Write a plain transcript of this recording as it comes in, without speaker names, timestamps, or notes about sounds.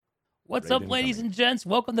What's Raid up, ladies incoming. and gents?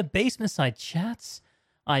 Welcome to Basement Side Chats.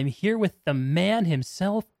 I'm here with the man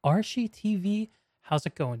himself, Archie TV. How's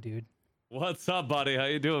it going, dude? What's up, buddy? How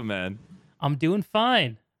you doing, man? I'm doing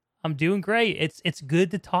fine. I'm doing great. It's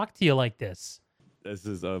good to talk to you like this. This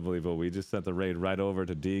is unbelievable. We just sent the raid right over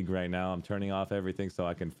to Deeg right now. I'm turning off everything so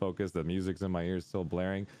I can focus. The music's in my ears still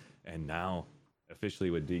blaring. And now, officially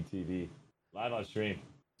with Deeg TV, live on stream.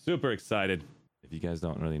 Super excited. If you guys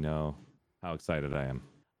don't really know how excited I am.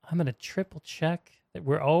 I'm gonna triple check that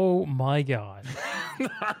we're. Oh my god,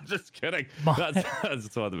 I'm just kidding. My-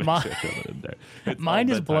 That's what the my- in there. It's all mine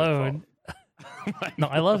is bedtime blown. fault. No,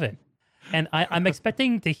 I love it, and I'm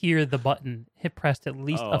expecting to hear the button hit pressed at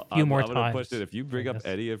least a few more I'm gonna times. push it. If you bring up Yes.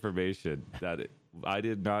 any information that I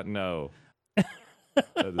did not know, that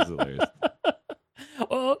is hilarious.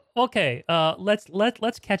 Oh, okay.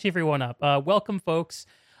 Let's catch everyone up. Welcome, folks.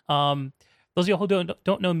 Those of you who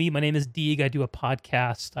don't know me, my name is Deeg. I do a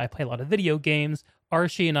podcast. I play a lot of video games.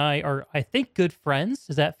 Archie and I are, I think, good friends.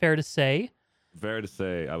 Is that fair to say? Fair to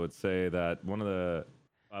say, I would say that one of the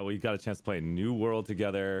we got a chance to play New World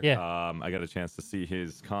together. Yeah. I got a chance to see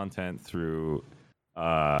his content through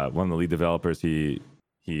one of the lead developers he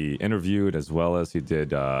interviewed, as well as he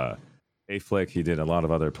did A-Flick. He did a lot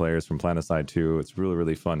of other players from Planetside 2. It's really,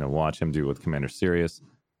 really fun to watch him do with Commander Sirius.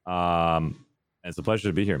 And it's a pleasure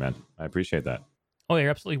to be here, man. I appreciate that. Oh, you're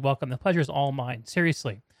absolutely welcome. The pleasure is all mine.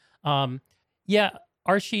 Seriously. Yeah,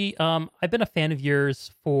 Archie, I've been a fan of yours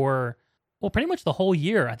for, well, pretty much the whole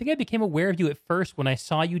year. I think I became aware of you at first when I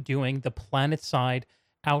saw you doing the Planetside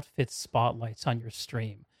outfit spotlights on your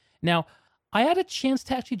stream. Now, I had a chance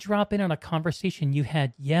to actually drop in on a conversation you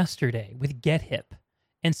had yesterday with GetHip.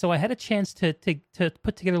 And so I had a chance to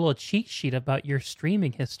put together a little cheat sheet about your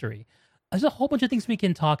streaming history. There's a whole bunch of things we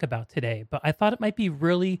can talk about today, but I thought it might be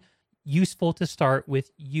really useful to start with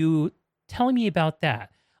you telling me about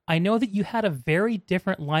that. I know that you had a very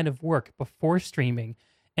different line of work before streaming,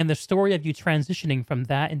 and the story of you transitioning from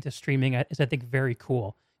that into streaming is, I think, very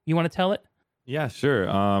cool. You want to tell it? Yeah, sure.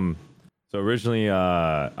 So originally,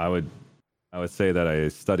 I would say that I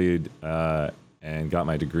studied and got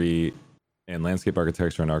my degree in landscape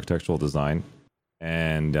architecture and architectural design,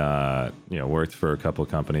 and worked for a couple of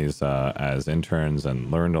companies as interns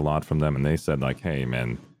and learned a lot from them. And they said, like, "Hey,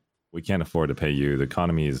 man, we can't afford to pay you. The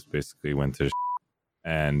economy is basically went to,"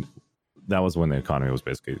 and that was when the economy was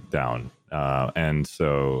basically down. And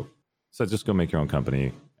so just go make your own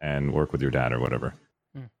company and work with your dad or whatever.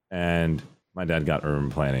 And my dad got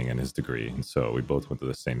urban planning in his degree, and so we both went to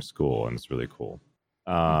the same school, and it's really cool.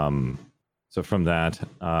 So from that,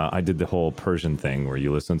 I did the whole Persian thing where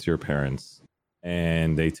you listen to your parents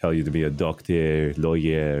and they tell you to be a doctor,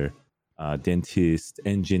 lawyer, dentist,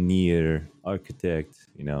 engineer, architect.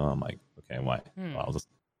 You know, I'm like, okay, why? Well, I'll just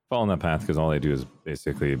follow that path because all they do is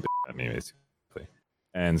basically at me, basically.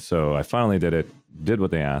 And so I finally did it, did what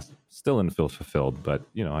they asked, still didn't feel fulfilled, but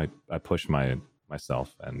I pushed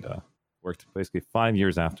myself and worked basically 5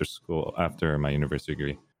 years after school, after my university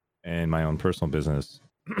degree, in my own personal business.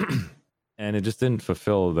 And it just didn't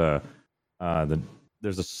fulfill the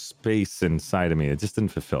there's a space inside of me. It just didn't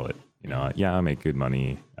fulfill it. Yeah, I make good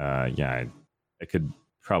money. It could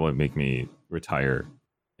probably make me retire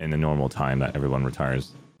in the normal time that everyone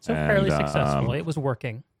retires. So fairly successful. It was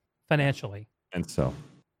working financially. And so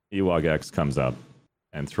Ewok X comes up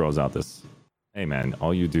and throws out this, "Hey man,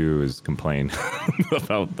 all you do is complain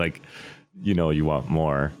about you want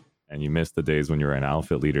more, and you miss the days when you were an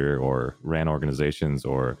outfit leader or ran organizations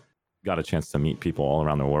or got a chance to meet people all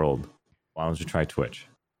around the world. Why don't you try Twitch?"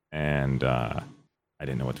 And I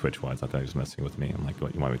didn't know what Twitch was. I thought he was messing with me. I'm like,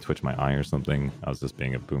 "What, you want me to twitch my eye or something?" I was just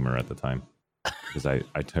being a boomer at the time because I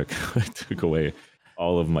took away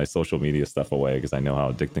all of my social media stuff away because I know how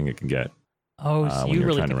addicting it can get. Oh, so when you you're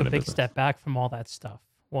really trying to took run a a big business. step back from all that stuff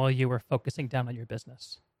while you were focusing down on your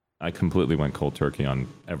business. I completely went cold turkey on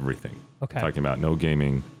everything. Okay. Talking about no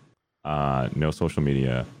gaming, no social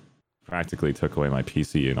media. Practically took away my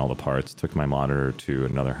PC and all the parts, took my monitor to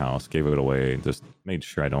another house, gave it away, just made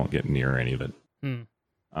sure I don't get near any of it.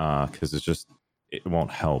 Because it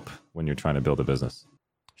won't help when you're trying to build a business.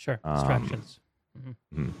 Sure. Distractions.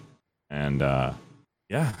 And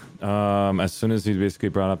as soon as he basically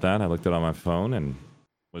brought up that, I looked it on my phone and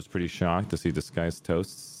was pretty shocked to see Disguised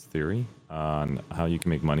Toast's theory on how you can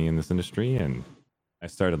make money in this industry. And I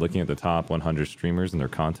started looking at the top 100 streamers and their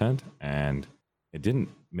content, and it didn't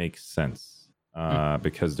make sense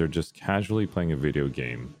because they're just casually playing a video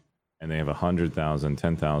game and they have 100,000,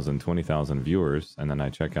 10,000, 20,000 viewers. And then I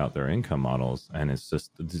check out their income models and it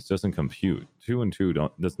doesn't compute. 2 and 2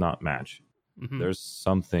 does not match. There's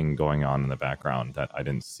something going on in the background that I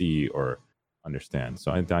didn't see or understand.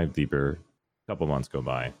 So I dive deeper. A couple months go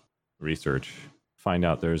by, research, find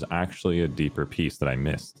out there's actually a deeper piece that I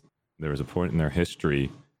missed. There was a point in their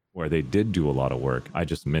history where they did do a lot of work. I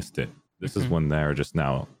just missed it. This is when they're just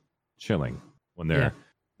now chilling, when they're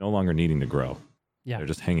no longer needing to grow. Yeah. They're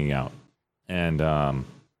just hanging out. And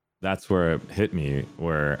that's where it hit me,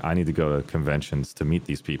 where I need to go to conventions to meet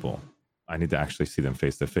these people. I need to actually see them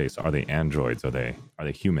face to face. Are they androids? Are they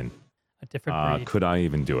human? A different breed. Could I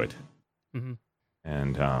even do it? Mm-hmm.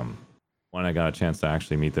 And when I got a chance to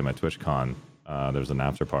actually meet them at TwitchCon, there was an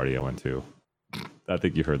after party I went to. I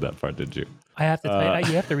think you heard that part, did you? I have to tell you,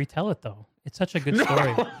 you have to retell it though. It's such a good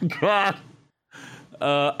story. God.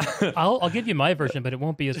 I'll give you my version, but it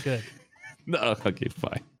won't be as good. No, okay,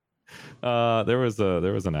 fine. There was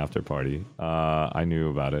an after party. I knew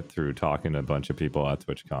about it through talking to a bunch of people at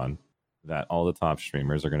TwitchCon that all the top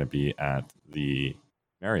streamers are going to be at the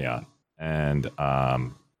Marriott and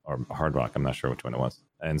or Hard Rock. I'm not sure which one it was.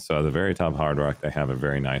 And so the very top Hard Rock, they have a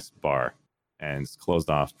very nice bar, and it's closed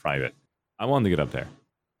off, private. I wanted to get up there.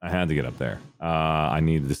 I had to get up there. I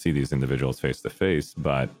needed to see these individuals face to face,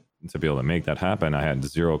 but to be able to make that happen, I had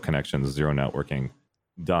zero connections, zero networking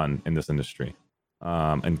done in this industry.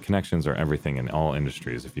 And connections are everything in all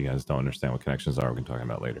industries. If you guys don't understand what connections are, we can talk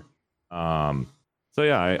about later. So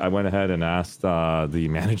yeah, I went ahead and asked the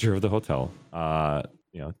manager of the hotel,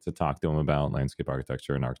 to talk to him about landscape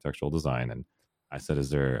architecture and architectural design. And I said, "Is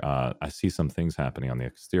there? I see some things happening on the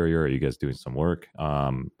exterior. Are you guys doing some work?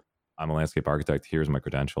 I'm a landscape architect. Here's my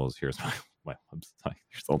credentials. Here's my website.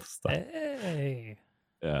 Here's all the stuff." Hey.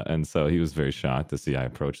 Yeah, and so he was very shocked to see I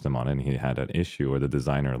approached him on it. And he had an issue where the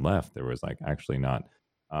designer left. There was like actually not.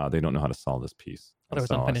 They don't know how to solve this piece. Oh, there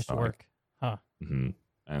was unfinished work. Huh. Mm-hmm.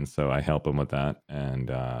 And so I help him with that.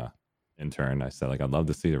 And in turn, I said, like, I'd love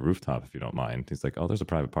to see the rooftop if you don't mind. He's like, "Oh, there's a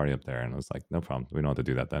private party up there." And I was like, "No problem. We don't have to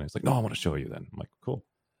do that then." He's like, "No, I want to show you then." I'm like, "Cool."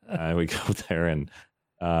 And we go there, and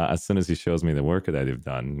as soon as he shows me the work that they've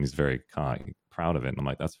done, he's very proud of it. And I'm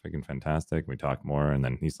like, "That's freaking fantastic." We talk more. And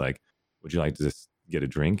then he's like, "Would you like to just get a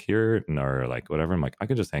drink here or like whatever?" I'm like, "I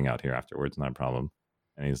could just hang out here afterwards. Not a problem."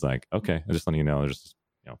 And he's like, "Okay, I just letting you know, there's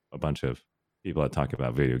a bunch of people that talk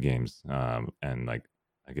about video games." And like,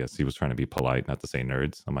 I guess he was trying to be polite, not to say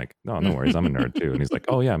nerds. I'm like, "No, no worries. I'm a nerd too." And he's like,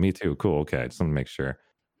 "Oh yeah, me too. Cool. Okay. I just want to make sure."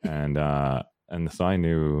 And so I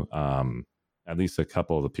knew at least a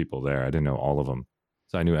couple of the people there. I didn't know all of them.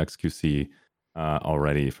 So I knew XQC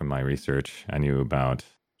already from my research. I knew about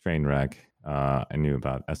Trainwreck. I knew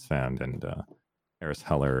about SFAND and Harris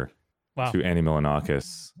Heller, Wow. to Annie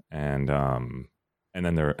Milanakis, and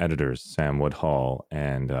then their editors, Sam Woodhull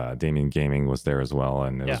and Damien Gaming was there as well,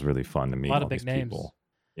 and it was really fun to meet all these people.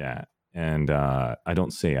 Yeah, and I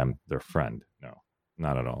don't say I'm their friend, no,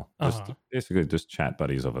 not at all. Just basically just chat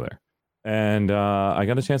buddies over there. And I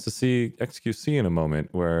got a chance to see XQC in a moment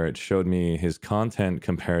where it showed me his content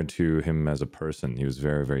compared to him as a person. He was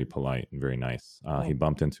very, very polite and very nice. He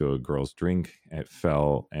bumped into a girl's drink, it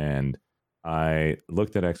fell, and I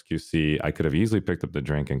looked at XQC. I could have easily picked up the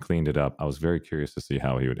drink and cleaned it up. I was very curious to see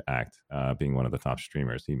how he would act, being one of the top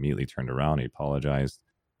streamers. He immediately turned around. He apologized.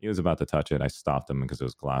 He was about to touch it. I stopped him because there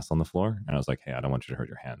was glass on the floor. And I was like, "Hey, I don't want you to hurt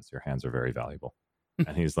your hands. Your hands are very valuable."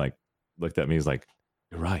 And he's like, looked at me. He's like,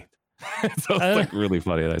 "You're right." So it's like really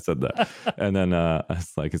funny that I said that. And then I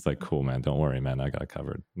was like, "It's like, cool, man. Don't worry, man. I got it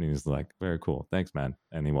covered." And he's like, "Very cool. Thanks, man."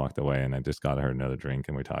 And he walked away, and I just got her another drink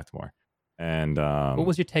and we talked more. And what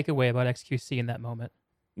was your takeaway about XQC in that moment?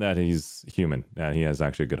 That he's human. That he has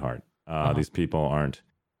actually a good heart. These people aren't.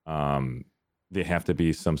 They have to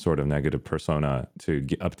be some sort of negative persona to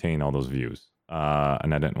obtain all those views.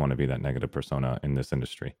 And I didn't want to be that negative persona in this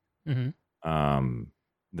industry. Mm-hmm.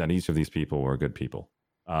 That each of these people were good people.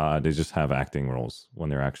 They just have acting roles when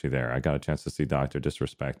they're actually there. I got a chance to see Dr.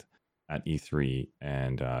 Disrespect at E3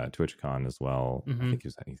 and TwitchCon as well. Mm-hmm. I think he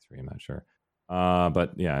was at E3. I'm not sure.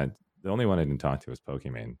 But yeah. The only one I didn't talk to was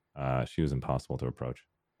Pokimane. She was impossible to approach.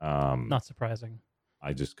 Not surprising.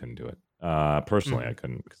 I just couldn't do it. Personally, I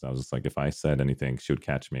couldn't, because I was just like, if I said anything, she would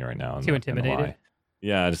catch me right now. Too intimidated?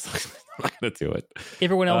 Yeah, just like, I'm not going to do it.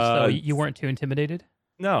 Everyone else, though, you weren't too intimidated?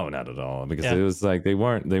 No, not at all. Because it was like, they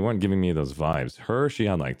weren't giving me those vibes. She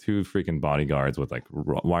had like 2 freaking bodyguards with like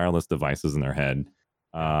wireless devices in their head.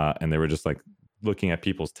 And they were just like, looking at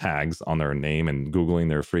people's tags on their name and Googling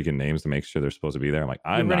their freaking names to make sure they're supposed to be there. I'm like,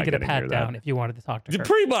 I'm not going to get a pat down that. if you wanted to talk to her.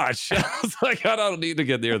 Pretty much. I was like, I don't need to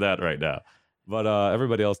get near that right now. But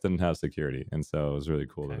everybody else didn't have security. And so it was really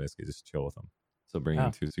cool to basically just chill with them. So bringing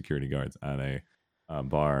 2 security guards at a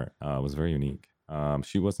bar was very unique.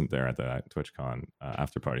 She wasn't there at the TwitchCon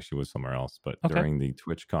after party. She was somewhere else. But during the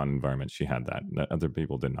TwitchCon environment, she had that. Other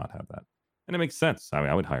people did not have that. and it makes sense. I mean,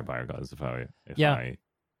 I would hire Biogods if Yeah. I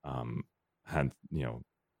had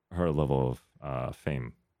her level of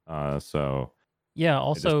fame. So Yeah.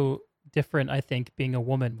 it just Also different, I think, being a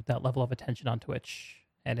woman with that level of attention on Twitch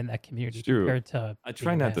and in that it's community true. compared to I being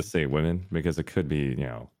try a not to man. say women because it could be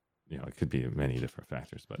it could be many different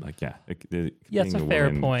factors. But like Yeah, it's being a a fair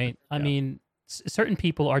woman, point. I yeah, mean, certain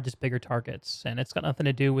people are just bigger targets, and it's got nothing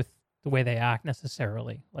to do with the way they act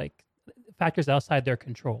necessarily. Like factors outside their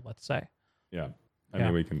control, let's say. yeah. I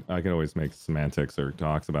Yeah. mean, I can always make semantics or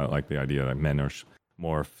talks about like the idea that men are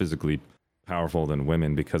more physically powerful than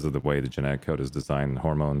women because of the way the genetic code is designed and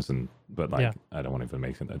hormones but like Yeah. I don't want to even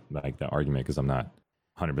make that argument because I'm not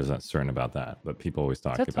 100% certain about that, but people always It's a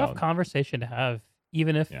talk tough about conversation to have,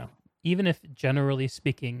 even if yeah. even if generally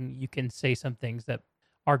speaking, you can say some things that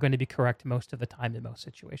are going to be correct most of the time in most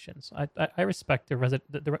situations. I respect the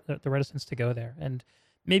reticence to go there, and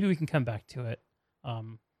maybe we can come back to it.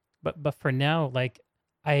 Um, but for now, like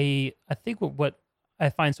I think what I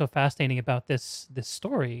find so fascinating about this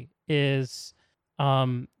story is,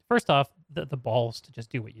 first off, the balls to just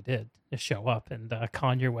do what you did, just show up and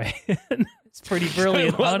con your way. It's pretty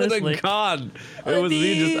brilliant, It wasn't a honestly. con. It I was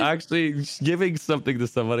me just mean, actually giving something to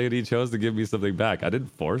somebody, and he chose to give me something back. I didn't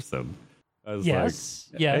force him. I was like, yes,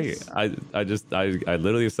 "Hey, yes, I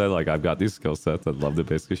literally said like I've got these skill sets. I'd love to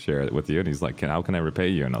basically share it with you." And he's like, "How can I repay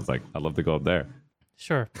you?" And I was like, "I'd love to go up there."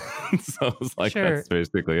 sure, So it was like sure, that's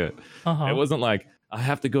basically it. uh It huh. wasn't like I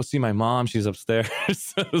have to go see my mom. She's upstairs.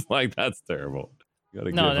 It was like that's terrible. You got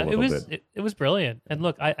to No, give a no, little bit. it was brilliant. And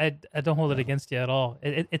look, I don't hold it Yeah, against you at all.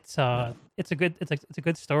 yeah. It's a good it's a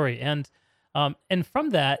good story. And from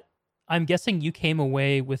that, I'm guessing you came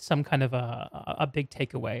away with some kind of a big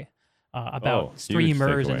takeaway about Oh, huge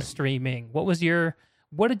streamers and takeaway. streaming.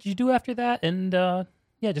 What did you do after that? And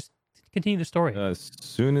yeah, just continue the story. As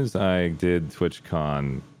soon as I did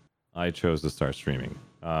TwitchCon, I chose to start streaming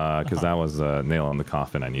because Uh-huh. that was a nail in the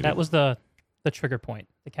coffin I That needed. was the trigger point,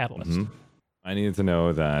 the catalyst. hmm I needed to know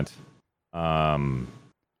um,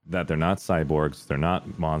 that they're not cyborgs, they're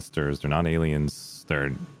not monsters, they're not aliens.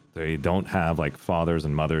 They don't have like fathers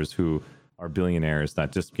and mothers who are billionaires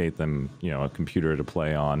that just gave them a computer to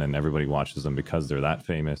play on and everybody watches them because they're that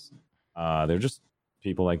famous. They're just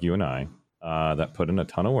people like you and I that put in a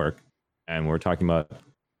ton of work, and we're talking about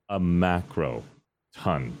a macro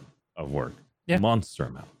ton of work, Yeah. monster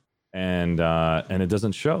amount, and it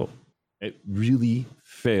doesn't show. It really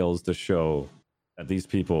fails to show that these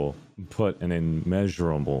people put an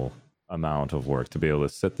immeasurable amount of work to be able to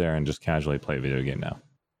sit there and just casually play a video game now.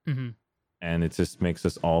 Hmm. And it just makes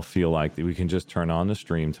us all feel like we can just turn on the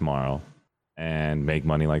stream tomorrow and make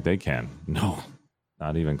money like they can. No,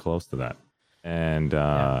 not even close to that. And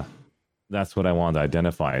Yeah. that's what I wanted to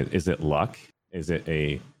identify. Is it luck?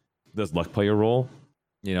 Does luck play a role?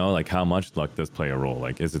 Like how much luck does play a role?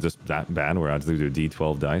 Like, is it just that bad where I have to do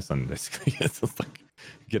D12 dice and basically it's just like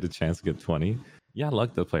get a chance to get 20? Yeah,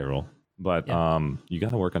 luck does play a role, but Yeah. you got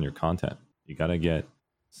to work on your content. You got to get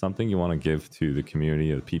something you want to give to the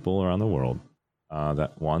community of people around the world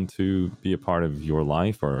that want to be a part of your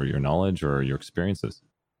life or your knowledge or your experiences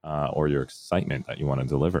or your excitement that you want to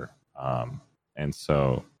deliver. And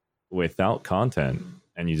so, without content,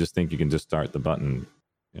 and you just think you can just start the button,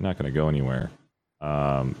 you're not going to go anywhere.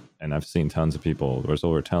 And I've seen tons of people. There's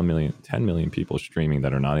over 10 million people streaming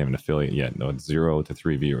that are not even affiliate yet. No, it's 0 to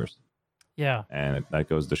 3 viewers, Yeah. and that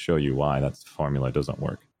goes to show you why that formula doesn't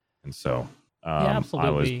work. And so, Yeah, I was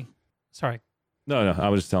absolutely. Sorry. no, I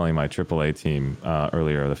was just telling my AAA team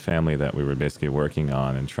earlier, the family that we were basically working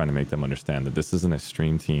on and trying to make them understand that this isn't a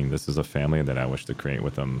stream team. This is a family that I wish to create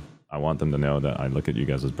with them. I want them to know that I look at you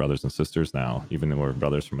guys as brothers and sisters now, even though we're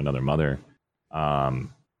brothers from another mother.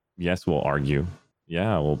 Yes, we'll argue.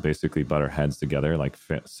 Yeah, we'll basically butt our heads together like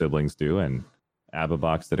siblings do. And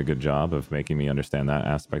Ababox did a good job of making me understand that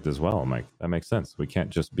aspect as well. I'm like, that makes sense. We can't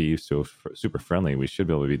just be so super friendly. We should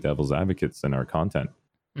be able to be devil's advocates in our content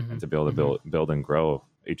Hmm. and to be able to build and grow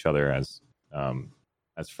each other as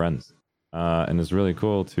friends. And it's really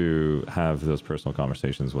cool to have those personal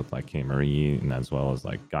conversations with like K Marie and as well as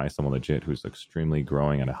like Guy Someone Legit, who's extremely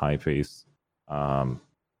growing at a high pace.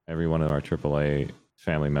 Every one of our AAA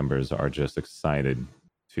family members are just excited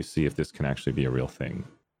to see if this can actually be a real thing.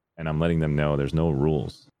 And I'm letting them know there's no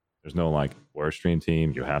rules. There's no like, we're a stream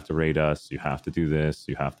team. You have to rate us. You have to do this.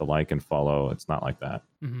 You have to like and follow. It's not like that.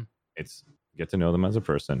 Hmm. It's get to know them as a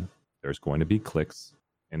person. There's going to be cliques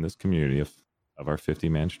in this community of our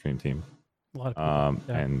 50-man stream team. A lot of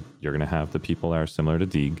people. Yeah. And you're going to have the people that are similar to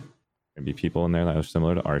Deeg. There'll be people in there that are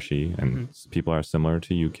similar to Archie, and people are similar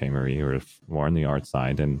to you, K Marie, or more on the art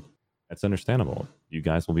side. And It's understandable. You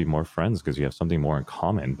guys will be more friends because you have something more in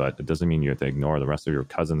common, but it doesn't mean you have to ignore the rest of your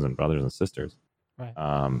cousins and brothers and sisters. Right.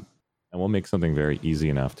 And we'll make something very easy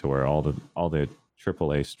enough to where all the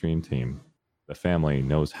AAA stream team, the family,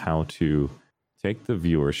 knows how to take the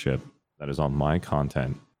viewership that is on my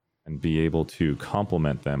content and be able to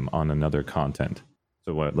complement them on another content.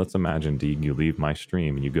 So let's imagine, Deeg, you leave my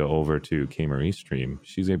stream and you go over to K Marie's stream.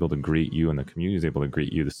 She's able to greet you, and the community is able to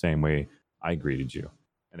greet you the same way I greeted you.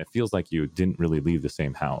 And it feels like you didn't really leave the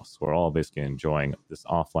same house. We're all basically enjoying this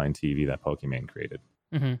offline TV that Pokimane created.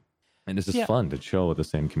 Mm-hmm. And it's just fun to chill with the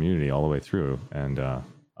same community all the way through. And I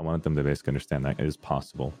wanted them to basically understand that it is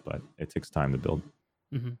possible, but it takes time to build.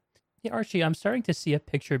 Mm-hmm. Yeah, Archie, I'm starting to see a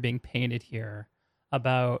picture being painted here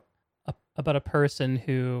about a person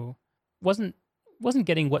who wasn't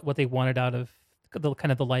getting what they wanted out of the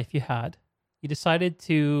kind of the life you had. You decided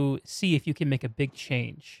to see if you can make a big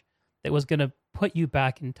change that was going to put you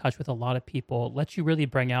back in touch with a lot of people, let you really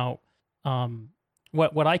bring out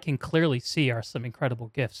what I can clearly see are some incredible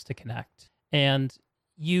gifts to connect. And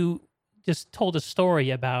you just told a story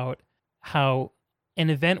about how an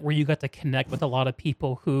event where you got to connect with a lot of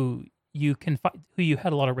people who you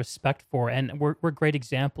had a lot of respect for, and were great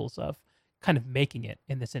examples of kind of making it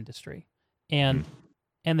in this industry. And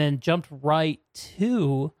then jumped right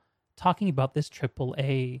to talking about this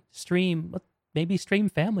AAA stream. Maybe stream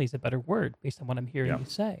family is a better word based on what I'm hearing you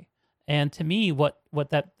say. And to me, what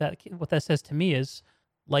that says to me is,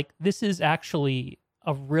 like, this is actually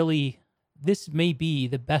this may be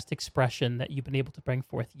the best expression that you've been able to bring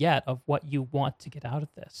forth yet of what you want to get out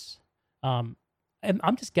of this. And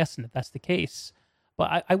I'm just guessing that that's the case.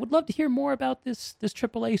 But I would love to hear more about this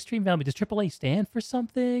AAA stream family. Does AAA stand for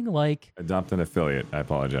something? Like, adopt an affiliate. I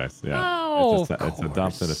apologize. Yeah. Oh, it's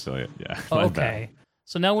adopt an affiliate. Yeah. Okay.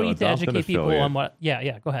 So now we need to educate people on what.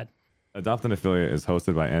 Yeah. Go ahead. Adopt an Affiliate is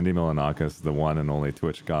hosted by Andy Milonakis, the one and only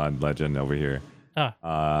Twitch god legend over here.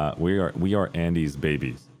 We are Andy's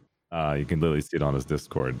babies. You can literally see it on his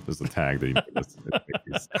Discord. There's a tag that he made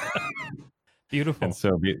us. Beautiful. And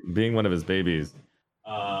so, being one of his babies,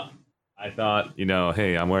 I thought,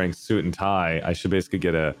 hey, I'm wearing suit and tie. I should basically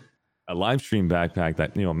get a live stream backpack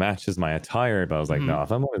that matches my attire. But I was like, no,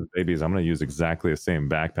 if I'm one of his babies, I'm going to use exactly the same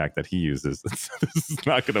backpack that he uses. This is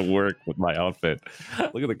not going to work with my outfit.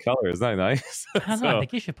 Look at the color. Isn't that nice? I don't know. I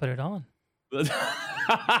think you should put it on.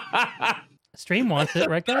 Stream wants it,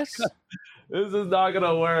 right, guys? This is not going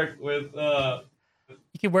to work with...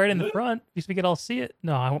 You can wear it in the front because we can all see it.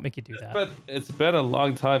 No, I won't make you do that. But it's been a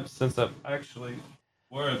long time since I've actually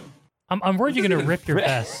worn... I'm worried you're going to rip your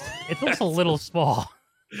vest. It looks a little small.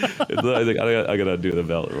 I gotta do the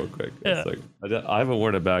belt real quick. Yeah. It's like, I haven't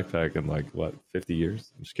worn a backpack in 50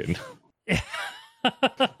 years. I'm just kidding.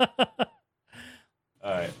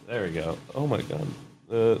 All right, there we go. Oh my god,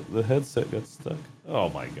 the headset got stuck. Oh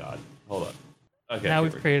my god, hold on. Okay, now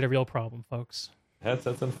we've created a real problem, folks.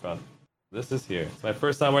 Headset's in front. This is here. It's my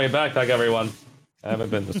first time wearing a backpack, everyone. I haven't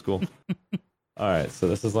been to school. All right, so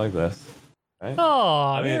this is like this. Right?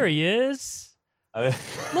 Oh, there he is.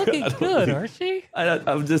 Looking good, Archie.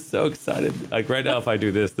 I'm just so excited. Like right now, if I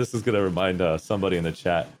do this is going to remind somebody in the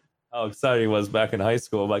chat how excited he was back in high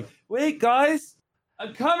school. I'm like, wait, guys,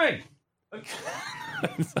 I'm coming. I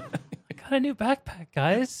got a new backpack,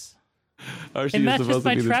 guys. Archie it matches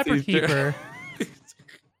my Trapper Keeper.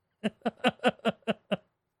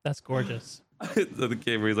 That's gorgeous. So the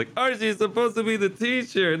gamer, he's like, Archie's supposed to be the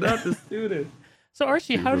teacher, not the student. So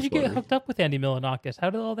Archie, how did you get hooked up with Andy Milonakis? How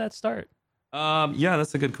did all that start? Yeah,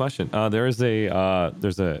 that's a good question. There's a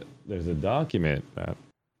document that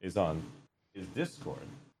is on his Discord.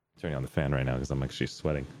 I'm turning on the fan right now because I'm actually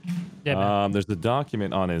sweating. Yeah, there's a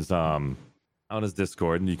document on his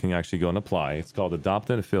Discord, and you can actually go and apply. It's called Adopt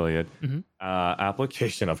an Affiliate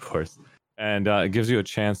application, of course, and it gives you a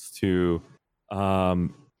chance to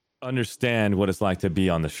understand what it's like to be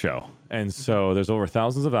on the show. And so there's over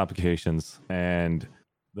thousands of applications, and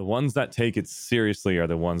the ones that take it seriously are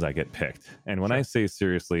the ones that get picked. And when I say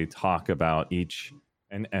seriously, talk about each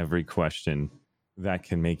and every question that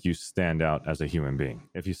can make you stand out as a human being.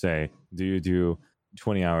 If you say, do you do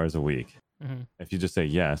 20 hours a week? If you just say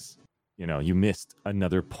yes, you missed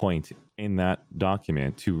another point in that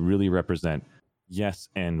document to really represent yes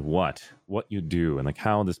and what you do and like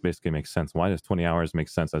how this basically makes sense. Why does 20 hours make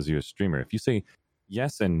sense as you a streamer? If you say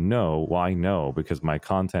yes and no, why no? Because my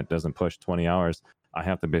content doesn't push 20 hours. I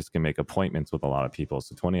have to basically make appointments with a lot of people.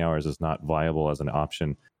 So 20 hours is not viable as an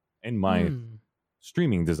option in my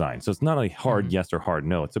streaming design. So it's not a hard yes or hard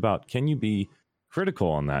no. It's about, can you be critical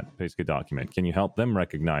on that basically document? Can you help them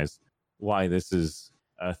recognize why this is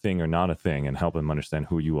a thing or not a thing and help them understand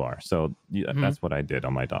who you are. So yeah, Mhm. that's what I did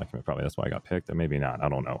on my document. Probably that's why I got picked, or maybe not. I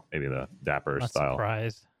don't know. Maybe the dapper Not style.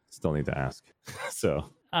 surprised. Still need to ask. So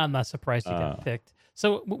I'm not surprised you uh, got picked.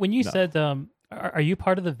 So when you no. said, are you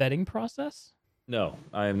part of the vetting process? No,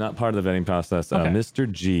 I am not part of the vetting process. Okay.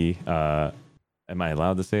 Mr. G, am I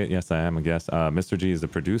allowed to say it? Yes, I am, I guess. Mr. G is the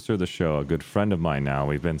producer of the show, a good friend of mine now.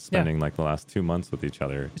 We've been spending like the last 2 months with each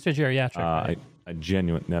other. Mr. Geriatric. Right? A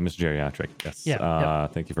genuine, Mr. Geriatric. Yes. Yeah.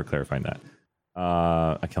 Thank you for clarifying that.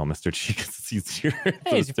 I call him Mr. G because it's easier.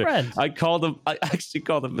 Hey, he's your friend. I actually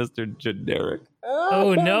called him Mr. Generic.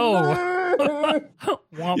 Oh, no.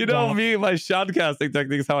 You know me, my shoutcasting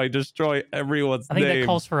techniques, how I destroy everyone's I think name. that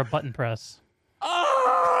calls for a button press.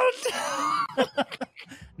 Oh,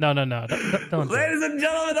 No. Don't do it. ladies and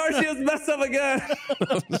gentlemen, Archie has messed up again.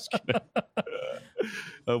 I'm just kidding.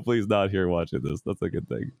 Oh, please not here watching this. That's a good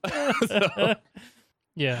thing.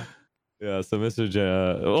 Yeah. Yeah, so Mr.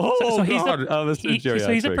 Mr. Geriatric.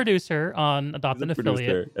 So he's a producer on Adopt an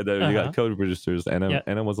Affiliate. And then you got co-producers.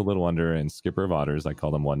 Anna was a little wonder, and Skipper of Otters. I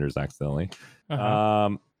call them wonders accidentally.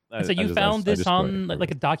 And so you found this on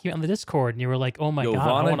like a document on the Discord, and you were like, "Oh my god,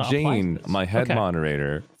 I want to Jane, apply my head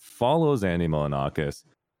moderator, follows Andy Milanakis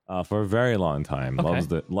for a very long time.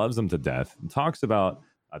 Okay. Loves him to death. And talks about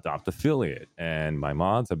Adopt Affiliate, and my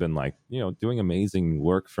mods have been like, doing amazing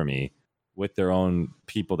work for me with their own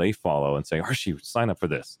people they follow and saying, Archie, sign up for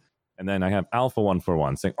this. And then I have Alpha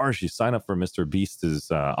 141 saying, Archie, sign up for Mr. Beast's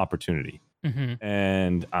opportunity. Mm-hmm.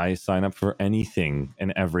 And I sign up for anything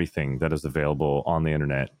and everything that is available on the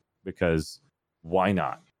internet because why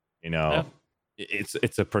not?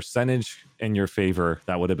 It's a percentage in your favor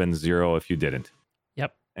that would have been 0 if you didn't.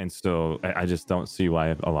 Yep. And so I just don't see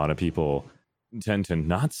why a lot of people tend to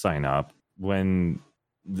not sign up when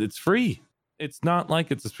it's free. It's not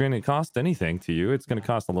like it's going to cost anything to you. It's going to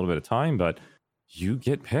cost a little bit of time, but you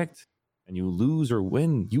get picked and you lose or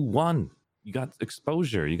win. You won. You got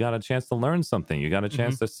exposure. You got a chance to learn something. You got a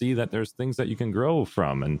chance to see that there's things that you can grow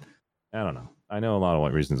from. And I don't know. I know a lot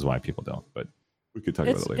of reasons why people don't, but we could talk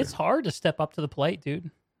about it later. It's hard to step up to the plate,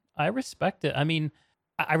 dude. I respect it. I mean,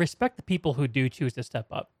 I respect the people who do choose to step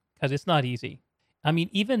up because it's not easy. I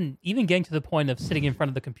mean, even getting to the point of sitting in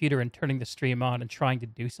front of the computer and turning the stream on and trying to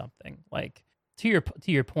do something. Like to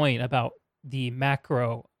your point about the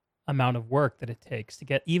macro amount of work that it takes to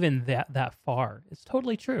get even that far, it's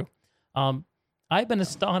totally true. I've been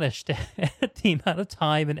astonished at the amount of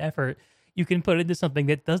time and effort you can put into something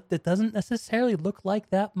that doesn't necessarily look like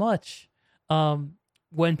that much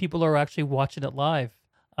when people are actually watching it live.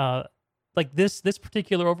 Like this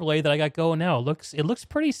particular overlay that I got going now, it looks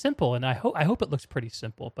pretty simple, and I hope it looks pretty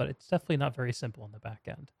simple, but it's definitely not very simple in the back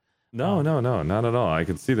end. No, not at all. I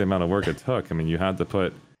could see the amount of work it took. I mean, you had to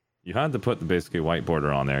put the basically white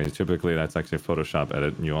border on there. Typically, that's actually a Photoshop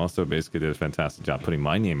edit, and you also basically did a fantastic job putting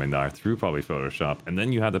my name in there through probably Photoshop, and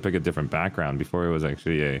then you had to pick a different background before it was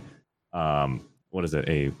actually a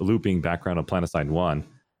looping background of Planetside 1,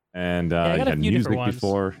 and you had music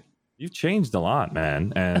before. You've changed a lot,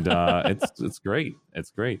 man, and it's great.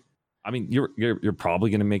 It's great. I mean, you're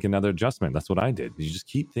probably going to make another adjustment. That's what I did. You just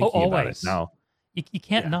keep thinking about it. Now, you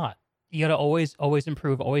can't not. You got to always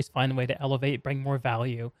improve. Always find a way to elevate, bring more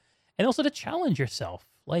value, and also to challenge yourself.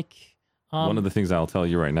 Like one of the things I'll tell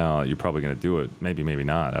you right now, you're probably going to do it. Maybe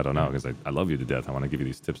not. I don't know because I love you to death. I want to give you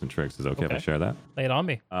these tips and tricks. Is it okay if I share that? Lay it on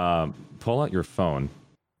me. Pull out your phone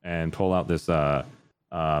and pull out this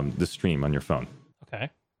stream on your phone. Okay.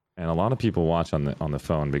 And a lot of people watch on the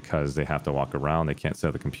phone because they have to walk around. They can't sit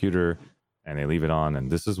at the computer, and they leave it on.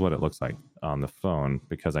 And this is what it looks like on the phone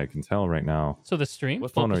because I can tell right now. So the stream.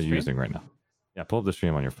 What phone are you using right now? Yeah, pull up the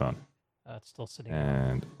stream on your phone. It's still sitting.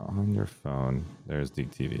 And on your phone, there's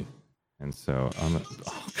Deek TV. And so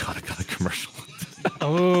oh god, I got a commercial.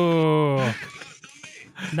 Oh,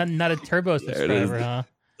 not a turbo subscriber, huh?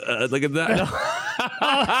 Look at that.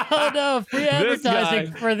 Oh no, free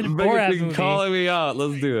advertising for the Borat movie. Calling me out.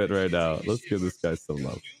 Let's do it right now. Let's give this guy some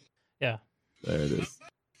love. Yeah. There it is.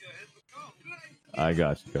 I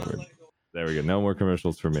got you covered. There we go. No more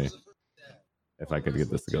commercials for me. If I could get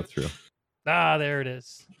this to go through. There it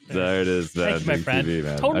is. There it is. Thank you, my friend. TV,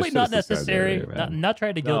 man. Totally not necessary. Earlier, not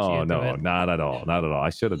trying to guilt you. No, not at all. Not at all. I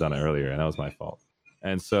should have done it earlier, and that was my fault.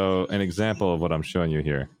 And so, an example of what I'm showing you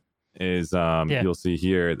here is you'll see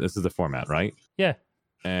here. This is the format, right? Yeah.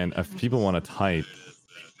 And if people want to type,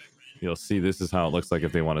 you'll see this is how it looks like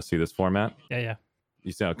if they want to see this format. Yeah.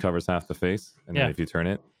 You see how it covers half the face, and then if you turn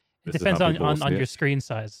it, it depends on your screen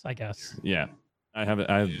size, I guess. Yeah, I have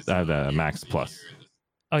the Max Plus.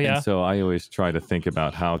 Oh yeah. And so I always try to think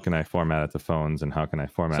about how can I format it to phones and how can I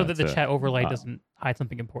format so it that the chat overlay doesn't hide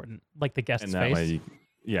something important, like the guest's face.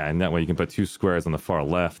 Yeah, and that way you can put two squares on the far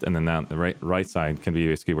left, and then that the right side can be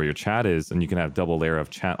basically where your chat is, and you can have double layer of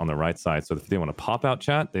chat on the right side. So if they want to pop out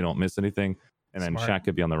chat, they don't miss anything, and then Smart. chat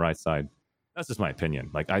could be on the right side. That's just my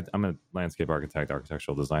opinion. Like I'm a landscape architect,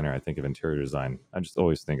 architectural designer. I think of interior design. I just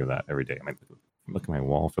always think of that every day. I mean, look at my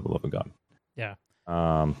wall, for the love of God. Yeah.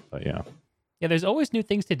 But yeah. Yeah, there's always new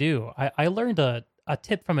things to do. I learned a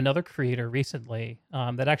tip from another creator recently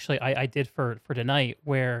that actually I did for tonight,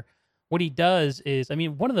 where what he does is, I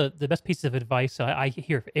mean, one of the best pieces of advice I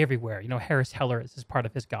hear everywhere, Harris Heller is part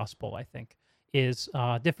of his gospel, I think, is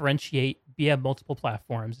differentiate, be on multiple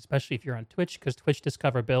platforms, especially if you're on Twitch, because Twitch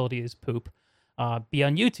discoverability is poop. Be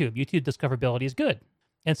on YouTube. YouTube discoverability is good.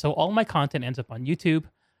 And so all my content ends up on YouTube.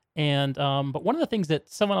 And but one of the things that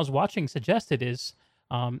someone I was watching suggested is,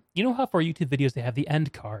 how for YouTube videos they have the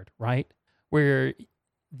end card, right? Where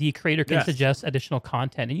the creator can Yes. suggest additional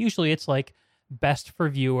content. And usually it's like best for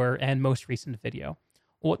viewer and most recent video.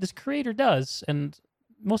 Well, what this creator does, and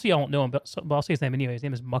most of y'all won't know him, but I'll say his name anyway. His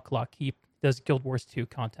name is Muckluck. He does Guild Wars 2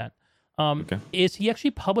 content. Okay. Is he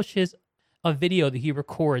actually publishes a video that he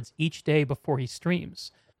records each day before he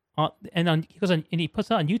streams. He goes on and he puts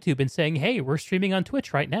it on YouTube and saying, "Hey, we're streaming on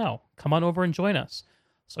Twitch right now. Come on over and join us."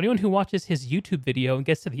 So anyone who watches his YouTube video and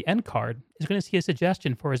gets to the end card is going to see a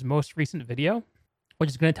suggestion for his most recent video, which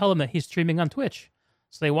is going to tell them that he's streaming on Twitch.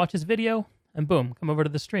 So they watch his video and boom, come over to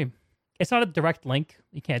the stream. It's not a direct link.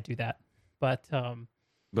 You can't do that. But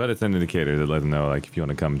But it's an indicator to let them know, like, if you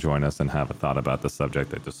want to come join us and have a thought about the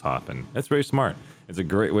subject, that just hop in. It's very smart. It's a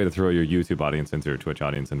great way to throw your YouTube audience into your Twitch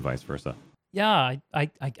audience and vice versa. yeah, I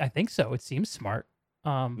think so. It seems smart.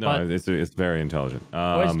 No, But it's very intelligent.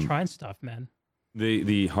 always trying stuff, man.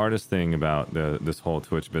 The hardest thing about this whole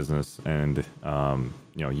Twitch business and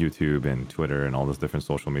YouTube and Twitter and all those different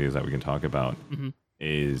social medias that we can talk about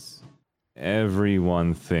is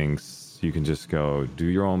everyone thinks you can just go do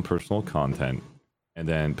your own personal content and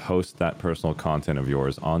then post that personal content of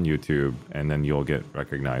yours on YouTube, and then you'll get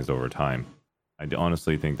recognized over time. I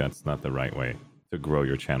honestly think that's not the right way to grow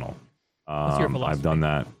your channel. What's your philosophy? I've done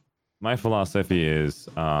that. My philosophy is,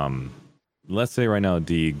 let's say right now,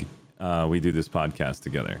 Deeg, we do this podcast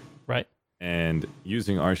together. Right. And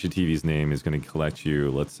using RCTV's name is going to collect you,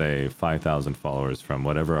 let's say, 5,000 followers from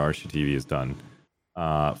whatever RCTV has done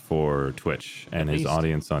for Twitch. And his least.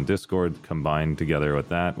 audience on Discord combined together with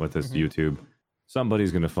that, with his YouTube.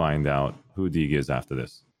 Somebody's going to find out who Deeg is after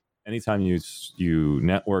this. Anytime you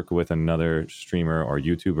network with another streamer or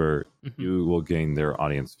YouTuber, you will gain their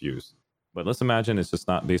audience views. But let's imagine it's just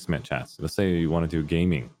not basement chats. Let's say you want to do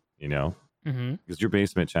gaming, because your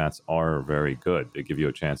basement chats are very good. They give you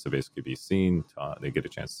a chance to basically be seen. They get a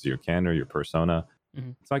chance to see your candor, your persona.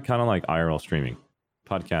 It's like kind of like IRL streaming.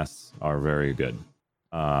 Podcasts are very good.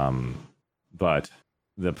 But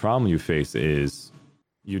the problem you face is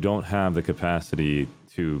you don't have the capacity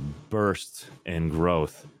to burst in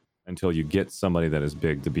growth until you get somebody that is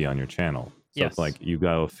big to be on your channel. So it's like you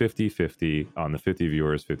go 50-50 on the 50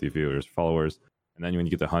 viewers, followers. And then when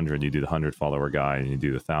you get to 100, you do the 100 follower guy, and you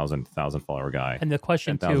do the 1,000 follower guy. And the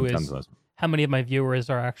question too is, how many of my viewers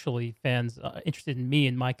are actually fans interested in me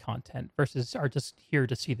and my content versus are just here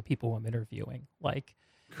to see the people I'm interviewing? Like,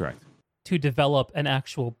 correct. To develop an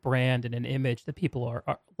actual brand and an image that people are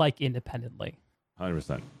like independently.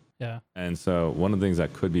 100%. Yeah. And so one of the things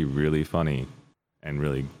that could be really funny and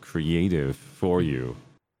really creative for you,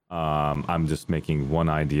 I'm just making one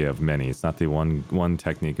idea of many. It's not the one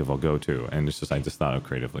technique of I'll go to, and it's just I just thought of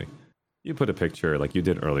creatively. You put a picture like you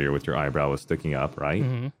did earlier with your eyebrow was sticking up,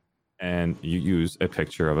 right? And you use a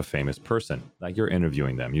picture of a famous person, like you're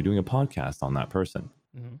interviewing them. You're doing a podcast on that person.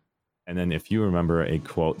 And then if you remember a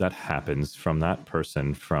quote that happens from that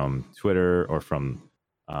person from Twitter or from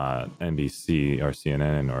NBC or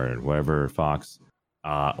CNN or whatever, Fox,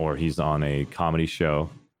 or he's on a comedy show,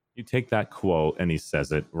 you take that quote and he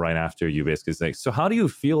says it right after you basically say, so how do you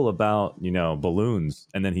feel about, balloons?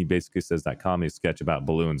 And then he basically says that comedy sketch about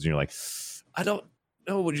balloons. And you're like, I don't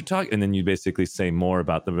know what you're talking. And then you basically say more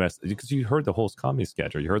about the rest because you heard the whole comedy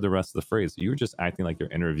sketch or you heard the rest of the phrase. You were just acting like you're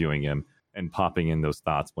interviewing him and popping in those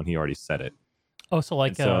thoughts when he already said it. Oh, so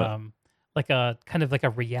like a kind of like a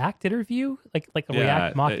React interview, like a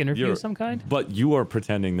React mock interview of some kind. But you are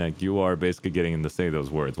pretending that you are basically getting him to say those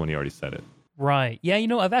words when he already said it. Right. Yeah.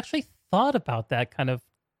 I've actually thought about that kind of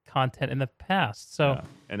content in the past. So,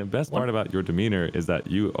 and the best part about your demeanor is that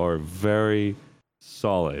you are very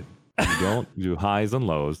solid. You don't do highs and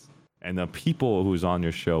lows, and the people who's on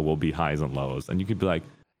your show will be highs and lows, and you could be like,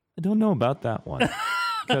 I don't know about that one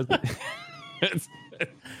because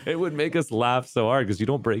it would make us laugh so hard because you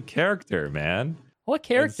don't break character, man. What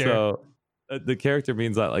character? And so the character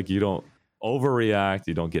means that like you don't overreact.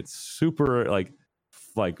 You don't get super like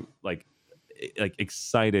like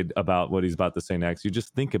excited about what he's about to say next. You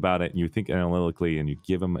just think about it and you think analytically and you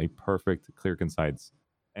give him a perfect, clear, concise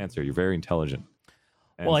answer. You're very intelligent.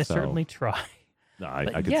 And Well, I so, certainly try. no, I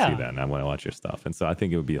But could see yeah. that, and I want to watch your stuff. And so I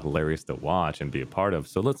think it would be hilarious to watch and be a part of.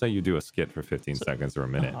 So let's say you do a skit for 15 So, seconds or a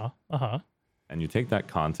minute, uh-huh. and you take that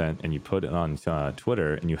content and you put it on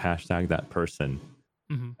Twitter and you hashtag that person,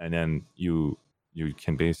 Hmm. and then you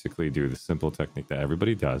can basically do the simple technique that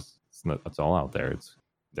everybody does. It's all out there. It's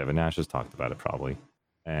Devin Nash has talked about it probably,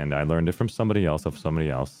 and I learned it from somebody else.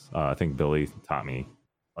 I think Billy taught me.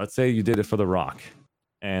 Let's say you did it for The Rock,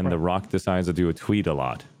 and The Right. Rock decides to do a tweet a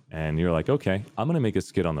lot, and you're like, okay, I'm gonna make a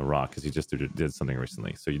skit on The Rock because he just did something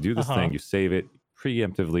recently. So you do this thing, you save it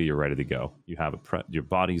preemptively, you're ready to go. You have your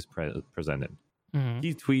body's presented. Hmm.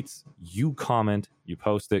 He tweets, you comment, you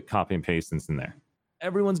post it, copy and paste, and it's in there.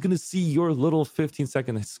 Everyone's going to see your little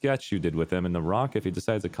 15-second sketch you did with him. And The Rock, if he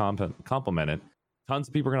decides to compliment it, tons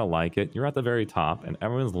of people are going to like it. You're at the very top, and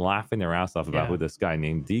everyone's laughing their ass off about Yeah. who this guy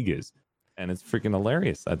named Deeg is. And it's freaking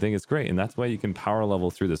hilarious. I think it's great. And that's why you can power level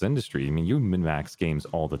through this industry. I mean, you min-max games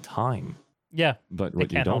all the time. Yeah. But They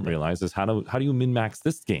what you can't don't help it. realize is how do you min-max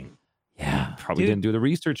this game? Yeah. Probably Dude. didn't do the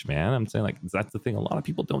research, man. I'm saying, like, that's the thing a lot of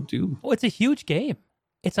people don't do. Oh, it's a huge game.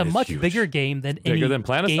 It's a It's much huge. bigger game than Bigger any than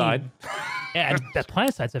Planetside. game. Yeah, and that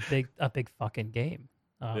Planetside a big fucking game.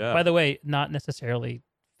 Yeah. By the way, not necessarily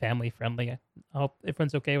family friendly. I hope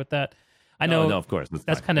everyone's okay with that. I know. No, of course.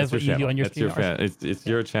 That's fine. kind of It's what you do on your It's your stream. It's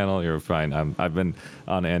your channel. You're fine. I've been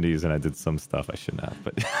on Andy's and I did some stuff I shouldn't have,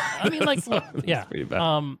 but I mean, like, so look, it's yeah. pretty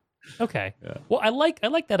bad. Okay. Yeah. Well, I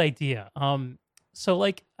like that idea. So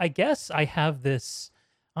like, I guess I have this.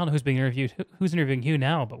 I don't know who's being interviewed. Who's interviewing you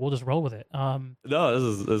now? But we'll just roll with it. No,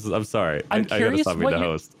 this is. I'm sorry. I'm I gotta curious stop being what the you.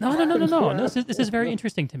 host. No. This is very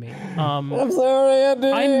interesting to me. I'm sorry, Andy.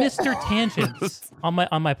 I'm Mr. Tangents on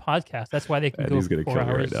my podcast. That's why they can Andy's go gonna 4 kill me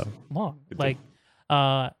right hours now. long. Good Like,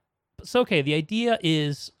 so okay. The idea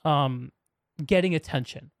is getting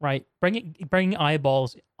attention, right? Bringing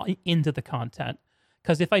eyeballs into the content.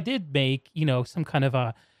 Because if I did make some kind of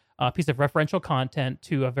a piece of referential content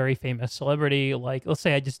to a very famous celebrity, like let's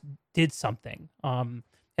say I just did something and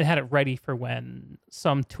had it ready for when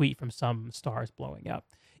some tweet from some star is blowing up.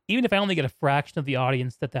 Even if I only get a fraction of the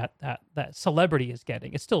audience that celebrity is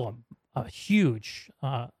getting, it's still a huge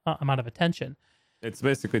amount of attention. It's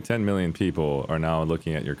basically 10 million people are now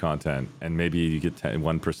looking at your content, and maybe you get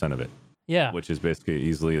 1% of it, Yeah, which is basically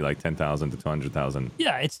easily like 10,000 to 200,000.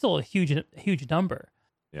 yeah, it's still a huge number.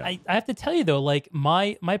 Yeah. I have to tell you though, like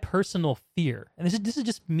my personal fear, and this is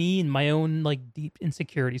just me and my own like deep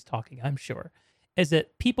insecurities talking, I'm sure, is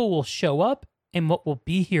that people will show up and what will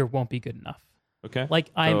be here won't be good enough. Okay. Like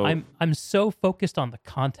So- I'm so focused on the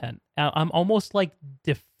content. I'm almost like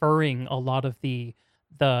deferring a lot of the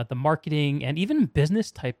marketing and even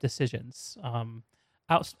business type decisions.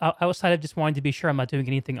 Outside of just wanting to be sure I'm not doing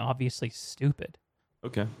anything obviously stupid.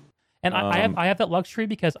 Okay. And I have that luxury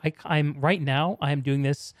because I'm right now I am doing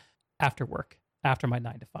this after work, after my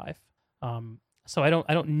 9 to 5. So I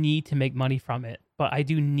don't need to make money from it, but I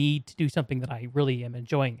do need to do something that I really am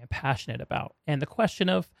enjoying and passionate about. And the question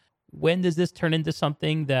of when does this turn into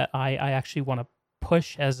something that I actually want to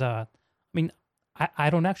push as a, I mean, I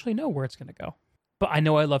don't actually know where it's going to go, but I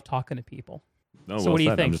know I love talking to people. No, So well what do you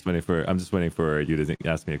said. think? I'm just waiting for you to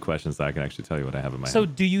ask me a question so I can actually tell you what I have in my So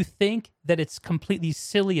head. do you think that it's completely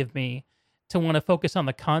silly of me to want to focus on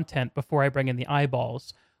the content before I bring in the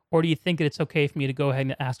eyeballs? Or do you think that it's okay for me to go ahead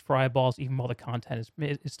and ask for eyeballs even while the content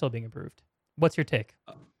is still being improved? What's your take?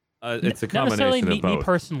 It's a Not necessarily combination of me both.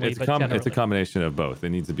 personally, it's but it's a generally. combination of both. It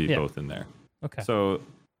needs to be Yeah. both in there. Okay. So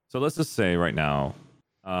let's just say right now,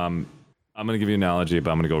 I'm going to give you an analogy, but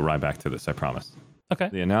I'm going to go right back to this. I promise. Okay.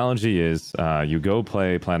 The analogy is you go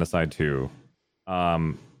play Planetside 2.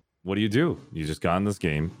 What do? You just got in this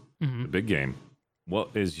game, Mhm. the big game. What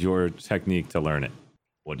is your technique to learn it?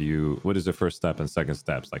 What is the first step and second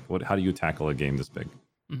steps? Like how do you tackle a game this big?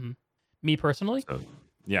 Mhm. Me personally? So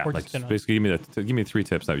yeah, Or like just in a- basically give me 3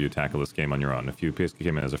 tips that you tackle this game on your own. If you basically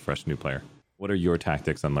came in as a fresh new player, what are your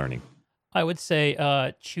tactics on learning? I would say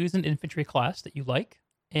choose an infantry class that you like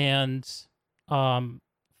and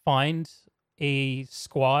find a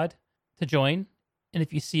squad to join. And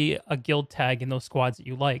if you see a guild tag in those squads that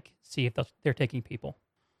you like, see if they're taking people.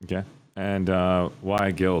 Okay. And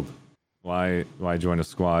why guild? Why join a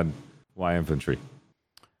squad? Why infantry?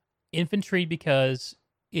 Infantry because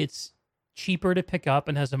it's cheaper to pick up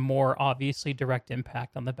and has a more obviously direct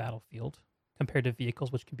impact on the battlefield compared to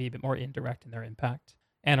vehicles, which can be a bit more indirect in their impact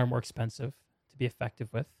and are more expensive to be effective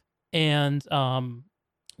with. And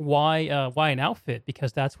why an outfit?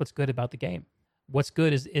 Because that's what's good about the game. What's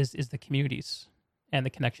good is the communities and the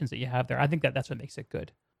connections that you have there. I think that's what makes it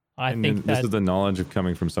good. I And think then this that is the knowledge of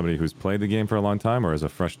coming from somebody who's played the game for a long time, or as a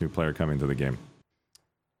fresh new player coming to the game.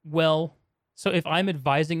 well, so if I'm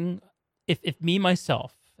advising, if me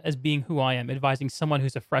myself as being who I am, advising someone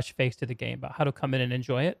who's a fresh face to the game about how to come in and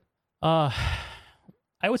enjoy it, I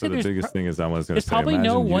would So say the biggest thing is I was going to there's say, probably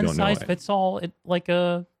no imagine you one don't know size it. fits all like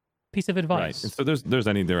a piece of Right. advice. And so there's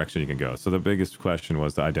any direction you can go. So the biggest question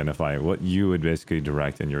was to identify what you would basically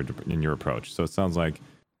direct in your approach. So it sounds like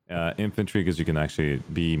infantry, because you can actually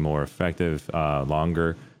be more effective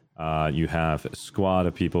longer. You have a squad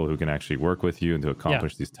of people who can actually work with you and to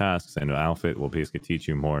accomplish these tasks. And an outfit will basically teach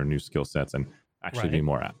you more new skill sets and actually be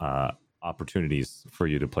Right. more opportunities for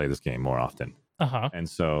you to play this game more often. Uh-huh. And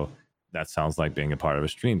so that sounds like being a part of a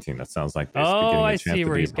stream team. That sounds like basically Oh, getting a I chance see to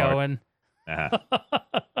where be he's a part. going.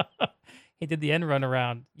 He did the end run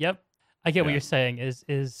around. Yep. I get what Yeah. you're saying.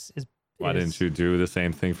 Why didn't you do the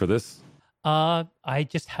same thing for this? I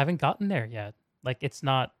just haven't gotten there yet. Like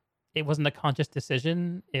it wasn't a conscious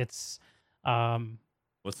decision. It's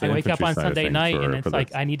What's the I wake up infantry on side of Sunday things night and it's for like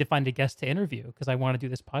this? I need to find a guest to interview because I want to do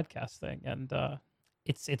this podcast thing, and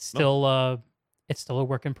it's No. still a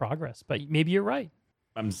work in progress. But maybe you're right.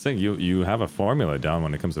 I'm saying you have a formula down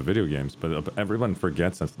when it comes to video games, but everyone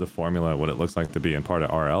forgets that's the formula, what it looks like to be in part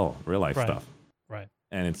of RL, real life Right. stuff. Right.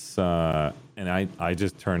 And it's and I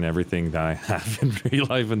just turn everything that I have in real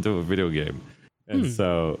life into a video game. And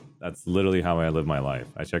so that's literally how I live my life.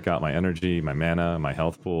 I check out my energy, my mana, my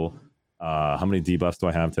health pool. How many debuffs do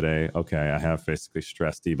I have today? Okay, I have basically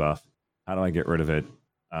stress debuff. How do I get rid of it?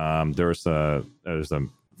 There's a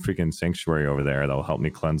freaking sanctuary over there that'll help me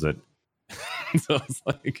cleanse it. So it's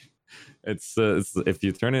like it's if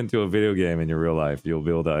you turn it into a video game in your real life, you'll be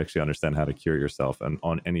able to actually understand how to cure yourself and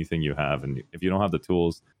on anything you have. And if you don't have the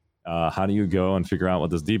tools, how do you go and figure out what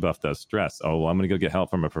this debuff does? Stress. Oh, well, I'm going to go get help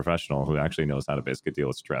from a professional who actually knows how to basically deal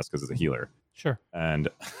with stress because it's a healer. Sure. And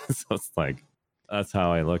so it's like that's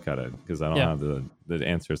how I look at it because I don't have the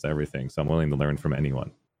answers to everything. So I'm willing to learn from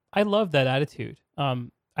anyone. I love that attitude.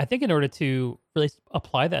 I think in order to really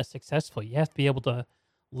apply that successfully, you have to be able to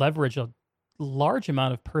leverage a large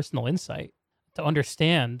amount of personal insight to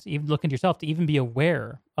understand, even look into yourself, to even be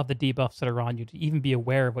aware of the debuffs that are on you, to even be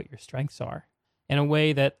aware of what your strengths are in a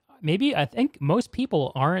way that maybe I think most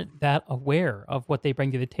people aren't that aware of what they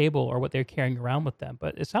bring to the table or what they're carrying around with them.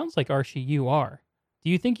 But it sounds like, Archie, you are.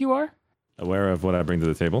 Do you think you are? Aware of what I bring to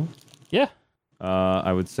the table? Yeah.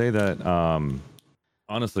 I would say that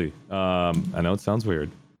honestly, I know it sounds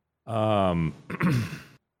weird.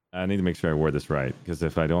 I need to make sure I word this right because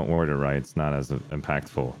if I don't word it right, it's not as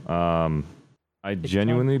impactful. I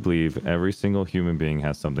genuinely believe every single human being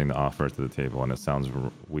has something to offer to the table, and it sounds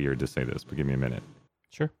weird to say this, but give me a minute.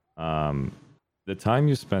 Sure. The time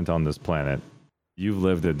you spent on this planet, you've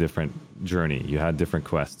lived a different journey. You had different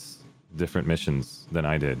quests, different missions than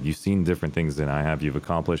I did. You've seen different things than I have. You've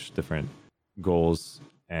accomplished different goals,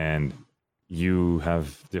 and you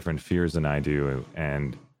have different fears than I do,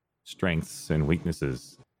 and strengths and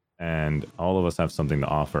weaknesses. And all of us have something to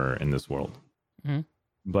offer in this world. Mhm.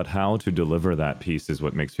 But how to deliver that piece is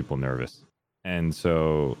what makes people nervous. And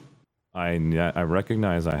so I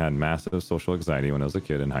recognize I had massive social anxiety when I was a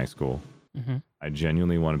kid in high school. Mm-hmm. I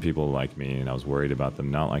genuinely wanted people to like me, and I was worried about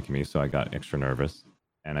them not liking me, so I got extra nervous.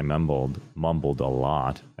 And I mumbled a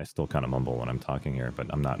lot. I still kind of mumble when I'm talking here, but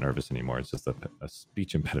I'm not nervous anymore. It's just a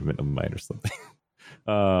speech impediment of mine or something.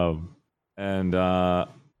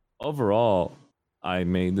 Overall, I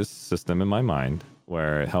made this system in my mind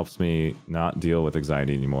where it helps me not deal with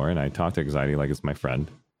anxiety anymore. And I talk to anxiety like it's my friend.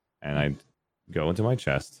 And I go into my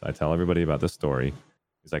chest. I tell everybody about this story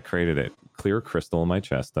because I created a clear crystal in my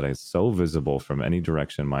chest that is so visible from any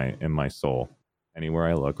direction in my soul. Anywhere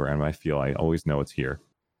I look or anywhere I feel, I always know it's here.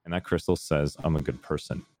 And that crystal says I'm a good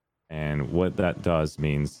person. And what that does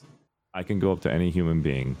means I can go up to any human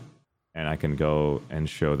being and I can go and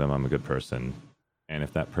show them I'm a good person. And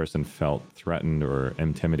if that person felt threatened or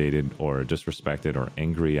intimidated or disrespected or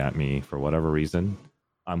angry at me for whatever reason,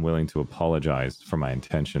 I'm willing to apologize for my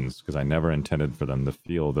intentions because I never intended for them to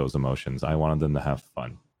feel those emotions. I wanted them to have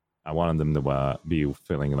fun. I wanted them to be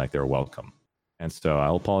feeling like they're welcome. And so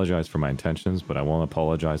I'll apologize for my intentions, but I won't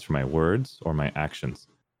apologize for my words or my actions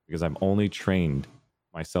because I've only trained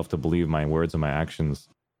myself to believe my words and my actions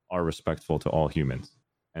are respectful to all humans.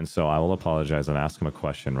 And so I will apologize and ask him a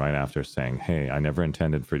question right after saying, hey, I never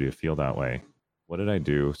intended for you to feel that way. What did I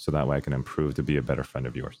do so that way I can improve to be a better friend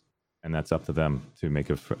of yours? And that's up to them to make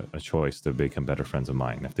a choice to become better friends of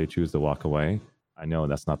mine. If they choose to walk away, I know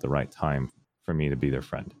that's not the right time for me to be their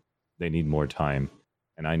friend. They need more time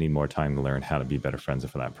and I need more time to learn how to be better friends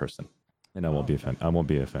for that person, and Oh, I won't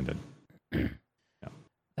be offended. Yeah.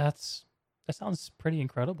 that sounds pretty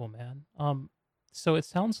incredible, man. So it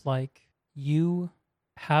sounds like you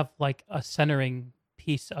have like a centering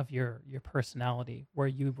piece of your personality where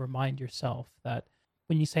you remind yourself that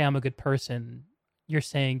when you say I'm a good person, you're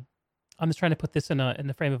saying I'm just trying to put this in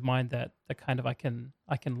the frame of mind that kind of I can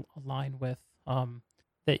align with.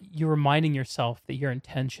 That you're reminding yourself that your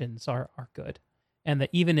intentions are good, and that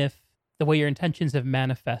even if the way your intentions have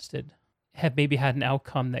manifested have maybe had an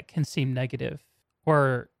outcome that can seem negative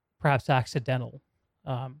or perhaps accidental,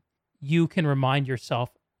 um, you can remind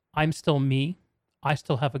yourself, I'm still me. I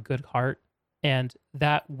still have a good heart, and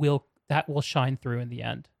that will shine through in the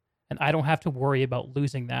end. And I don't have to worry about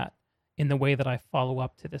losing that in the way that I follow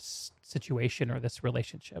up to this situation or this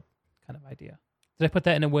relationship kind of idea. Did I put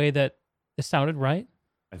that in a way that it sounded right?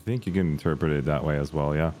 I think you can interpret it that way as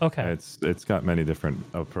well. Yeah. Okay. It's got many different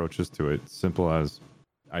approaches to it. Simple as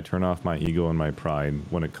I turn off my ego and my pride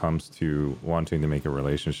when it comes to wanting to make a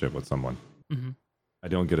relationship with someone. Hmm. I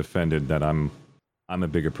don't get offended that I'm a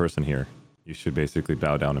bigger person here. You should basically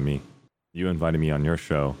bow down to me. You invited me on your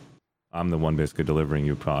show. I'm the one basically delivering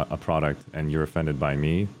you a product, and you're offended by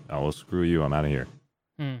me. I will screw you. I'm out of here.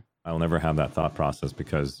 Hmm. I'll never have that thought process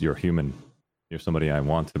because you're human. You're somebody I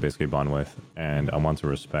want to basically bond with and I want to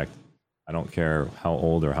respect. I don't care how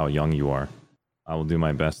old or how young you are. I will do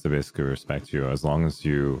my best to basically respect you as long as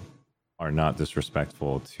you are not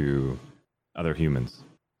disrespectful to other humans,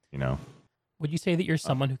 you know? Would you say that you're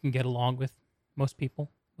someone who can get along with most people,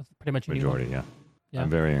 with pretty much anyone? Majority, yeah. Yeah. I'm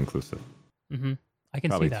very inclusive. Mm-hmm. I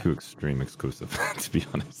can Probably see that. too extreme exclusive, to be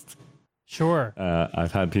honest. Sure.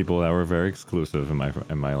 I've had people that were very exclusive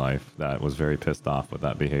in my life that was very pissed off with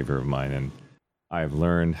that behavior of mine, and I've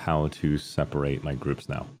learned how to separate my groups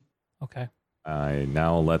now. Okay. I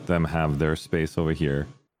now let them have their space over here,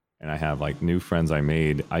 and I have like new friends I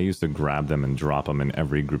made. I used to grab them and drop them in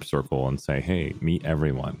every group circle and say, "Hey, meet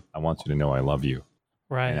everyone. I want you to know I love you."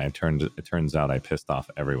 Right. And it turns out I pissed off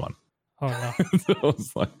everyone. Oh no. So it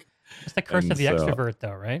was like, It's the curse and of the so- extrovert,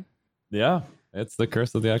 though, right? yeah, it's the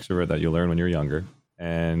curse of the extrovert that you learn when you're younger.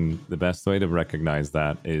 And the best way to recognize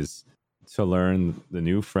that is to learn the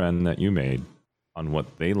new friend that you made on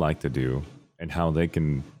what they like to do and how they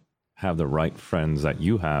can have the right friends that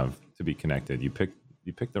you have to be connected. You pick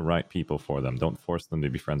the right people for them. Don't force them to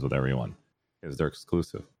be friends with everyone because they're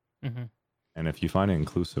exclusive. Mm-hmm. And if you find an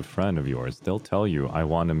inclusive friend of yours, they'll tell you, "I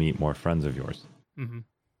want to meet more friends of yours," Mm-hmm.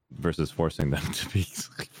 versus forcing them to be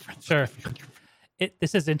friends. Sure.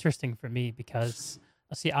 This is interesting for me because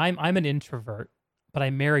see, I'm an introvert, but I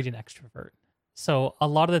married an extrovert. So a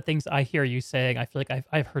lot of the things I hear you saying, I feel like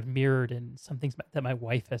I've heard mirrored in some things that my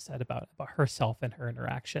wife has said about herself and her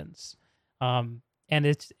interactions. And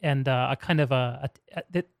it's a kind of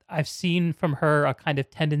that I've seen from her a kind of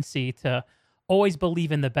tendency to always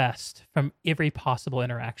believe in the best from every possible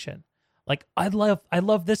interaction. Like I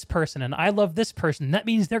love this person and I love this person. That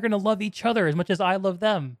means they're gonna love each other as much as I love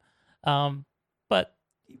them. But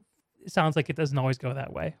it sounds like it doesn't always go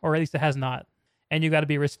that way, or at least it has not. And you got to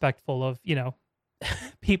be respectful of,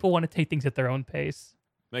 people want to take things at their own pace.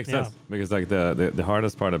 Makes Yeah. sense because like the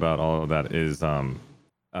hardest part about all of that is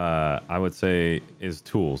I would say is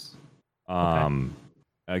tools.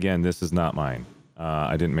 Again, this is not mine.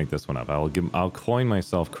 I didn't make this one up. I'll coin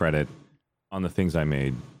myself credit on the things I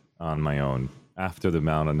made on my own after the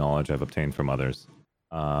amount of knowledge I've obtained from others.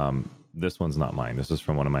 This one's not mine. This is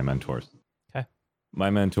from one of my mentors. Okay. My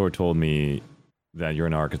mentor told me that you're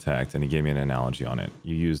an architect, and he gave me an analogy on it.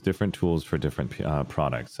 You use different tools for different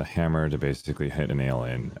products. A hammer to basically hit a nail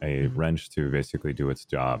in, a Mhm. wrench to basically do its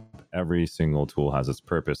job. Every single tool has its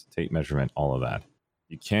purpose, tape measurement, all of that.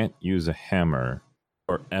 You can't use a hammer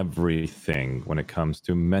for everything when it comes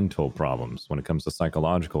to mental problems, when it comes to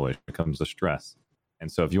psychological, when it comes to stress.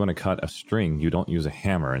 And so if you want to cut a string, you don't use a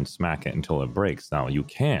hammer and smack it until it breaks. Now you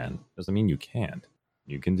can, doesn't mean you can't.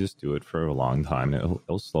 You can just do it for a long time.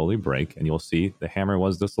 It'll slowly break, and you'll see the hammer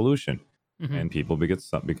was the solution. Mhm. And people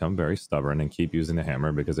become very stubborn and keep using the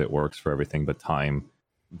hammer because it works for everything. But time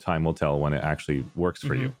will tell when it actually works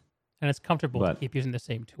for you. And it's comfortable to But- keep using the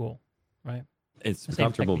same tool, right? It's The same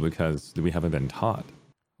comfortable technique. because we haven't been taught.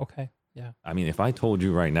 Okay. Yeah. I mean, if I told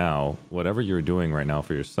you right now, whatever you're doing right now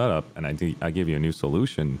for your setup, and I give you a new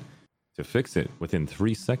solution to fix it within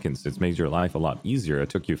 3 seconds, it's made your life a lot easier. It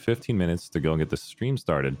took you 15 minutes to go and get the stream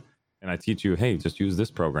started. And I teach you, hey, just use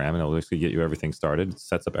this program and it'll basically get you everything started. It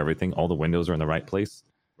sets up everything. All the windows are in the right place.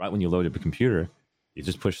 Right when you load up a computer, you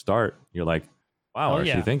just push start. You're like, wow, Oh, Archie,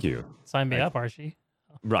 yeah. thank you. Sign me Right. up, Archie.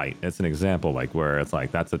 Right. It's an example like where it's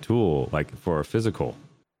like, that's a tool like for physical.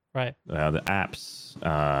 Right. the apps,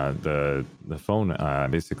 the phone,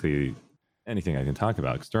 basically anything I can talk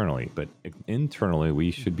about externally. But internally,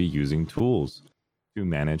 we should be using tools to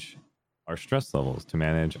manage our stress levels, to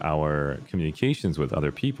manage our communications with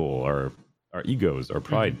other people, or our egos, our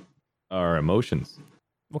pride, our emotions.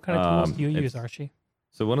 What kind of tools do you use, It's Archie?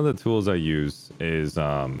 So one of the tools I use is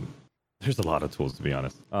there's a lot of tools, to be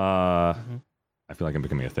honest. I feel like I'm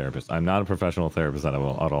becoming a therapist. I'm not a professional therapist at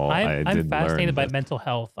all. I'm did fascinated by learn mental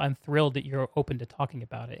health. I'm thrilled that you're open to talking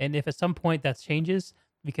about it. And if at some point that changes,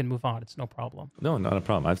 we can move on. It's no problem. No, not a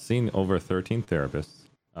problem. I've seen over 13 therapists.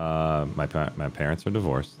 My parents are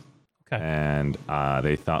divorced, Okay. and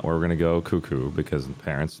they thought we were going to go cuckoo because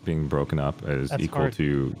parents being broken up is That's equal hard.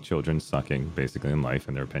 to children sucking, basically, in life,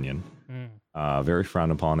 in their opinion. Mm. Very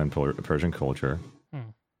frowned upon in Persian culture. Hmm.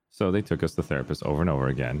 So they took us to therapists over and over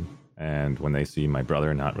again. And when they see my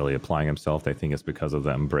brother not really applying himself, they think it's because of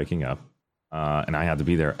them breaking up. And I had to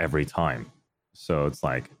be there every time. So it's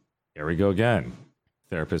like, here we go again.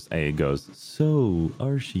 Therapist A goes, so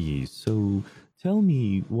Archie, so tell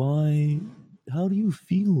me how do you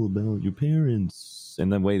feel about your parents?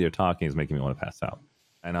 And the way they're talking is making me want to pass out.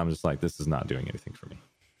 And I'm just like, this is not doing anything for me.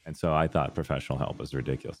 And so I thought professional help was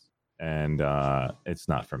ridiculous. And it's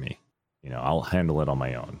not for me. I'll handle it on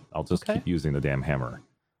my own. I'll just keep using the damn hammer.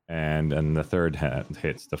 And then the third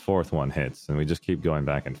hits, the fourth one hits, and we just keep going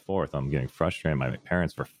back and forth. I'm getting frustrated. My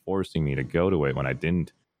parents were forcing me to go to it when I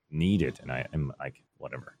didn't need it. And I am like,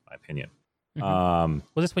 whatever, my opinion. Was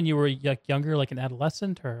this when you were younger, like an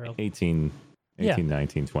adolescent, or 18,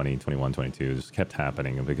 19, 20, 21, 22, it just kept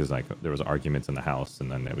happening because like there was arguments in the house,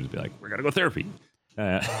 and then it would be like, we're going to go therapy.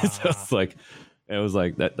 So it's like, it was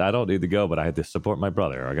like that. I don't need to go, but I had to support my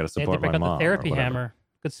brother. Or I got to support my mom. The therapy hammer.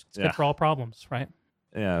 It's good for all problems, right?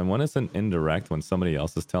 Yeah, and when it's an indirect, when somebody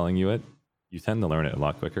else is telling you it, you tend to learn it a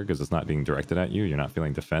lot quicker because it's not being directed at you. You're not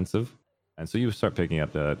feeling defensive, and so you start picking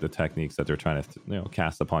up the techniques that they're trying to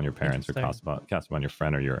cast upon your parents or cast upon your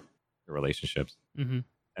friend or your relationships. Mm-hmm.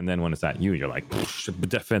 And then when it's at you, you're like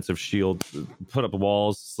defensive shield, put up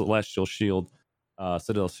walls, celestial shield.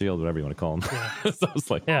 Citadel Shield, whatever you want to call them. Yeah. So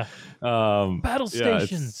it's like, battle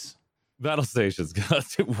stations. Battle stations.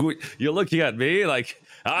 You're looking at me like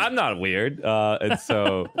I'm not weird. And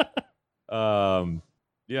so, so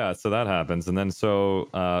that happens. And then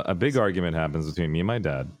a big argument happens between me and my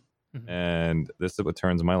dad. Mm-hmm. And this is what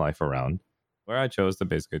turns my life around, where I chose to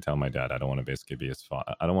basically tell my dad, I don't want to basically be his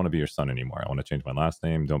father. I don't want to be your son anymore. I want to change my last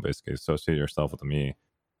name. Don't basically associate yourself with me.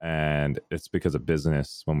 And it's because of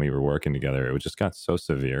business. When we were working together, it just got so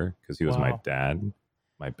severe because he was my dad,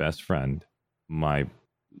 my best friend, my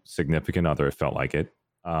significant other. It felt like it,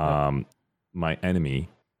 my enemy,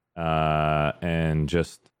 and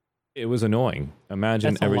just it was annoying.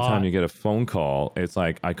 Imagine every time you get a phone call, it's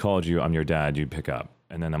like, I called you, I'm your dad, you pick up,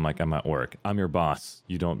 and then I'm like, I'm at work, I'm your boss,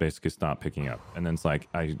 you don't basically stop picking up, and then it's like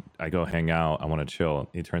I go hang out, I want to chill,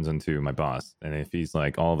 he turns into my boss, and if he's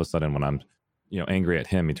like all of a sudden when I'm angry at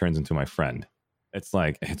him, he turns into my friend. It's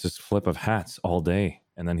like, it's just flip of hats all day.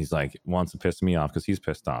 And then he's like, wants to piss me off because he's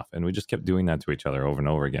pissed off. And we just kept doing that to each other over and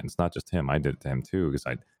over again. It's not just him. I did it to him too, because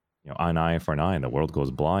an eye for an eye and the world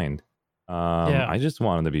goes blind. I just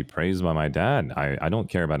wanted to be praised by my dad. I don't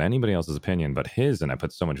care about anybody else's opinion but his. And I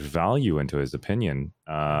put so much value into his opinion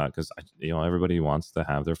because, everybody wants to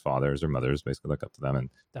have their fathers or mothers basically look up to them and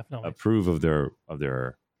approve of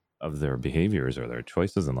their behaviors or their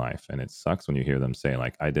choices in life. And it sucks when you hear them say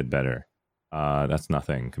like, I did better. That's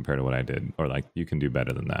nothing compared to what I did. Or like, you can do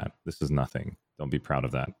better than that. This is nothing. Don't be proud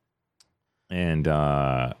of that. And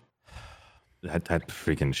that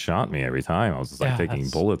freaking shot me every time. I was just like taking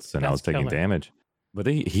bullets and I was taking damage. But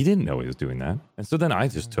he didn't know he was doing that. And so then I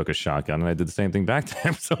just took a shotgun and I did the same thing back to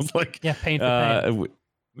him. So I was like, pain for pain.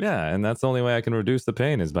 Yeah, and that's the only way I can reduce the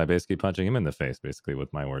pain is by basically punching him in the face, basically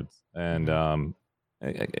with my words. And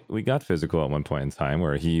we got physical at one point in time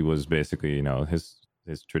where he was basically,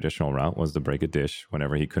 his traditional route was to break a dish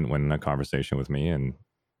whenever he couldn't win a conversation with me. And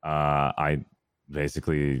I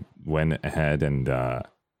basically went ahead and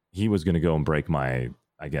he was going to go and break I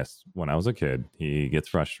guess when I was a kid, he gets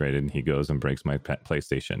frustrated and he goes and breaks my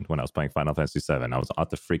PlayStation when I was playing Final Fantasy VII. I was at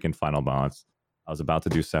the freaking final boss. I was about to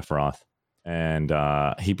do Sephiroth. And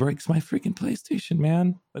he breaks my freaking PlayStation,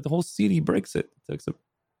 man. Like the whole CD breaks it.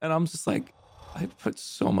 And I'm just like, I put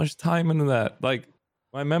so much time into that. Like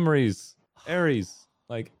my memories, Ares,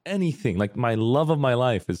 like anything, like my love of my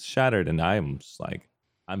life is shattered. And I'm just like,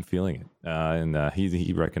 I'm feeling it. And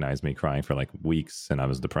he recognized me crying for like weeks and I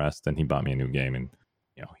was depressed and he bought me a new game. And,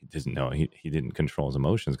 he doesn't know, he didn't control his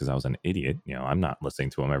emotions because I was an idiot. I'm not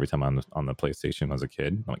listening to him every time on the PlayStation as a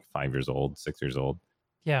kid. I'm like 5 years old, 6 years old.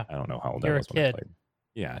 Yeah. I don't know how old You're I was when I played.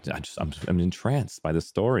 Yeah, I'm entranced by the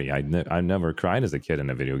story. I never cried as a kid in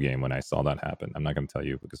a video game when I saw that happen. I'm not going to tell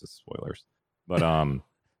you because it's spoilers. But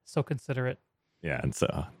So considerate. yeah, and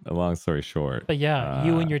so a long story short, But yeah,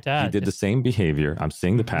 you and your he dad did the just same behavior. I'm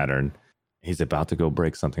seeing the Mhm. pattern. He's about to go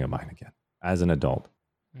break something of mine again. As an adult,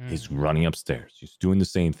 he's running upstairs. He's doing the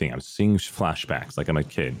same thing. I'm seeing flashbacks like I'm a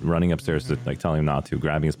kid running upstairs to like telling him not to,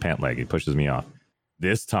 grabbing his pant leg. He pushes me off.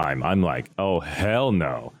 This time, I'm like, oh hell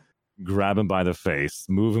no! Grab him by the face,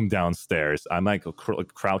 move him downstairs. I'm like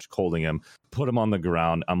crouch holding him, put him on the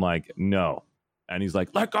ground. I'm like, no, and he's like,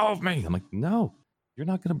 let go of me. I'm like, no, you're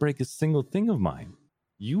not gonna break a single thing of mine.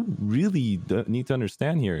 You really need to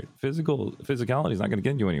understand here. Physicality is not gonna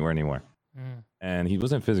get you anywhere anymore. Mm. And he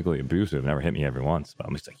wasn't physically abusive, never hit me every once, but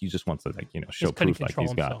I'm just like, he just wants to like, show Just couldn't proof like control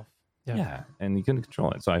he's got. himself. Yeah. And he couldn't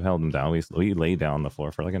control it. So I held him down. We laid down on the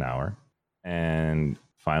floor for like an hour. And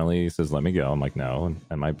finally he says, let me go. I'm like, no.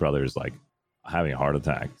 And my brother's like having a heart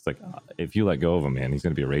attack. It's like, if you let go of him, man, he's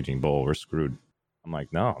going to be a raging bull. We're screwed. I'm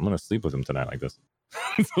like, no, I'm going to sleep with him tonight like this.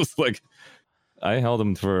 So it's like, I held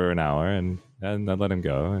him for an hour and I let him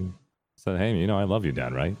go and said, hey, I love you,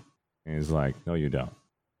 Dad, right? And he's like, no, you don't.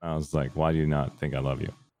 I was like, why do you not think I love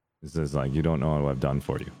you? He says, like, you don't know what I've done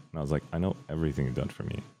for you. And I was like, I know everything you've done for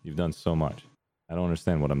me. You've done so much. I don't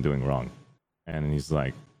understand what I'm doing wrong. And he's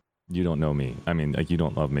like, you don't know me. I mean, like, you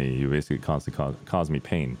don't love me. You basically constantly cause me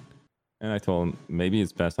pain. And I told him, maybe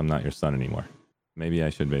it's best I'm not your son anymore. Maybe I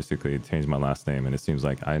should basically change my last name. And it seems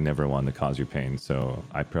like I never wanted to cause you pain. So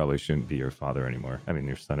I probably shouldn't be your father anymore. I mean,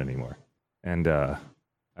 your son anymore. And I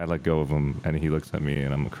let go of him. And he looks at me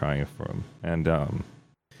and I'm crying for him. And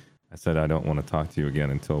I said, I don't want to talk to you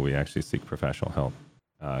again until we actually seek professional help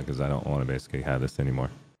because I don't want to basically have this anymore.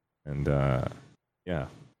 And yeah.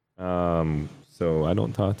 So I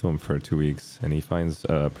don't talk to him for 2 weeks and he finds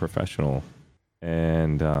a professional.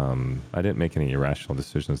 And I didn't make any irrational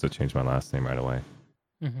decisions to change my last name right away.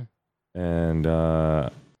 Mm-hmm.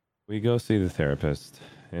 And we go see the therapist.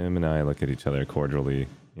 Him and I look at each other cordially,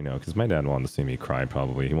 because my dad wanted to see me cry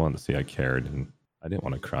probably. He wanted to see I cared. And I didn't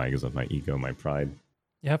want to cry because of my ego, my pride.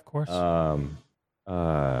 Yeah, of course.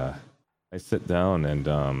 I sit down and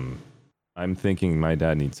I'm thinking my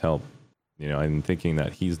dad needs help. I'm thinking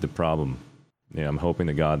that he's the problem. I'm hoping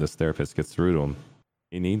to God this therapist gets through to him.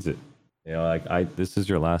 He needs it. This is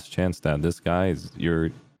your last chance, Dad. This guy is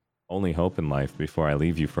your only hope in life before I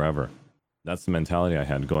leave you forever. That's the mentality I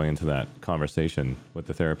had going into that conversation with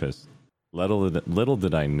the therapist. Little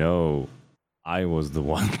did I know I was the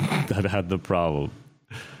one that had the problem.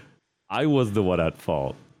 I was the one at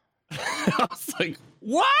fault. I was like,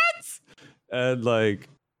 what? And like,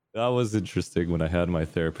 that was interesting when I had my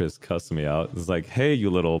therapist cuss me out. It's like, hey, you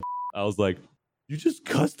little. I was like, you just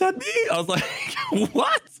cussed at me? I was like,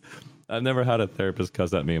 what? I've never had a therapist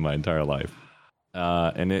cuss at me in my entire life.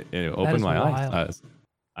 And it opened my eyes.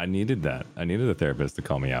 I needed that. I needed a therapist to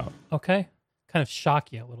call me out. Okay. Kind of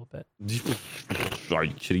shock you a little bit. Are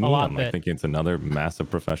you kidding me? I'm like thinking it's another massive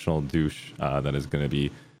professional douche that is going to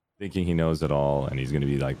be thinking he knows it all, and he's going to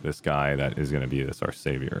be like this guy that is going to be our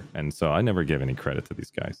savior. And so I never give any credit to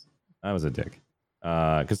these guys. I was a dick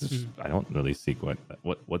because I don't really seek what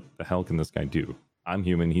the hell can this guy do? I'm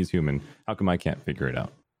human, he's human. How come I can't figure it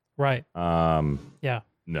out? Right. Yeah.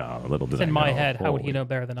 No, little did it's I know. In my head, how would he know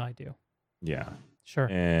better than I do? Yeah. Sure.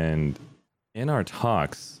 And in our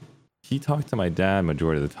talks, he talked to my dad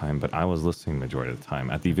majority of the time, but I was listening majority of the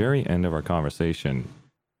time. At the very end of our conversation,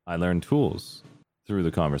 I learned tools through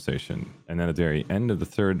the conversation. And then at the very end of the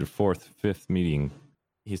third, fourth, fifth meeting,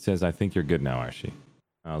 he says, I think you're good now, Archie.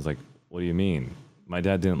 I was like, what do you mean? My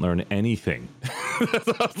dad didn't learn anything. I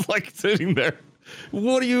was like sitting there.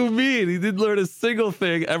 What do you mean? He didn't learn a single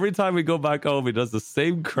thing. Every time we go back home, he does the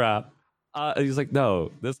same crap. And he's like,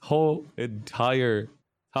 no, this whole entire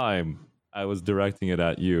time I was directing it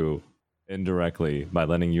at you indirectly by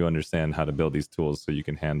letting you understand how to build these tools so you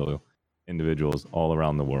can handle individuals all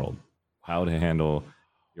around the world. How to handle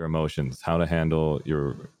your emotions, how to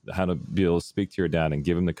be able to speak to your dad and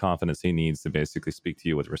give him the confidence he needs to basically speak to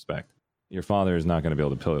you with respect. Your father is not going to be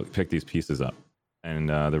able to pick these pieces up. And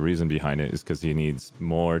the reason behind it is because he needs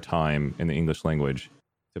more time in the English language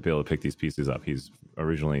to be able to pick these pieces up. He's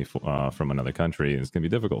originally from another country, and it's going to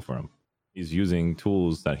be difficult for him. He's using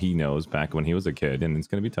tools that he knows back when he was a kid, and it's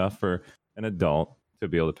going to be tough for an adult to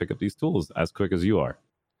be able to pick up these tools as quick as you are.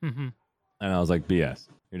 Mm-hmm. And I was like, BS.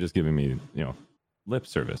 You're just giving me, lip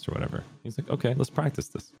service or whatever. He's like, okay, let's practice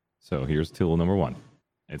this. So here's tool number 1.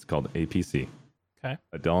 It's called APC. Okay.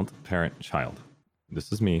 Adult, Parent, Child.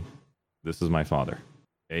 This is me. This is my father.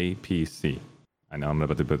 APC. I know I'm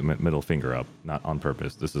about to put the middle finger up, not on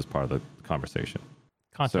purpose. This is part of the conversation.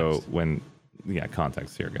 Context. So when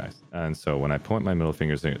context here, guys. And so when I point my middle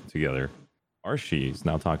fingers together, Archie is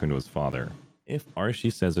now talking to his father. If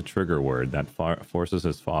Archie says a trigger word that forces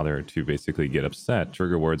his father to basically get upset,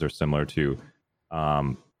 trigger words are similar to,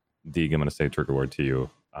 Deeg, I'm going to say a trigger word to you.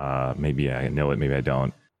 Maybe I know it, maybe I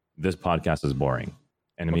don't. This podcast is boring.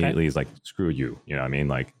 And immediately he's like, screw you. You know what I mean?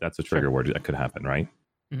 Like, that's a trigger word that could happen, right?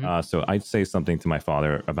 So I'd say something to my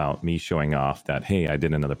father about me showing off that, hey, I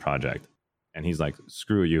did another project. And he's like,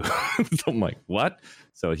 screw you. So I'm like, what?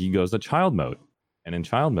 So he goes to child mode. And in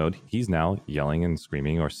child mode, he's now yelling and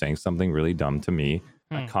screaming or saying something really dumb to me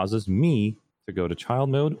that causes me to go to child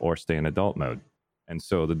mode or stay in adult mode. And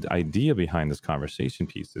so the idea behind this conversation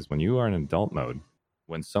piece is when you are in adult mode,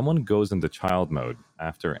 when someone goes into child mode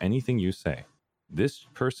after anything you say, this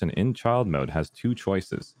person in child mode has two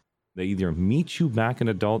choices. They either meet you back in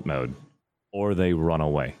adult mode or they run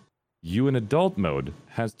away. You in adult mode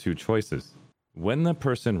has two choices. When the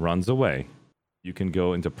person runs away, you can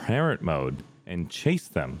go into parent mode and chase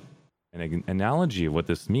them. An analogy of what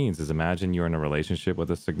this means is imagine you're in a relationship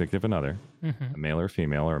with a significant other, a male or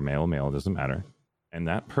female or male, doesn't matter. And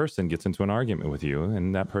that person gets into an argument with you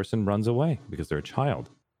and that person runs away because they're a child.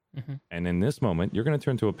 And in this moment, you're going to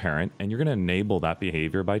turn to a parent and you're going to enable that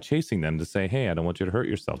behavior by chasing them to say, hey, I don't want you to hurt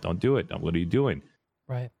yourself. Don't do it. What are you doing?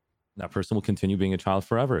 Right. That person will continue being a child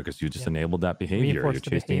forever because you just enabled that behavior. Reinforce You're the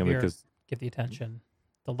chasing them behavior, because give the attention,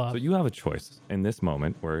 the love. So you have a choice in this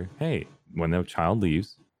moment where, hey, when the child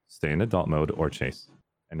leaves, stay in adult mode or chase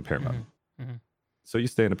in parent mode. So you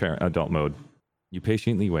stay in adult mode, you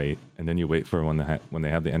patiently wait, and then you wait for when they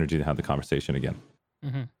have the energy to have the conversation again.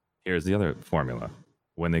 Here's the other formula.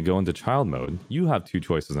 When they go into child mode, you have two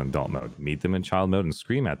choices in adult mode. Meet them in child mode and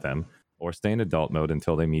scream at them, or stay in adult mode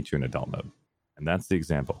until they meet you in adult mode. And that's the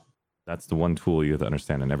example. That's the one tool you have to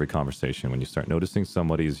understand in every conversation. When you start noticing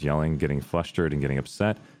somebody's yelling, getting flustered, and getting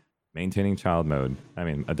upset, maintaining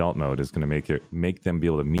adult mode is going to make them be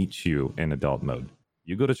able to meet you in adult mode.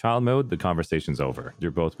 You go to child mode, the conversation's over.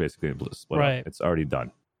 You're both basically able to split up. It's already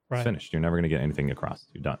done. It's finished. You're never going to get anything across.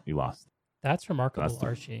 You're done. You lost. That's remarkable,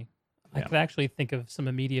 Archie. I could actually think of some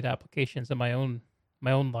immediate applications in my own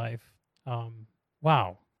life.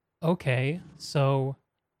 Wow. Okay. So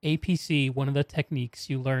APC, one of the techniques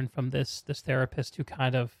you learned from this therapist who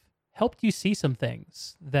kind of helped you see some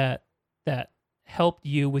things that helped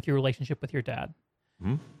you with your relationship with your dad.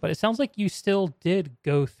 But it sounds like you still did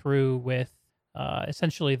go through with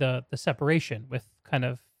essentially the separation, with kind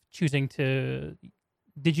of choosing to.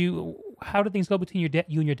 How did things go between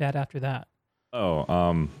you and your dad after that?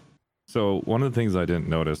 So one of the things I didn't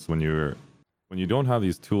notice when you don't have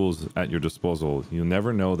these tools at your disposal, you'll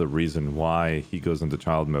never know the reason why he goes into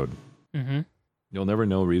child mode. You'll never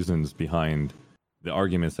know reasons behind the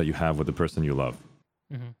arguments that you have with the person you love.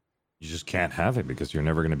 You just can't have it because you're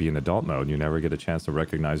never going to be in adult mode. You never get a chance to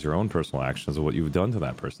recognize your own personal actions of what you've done to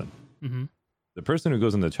that person. The person who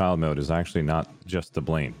goes into child mode is actually not just to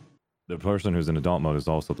blame. The person who's in adult mode is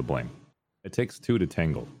also to blame. It takes two to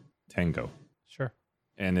tango. Sure.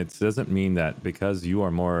 And it doesn't mean that because you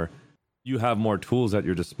have more tools at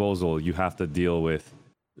your disposal, you have to deal with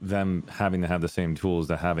them having to have the same tools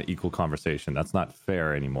to have an equal conversation. That's not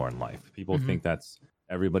fair anymore in life. People think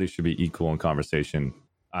everybody should be equal in conversation.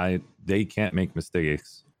 They can't make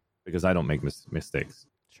mistakes because I don't make mistakes.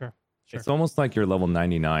 Sure. It's almost like you're level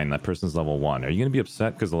 99, that person's level 1. Are you going to be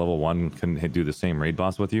upset because the level 1 couldn't do the same raid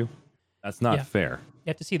boss with you? That's not fair. You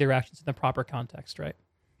have to see their actions in the proper context, right?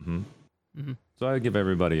 So I give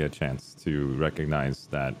everybody a chance to recognize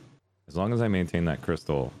that as long as I maintain that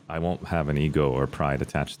crystal, I won't have an ego or pride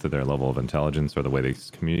attached to their level of intelligence or the way they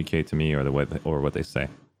communicate to me or what they say.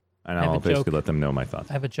 And I'll basically let them know my thoughts.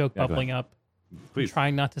 I have a joke bubbling up. Please. I'm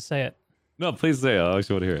trying not to say it. No, please say it. I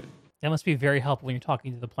actually want to hear it. That must be very helpful when you're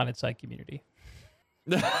talking to the PlanetSide community.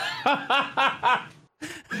 Yeah,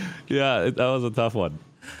 that was a tough one.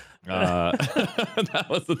 That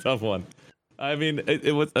was a tough one. I mean,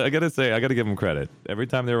 it was. I gotta give them credit. Every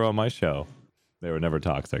time they were on my show, they were never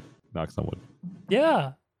toxic. Knock someone.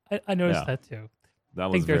 Yeah, I noticed that too. That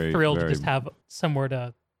I think they're thrilled to just have somewhere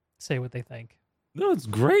to say what they think. No, it's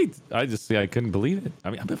great. I couldn't believe it. I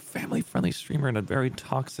mean, I'm a family-friendly streamer in a very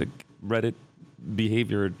toxic Reddit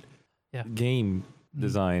behavior game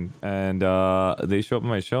design, and they show up on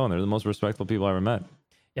my show, and they're the most respectful people I ever met.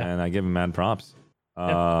 Yeah. And I give them mad props.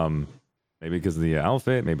 Maybe because of the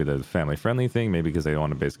outfit, maybe the family-friendly thing, maybe because they don't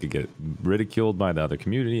want to basically get ridiculed by the other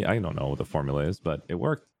community. I don't know what the formula is, but it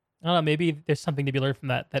worked. I don't know. Maybe there's something to be learned from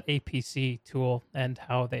that APC tool and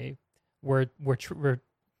how they were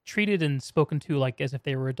treated and spoken to like as if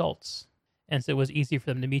they were adults, and so it was easy for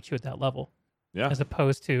them to meet you at that level. Yeah. As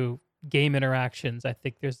opposed to game interactions, I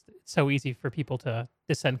think it's so easy for people to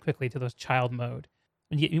descend quickly to those child mode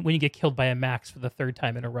when you get killed by a max for the third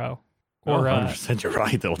time in a row. Oh, Or 100%, you're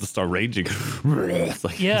right. They'll just start raging. It's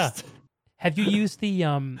like, yeah. Have you used the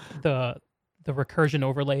recursion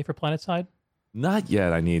overlay for PlanetSide? Not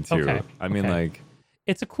yet. I need to. Okay, I mean, okay. like,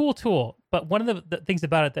 It's a cool tool, but one of the things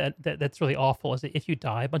about it that's really awful is that if you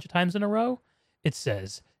die a bunch of times in a row, it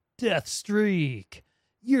says death streak.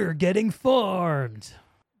 You're getting farmed.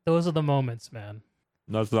 Those are the moments, man.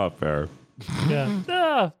 that's not fair.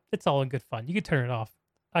 Yeah, it's all in good fun. You can turn it off.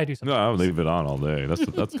 I do No, sometimes. I would leave it on all day.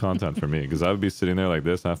 That's content for me because I would be sitting there like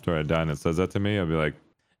this after I die and it says that to me. I'd be like,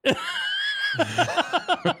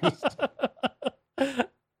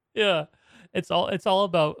 Yeah, it's all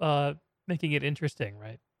about making it interesting,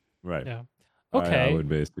 right? right. Yeah. I Okay. would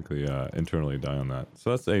basically internally die on that.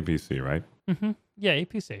 So that's APC, right? Yeah,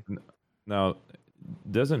 APC. Now,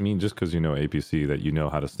 doesn't mean just because you know APC that you know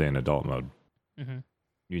how to stay in adult mode. hmm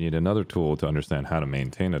You need another tool to understand how to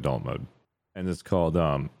maintain adult mode, and it's called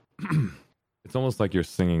it's almost like you're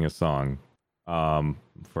singing a song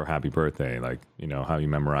for happy birthday, like you know how you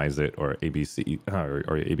memorize it or ABC or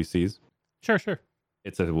ABCs. Sure.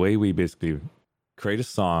 It's a way we basically create a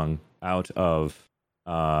song out of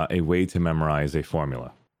a way to memorize a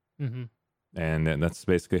formula. hmm And then that's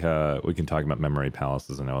basically how we can talk about memory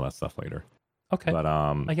palaces and all that stuff later. Okay. But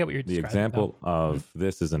I get what you're the describing, example of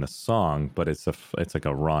this isn't a song, but it's like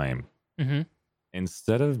a rhyme. Mm-hmm.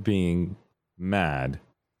 Instead of being mad,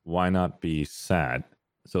 why not be sad?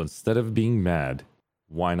 So instead of being mad,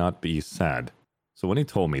 why not be sad? So when he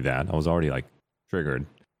told me that, I was already like triggered.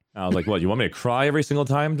 I was like, "What? You want me to cry every single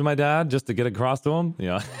time to my dad just to get across to him?" You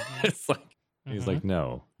know, it's like he's like,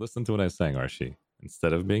 "No, listen to what I'm saying, Archie.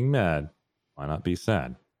 Instead of being mad, why not be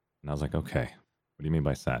sad?" And I was like, "Okay, what do you mean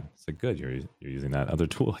by sad?" It's like, "Good, you're using that other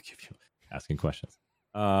tool I give you, asking questions."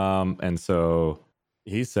 And so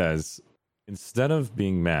he says, instead of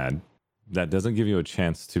being mad, that doesn't give you a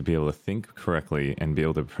chance to be able to think correctly and be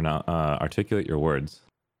able to articulate your words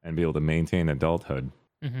and be able to maintain adulthood.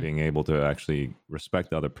 Being able to actually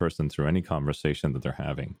respect the other person through any conversation that they're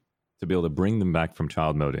having, to be able to bring them back from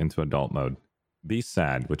child mode into adult mode. Be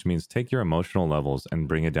sad, which means take your emotional levels and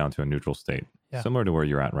bring it down to a neutral state, similar to where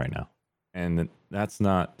you're at right now. And that's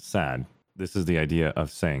not sad. This is the idea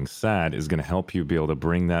of saying sad is going to help you be able to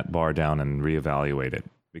bring that bar down and reevaluate it.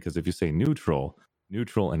 Because if you say neutral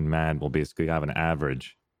and mad will basically have an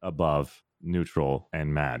average above neutral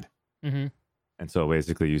and mad. Mm-hmm. And so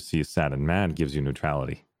basically you see sad and mad gives you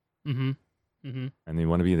neutrality. Mm-hmm. Mm-hmm. And you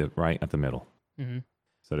want to be right at the middle. Mm-hmm.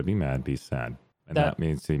 So to be mad, be sad. And that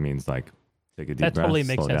means like take a deep breath, that totally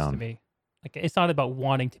makes slow sense down. to me. Like, it's not about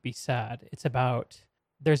wanting to be sad. It's about,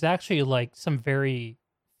 there's actually like some very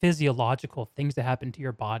physiological things that happen to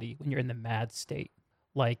your body when you're in the mad state.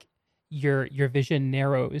 Like your vision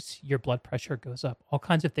narrows, your blood pressure goes up, all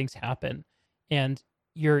kinds of things happen. And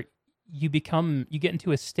you get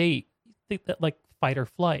into a state that like fight or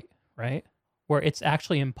flight, right? Where it's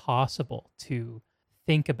actually impossible to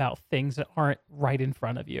think about things that aren't right in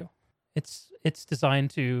front of you. It's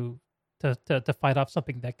designed to fight off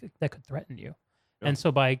something that could threaten you. Yeah. And so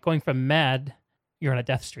by going from mad, you're on a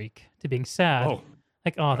death streak, to being sad,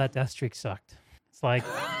 that death streak sucked. It's like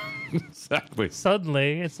Exactly.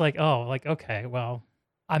 suddenly it's like, okay, well,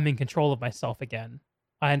 I'm in control of myself again.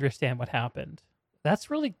 I understand what happened.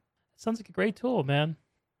 Sounds like a great tool, man.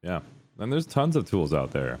 Yeah. And there's tons of tools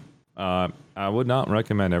out there. I would not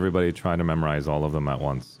recommend everybody try to memorize all of them at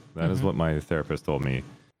once. That is what my therapist told me,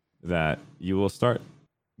 that you will start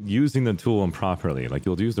using the tool improperly. Like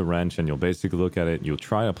you'll use the wrench and you'll basically look at it, you'll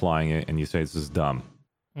try applying it, and you say, this is dumb.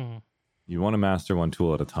 You want to master one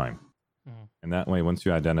tool at a time. And that way, once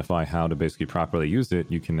you identify how to basically properly use it,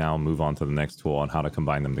 you can now move on to the next tool on how to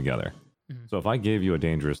combine them together. So if I gave you a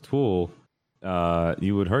dangerous tool,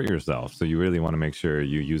 you would hurt yourself. So you really want to make sure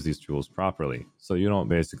you use these tools properly. So you don't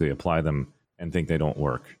basically apply them and think they don't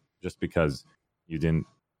work just because you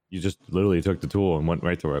just literally took the tool and went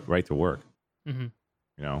right to work. You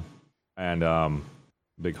know? And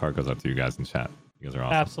big heart goes up to you guys in chat. You guys are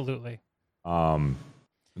awesome. Absolutely.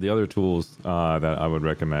 The other tools that I would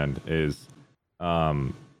recommend is,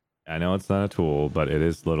 I know it's not a tool, but it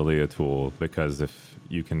is literally a tool, because if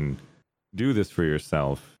you can do this for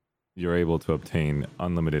yourself, you're able to obtain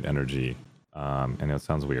unlimited energy. And it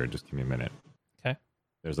sounds weird. Just give me a minute. Okay.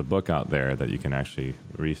 There's a book out there that you can actually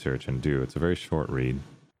research and do. It's a very short read.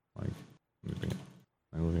 Like,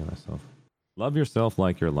 I'm looking at myself. Love yourself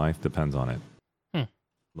like your life depends on it.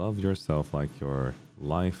 Love yourself like your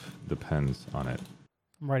life depends on it.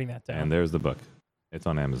 I'm writing that down. And there's the book. It's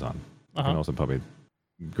on Amazon. You can also probably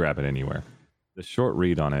grab it anywhere. the short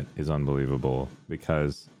read on it is unbelievable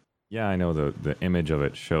because, yeah, I know the image of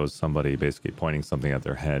it shows somebody basically pointing something at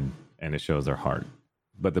their head and it shows their heart.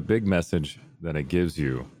 But the big message that it gives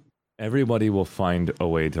you, everybody will find a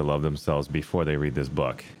way to love themselves before they read this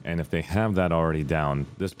book. And if they have that already down,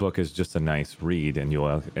 this book is just a nice read and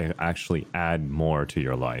you'll actually add more to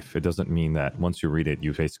your life. It doesn't mean that once you read it,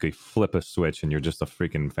 you basically flip a switch and you're just a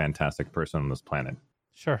freaking fantastic person on this planet.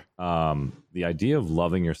 Sure. The idea of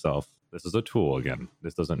loving yourself, this is a tool again.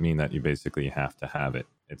 This doesn't mean that you basically have to have it.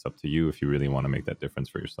 It's up to you if you really want to make that difference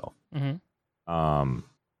for yourself.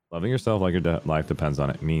 Loving yourself like your life depends on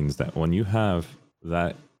it means that when you have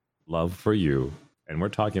that love for you, and we're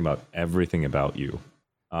talking about everything about you.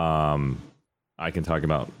 I can talk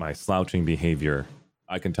about my slouching behavior.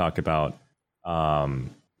 I can talk about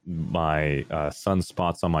my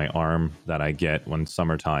sunspots on my arm that I get when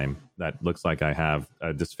summertime that looks like I have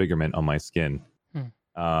a disfigurement on my skin.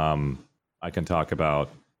 I can talk about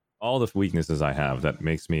all the weaknesses I have that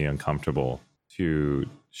makes me uncomfortable to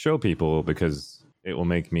show people because it will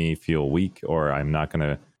make me feel weak, or I'm not going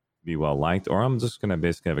to be well liked, or I'm just going to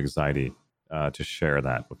basically have anxiety to share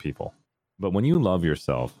that with people. But when you love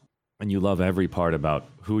yourself and you love every part about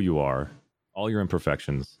who you are, all your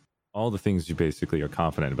imperfections, all the things you basically are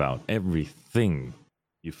confident about, everything,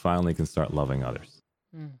 you finally can start loving others.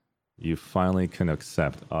 You finally can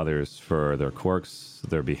accept others for their quirks,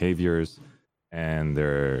 their behaviors, and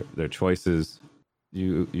their choices.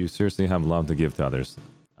 You seriously have love to give to others,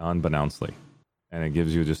 unbeknownstly. And it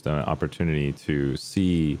gives you just an opportunity to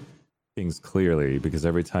see things clearly, because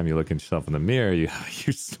every time you look at yourself in the mirror, you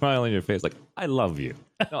smile on your face like, I love you.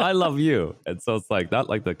 No, I love you. And so it's like not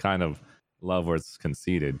like the kind of love where it's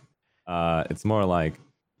conceited. It's more like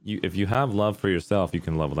if you have love for yourself, you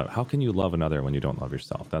can love another. How can you love another when you don't love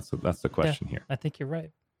yourself? That's the question here. I think you're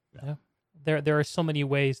right. Yeah. There are so many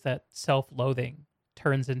ways that self-loathing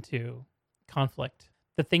turns into conflict.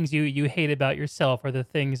 The things you hate about yourself are the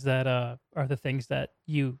things that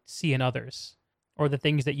you see in others, or the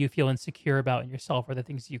things that you feel insecure about in yourself, or the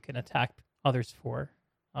things you can attack others for.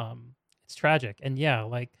 It's tragic. And yeah,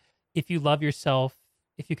 like if you love yourself,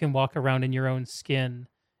 if you can walk around in your own skin,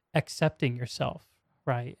 accepting yourself,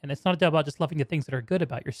 right? And it's not about just loving the things that are good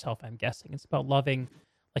about yourself, I'm guessing. It's about loving,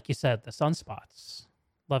 like you said, the sunspots,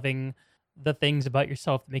 loving the things about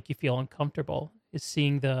yourself that make you feel uncomfortable, is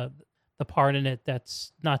seeing the part in it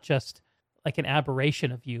that's not just like an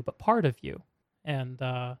aberration of you, but part of you. And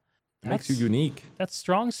it makes you unique. That's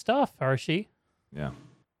strong stuff, Archie. Yeah.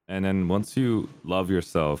 And then once you love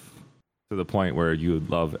yourself to the point where you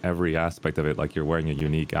love every aspect of it, like you're wearing a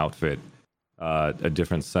unique outfit, a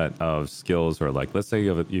different set of skills, or like, let's say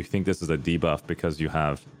you think this is a debuff because you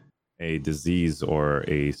have a disease or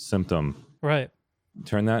a symptom. Right.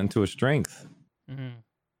 Turn that into a strength.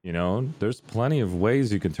 You know, there's plenty of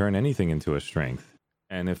ways you can turn anything into a strength.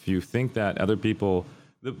 And if you think that other people,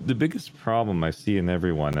 the biggest problem I see in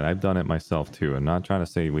everyone, and I've done it myself too, I'm not trying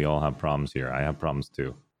to say we all have problems here, I have problems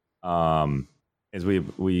too, is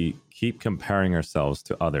we keep comparing ourselves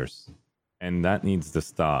to others. And that needs to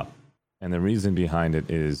stop. And the reason behind it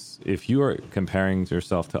is, if you are comparing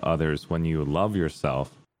yourself to others when you love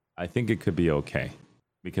yourself, I think it could be okay,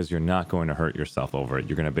 because you're not going to hurt yourself over it.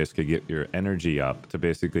 You're going to basically get your energy up to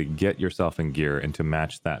basically get yourself in gear and to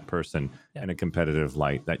match that person in a competitive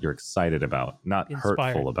light that you're excited about, not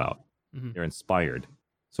hurtful about. You're inspired.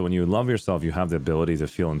 So when you love yourself, you have the ability to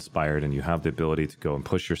feel inspired, and you have the ability to go and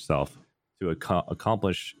push yourself to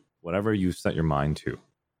accomplish whatever you set your mind to.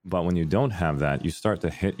 But when you don't have that, you start to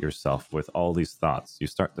hit yourself with all these thoughts. You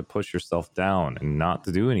start to push yourself down and not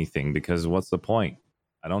to do anything, because what's the point?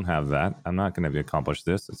 I don't have that. I'm not going to accomplish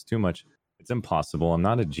this. It's too much. It's impossible. I'm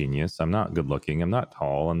not a genius. I'm not good looking. I'm not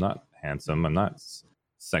tall. I'm not handsome. I'm not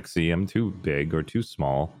sexy. I'm too big or too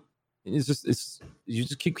small. You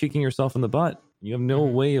just keep kicking yourself in the butt. You have no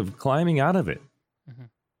way of climbing out of it.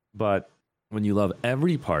 But when you love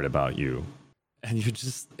every part about you, and you're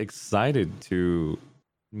just excited to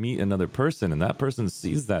meet another person, and that person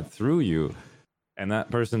sees that through you, and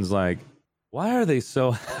that person's like, why are they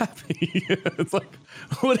so happy? It's like,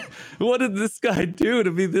 what did this guy do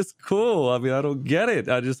to be this cool? I mean, I don't get it.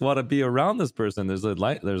 I just want to be around this person. There's a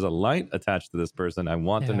light attached to this person. I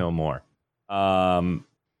want to know more.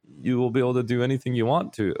 You will be able to do anything you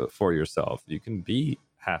want to for yourself. You can be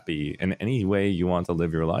happy in any way you want to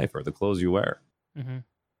live your life, or the clothes you wear.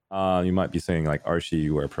 You might be saying, like, Archie,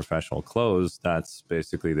 you wear professional clothes. That's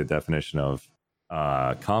basically the definition of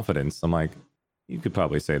confidence. I'm like, you could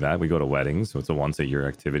probably say that. We go to weddings, so it's a once-a-year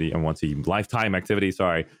activity, and once a lifetime activity.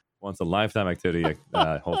 Once a lifetime activity.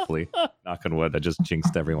 Hopefully, knock on wood. I just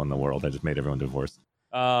jinxed everyone in the world. I just made everyone divorce.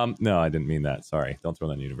 No, I didn't mean that. Sorry. Don't throw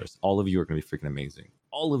that in the universe. All of you are going to be freaking amazing.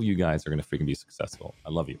 All of you guys are going to freaking be successful. I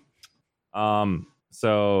love you.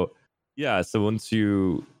 So yeah, so once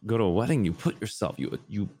you go to a wedding, you put yourself,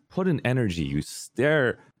 you put in energy, you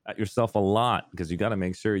stare at yourself a lot because you got to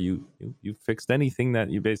make sure you fixed anything that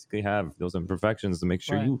you basically have, those imperfections, to make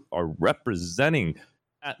sure Right. you are representing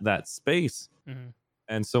at that space. Mm-hmm.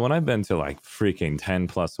 And so when I've been to like freaking 10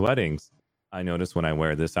 plus weddings, I notice when I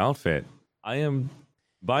wear this outfit, I am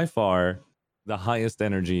by far the highest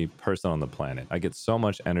energy person on the planet. I get so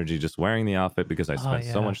much energy just wearing the outfit because I spent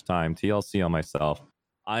so much time TLC on myself.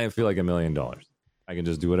 I feel like $1 million. I can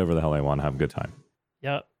just do whatever the hell I want, have a good time.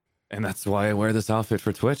 Yep. And that's why I wear this outfit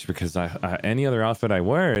for Twitch, because I any other outfit I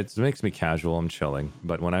wear, it makes me casual. I'm chilling.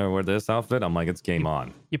 But when I wear this outfit, I'm like, it's game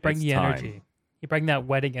on. You bring It's the time. energy. You bring that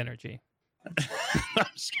wedding energy. I'm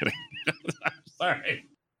just kidding. I'm sorry.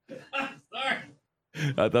 I'm sorry.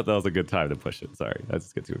 I thought that was a good time to push it. Sorry. I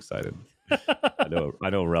just get too excited. I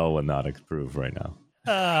know Rel would not approve right now.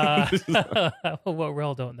 What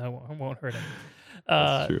Rel don't know won't hurt him.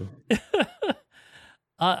 That's true.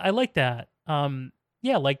 I like that.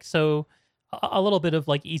 Yeah, like, so a little bit of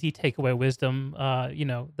like easy takeaway wisdom.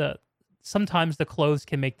 Sometimes the clothes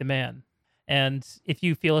can make the man. And if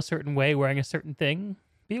you feel a certain way wearing a certain thing,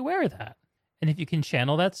 be aware of that. And if you can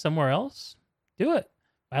channel that somewhere else, do it.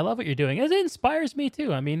 I love what you're doing. It inspires me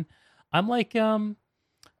too. I mean, I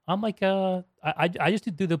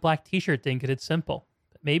just do the black t-shirt thing because it's simple.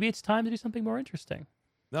 But maybe it's time to do something more interesting.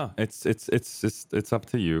 No, it's up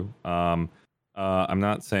to you. I'm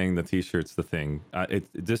not saying the t-shirt's the thing.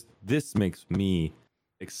 This makes me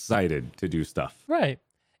excited to do stuff. Right.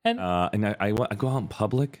 And I go out in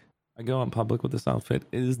public. I go out in public with this outfit.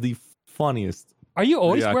 It is the funniest. Are you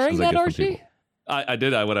always reactions wearing I that, get from Archie? people. I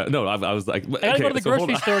did. I was like, I gotta go to the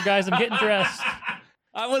grocery store, guys. I'm getting dressed.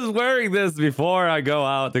 I was wearing this before I go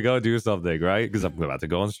out to go do something, right? Because I'm about to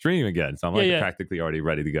go on stream again, so I'm practically already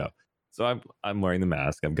ready to go. So I'm wearing the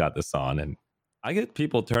mask. I've got this on, and I get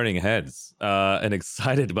people turning heads and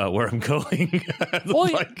excited about where I'm going. Well,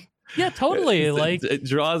 yeah, totally. It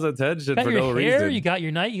draws attention for no hair, reason. You got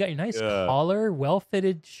your nice collar,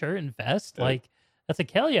 well-fitted shirt and vest. Like, that's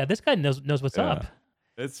like, hell yeah, this guy knows what's up.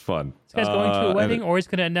 It's fun. This guy's going to a wedding, or he's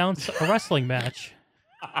going to announce a wrestling match.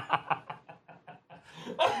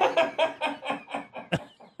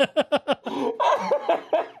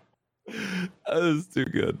 That is too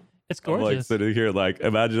good. It's gorgeous. I'm like sitting here, like,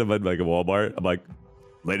 imagine I'm at like a Walmart. I'm like,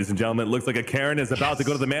 ladies and gentlemen, it looks like a Karen is about to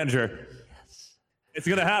go to the manager. Yes. It's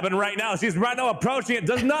gonna happen right now. She's right now approaching it.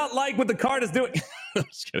 Does not like what the cart is doing. I'm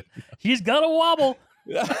just kidding. He's got a wobble.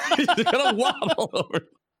 He's got a wobble over.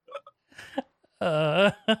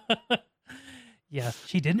 Yes,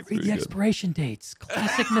 she didn't read the expiration dates.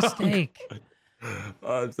 Classic mistake.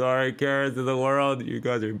 I'm sorry, Karens of the world. You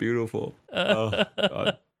guys are beautiful. Oh,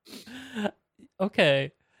 God.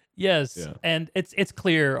 Okay. Yes. Yeah. And it's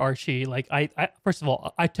clear, Archie. Like, I first of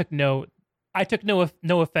all, I took no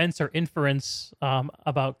offense or inference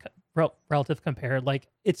about relative compare. Like,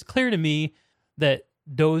 it's clear to me that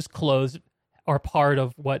those clothes are part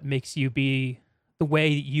of what makes you be the way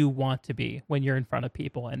you want to be when you're in front of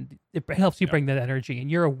people, and it helps you bring that energy,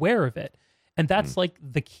 and you're aware of it. And that's like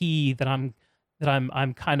the key that I'm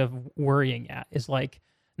kind of worrying at, is like,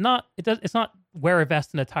 it's not wear a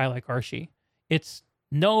vest and a tie like Archie. It's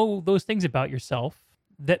know those things about yourself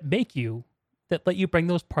that let you bring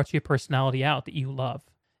those parts of your personality out that you love.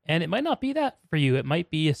 And it might not be that for you. It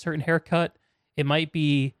might be a certain haircut. It might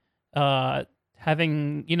be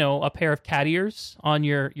having, a pair of cat ears on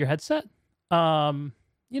your headset. Whatever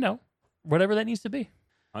that needs to be.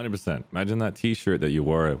 100%. Imagine that t-shirt that you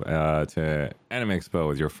wore to Anime Expo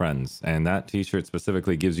with your friends, and that t-shirt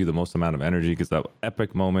specifically gives you the most amount of energy because that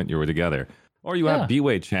epic moment you were together. Or you have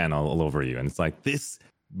B-Way channel all over you, and it's like, this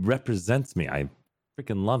represents me. I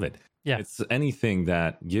freaking love it. Yeah. It's anything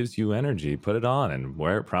that gives you energy, put it on and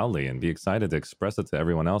wear it proudly and be excited to express it to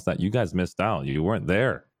everyone else that you guys missed out. You weren't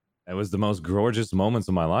there. It was the most gorgeous moments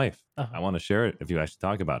of my life. I want to share it if you actually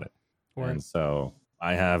talk about it. And so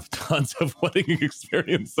I have tons of wedding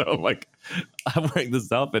experience. So I'm wearing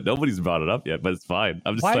this outfit. Nobody's brought it up yet, but it's fine.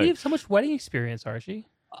 I'm just Why do you have so much wedding experience, Archie?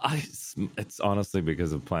 It's honestly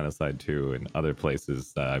because of Planetside 2 and other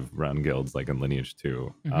places that I've run guilds, like in Lineage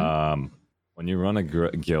 2. Mm-hmm. When you run a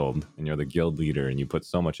guild and you're the guild leader and you put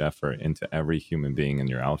so much effort into every human being in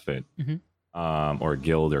your outfit, or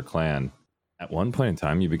guild or clan, at one point in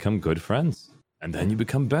time, you become good friends. And then you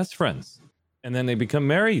become best friends. And then they become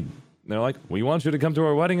married. They're like, we want you to come to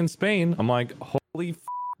our wedding in Spain. I'm like, holy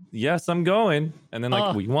yes, I'm going. And then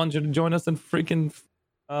we want you to join us in freaking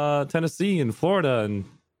Tennessee and Florida. And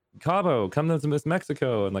Cabo, come to Miss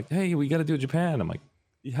Mexico, and like, hey, we got to do Japan. I'm like,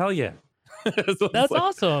 hell yeah. So it's That's like,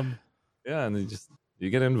 awesome. yeah, and you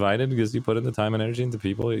get invited because you put in the time and energy into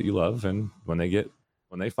people that you love, and when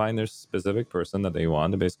they find their specific person that they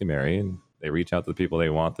want to basically marry, and they reach out to the people they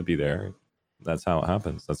want to be there, that's how it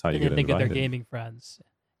happens. That's how you And they get think of their invited. gaming friends.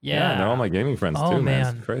 Yeah, and they're all Yeah. my gaming friends Oh too, man.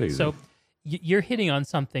 It's man. crazy. So you're hitting on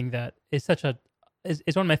something that is such a is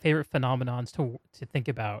one of my favorite phenomenons to think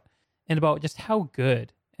about, and about just how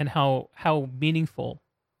good and how meaningful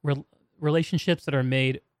relationships that are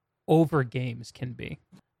made over games can be.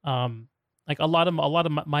 Like a lot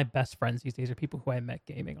of my best friends these days are people who I met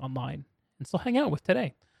gaming online and still hang out with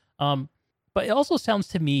today. Um, but it also sounds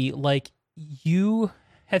to me like you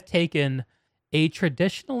have taken a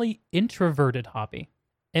traditionally introverted hobby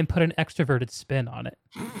and put an extroverted spin on it.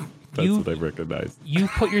 That's you what I recognize. you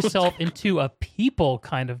put yourself into a people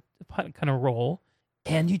kind of role,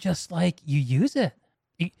 and you just like you use it.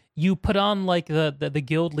 You put on like the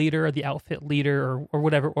guild leader or the outfit leader or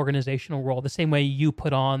whatever organizational role the same way you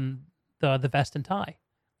put on the vest and tie.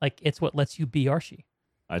 Like it's what lets you be Archie.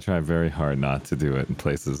 I try very hard not to do it in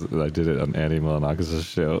places. I did it on Andy Milanakis'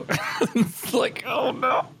 show. It's like, oh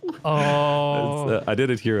no. Oh, I did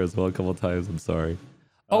it here as well a couple times. I'm sorry.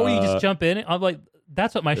 you just jump in. I'm like,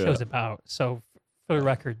 that's what my Yeah. show's about. So for the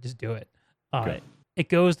record, just do it. Okay. It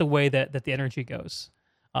goes the way that the energy goes.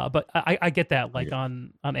 But I get that, like Okay.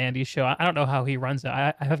 on Andy's show. I don't know how he runs it.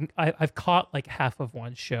 I've caught like half of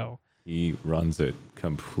one show. He runs it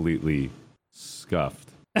completely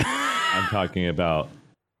scuffed. I'm talking about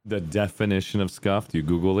the definition of scuffed. You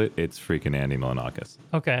Google it, it's freaking Andy Milanakis.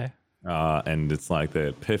 Okay. And it's like the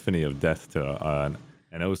epiphany of death to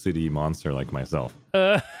an OCD monster like myself.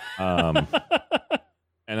 Um,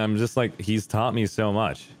 and I'm just like, he's taught me so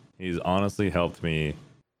much. He's honestly helped me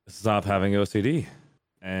stop having OCD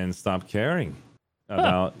and stop caring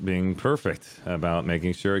about being perfect, about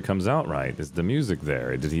making sure it comes out right. Is the music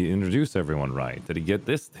there? Did he introduce everyone right? Did he get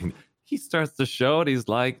this thing? He starts the show and he's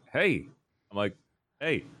like, hey. I'm like,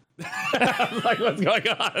 hey. I'm like, what's going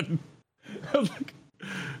on? I'm like,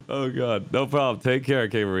 oh, God. No problem. Take care,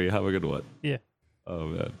 K. Marie. Have a good one. Yeah. Oh,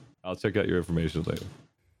 man. I'll check out your information later.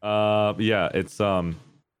 Yeah,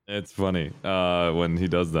 it's funny when he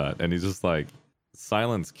does that. And he's just like,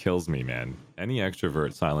 silence kills me, man. Any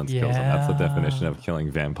extrovert, silence kills them. That's the definition of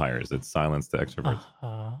killing vampires. It's silence to extroverts.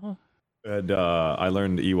 Uh-huh. And I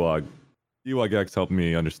learned Ewok. Ewok X helped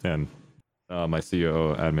me understand. My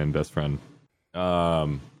CEO, admin, best friend,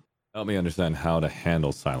 helped me understand how to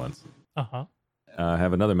handle silence. Uh-huh. I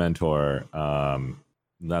have another mentor.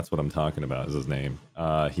 That's what I'm talking about. Is his name?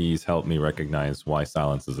 He's helped me recognize why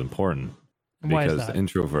silence is important. And why is Because that?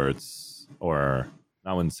 introverts, or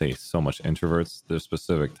I wouldn't say so much introverts, there's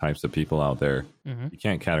specific types of people out there. Mm-hmm. You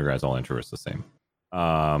can't categorize all introverts the same.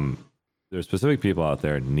 There's specific people out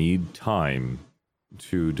there need time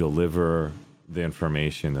to deliver the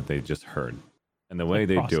information that they just heard. And the way Like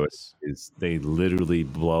they do it process. is they literally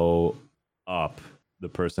blow up the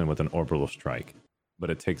person with an orbital strike. But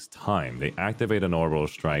it takes time. They activate an orbital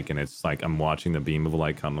strike, and it's like I'm watching the beam of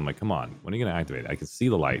light come. I'm like, come on, when are you going to activate it? I can see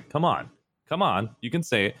the light. Come on, you can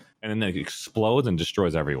say it. And then it explodes and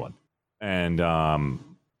destroys everyone. And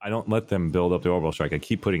I don't let them build up the orbital strike. I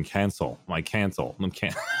keep putting cancel. I'm like, cancel. I'm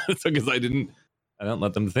because I don't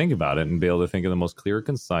let them think about it and be able to think of the most clear,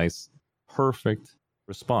 concise, perfect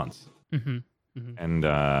response. Mm-hmm. Mm-hmm. And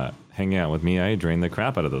hanging out with me, I drain the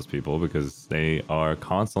crap out of those people because they are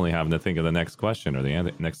constantly having to think of the next question or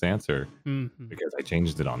the next answer Mm-hmm. because I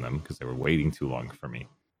changed it on them because they were waiting too long for me.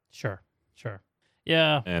 Sure.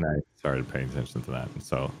 Yeah. And I started paying attention to that. And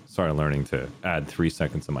so started learning to add 3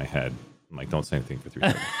 seconds in my head. I'm like, don't say anything for 3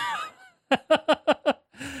 seconds.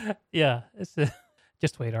 Yeah.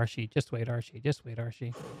 Just wait, Archie. Just wait, Archie. Just wait,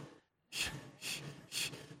 Archie.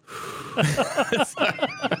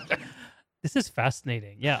 This is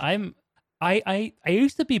fascinating. Yeah, I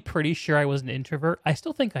used to be pretty sure I was an introvert. I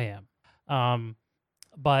still think I am.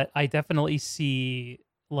 But I definitely see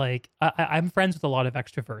like I'm friends with a lot of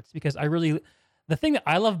extroverts because the thing that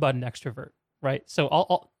I love about an extrovert, right?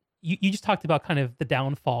 So you just talked about kind of the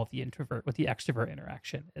downfall of the introvert with the extrovert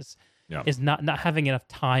interaction is not having enough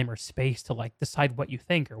time or space to like decide what you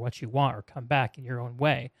think or what you want or come back in your own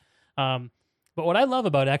way. But what I love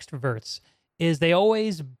about extroverts is they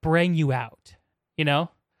always bring you out, you know?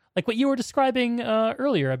 Like what you were describing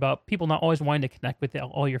earlier about people not always wanting to connect with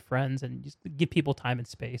all your friends and just give people time and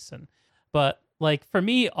space. But like for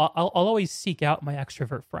me, I'll always seek out my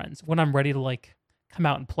extrovert friends when I'm ready to like come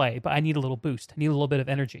out and play, but I need a little boost. I need a little bit of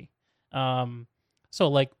energy. So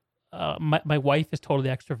like my wife is totally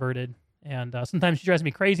extroverted and sometimes she drives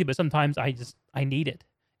me crazy, but sometimes I need it.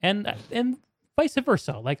 and vice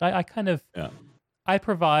versa. Like I kind of Yeah. I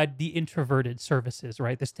provide the introverted services,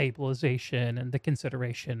 right? The stabilization and the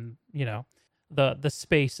consideration, the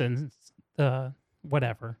space and the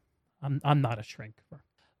whatever. I'm not a shrink,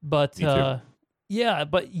 but Me too. yeah.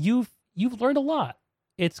 But you've learned a lot.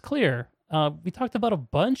 It's clear. We talked about a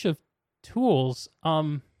bunch of tools.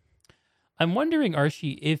 I'm wondering,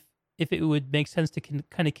 Archie, if it would make sense to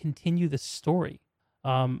kind of continue the story.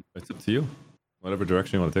 It's up to you. Whatever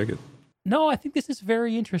direction you want to take it. No, I think this is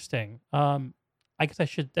very interesting. I guess I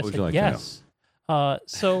should have What would said you like to know? yes.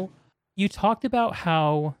 So you talked about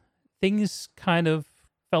how things kind of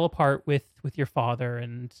fell apart with your father,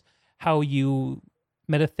 and how you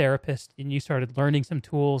met a therapist and you started learning some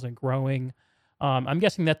tools and growing. I'm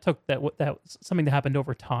guessing that took that was something that happened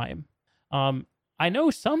over time. I know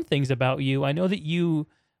some things about you. I know that you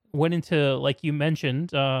went into, like you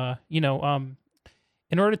mentioned, in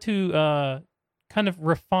order to kind of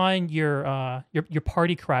refine your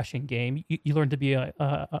party crashing game, you learned to be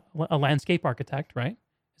a landscape architect, right?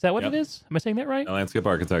 Is that what Yep. it is? Am I saying that right? A landscape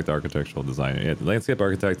architect, architectural designer. Yeah, the landscape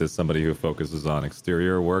architect is somebody who focuses on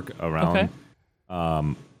exterior work around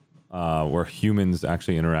Okay. where humans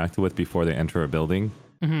actually interact with before they enter a building,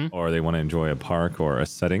 Mm-hmm. or they want to enjoy a park or a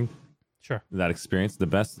setting. Sure. That experience, the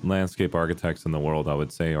best landscape architects in the world, I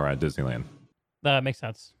would say, are at Disneyland. That makes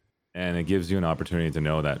sense. And it gives you an opportunity to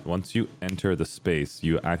know that once you enter the space,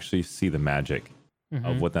 you actually see the magic Mm-hmm.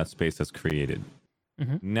 of what that space has created.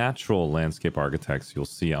 Mhm. Natural landscape architects you'll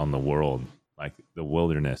see on the world, like the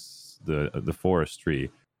wilderness, the forestry,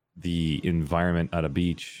 the environment at a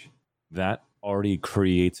beach, that already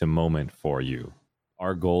creates a moment for you.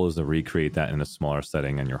 Our goal is to recreate that in a smaller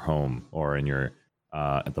setting in your home, or in your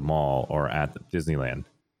at the mall, or at Disneyland.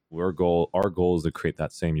 Our goal is to create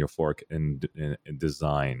that same euphoric in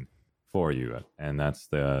design for you, and that's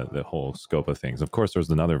the whole scope of things. Of course, there's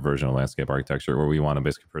another version of landscape architecture where we want to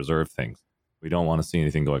basically preserve things. We don't want to see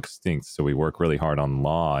anything go extinct, so we work really hard on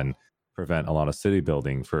law and prevent a lot of city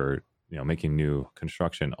building for making new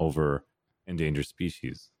construction over endangered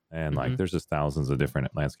species. And like, Mhm. there's just thousands of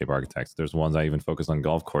different landscape architects. There's ones I even focus on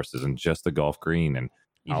golf courses and just the golf green, and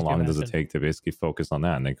how Easy to long does it imagine. take to basically focus on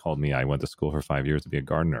that. And they called me. I went to school for 5 years to be a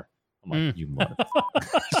gardener. I'm like, Mm. you mother.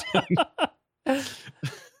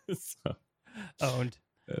 So, Owned.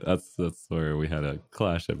 that's where we had a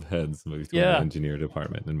clash of heads between Yeah. the engineer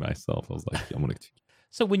department and myself. I was like, I'm gonna.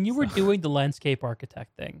 So when you were So- doing the landscape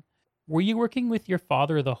architect thing, were you working with your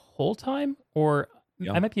father the whole time, or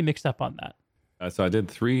Yeah. I might be mixed up on that? So I did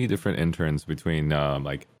 3 different interns between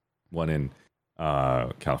like one in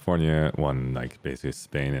California, one like basically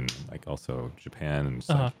Spain, and like also Japan, and just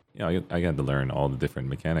like, I got to learn all the different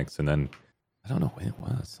mechanics. And then I don't know when it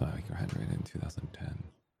was. So I graduated in 2010,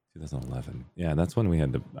 2011. Yeah, that's when we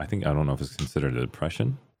had I don't know if it's considered a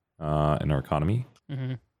depression in our economy.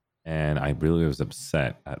 Mm-hmm. And I really was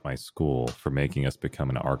upset at my school for making us become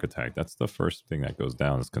an architect. That's the first thing that goes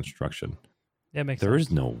down, is construction. That makes There sense.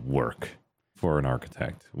 is no work for an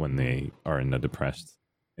architect when they are in a depressed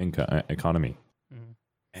economy. Mhm.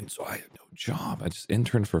 And so I had no job. I just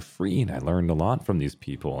interned for free, and I learned a lot from these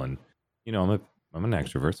people. And I'm an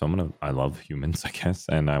extrovert, so I love humans, I guess,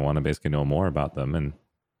 and I want to basically know more about them. And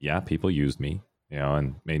yeah, people used me,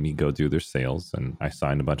 and made me go do their sales, and I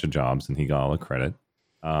signed a bunch of jobs, and he got all the credit.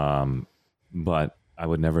 But I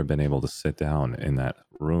would never have been able to sit down in that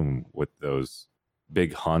room with those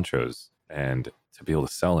big honchos, and to be able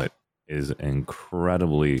to sell it is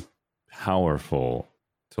incredibly powerful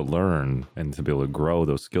to learn, and to be able to grow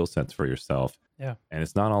those skill sets for yourself. Yeah. And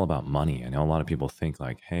it's not all about money. I know a lot of people think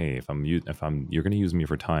like, hey, if you're going to use me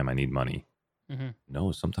for time, I need money. Mm-hmm.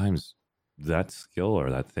 No, sometimes that skill or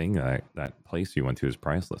that thing, that place you went to, is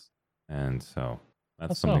priceless. And so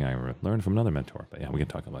that's How so? something I learned from another mentor. But yeah, we can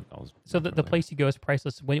talk about those. So the place you go is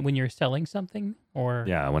priceless when you're selling something, or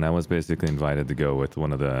Yeah, when I was basically invited to go with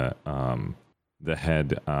one of the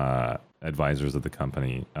head advisors of the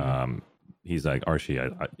company, he's like, Archie, I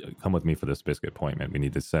come with me for this basic appointment. We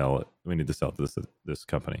need to sell to this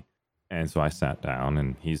company. And so I sat down,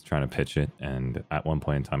 and he's trying to pitch it. And at one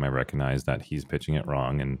point in time, I recognized that he's pitching it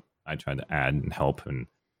wrong, and I tried to add and help. And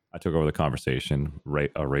I took over the conversation,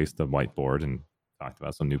 erased the whiteboard, and talked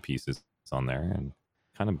about some new pieces on there, and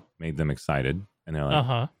kind of made them excited. And they're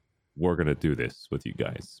like, we're going to do this with you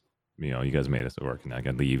guys. You guys made us work. And I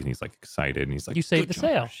got to leave. And he's like excited. And he's like, You saved "Good the job,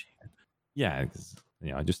 sale." Archie." Yeah.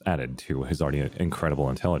 I just added to his already incredible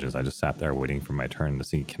intelligence. I just sat there waiting for my turn to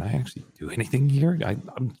see, can I actually do anything here?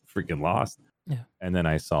 I'm freaking lost. Yeah. And then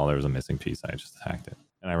I saw there was a missing piece. I just hacked it,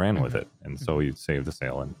 and I ran with it. And so we saved the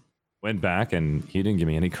sale. And Went back and he didn't give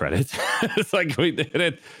me any credit. It's like we did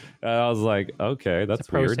it. I was like, okay, It's a that's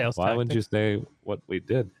pro weird. sales Why wouldn't you tactic. say what we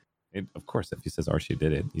did? Of course, if he says Archie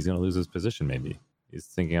did it, he's going to lose his position. Maybe he's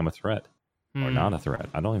thinking I'm a threat or Hmm. not a threat.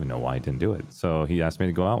 I don't even know why he didn't do it. So he asked me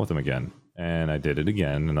to go out with him again, and I did it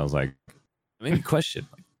again. And I was like, it made me question,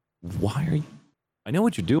 like, why are you? I know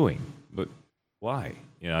what you're doing, but why?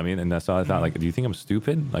 You know what I mean? And that's all I thought. Like, do you think I'm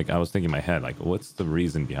stupid? Like, I was thinking in my head, like, what's the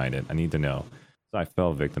reason behind it? I need to know. So I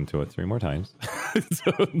fell victim to it 3 more times.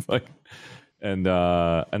 So it's like, and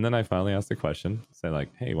then I finally asked the question, say like,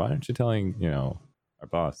 hey, why aren't you telling our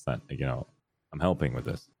boss that I'm helping with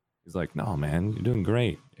this? He's like, no, man, you're doing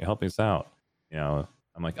great. You're helping us out. I'm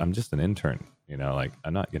like, I'm just an intern. Like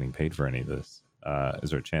I'm not getting paid for any of this. Is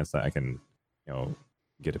there a chance that I can,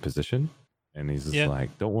 get a position? And he's just Yeah.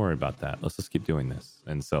 like, don't worry about that. Let's just keep doing this.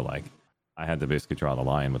 And so like, I had to basically draw the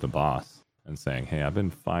line with the boss and saying, hey, I've been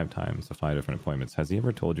 5 times to 5 different appointments. Has he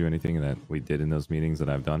ever told you anything that we did in those meetings that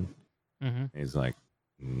I've done? Hmm. And he's like,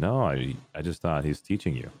 no, I just thought he's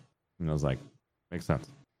teaching you. And I was like, makes sense.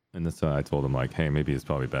 And that's I told him like, hey, maybe it's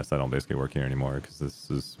probably best I don't basically work here anymore because this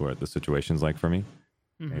is what the situation's like for me.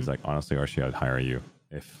 And he's like, honestly, Archie, I'd hire you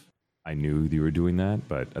if I knew you were doing that.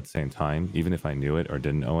 But at the same time, even if I knew it or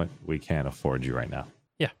didn't know it, we can't afford you right now.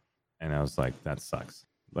 Yeah. And I was like, that sucks,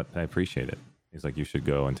 but I appreciate it. He's like, you should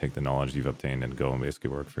go and take the knowledge you've obtained and go and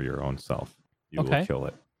basically work for your own self. You Okay. will kill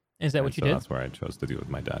it. Is that And what you so did? that's where I chose to do with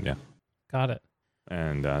my dad. Yeah. Got it.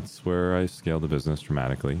 And that's where I scaled the business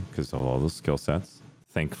dramatically because of all those skill sets.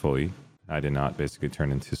 Thankfully, I did not basically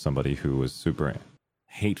turn into somebody who was super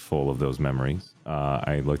hateful of those memories.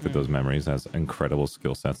 I looked at those memories as incredible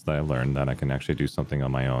skill sets that I learned that I can actually do something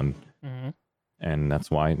on my own. Hmm. And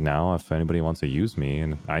that's why now, if anybody wants to use me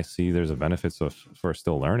and I see there's a benefit for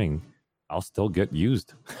still learning, I'll still get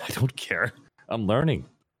used. I don't care. I'm learning.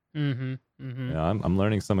 Hmm. Hmm. I'm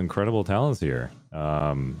learning some incredible talents here.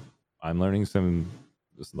 I'm learning some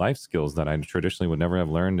life skills that I traditionally would never have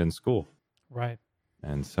learned in school. Right.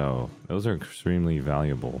 And so those are extremely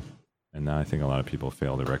valuable. And now I think a lot of people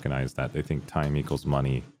fail to recognize that. They think time equals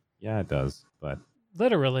money. Yeah, it does. But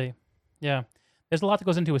Literally. Yeah. There's a lot that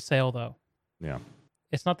goes into a sale, though. yeah.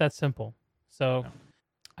 It's not that simple. So No.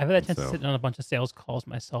 I've had a And chance to so- sit on a bunch of sales calls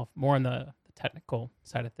myself, more on the technical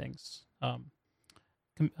side of things,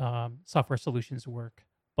 software solutions work.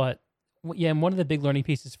 But yeah, and one of the big learning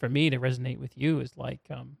pieces for me to resonate with you is like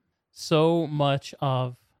so much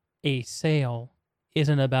of a sale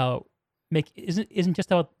isn't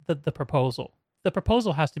just about the proposal. The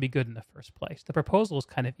proposal has to be good in the first place. The proposal is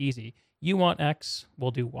kind of easy. You want X,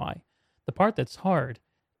 we'll do Y. The part that's hard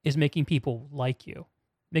is making people like you,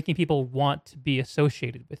 making people want to be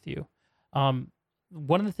associated with you.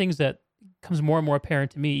 One of the things that comes more and more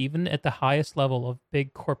apparent to me, even at the highest level of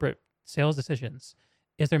big corporate sales decisions,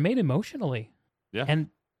 is they're made emotionally. Yeah. And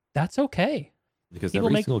that's okay. Because People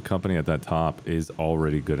every make- single company at that top is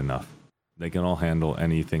already good enough. They can all handle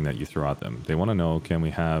anything that you throw at them. They want to know, can we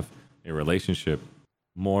have a relationship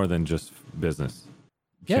more than just business?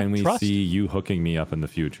 Yeah, Can we trust. see you hooking me up in the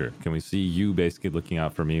future? Can we see you basically looking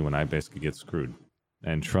out for me when I basically get screwed?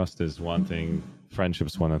 And trust is one thing,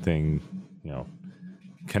 friendship's one thing,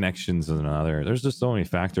 connections is another. There's just so many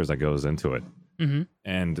factors that goes into it. Mhm.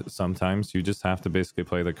 And sometimes you just have to basically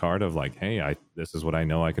play the card of like, hey, this is what I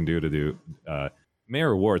know I can do to do.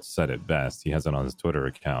 Mayor Wartz said it best. He has it on his Twitter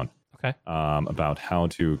account. Okay. About how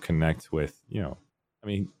to connect with, I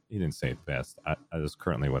mean, he didn't say it best. That is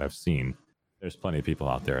currently what I've seen. There's plenty of people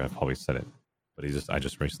out there that have probably said it, but I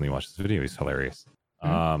just recently watched this video. He's hilarious.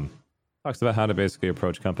 Talks about how to basically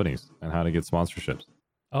approach companies and how to get sponsorships.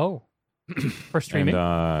 Oh, for streaming.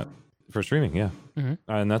 And, for streaming, yeah. Mhm.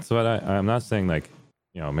 And that's what I'm not saying like,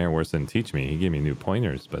 Mayor Wartz didn't teach me. He gave me new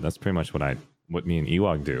pointers, but that's pretty much what me and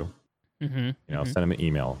Ewok do. Mm-hmm. Send them an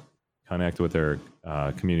email, connect with their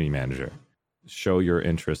community manager, show your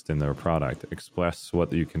interest in their product, express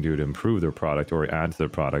what you can do to improve their product or add to their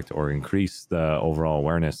product or increase the overall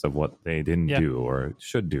awareness of what they didn't do or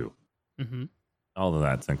should do. Mm-hmm. All of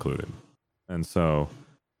that's included. And so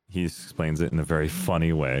he explains it in a very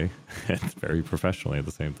funny way and very professionally at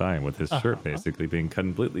the same time, with his shirt basically being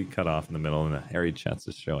completely cut off in the middle and the hairy chest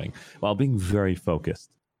is showing while being very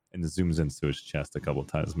focused. And zooms into his chest a couple of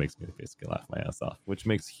times, makes me basically laugh my ass off, which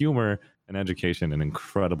makes humor and education an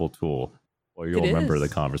incredible tool, or you'll remember the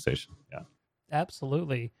conversation. Yeah,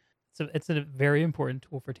 absolutely. It's a very important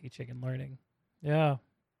tool for teaching and learning. Yeah.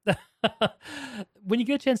 When you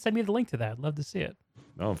get a chance, send me the link to that. I'd love to see it.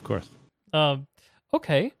 Oh, of course.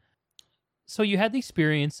 Okay. So you had the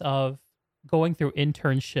experience of going through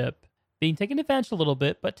internship, being taken advantage a little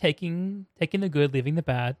bit, but taking the good, leaving the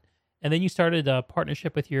bad. And then you started a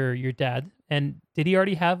partnership with your dad. And did he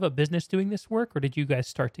already have a business doing this work, or did you guys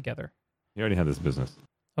start together? He already had this business.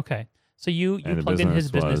 Okay. So you And the plugged in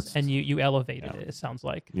his business business was- and you elevated Yeah. it, it sounds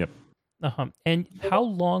like. Yep. Uh-huh. And how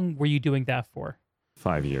long were you doing that for?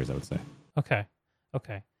 5 years, I would say. Okay.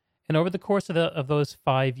 Okay. And over the course of those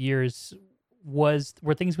 5 years,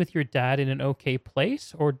 were things with your dad in an okay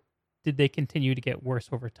place, or did they continue to get worse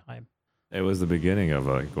over time? It was the beginning of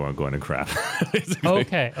going to crap. basically.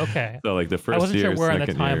 Okay. Okay. So like the I first wasn't year, sure where on the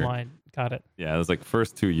second year, timeline. Got it. yeah, it was like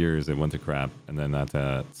first 2 years it went to crap, and then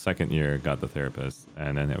that second year got the therapist,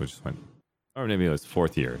 and then it was just went, or maybe it was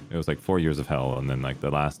fourth year. It was like 4 years of hell, and then like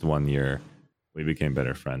the last 1 year, we became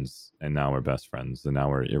better friends, and now we're best friends, and now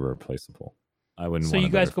we're irreplaceable. I wouldn't. So want you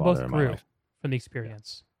a better guys go both father in my grew life. from the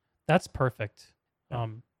experience. That's perfect. Yeah.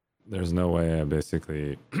 There's no way I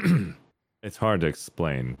basically. It's hard to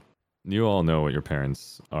explain. You all know what your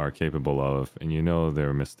parents are capable of, and you know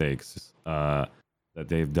their mistakes that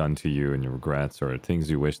they've done to you, and your regrets or things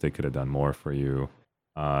you wish they could have done more for you.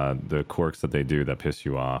 The quirks that they do that piss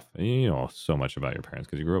you off. And you know so much about your parents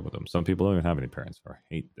because you grew up with them. Some people don't even have any parents or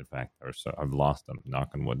hate the fact, or so I've lost them.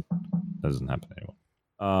 Knock on wood, that doesn't happen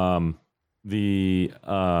anymore. The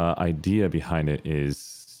idea behind it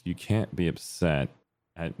is you can't be upset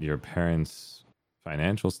at your parents'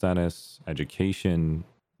 financial status, education,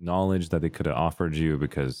 knowledge that they could have offered you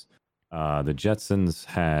because the Jetsons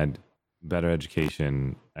had better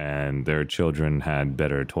education and their children had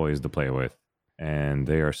better toys to play with, and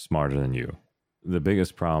they are smarter than you. The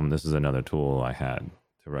biggest problem, this is another tool I had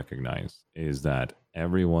to recognize, is that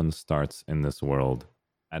everyone starts in this world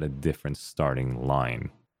at a different starting line.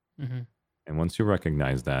 Mm-hmm. And once you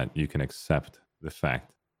recognize that, you can accept the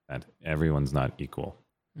fact that everyone's not equal.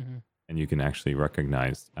 Mm-hmm. And you can actually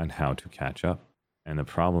recognize on how to catch up. And the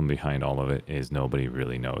problem behind all of it is nobody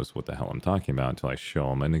really knows what the hell I'm talking about until I show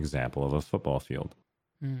them an example of a football field.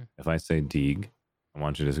 Mm-hmm. If I say Deeg, I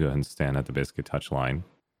want you to just go ahead and stand at the biscuit touch line,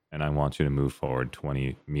 and I want you to move forward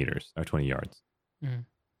 20 meters or 20 yards. Mm-hmm.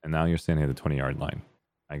 And now you're standing at the 20-yard line.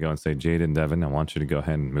 I go and say, Jaden Devin, I want you to go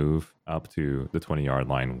ahead and move up to the 20-yard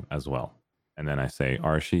line as well. And then I say,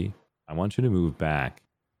 Archie, I want you to move back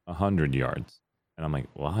 100 yards. And I'm like,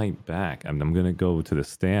 why back? I'm going to go to the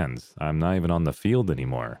stands. I'm not even on the field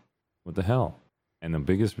anymore. What the hell? And the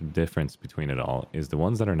biggest difference between it all is the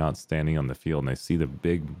ones that are not standing on the field and they see the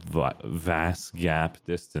big, vast gap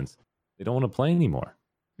distance. They don't want to play anymore.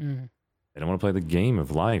 Mm-hmm. They don't want to play the game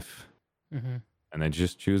of life. Mm-hmm. And they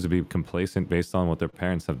just choose to be complacent based on what their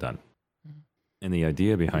parents have done. Mm-hmm. And the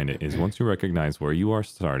idea behind it is once you recognize where you are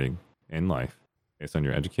starting in life, based on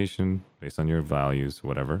your education, based on your values,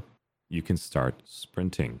 whatever, you can start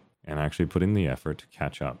sprinting and actually putting the effort to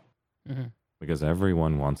catch up. Mm-hmm. Because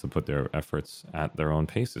everyone wants to put their efforts at their own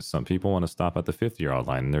paces. Some people want to stop at the 50-yard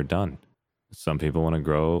line and they're done. Some people want to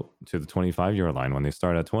grow to the 25-yard line when they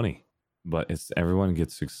start at 20. But everyone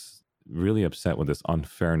gets really upset with this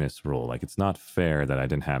unfairness rule. Like, it's not fair that I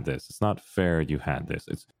didn't have this. It's not fair you had this.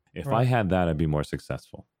 If I had that, I'd be more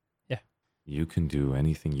successful. Yeah. You can do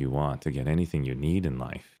anything you want to get anything you need in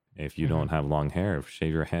life. If you don't have long hair,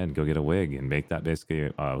 shave your head, go get a wig and make that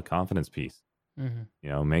basically a confidence piece. Mm-hmm. You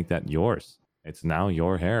know, make that yours. It's now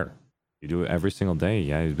your hair. You do it every single day.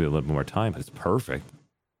 Yeah, you do a little more time, but it's perfect.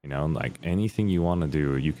 You know, like anything you want to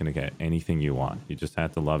do, you can get anything you want. You just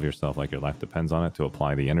have to love yourself like your life depends on it to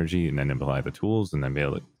apply the energy and then apply the tools and then be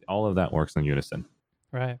able to, all of that works in unison.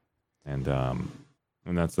 Right. And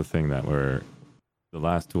that's the thing that the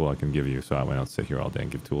last tool I can give you. So I won't sit here all day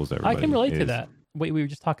and give tools to everybody. I can relate to that. What we were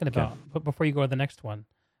just talking about, but before you go to the next one,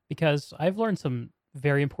 because I've learned some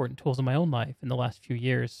very important tools in my own life in the last few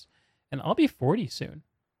years, and I'll be 40 soon.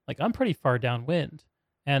 Like, I'm pretty far downwind,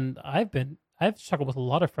 and I've struggled with a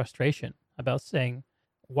lot of frustration about saying,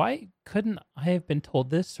 why couldn't I have been told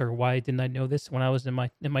this, or why didn't I know this when I was in my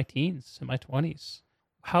teens, in my 20s?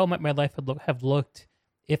 How might my life have looked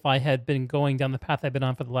if I had been going down the path I've been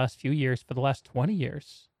on for the last few years, for the last 20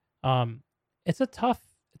 years? It's a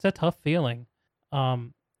tough feeling.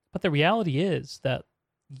 But the reality is that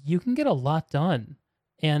you can get a lot done.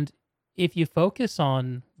 And if you focus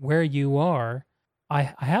on where you are,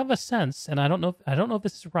 I have a sense, and I don't know if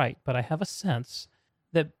this is right, but I have a sense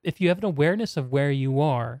that if you have an awareness of where you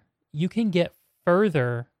are, you can get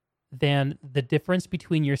further than the difference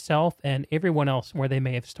between yourself and everyone else where they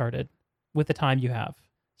may have started with the time you have.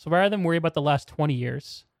 So rather than worry about the last 20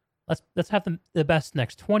 years, let's have the best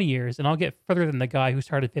next 20 years, and I'll get further than the guy who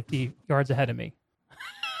started 50 yards ahead of me.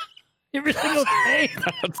 Everything okay?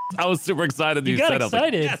 I was super excited. You got excited. I was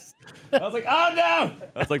like, yes! I was like, oh no!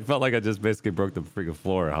 I was like, felt like I just basically broke the freaking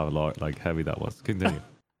floor. How heavy that was. Continue.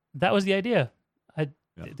 That was the idea.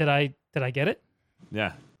 Yeah. Did I get it?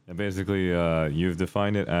 Yeah. And basically, you've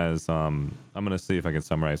defined it as I'm gonna see if I can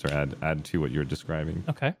summarize or add to what you're describing.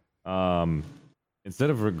 Okay. Um,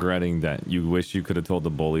 Instead of regretting that you wish you could have told the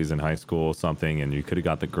bullies in high school something and you could have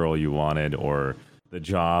got the girl you wanted or the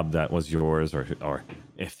job that was yours, or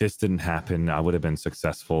if this didn't happen, I would have been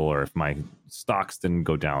successful, or if my stocks didn't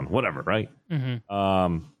go down, whatever, right?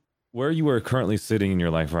 Mm-hmm. Where you are currently sitting in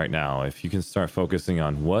your life right now, if you can start focusing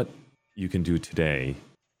on what you can do today,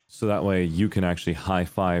 so that way you can actually high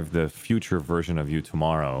five the future version of you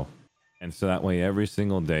tomorrow. And so that way every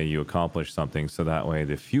single day you accomplish something. So that way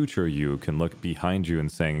the future you can look behind you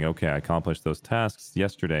and saying, okay, I accomplished those tasks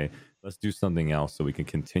yesterday. Let's do something else so we can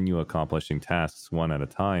continue accomplishing tasks one at a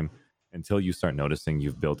time until you start noticing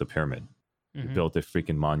you've built a pyramid. You Mm-hmm. built a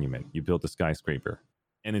freaking monument. You built a skyscraper.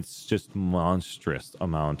 And it's just monstrous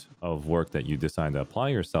amount of work that you decide to apply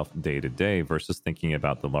yourself day to day versus thinking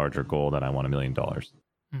about the larger goal that I want $1 million.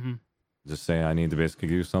 Mm-hmm. Just say I need to basically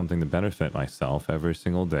do something to benefit myself every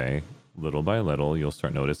single day. Little by little, you'll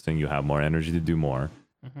start noticing you have more energy to do more.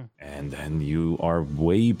 Mm-hmm. And then you are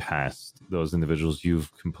way past those individuals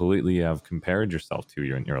you've completely have compared yourself to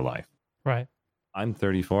in your life. Right. I'm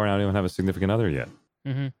 34 and I don't even have a significant other yet.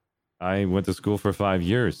 Mm-hmm. I went to school for 5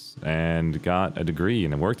 years and got a degree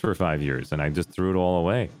and I worked for 5 years and I just threw it all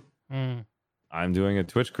away. Mm. I'm doing a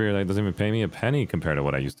Twitch career that doesn't even pay me a penny compared to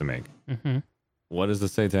what I used to make. Mm-hmm. What does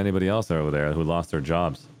this say to anybody else over there who lost their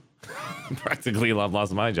jobs? Practically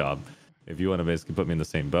lost my job. If you want to basically put me in the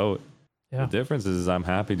same boat. Yeah. The difference is I'm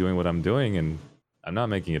happy doing what I'm doing and I'm not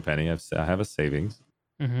making a penny. I have a savings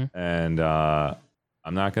Mm-hmm. and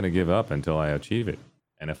I'm not going to give up until I achieve it.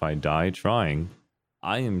 And if I die trying,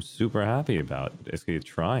 I am super happy about basically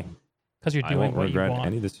trying. Because you're I doing won't what you regret want.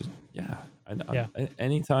 any decision. Yeah. Yeah.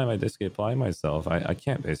 Anytime I basically apply myself, I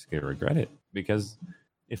can't basically regret it because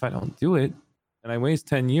if I don't do it and I waste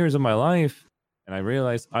 10 years of my life and I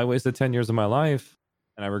realize I wasted 10 years of my life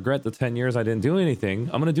and I regret the 10 years I didn't do anything,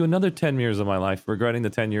 I'm going to do another 10 years of my life regretting the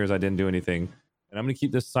 10 years I didn't do anything. And I'm going to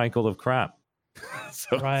keep this cycle of crap.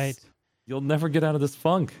 So Right. you'll never get out of this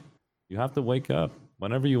funk. You have to wake up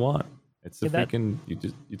whenever you want. It's the Yeah, freaking,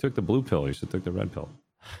 you took the blue pill. You should have took the red pill.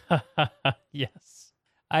 Yes.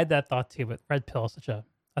 I had that thought too, but red pill is such a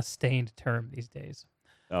stained term these days.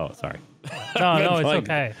 Oh, sorry. No, it's Like,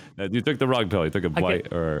 okay. You took the wrong pill. You took a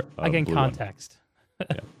white or a Again, blue one. context.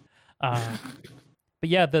 But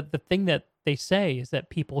yeah, the thing that they say is that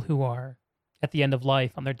people who are at the end of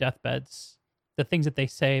life on their deathbeds, the things that they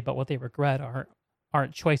say about what they regret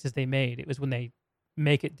aren't choices they made. It was when they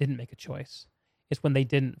didn't make a choice. It's when they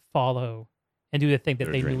didn't follow and do the thing that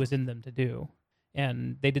Their they knew dream. was in them to do.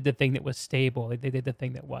 And they did the thing that was stable. They did the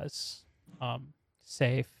thing that was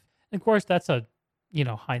safe. And of course, that's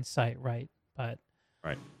hindsight, right? But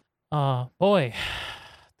Right. boy,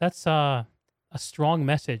 that's a strong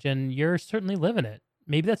message, and you're certainly living it.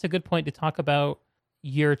 Maybe that's a good point to talk about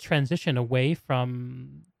your transition away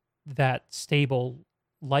from that stable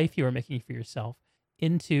life you were making for yourself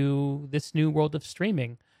into this new world of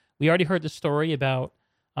streaming. We already heard the story about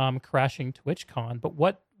crashing TwitchCon, but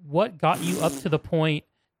what got you up to the point?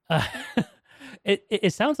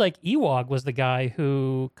 It sounds like Ewog was the guy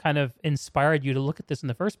who kind of inspired you to look at this in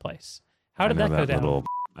the first place. How did I know that go down? little,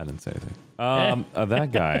 I didn't say anything.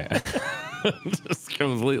 That guy just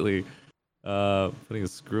completely putting a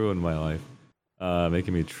screw in my life,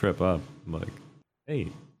 making me trip up. I'm like, hey,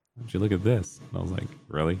 why don't you look at this? And I was like,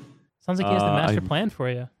 really? Sounds like he has the master I- plan for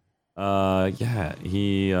you. Yeah,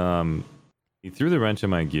 he threw the wrench in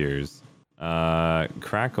my gears,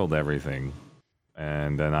 crackled everything,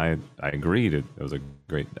 and then I agreed it was a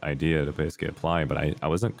great idea to basically apply, but I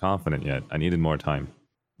wasn't confident yet. I needed more time.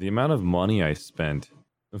 The amount of money I spent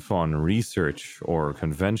on research or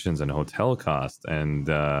conventions and hotel costs and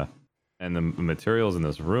the materials in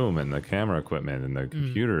this room and the camera equipment and the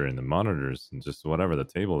computer and the monitors and just whatever the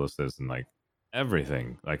table this is and like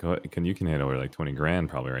everything, like you can hit over like 20 grand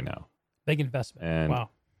probably right now. Big investment. And Wow.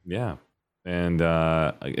 yeah, and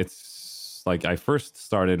it's like I first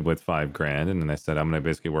started with 5 grand and then I said I'm gonna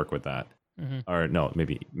basically work with that. Hmm. Or no,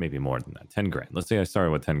 maybe more than that, 10 grand. Let's say I started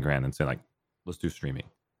with 10 grand and say like let's do streaming.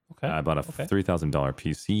 Okay. I bought a Okay. $3,000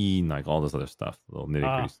 PC and like all this other stuff, little nitty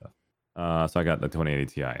gritty stuff. So I got the 2080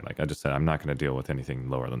 Ti. Like I just said, I'm not going to deal with anything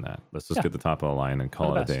lower than that. Let's just Yeah. get the top of the line and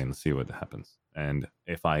call the it a day best. and see what happens. And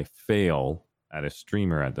if I fail at a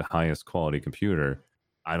streamer at the highest quality computer,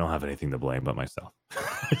 I don't have anything to blame but myself.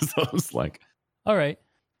 So it's like, All right.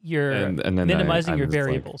 You're and then minimizing I'm your just like,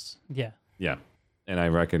 variables. Yeah. yeah. And I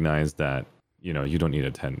recognize that, you don't need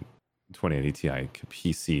a 2080 Ti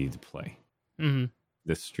PC to play Hmm.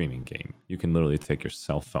 this streaming game. You can literally take your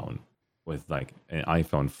cell phone with like an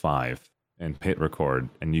iPhone 5 and hit record,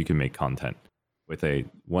 and you can make content with a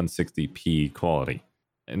 160p quality.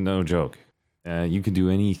 And no joke, you can do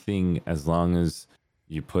anything as long as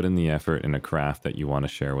you put in the effort in a craft that you want to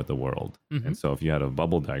share with the world. Mm-hmm. And so if you had a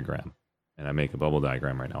bubble diagram, and I make a bubble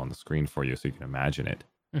diagram right now on the screen for you so you can imagine it.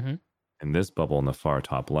 Mm-hmm. And this bubble in the far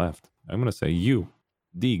top left, I'm going to say you,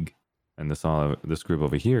 Dig. And this group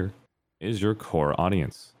over here is your core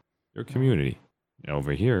audience, your community. And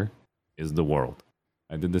over here is the world.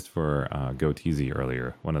 I did this for GoTeasy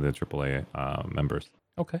earlier, one of the AAA members,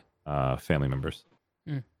 Okay. family members.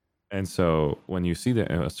 Mm. And so when you see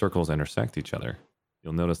the circles intersect each other,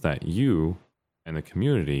 you'll notice that you and the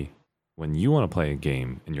community, when you want to play a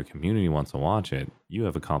game and your community wants to watch it, you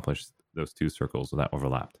have accomplished those two circles that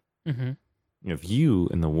overlapped. Mm-hmm. If you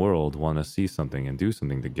and the world want to see something and do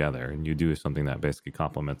something together, and you do something that basically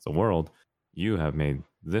complements the world, you have made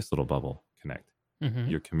this little bubble connect. Mm-hmm.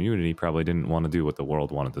 Your community probably didn't want to do what the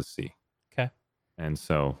world wanted to see. Okay. And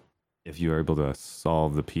so if you are able to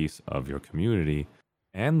solve the piece of your community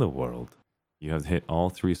and the world, you have hit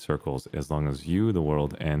all three circles as long as you, the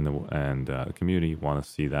world, and the community want to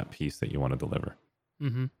see that piece that you want to deliver.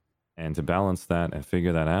 Mm-hmm. And to balance that and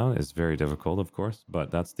figure that out is very difficult, of course, but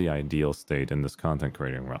that's the ideal state in this content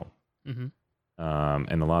creating realm. Mm-hmm.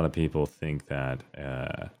 And a lot of people think that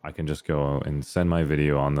I can just go and send my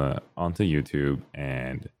video onto YouTube,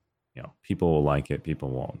 and people will like it, people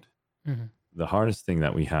won't. Mm-hmm. The hardest thing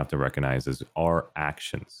that we have to recognize is our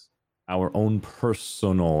actions. Our own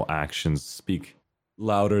personal actions speak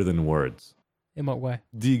louder than words. In what way?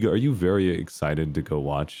 Dig, are you very excited to go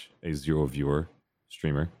watch a 0 viewer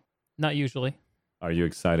streamer? Not usually. Are you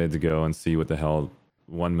excited to go and see what the hell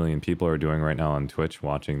 1 million people are doing right now on Twitch,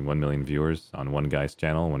 watching 1 million viewers on one guy's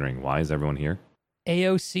channel, wondering why is everyone here?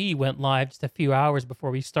 AOC went live just a few hours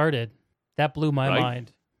before we started. That blew my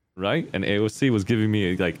mind. Right? And AOC was giving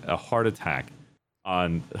me like a heart attack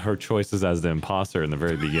on her choices as the imposter in the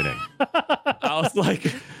very beginning. I was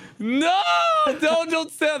like, no,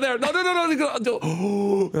 don't stand there. No.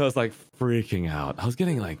 Don't. I was like freaking out. I was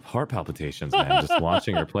getting like heart palpitations, man, just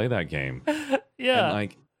watching her play that game. Yeah.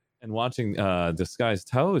 And watching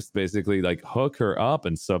Disguised Toast basically like hook her up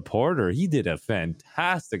and support her. He did a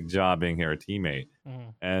fantastic job being her teammate.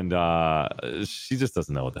 Mm. And she just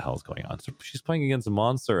doesn't know what the hell's going on. So she's playing against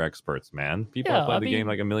monster experts, man. People have played the game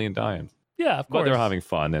like a million times. Yeah, of course. But they're having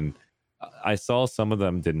fun. And I saw some of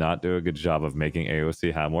them did not do a good job of making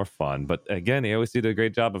AOC have more fun. But again, AOC did a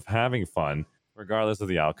great job of having fun, regardless of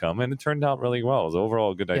the outcome. And it turned out really well. It was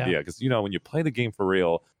overall a good idea. Because, when you play the game for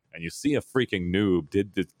real and you see a freaking noob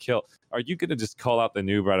did kill, are you going to just call out the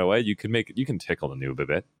noob right away? You can tickle the noob a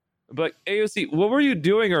bit. But AOC, what were you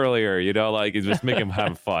doing earlier? Just make him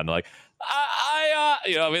have fun. Like,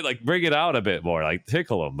 bring it out a bit more, like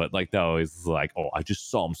tickle him. But like, no, he's like, oh, I just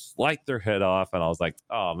saw him slice their head off. And I was like,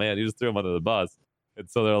 oh man, you just threw him under the bus. And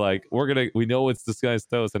so they're like, we know it's Disguised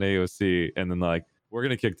Toast and AOC. And then like, we're going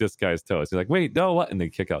to kick Disguised Toast. He's like, wait, no, what? And they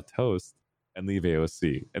kick out Toast and leave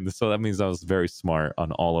AOC. And so that means I was very smart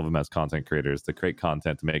on all of them as content creators to create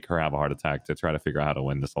content to make her have a heart attack to try to figure out how to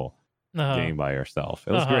win this whole game by herself.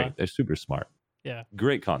 It was great. They're super smart. Yeah.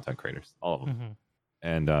 Great content creators, all of them.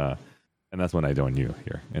 Mm-hmm. And that's when I joined you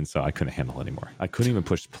here. And so I couldn't handle it anymore. I couldn't even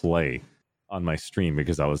push play on my stream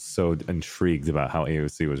because I was so intrigued about how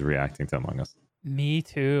AOC was reacting to Among Us. Me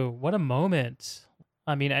too. What a moment.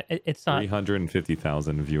 I mean, it's not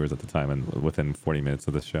 350,000 viewers at the time and within 40 minutes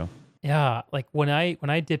of the show. Yeah, like when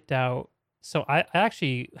I dipped out, so I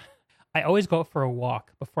always go out for a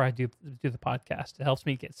walk before I do the podcast. It helps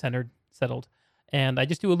me get settled. And I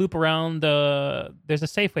just do a loop around there's a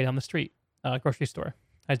Safeway down the street, grocery store.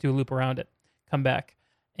 I just do a loop around it, come back.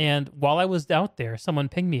 And while I was out there, someone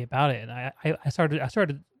pinged me about it, and I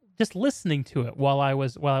started just listening to it while I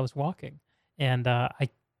was walking. And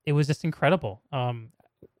it was just incredible.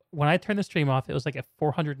 When I turned the stream off, it was like at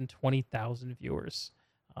 420,000 viewers.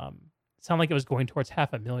 It sounded like it was going towards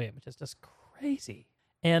 500,000, which is just crazy.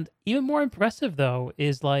 And even more impressive, though,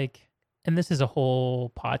 is like, and this is a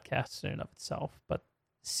whole podcast in and of itself, but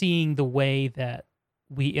seeing the way that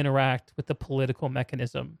we interact with the political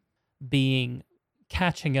mechanism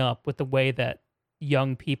catching up with the way that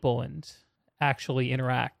young people and actually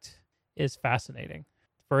interact is fascinating.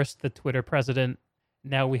 First, the Twitter president.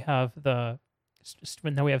 Now we have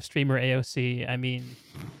streamer AOC. I mean,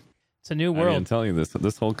 it's a new world. I'm telling you,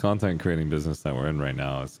 this whole content creating business that we're in right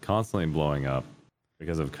now is constantly blowing up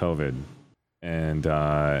because of COVID. And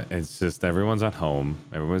it's just everyone's at home.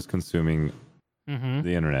 Everyone's consuming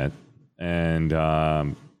the internet. And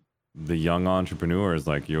the young entrepreneurs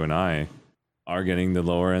like you and I are getting the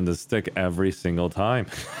lower end of the stick every single time.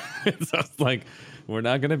 So it's like we're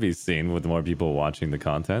not going to be seen with more people watching the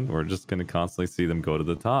content. We're just going to constantly see them go to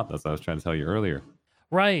the top. That's what I was trying to tell you earlier.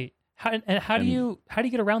 Right. How do And you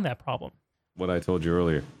get around that problem? what I told you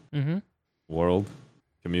earlier, Mm-hmm. world,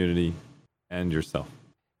 community, and yourself.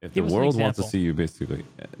 If the Give us an world wants to example. see you, basically,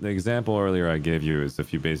 the example earlier I gave you is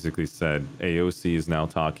if you basically said AOC is now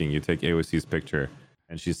talking, you take AOC's picture,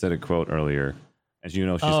 and she said a quote earlier, and you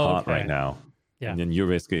know she's Oh, hot right okay. now, Yeah. and then you're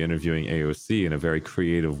basically interviewing AOC in a very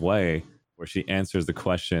creative way where she answers the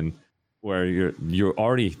question where you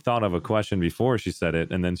already thought of a question before she said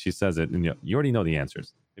it, and then she says it, and you already know the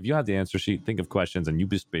answers. If you have the answer sheet, think of questions, and you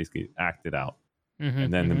just basically act it out, Mm-hmm.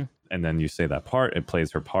 and Mm-hmm. then you say that part, it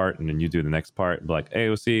plays her part, and then you do the next part, like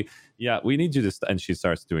AOC, yeah, we need you to, and she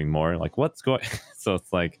starts doing more. Like, what's going? So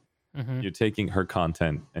it's like Mm-hmm. you're taking her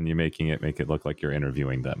content and you're making it make it look like you're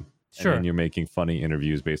interviewing them, and then Sure. you're making funny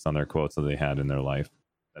interviews based on their quotes that they had in their life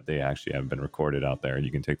that they actually have been recorded out there. And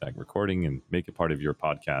you can take that recording and make it part of your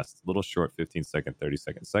podcast, little short 15-second,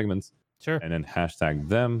 30-second segments, Sure. and then hashtag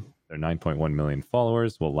them. Their 9.1 million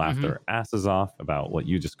followers will laugh Mhm. their asses off about what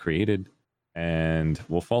you just created, and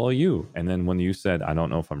we'll follow you. And then when you said, I don't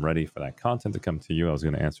know if I'm ready for that content to come to you, I was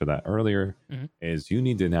going to answer that earlier, Mhm. is you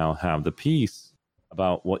need to now have the piece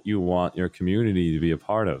about what you want your community to be a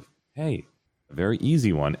part of. Hey, a very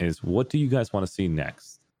easy one is, what do you guys want to see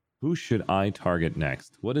next? Who should I target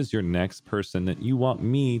next? What is your next person that you want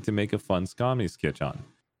me to make a fun comedy sketch on?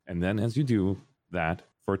 And then as you do that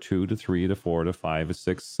for 2 to 3 to 4 to 5 to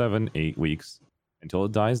 6, 7, 8 weeks until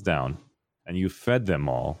it dies down, and you fed them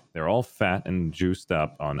all, they're all fat and juiced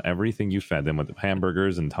up on everything you fed them with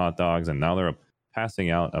hamburgers and hot dogs, and now they're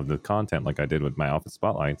passing out of the content like I did with my office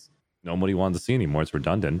spotlights. Nobody wanted to see anymore. It's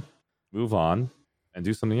redundant. Move on and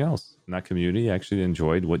do something else. And that community actually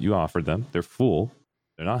enjoyed what you offered them. They're full.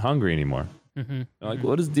 They're not hungry anymore. Mm-hmm. They're like,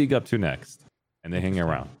 what is Dig up to next? And they hang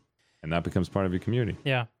Interesting. around. And that becomes part of your community.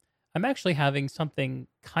 Yeah. I'm actually having something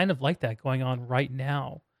kind of like that going on right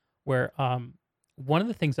now, where one of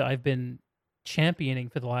the things that I've been championing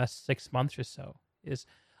for the last 6 months or so is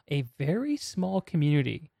a very small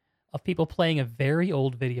community of people playing a very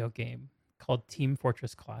old video game called Team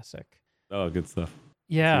Fortress Classic. Oh, good stuff.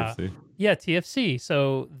 Yeah. TFC. Yeah, TFC.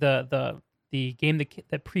 So the game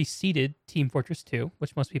that preceded Team Fortress 2,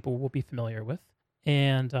 which most people will be familiar with,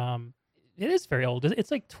 and it is very old.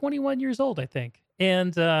 It's like 21 years old, I think.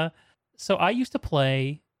 And so I used to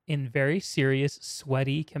play in very serious,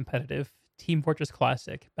 sweaty, competitive Team Fortress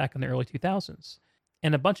Classic back in the early 2000s,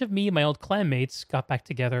 and a bunch of me and my old clanmates got back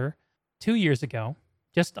together 2 years ago,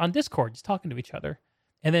 just on Discord, just talking to each other.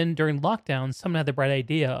 And then during lockdown, someone had the bright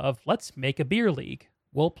idea of, let's make a beer league.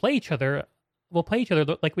 We'll play each other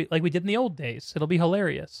like we did in the old days. It'll be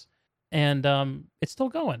hilarious, and it's still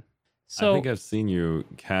going. So I think I've seen you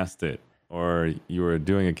cast it, or you were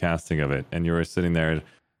doing a casting of it, and you were sitting there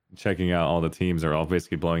checking out all the teams are all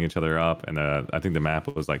basically blowing each other up. And I think the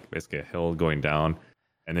map was like basically a hill going down,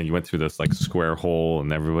 and then you went through this like square hole,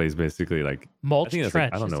 and everybody's basically like Mulch think that's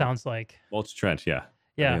Trench. I don't it know. sounds like. Mulch Trench. Yeah,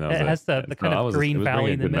 Yeah, it has the kind of green it was valley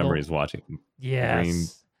bringing in the good middle. memories watching.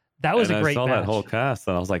 Yes, that was And a great I saw match. that whole cast,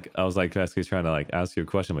 and I was like basically trying to like ask you a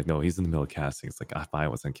question. I'm like, no, he's in the middle of casting. It's like, if I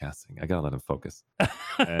wasn't casting, I gotta let him focus.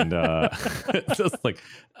 And it's just like,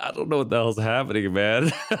 I don't know what the hell's happening,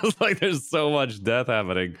 man. It's like there's so much death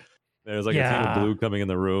happening. There's like a team of Yeah. blue coming in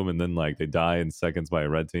the room, and then like they die in seconds by a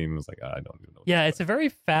red team. It was like, I don't even know. Yeah, it's a very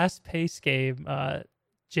fast-paced game.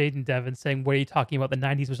 Jaden Devon saying, "What are you talking about? The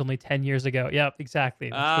 '90s was only 10 years ago." Yep,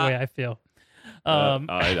 exactly. That's the way I feel.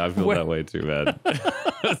 I feel where- that way too, man.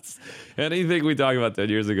 Anything we talk about 10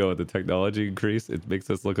 years ago with the technology increase, it makes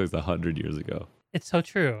us look like 100 years ago. It's so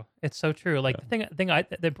true. It's so true. Like the thing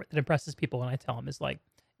that impresses people when I tell them is like,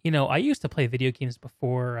 I used to play video games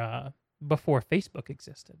before Facebook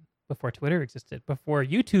existed, before Twitter existed, before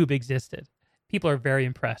YouTube existed. People are very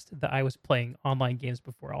impressed that I was playing online games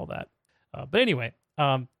before all that. But anyway,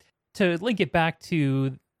 to link it back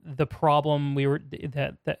to the problem we were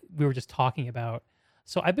just talking about.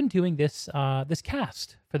 So I've been doing this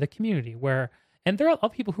cast for the community and there are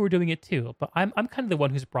other people who are doing it too, but I'm kind of the one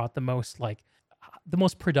who's brought the most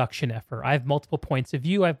production effort. I have multiple points of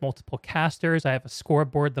view. I have multiple casters. I have a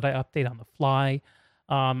scoreboard that I update on the fly.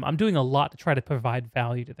 I'm doing a lot to try to provide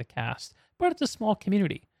value to the cast, but it's a small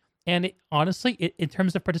community. And honestly, in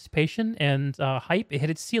terms of participation and hype, it hit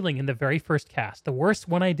its ceiling in the very first cast. The first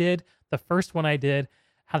one I did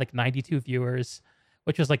had like 92 viewers,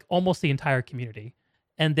 which was like almost the entire community.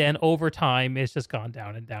 And then over time, it's just gone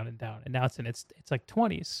down and down and down. And now it's like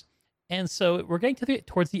 20s. And so we're getting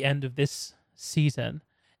towards the end of this season.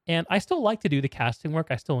 And I still like to do the casting work.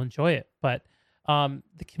 I still enjoy it. But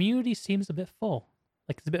the community seems a bit full.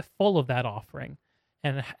 Like it's a bit full of that offering,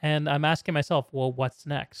 and I'm asking myself, well, what's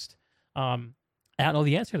next? I don't know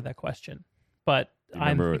the answer to that question, but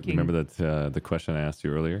I'm thinking, remember that the question I asked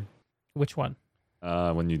you earlier? which one?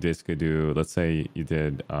 When you basically do, let's say you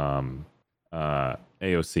did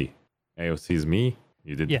AOC. AOC is me.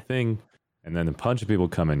 You did Yeah. the thing, and then a bunch of people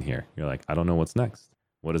come in here. You're like, I don't know what's next.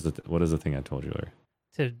 What is it? What is the thing I told you earlier?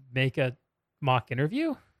 To make a mock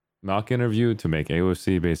interview? Mock interview to make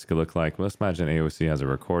AOC basically look like. Let's imagine AOC has a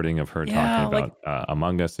recording of her Yeah, talking about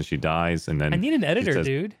Among Us, and she dies, and then I need an editor, says,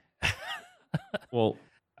 dude. well,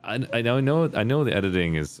 I know the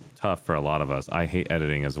editing is tough for a lot of us. I hate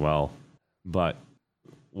editing as well. But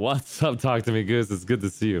what's up, Talk to Me Goose? It's good to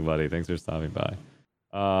see you, buddy. Thanks for stopping by.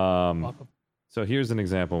 Welcome. So here's an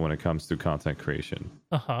example when it comes to content creation.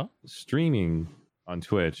 Uh-huh. Streaming on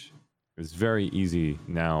Twitch is very easy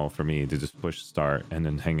now for me to just push start and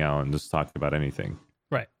then hang out and just talk about anything.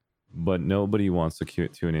 Right. But nobody wants to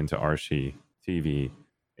tune into Archie TV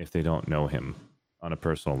if they don't know him on a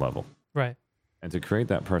personal level. Right. And to create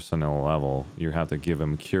that personal level, you have to give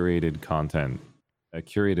them curated content, a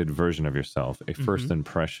curated version of yourself, a first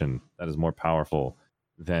impression that is more powerful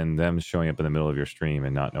than them showing up in the middle of your stream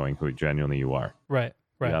and not knowing who genuinely you are. Right.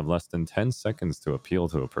 Right. You have less than 10 seconds to appeal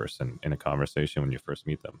to a person in a conversation when you first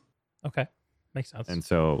meet them. Okay. Makes sense. And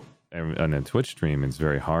so on a Twitch stream, it's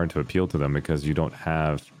very hard to appeal to them because you don't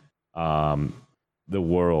have the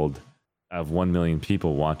world of 1 million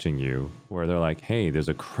people watching you where they're like, hey, there's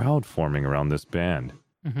a crowd forming around this band.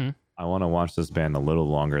 I want to watch this band a little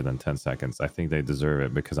longer than 10 seconds. I think they deserve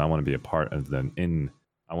it because I want to be a part of them.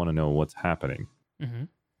 I want to know what's happening.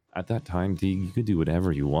 At that time, D, you could do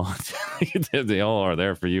whatever you want. They all are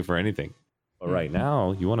there for you for anything. But right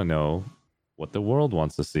now, you want to know what the world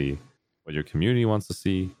wants to see, what your community wants to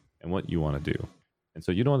see, and what you want to do. And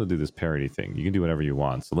so you don't want to do this parody thing. You can do whatever you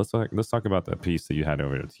want. So let's talk about the piece that you had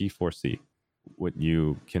over at T4C. What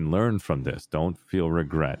you can learn from this. Don't feel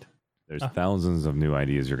regret. There's thousands of new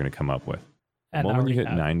ideas you're going to come up with. The moment you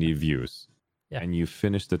hit 90 views and you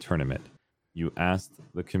finish the tournament, you asked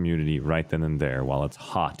the community right then and there while it's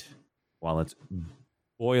hot, while it's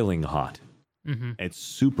boiling hot. It's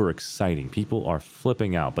super exciting. People are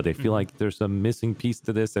flipping out, but they feel like there's a missing piece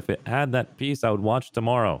to this. If it had that piece, I would watch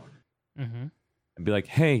tomorrow. And be like,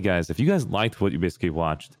 hey guys, if you guys liked what you basically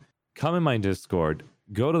watched, come in my Discord,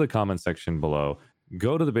 go to the comment section below,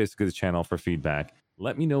 go to basically the channel for feedback.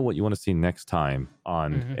 Let me know what you want to see next time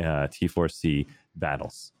on T4C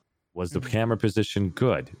battles. Was the camera position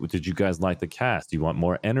good? Did you guys like the cast? You want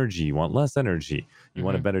more energy? You want less energy? You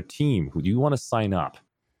want a better team? Who do you want to sign up?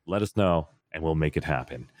 Let us know and we'll make it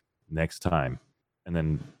happen next time. And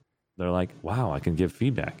then they're like, wow, I can give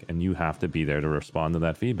feedback. And you have to be there to respond to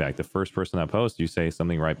that feedback. The first person that posts, you say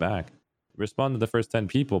something right back. Respond to the first 10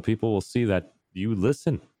 people. People will see that you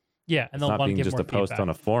listen. Yeah, and it's they'll not want being to give just more a post feedback. on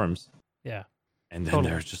a forums. Yeah. And then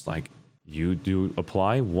there's just like, you do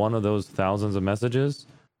apply one of those thousands of messages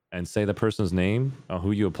and say the person's name,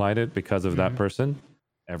 who you applied it because of that person.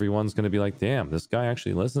 Everyone's going to be like, damn, this guy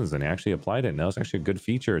actually listens and he actually applied it. And that was actually a good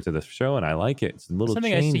feature to the show. And I like it. It's a little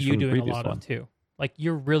something I change see you from the doing a previous lot one. of too. Like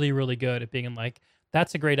you're really, really good at being like,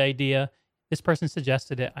 that's a great idea. This person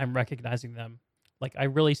suggested it. I'm recognizing them. Like I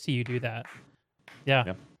really see you do that.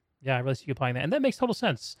 Yeah. Yeah, I really see you applying that. And that makes total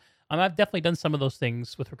sense. I've definitely done some of those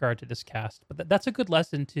things with regard to this cast, but that's a good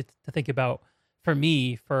lesson to think about for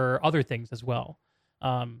me for other things as well.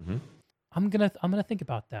 I'm gonna think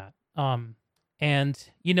about that. And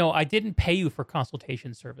you know, I didn't pay you for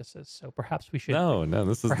consultation services, so perhaps we should. No,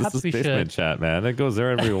 this is basement chat, man. It goes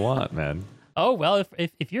wherever you want, man. Oh well,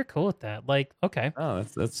 if you're cool with that, like okay. Oh,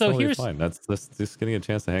 that's so totally fine. That's just getting a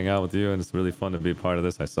chance to hang out with you, and it's really fun to be a part of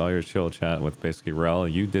this. I saw your chill chat with basically Rel.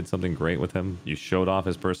 You did something great with him. You showed off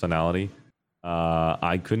his personality.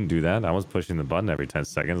 I couldn't do that. I was pushing the button every 10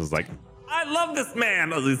 seconds. It's like, I love this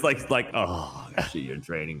man. It's like, oh, shit, you're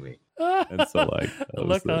draining me. And so like,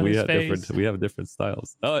 we have different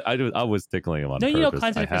styles. Oh, I was tickling him on purpose. You know,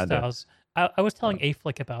 kinds of different styles. I was telling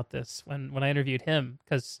Aflick about this when I interviewed him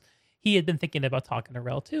because he had been thinking about talking to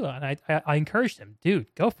Rel too, and I encouraged him, dude,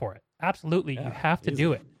 go for it. Absolutely, you have to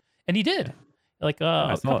do it, and he did. Like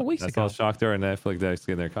a couple weeks ago. I saw Shocked and Netflix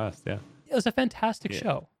getting their cost. Yeah, it was a fantastic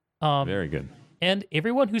show. Very good. And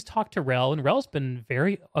everyone who's talked to Rel, and Rel's been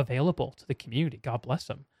very available to the community. God bless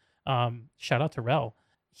him. Shout out to Rel.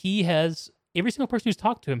 He has every single person who's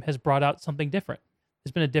talked to him has brought out something different.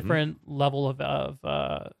 There's been a different level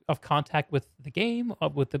of contact with the game,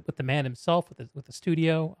 with the man himself, with the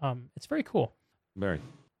studio. It's very cool. Very.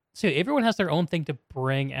 So everyone has their own thing to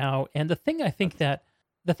bring out, and the thing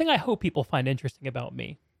I hope people find interesting about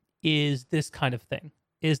me is this kind of thing: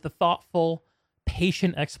 is the thoughtful,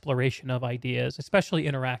 patient exploration of ideas, especially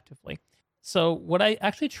interactively. So what I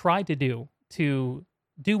actually tried to do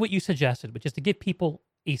what you suggested, which is to give people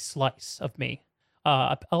a slice of me,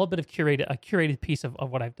 a little bit of a curated piece of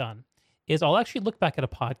what I've done, is I'll actually look back at a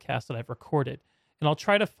podcast that I've recorded and I'll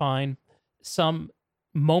try to find some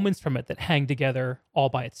moments from it that hang together all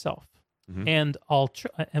by itself. Mhm. And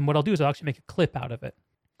and what I'll do is I'll actually make a clip out of it.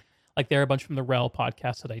 Like there are a bunch from the Rel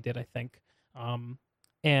podcast that I did, I think.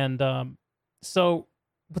 And so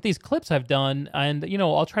with these clips I've done, and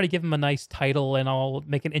I'll try to give them a nice title and I'll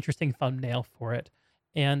make an interesting thumbnail for it.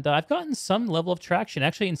 And I've gotten some level of traction.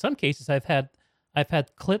 Actually, in some cases, I've had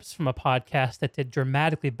clips from a podcast that did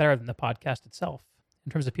dramatically better than the podcast itself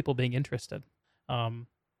in terms of people being interested.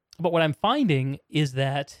 But what I'm finding is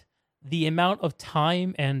that the amount of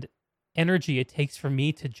time and energy it takes for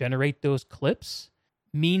me to generate those clips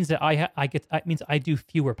means that I do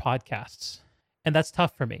fewer podcasts, and that's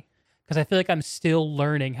tough for me because I feel like I'm still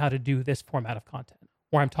learning how to do this format of content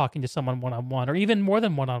where I'm talking to someone one on one or even more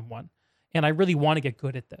than one on one, and I really want to get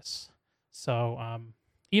good at this. So, I'm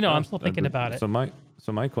still thinking about it. So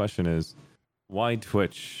my question is, why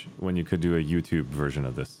Twitch when you could do a YouTube version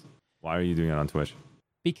of this? Why are you doing it on Twitch?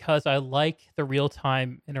 Because I like the real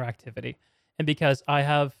time interactivity, and because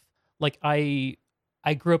I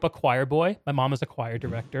grew up a choir boy. My mom is a choir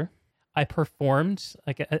director. I performed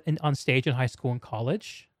on stage in high school and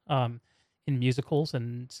college, in musicals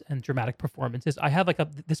and dramatic performances. I have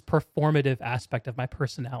this performative aspect of my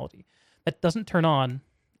personality that doesn't turn on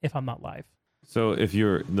if I'm not live. So if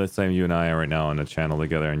let's say you and I are right now on a channel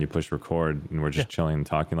together and you push record and we're just chilling and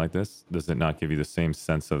talking like this, does it not give you the same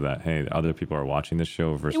sense of that, hey, other people are watching this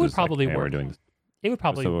show versus it would probably hey, work. we're doing this? It would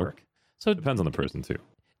probably work. So it depends on the person too.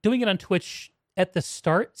 Doing it on Twitch at the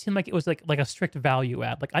start seemed like it was like a strict value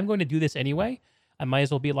add. Like I'm going to do this anyway. I might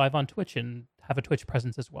as well be live on Twitch and have a Twitch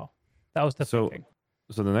presence as well. That was the thinking.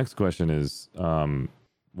 So the next question is,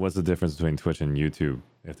 what's the difference between Twitch and YouTube?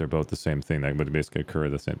 If they're both the same thing, that would basically occur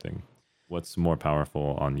the same thing. What's more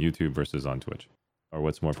powerful on YouTube versus on Twitch? Or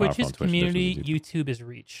what's more powerful on Twitch? Community, YouTube is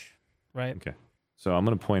reach, right? Okay. So I'm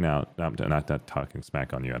going to point out, not that talking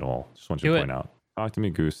smack on you at all. Just want you to point out. Talk to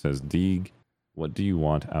Me Goose says, Deeg, what do you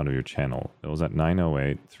want out of your channel? It was at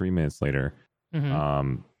 9:08, 3 minutes later.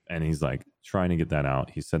 Mm-hmm. And he's like trying to get that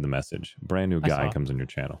out. He said the message. Brand new guy comes on your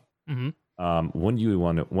channel. Mm-hmm. When do you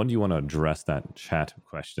want to address that chat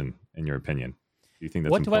question? In your opinion, do you think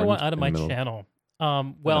that's what do I want out of my middle? channel?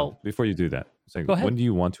 Before you do that, go ahead. When do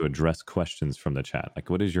you want to address questions from the chat? Like,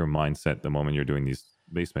 what is your mindset the moment you're doing these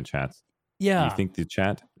basement chats? Yeah. Do you think the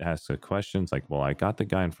chat asks questions like, well, I got the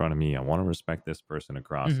guy in front of me. I want to respect this person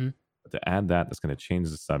across. Mm-hmm. But to add that's going to change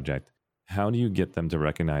the subject. How do you get them to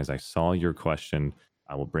recognize I saw your question?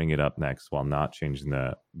 I will bring it up next while not changing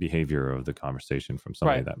the behavior of the conversation from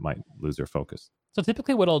somebody that might lose their focus. So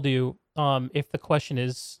typically what I'll do, if the question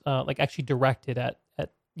is actually directed at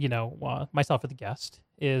myself or the guest,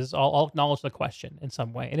 is I'll acknowledge the question in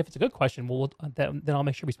some way. And if it's a good question, then I'll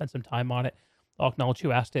make sure we spend some time on it. I'll acknowledge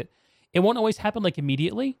who asked it. It won't always happen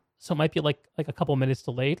immediately. So it might be like a couple minutes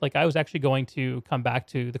delayed. Like I was actually going to come back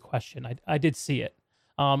to the question. I did see it.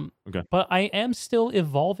 Okay. But I am still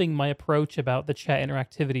evolving my approach about the chat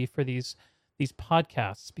interactivity for these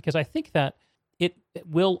podcasts, because I think that it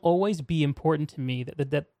will always be important to me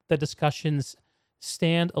that the discussions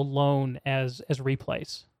stand alone as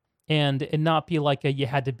replays and not be like a you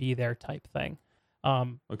had to be there type thing.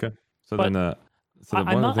 Okay. I'm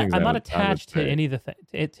not attached to any of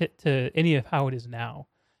to any of how it is now.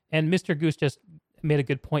 And Mr. Goose just made a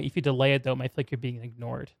good point. If you delay it, though, it might feel like you're being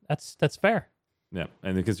ignored. That's fair. Yeah,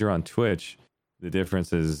 and because you're on Twitch, the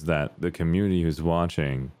difference is that the community who's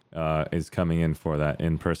watching is coming in for that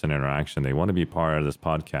in-person interaction. They want to be part of this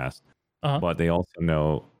podcast, but they also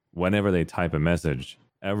know whenever they type a message,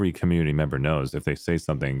 every community member knows if they say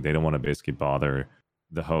something, they don't want to basically bother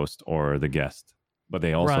the host or the guest, but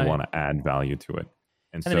they also want to add value to it.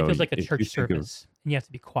 And so it feels like a church service, and you have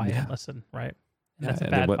to be quiet and listen, right? And that's a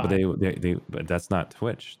bad vibe. But that's not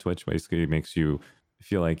Twitch. Twitch basically makes you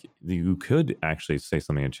feel like you could actually say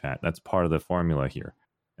something in chat. That's part of the formula here.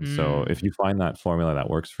 And so if you find that formula that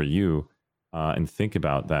works for you and think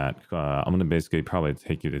about that, I'm going to basically probably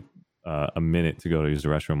take you to a minute to go to use the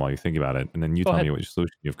restroom while you think about it. And then you tell me what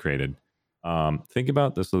solution you've created. Think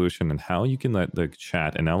about the solution and how you can let the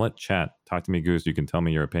chat, and I'll let chat talk to me, Goose. You can tell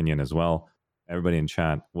me your opinion as well. Everybody in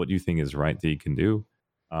chat, what do you think is right that you can do?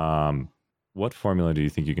 What formula do you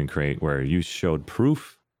think you can create where you showed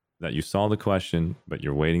proof that you saw the question, but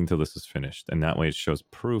you're waiting till this is finished, and that way it shows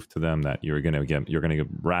proof to them that you're gonna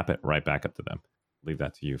wrap it right back up to them. Leave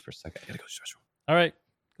that to you for a second. I gotta go to the restroom. All right,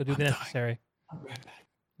 go do the necessary. I'll be right back.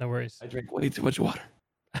 No worries. I drink way too much water.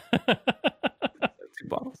 I 2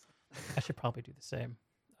 bottles. should probably do the same.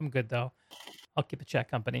 I'm good though. I'll keep the chat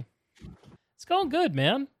company. It's going good,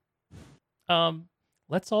 man.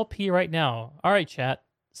 Let's all pee right now. All right, chat.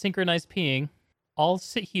 Synchronized peeing. I'll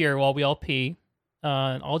sit here while we all pee.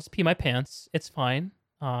 And I'll just pee my pants. It's fine.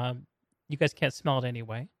 You guys can't smell it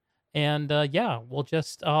anyway. And yeah, we'll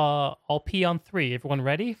just I'll pee on 3. Everyone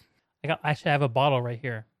ready? I should have a bottle right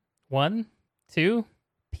here. 1, 2,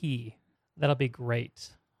 pee. That'll be great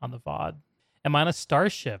on the VOD. Am I on a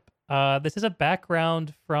starship? This is a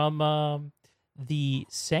background from the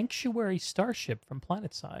Sanctuary starship from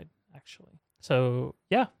PlanetSide, actually. So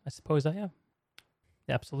yeah, I suppose I am.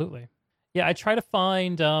 Yeah, absolutely. Yeah, I try to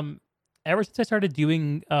find ever since I started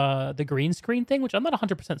doing the green screen thing, which I'm not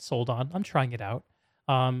 100% sold on. I'm trying it out.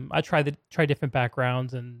 I try different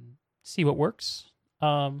backgrounds and see what works.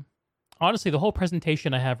 Honestly, the whole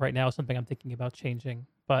presentation I have right now is something I'm thinking about changing.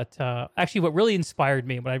 But actually, what really inspired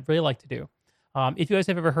me, what I really like to do, if you guys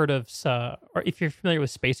have ever heard of, or if you're familiar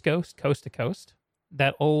with Space Ghost, Coast to Coast,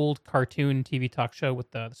 that old cartoon TV talk show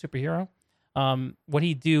with the superhero, what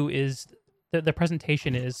he do is the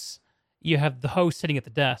presentation is you have the host sitting at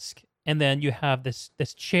the desk, and then you have this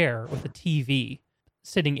chair with a TV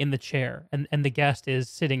sitting in the chair, and the guest is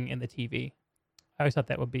sitting in the TV. I always thought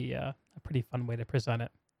that would be a pretty fun way to present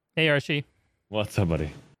it. Hey, Archie. What's up,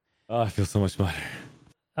 buddy? Oh, I feel so much better.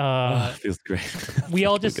 It feels great. We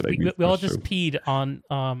all just peed on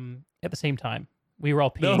at the same time. We were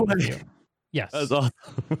all peeing No with way. you. Yes. That's awesome.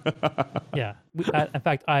 Yeah. In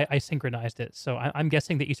fact, I synchronized it, so I'm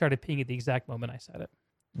guessing that you started peeing at the exact moment I said it.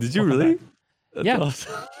 Did you Welcome really? back. That's Yeah.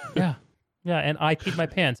 awesome. Yeah, and I peed my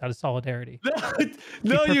pants out of solidarity. No, Be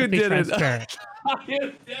you perfectly didn't. transparent.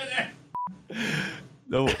 You didn't.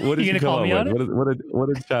 No, what did You you gonna come call up me on with?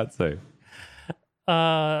 What did chat say?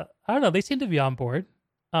 I don't know. They seem to be on board.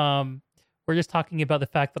 We're just talking about the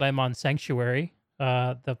fact that I'm on Sanctuary,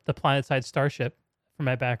 the PlanetSide starship for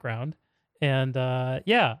my background, and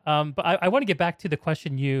yeah. But I want to get back to the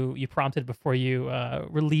question you prompted before you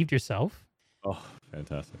relieved yourself. Oh,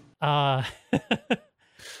 fantastic. And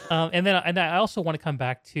I also want to come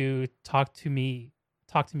back to talk to me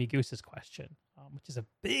Goose's question, which is a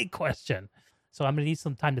big question. So I'm gonna need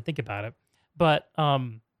some time to think about it. But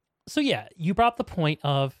so yeah, you brought up the point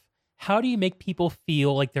of how do you make people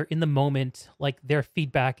feel like they're in the moment, like their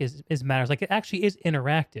feedback is matters, like it actually is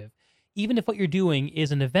interactive, even if what you're doing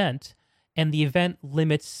is an event and the event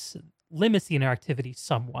limits the interactivity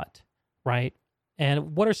somewhat, right?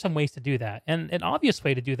 And what are some ways to do that? And an obvious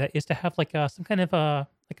way to do that is to have like some kind of a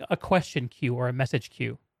question queue or a message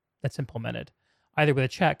queue that's implemented, either with a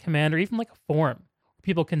chat command or even like a forum where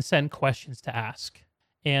people can send questions to ask.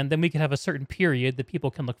 And then we can have a certain period that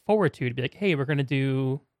people can look forward to be like, hey, we're going to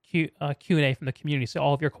do Q&A from the community. So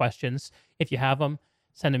all of your questions, if you have them,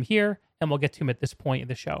 send them here, and we'll get to them at this point in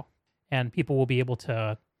the show. And people will be able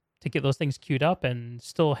to get those things queued up and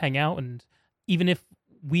still hang out. And even if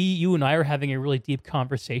you and I are having a really deep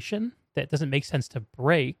conversation that doesn't make sense to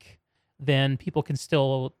break, then people can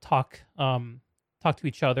still talk to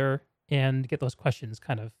each other and get those questions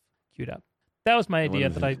kind of queued up. That was my idea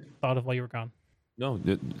that I thought of while you were gone. No,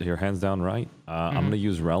 you're hands down right. I'm going to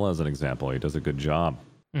use Rella as an example. He does a good job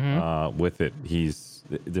with it.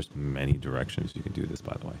 There's many directions you can do this,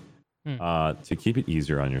 by the way. To keep it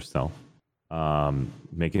easier on yourself,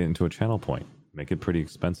 make it into a channel point. Make it pretty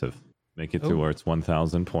expensive. Make it to where it's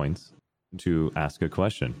 1,000 points to ask a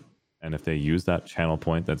question. And if they use that channel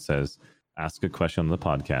point that says, ask a question on the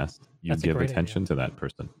podcast, you give attention to that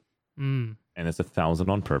person. And it's 1,000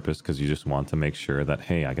 on purpose because you just want to make sure that,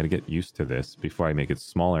 hey, I got to get used to this before I make it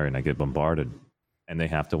smaller and I get bombarded. And they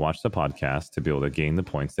have to watch the podcast to be able to gain the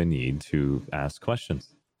points they need to ask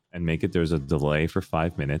questions. And make it there's a delay for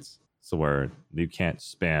 5 minutes so where you can't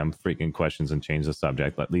spam freaking questions and change the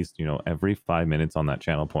subject. At least, every 5 minutes on that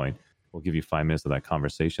channel point will give you 5 minutes of that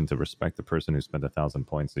conversation to respect the person who spent 1,000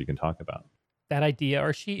 points that you can talk about. That idea,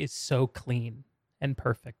 Archie, is so clean and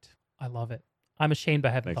perfect. I love it. I'm ashamed I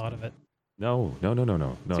haven't thought of it. No.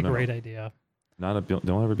 It's a great idea.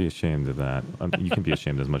 Don't ever be ashamed of that. You can be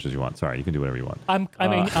ashamed as much as you want. Sorry, you can do whatever you want. I'm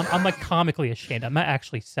like comically ashamed. I'm not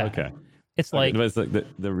actually sad. Okay. It's like, but it's like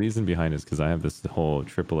the reason behind it is because I have this whole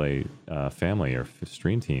AAA family or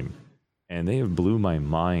stream team, and they have blew my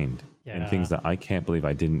mind in things that I can't believe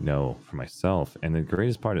I didn't know for myself. And the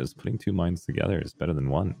greatest part is putting 2 minds together is better than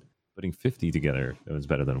one. Putting 50 together is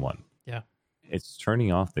better than one. Yeah. It's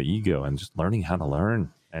turning off the ego and just learning how to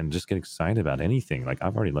learn and just get excited about anything. Like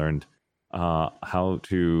I've already learned how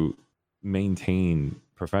to maintain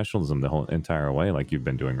professionalism the whole entire way, like you've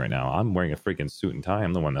been doing right now. I'm wearing a freaking suit and tie.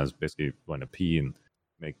 I'm the one that's basically going to pee and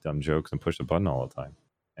make dumb jokes and push a button all the time.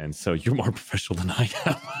 And so you're more professional than I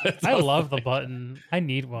am. I love the button. I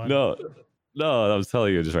need one. No, I was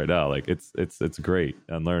telling you just right now, like it's great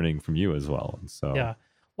and learning from you as well. And so Yeah.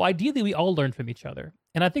 Well, ideally, we all learn from each other,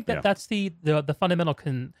 and I think that that's the fundamental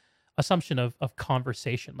assumption of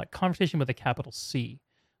conversation, like conversation with a capital C.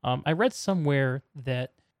 I read somewhere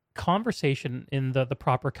that conversation in the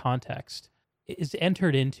proper context is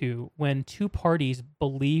entered into when two parties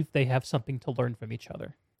believe they have something to learn from each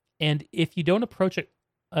other, and if you don't approach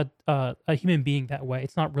a human being that way,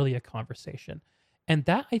 it's not really a conversation. And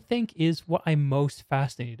that, I think, is what I'm most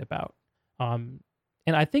fascinated about. And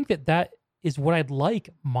I think that is what I'd like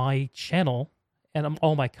my channel and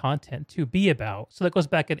all my content to be about. So that goes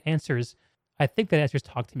back and answers, I think that answers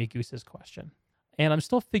Talk to Me Goose's question. And I'm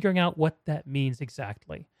still figuring out what that means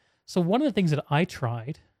exactly. So one of the things that I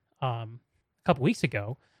tried a couple weeks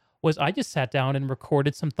ago was I just sat down and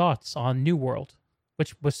recorded some thoughts on New World,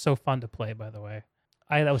 which was so fun to play, by the way.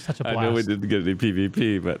 That was such a blast. I know we didn't get any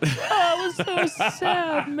PvP, but it was so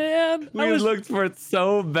sad, man. We looked for it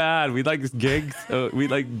so bad. We like gigs.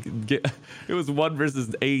 It was 1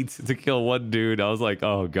 versus 8 to kill one dude. I was like,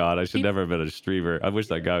 oh god, I should never have been a streamer. I wish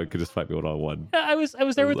that guy could just fight me 1-on-1. Yeah, I was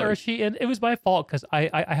there with Urshi, and it was my fault because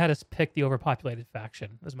I had us pick the overpopulated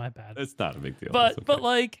faction. It was my bad. It's not a big deal. But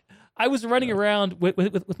like I was running around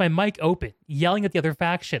with my mic open, yelling at the other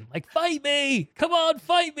faction, like, fight me! Come on,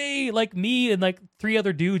 fight me! Like me and like 3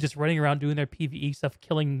 other dudes just running around doing their PvE stuff,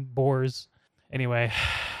 killing boars. Anyway.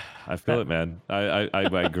 I feel it, man.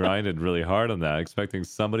 I grinded really hard on that, expecting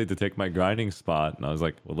somebody to take my grinding spot. And I was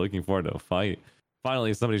like, well, looking forward to a fight.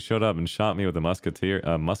 Finally, somebody showed up and shot me with a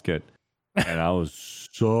musket. And I was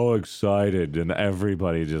so excited. And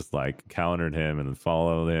everybody just like countered him and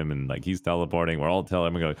followed him. And like he's teleporting. We're all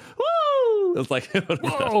telling him, going, woo! It's like,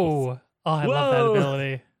 whoa! I love that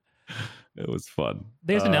ability. It was fun.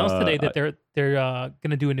 They just announced today that they're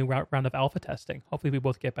going to do a new round of alpha testing. Hopefully, we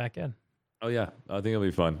both get back in. Oh yeah, I think it'll be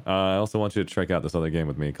fun. I also want you to check out this other game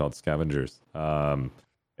with me called Scavengers.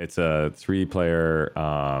 It's a 3-player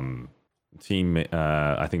team.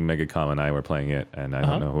 I think Megacom and I were playing it, and I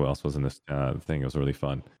don't know who else was in this thing. It was really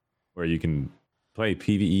fun, where you can play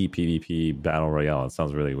PvE, PvP, battle royale. It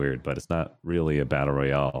sounds really weird, but it's not really a battle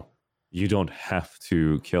royale. You don't have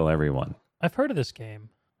to kill everyone. I've heard of this game.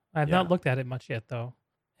 I've not looked at it much yet, though.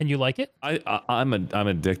 And you like it? I'm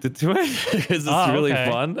addicted to it because it's really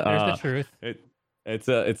fun. There's the truth.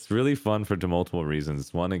 It's really fun for multiple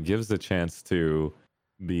reasons. One, it gives the chance to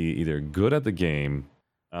be either good at the game.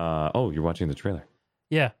 You're watching the trailer.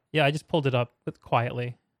 Yeah. I just pulled it up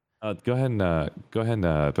quietly. Go ahead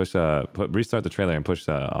and push restart the trailer and push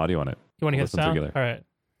audio on it. You want to hear the sound? All right.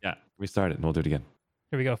 Yeah, restart it and we'll do it again.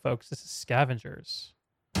 Here we go, folks. This is Scavengers.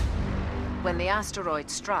 When the asteroid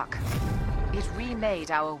struck, it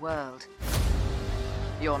remade our world.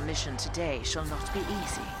 Your mission today shall not be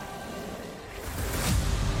easy.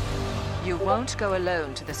 You won't go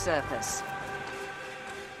alone to the surface.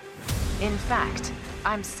 In fact,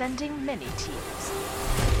 I'm sending many teams.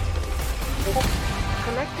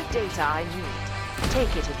 Collect the data I need.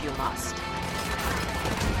 Take it if you must.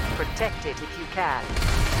 Protect it if you can.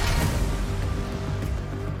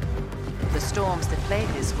 The storms that plague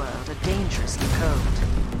this world are dangerously cold.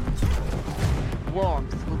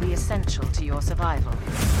 Warmth will be essential to your survival.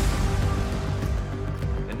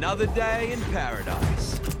 Another day in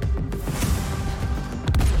paradise.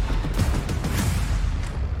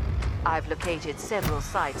 I've located several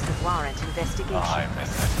sites that warrant investigation. I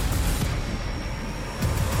miss it.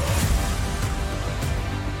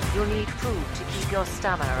 You'll need food to keep your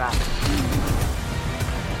stamina up.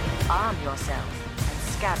 Arm yourself and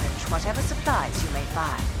scavenge whatever supplies you may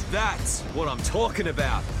find. That's what I'm talking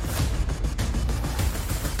about.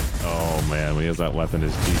 Oh man, when he has that weapon,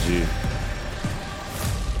 is GG.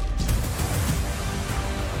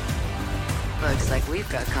 Looks like we've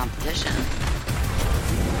got competition.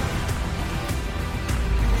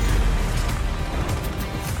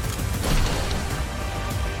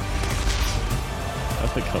 I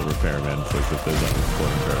think how Repairman says that there's not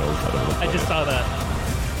exploding barrels. I just saw that.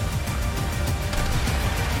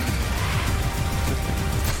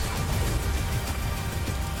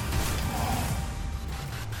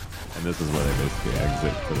 And this is where they basically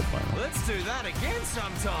exit for the final. Let's do that again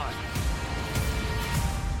sometime.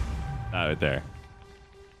 Right there.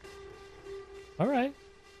 All right.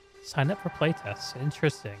 Sign up for playtests.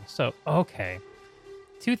 Interesting. So, okay.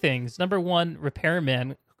 2 things. Number 1,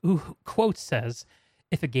 Repairman, who quote says,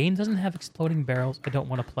 if a game doesn't have exploding barrels, I don't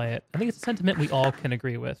want to play it. I think it's a sentiment we all can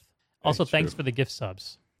agree with. Also, thanks for the gift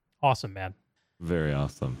subs. Awesome, man. Very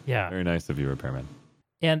awesome. Yeah. Very nice of you, Repairman.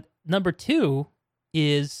 And number 2,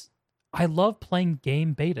 is I love playing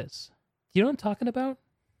game betas. Do you know what I'm talking about?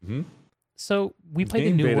 Mhm. So we play the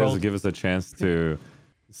Game New betas World. give us a chance to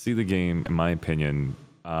see the game, in my opinion,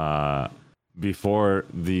 before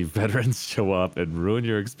the veterans show up and ruin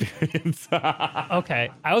your experience. Okay,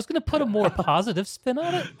 I was going to put a more positive spin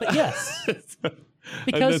on it, but yes, And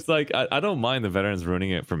because it's like I don't mind the veterans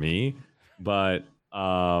ruining it for me, but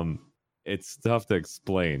it's tough to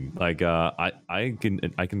explain. Like I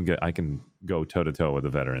can go toe to toe with the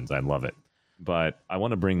veterans. I love it, but I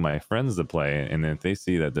want to bring my friends to play, and if they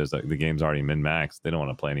see that there's the game's already min maxed, they don't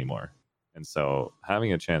want to play anymore. And so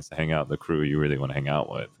having a chance to hang out with the crew you really want to hang out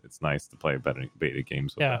with, it's nice to play beta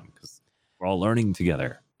games with them because we're all learning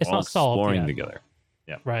together. It's we're all not solved exploring yet. together.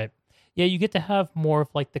 right, yeah, you get to have more of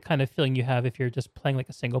like the kind of feeling you have if you're just playing like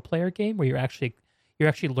a single player game where you're actually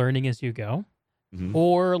learning as you go. Mhm.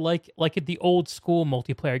 Or like at the old school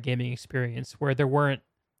multiplayer gaming experience where there weren't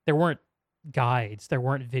guides, there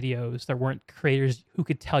weren't videos, there weren't creators who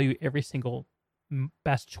could tell you every single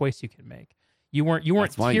best choice you can make. You weren't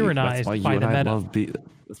tyrannized by the meta.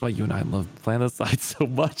 That's why you and I love Planetside so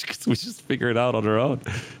much, because we just figure it out on our own.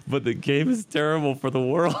 But the game is terrible for the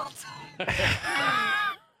world.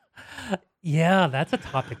 Yeah, that's a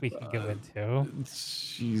topic we can go into.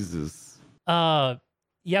 Jesus.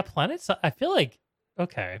 Yeah, planets. I feel like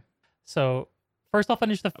okay. So first, I'll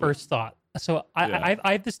finish the first thought. So I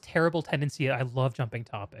have this terrible tendency. I love jumping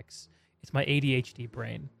topics. It's my ADHD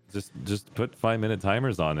brain. Just put 5-minute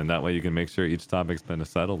timers on, and that way you can make sure each topic's been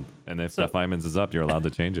settled. And if that 5 minutes is up, you're allowed to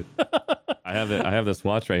change it. I have this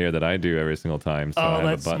watch right here that I do every single time. So I have a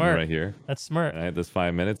that's button smart. right here. That's smart. And I have this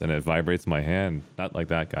 5 minutes, and it vibrates my hand. Not like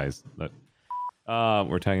that, guys. But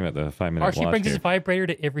we're talking about the 5-minute Archie watch brings here. his vibrator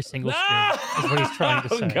to every single stream. Is what he's trying to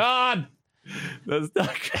say. Oh God, that's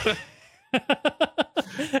not good.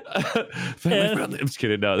 Family friendly. I'm just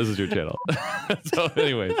kidding. No, this is your channel. So,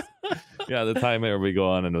 anyways, yeah, the timer we go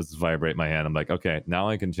on and it'll just vibrate my hand. I'm like, okay, now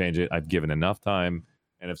I can change it. I've given enough time.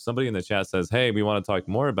 And if somebody in the chat says, "Hey, we want to talk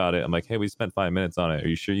more about it," I'm like, "Hey, we spent 5 minutes on it. Are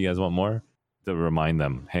you sure you guys want more?" To remind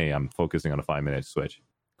them, "Hey, I'm focusing on a 5-minute switch."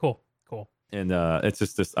 Cool. And it's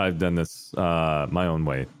just this. I've done this my own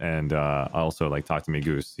way, and I also like Talk to Me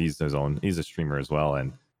Goose. He's a streamer as well,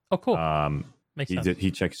 and Oh, cool. Makes he sense.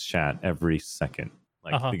 he checks chat every second.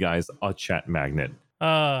 Like the guy's a chat magnet.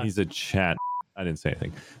 He's a chat. I didn't say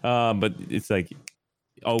anything, but it's like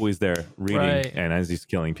always there reading, Right. and as he's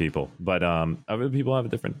killing people. But other people have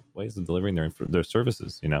different ways of delivering their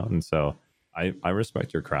services, and so I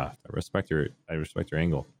respect your craft. I respect your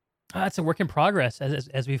angle. It's a work in progress,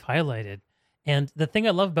 as we've highlighted. And the thing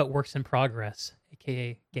I love about works in progress,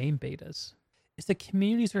 aka game betas, is the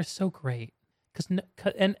communities are so great.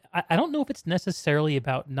 And I don't know if it's necessarily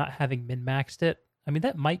about not having min-maxed it. I mean,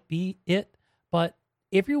 that might be it, but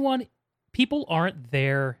people aren't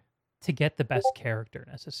there to get the best character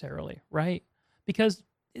necessarily, right? Because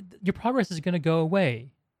your progress is going to go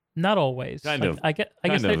away. Not always. Kind of. I guess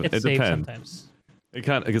Kind of. it's It saved depends. sometimes. It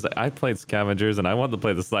kind of, because I played scavengers and I wanted to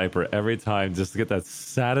play the sniper every time just to get that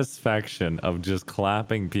satisfaction of just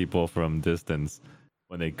clapping people from distance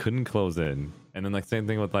when they couldn't close in. And then like same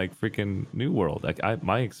thing with like freaking New World. Like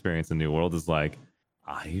my experience in New World is like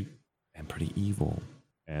I am pretty evil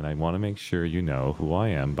and I want to make sure you know who I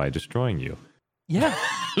am by destroying you. Yeah.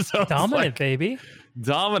 So it's Dominant, like, baby.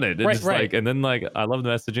 dominant. And Right, just right. like, and then like I love the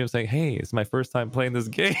messaging saying, "Hey, it's my first time playing this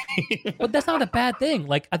game." But that's not a bad thing.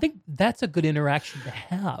 Like, I think that's a good interaction to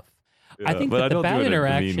have. I Yeah, think but that I the don't bad do it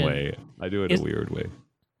interaction. in a mean way. I do it is- a weird way.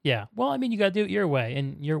 Yeah. Well, I mean, you got to do it your way,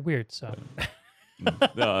 and you're weird. So,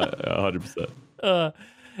 No, 100%.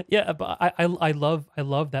 yeah. But I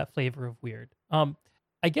love that flavor of weird.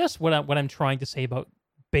 I guess what I'm trying to say about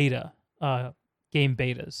beta, game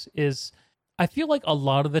betas is, I feel like a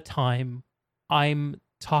lot of the time I'm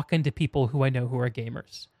talking to people who I know who are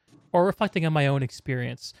gamers, or reflecting on my own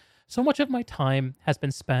experience. So much of my time has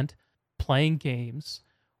been spent playing games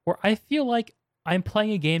where I feel like I'm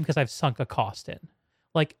playing a game because I've sunk a cost in.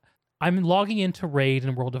 Like, I'm logging into Raid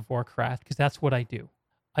and World of Warcraft because that's what I do.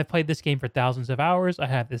 I've played this game for thousands of hours. I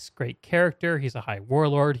have this great character. He's a high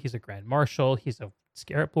warlord. He's a grand marshal. He's a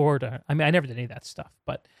scarab lord. I mean, I never did any of that stuff,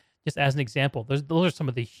 but just as an example, those are some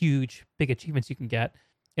of the huge, big achievements you can get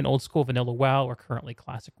in old school vanilla WoW or currently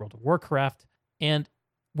classic World of Warcraft. And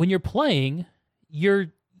when you're playing,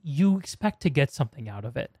 you expect to get something out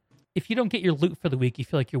of it. If you don't get your loot for the week, you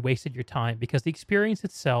feel like you wasted your time because the experience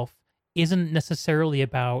itself isn't necessarily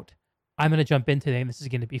about, I'm going to jump in today and this is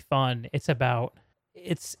going to be fun. It's about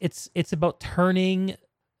turning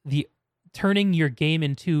your game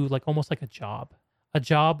into like almost like a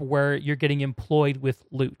job where you're getting employed with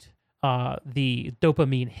loot, the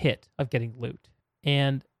dopamine hit of getting loot.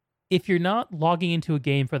 And if you're not logging into a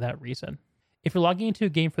game for that reason, if you're logging into a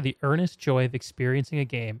game for the earnest joy of experiencing a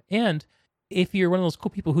game, and if you're one of those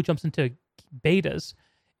cool people who jumps into betas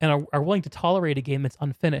and are willing to tolerate a game that's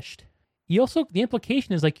unfinished, you also, the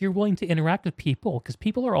implication is like you're willing to interact with people because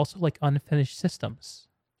people are also like unfinished systems.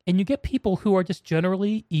 And you get people who are just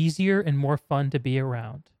generally easier and more fun to be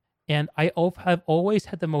around. And I have always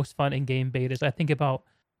had the most fun in game betas. I think about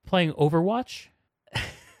playing Overwatch.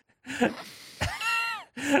 I'm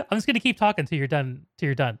just gonna keep talking till you're done.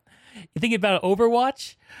 You think about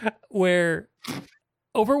Overwatch, where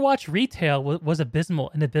Overwatch retail was an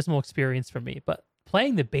abysmal experience for me. But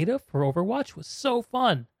playing the beta for Overwatch was so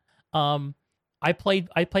fun. I played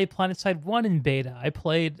PlanetSide 1 in beta. I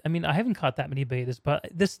haven't caught that many betas, but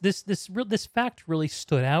this fact really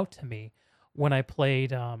stood out to me when I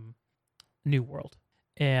played New World,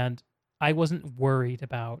 and I wasn't worried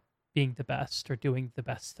about being the best or doing the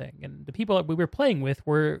best thing. And the people that we were playing with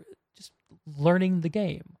were just learning the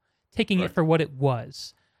game, taking it for what it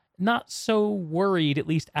was, not so worried, at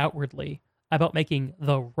least outwardly, about making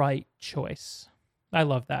the right choice. I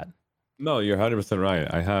love that. No, you're 100% right.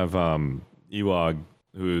 I have Ewog,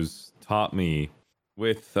 who's taught me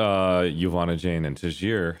with Yvonne, Jane, and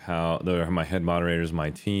Tajir how they're my head moderators, my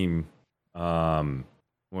team,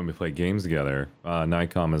 when we play games together.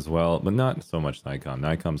 Nikon as well, but not so much Nikon.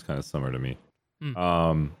 Nikon's kind of similar to me.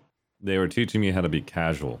 They were teaching me how to be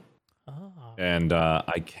casual. And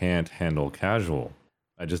I can't handle casual.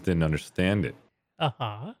 I just didn't understand it.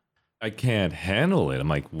 I can't handle it. I'm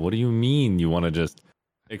like, what do you mean you want to just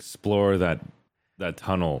explore that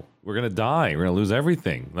tunnel? We're gonna die. We're gonna lose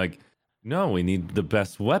everything. Like, no, we need the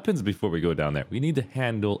best weapons before we go down there. We need to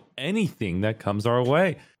handle anything that comes our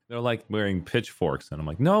way. They're like wearing pitchforks, and I'm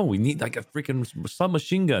like, no, we need like a freaking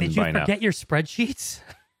submachine gun. Did you forget your spreadsheets?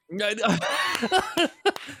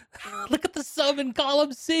 Look at the sum in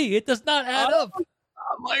column C. It does not add up.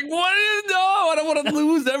 I'm like, what is no? I don't want to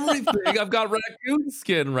lose everything. I've got raccoon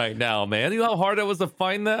skin right now, man. You know how hard it was to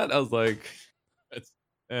find that? I was like,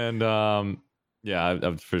 yeah,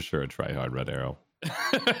 I'm for sure a tryhard Red Arrow.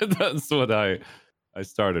 That's what I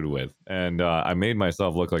started with, and I made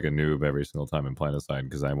myself look like a noob every single time in PlanetSide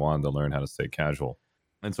because I wanted to learn how to stay casual,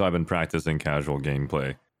 and so I've been practicing casual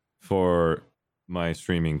gameplay for my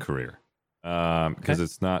streaming career because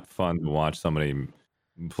it's not fun to watch somebody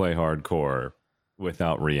play hardcore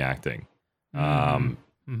without reacting. He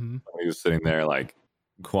was sitting there like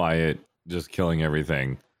quiet, just killing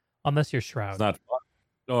everything. Unless you're Shroud. It's not fun.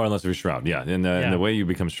 Or unless you're Shroud, yeah. And the way you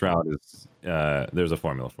become Shroud is there's a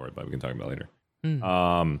formula for it, but we can talk about it later.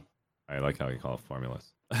 I like how you call it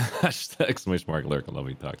formulas. Exclamation mark lurk. I love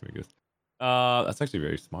when you talk to me, Goose. That's actually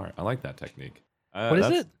very smart. I like that technique. What is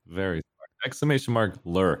it? Very smart. Exclamation mark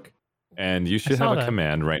lurk. And you should have a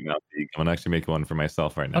command right now. I'm going to actually make one for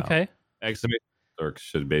myself right now. Okay. Exclamation lurk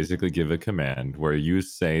should basically give a command where you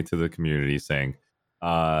say to the community saying,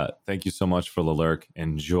 thank you so much for the lurk.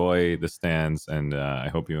 Enjoy the stands, and I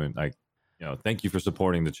hope you thank you for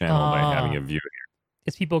supporting the channel by having a view here.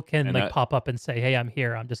 Because people can pop up and say, "Hey, I'm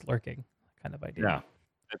here. I'm just lurking," kind of idea. Yeah,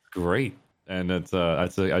 it's great, and I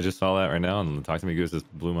just saw that right now, and Talk to Me Goose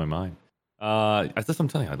just blew my mind. I'm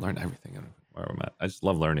telling you, I learned everything where I'm at. I just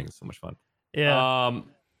love learning. It's so much fun. Yeah.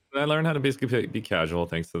 I learned how to basically be casual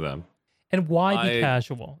thanks to them. And why be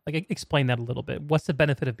casual? Like, explain that a little bit. What's the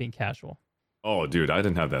benefit of being casual? Oh, dude, I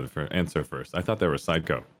didn't have that answer first. I thought they were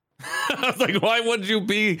psycho. I was like, why would you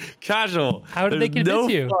be casual? How did they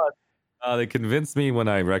convince you? They convinced me when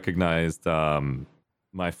I recognized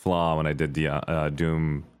my flaw when I did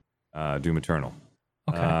Doom Eternal.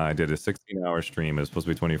 Okay. I did a 16-hour stream. It was supposed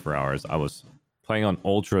to be 24 hours. I was playing on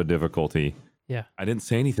ultra difficulty. Yeah. I didn't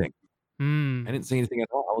say anything. I didn't say anything at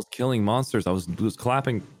all. I was killing monsters. I was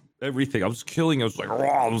clapping everything. I was killing. I was like,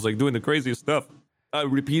 raw. I was like doing the craziest stuff. I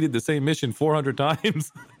repeated the same mission 400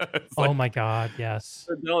 times. Oh my god, yes.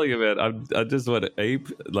 I'm telling you, man, I just went ape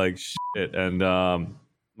like shit, and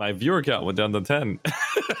my viewer count went down to 10.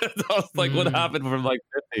 I was like, what happened from like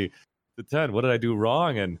 50 to 10? What did I do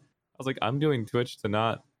wrong? And I was like, I'm doing Twitch to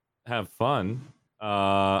not have fun.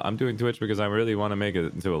 I'm doing Twitch because I really want to make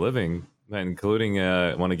it into a living, including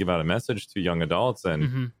want to give out a message to young adults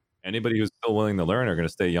and anybody who's still willing to learn are going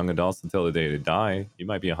to stay young adults until the day they die. You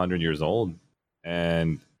might be 100 years old.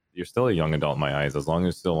 And you're still a young adult in my eyes, as long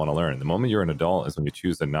as you still want to learn. The moment you're an adult is when you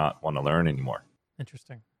choose to not want to learn anymore.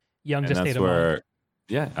 Interesting. Young, and just state of mind.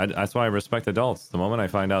 Yeah, that's why I respect adults. The moment I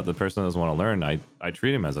find out the person doesn't want to learn, I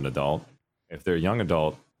treat him as an adult. If they're a young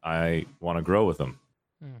adult, I want to grow with them.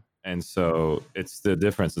 And so it's the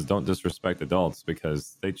difference is don't disrespect adults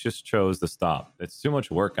because they just chose to stop. It's too much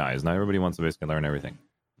work, guys. Not everybody wants to basically learn everything.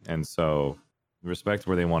 And so respect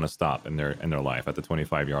where they want to stop in their life at the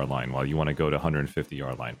 25-yard line, while you want to go to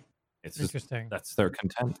 150-yard line. It's just Interesting. that's their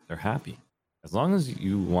content. They're happy. As long as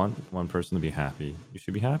you want one person to be happy, you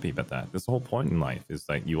should be happy about that. That's the whole point in life, is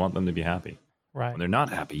like you want them to be happy. Right. When they're not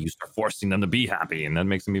happy, you start forcing them to be happy, and that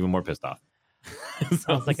makes them even more pissed off.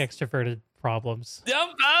 Sounds like extroverted problems. Yep.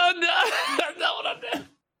 Oh, no. That's not what I'm doing.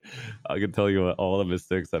 I can tell you all the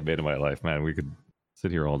mistakes I've made in my life, man. We could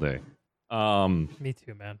sit here all day. Me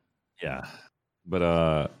too, man. Yeah.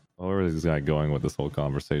 But where was this guy going with this whole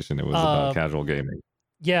conversation? It was about casual gaming.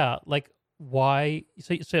 Yeah, like why?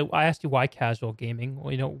 So I asked you why casual gaming.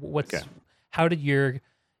 Well, you know, how did your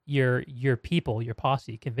people, your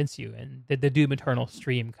posse, convince you? And the Doom Eternal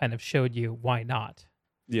stream kind of showed you why not.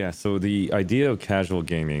 Yeah. So the idea of casual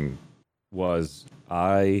gaming was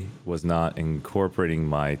I was not incorporating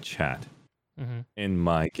my chat in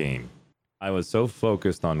my game. I was so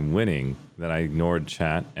focused on winning that I ignored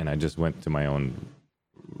chat and I just went to my own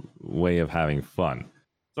way of having fun.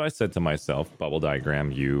 So I said to myself, bubble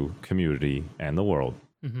diagram, you, community, and the world.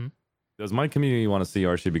 Does my community want to see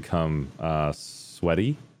Archie become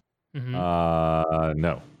sweaty?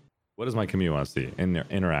 No. What does my community want to see? In their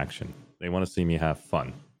interaction. They want to see me have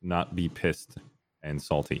fun, not be pissed and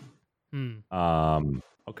salty.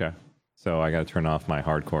 Okay. So I got to turn off my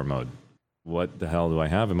hardcore mode. What the hell do I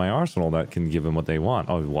have in my arsenal that can give them what they want?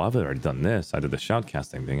 Oh, well, I've already done this. I did the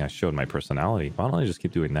shoutcasting thing. I showed my personality. Why don't I just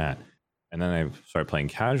keep doing that? And then I started playing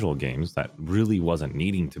casual games that really wasn't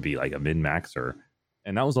needing to be like a min-maxer.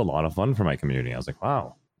 And that was a lot of fun for my community. I was like,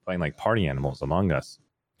 wow, playing like Party Animals, Among Us.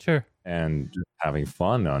 Sure. And just having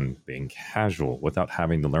fun on being casual without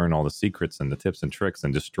having to learn all the secrets and the tips and tricks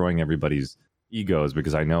and destroying everybody's egos,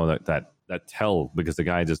 because I know that tell, because the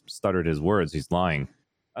guy just stuttered his words, he's lying.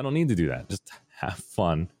 I don't need to do that. Just have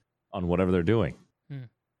fun on whatever they're doing.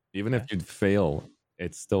 Even if you fail,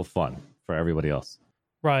 it's still fun for everybody else.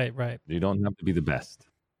 Right. You don't have to be the best,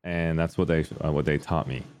 and that's what they taught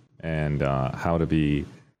me, and how to be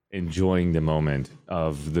enjoying the moment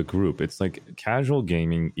of the group. It's like casual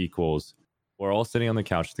gaming equals we're all sitting on the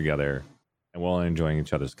couch together, and we're all enjoying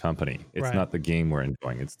each other's company. It's not the game we're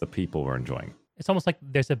enjoying; it's the people we're enjoying. It's almost like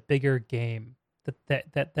there's a bigger game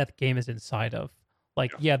that game is inside of.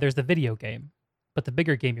 Like, yeah, there's the video game, but the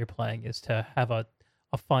bigger game you're playing is to have a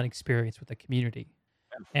fun experience with the community.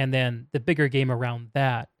 And then the bigger game around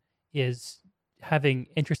that is having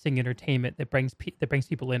interesting entertainment that brings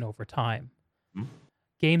people in over time.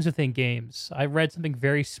 Games within games. I read something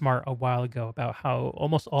very smart a while ago about how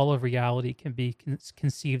almost all of reality can be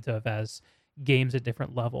conceived of as games at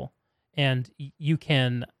different level. And you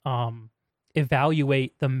can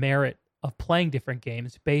evaluate the merit of playing different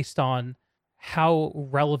games based on how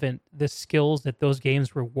relevant the skills that those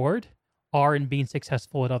games reward are in being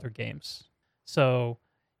successful at other games. So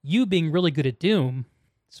you being really good at Doom,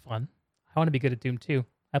 it's fun. I want to be good at Doom too.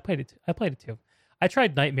 I played it too. I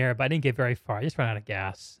tried Nightmare, but I didn't get very far. I just ran out of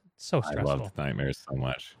gas. It's so stressful. I loved Nightmare so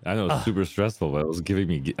much. I know it was super stressful, but it was giving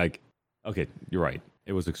me like, okay, you're right.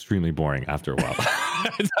 It was extremely boring after a while.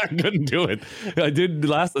 I couldn't do it. I didn't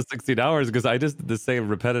last the 16 hours because I just did the same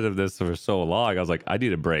repetitiveness for so long. I was like, I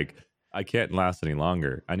need a break. I can't last any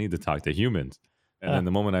longer. I need to talk to humans. And then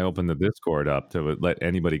the moment I opened the Discord up to let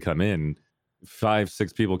anybody come in,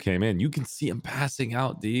 5-6 people came in. You can see them passing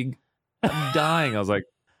out, Deeg. I'm dying. I was like,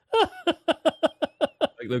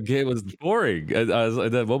 like the game was boring.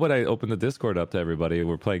 The moment I opened the Discord up to everybody,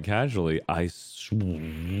 we're playing casually.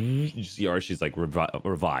 You see Archie's like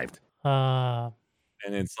revived. And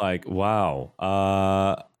it's like, wow.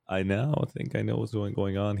 I now think I know what's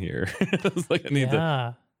going on here. It's like I need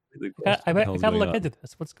to. I gotta look into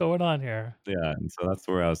this. What's going on here? Yeah, and so that's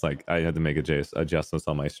where I was like, I had to make adjustments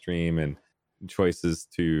on my stream and choices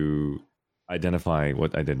to identify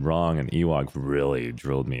what I did wrong. And Ewok really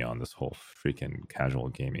drilled me on this whole freaking casual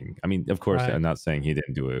gaming. I mean, of course, I'm not saying he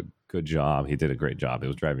didn't do a good job. He did a great job. It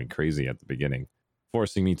was driving me crazy at the begining,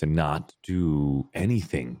 forcing me to not do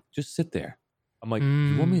anything. Just sit there. I'm like,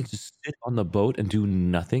 you want me to just sit on the boat and do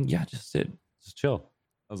nothing? Yeah, just sit, just chill.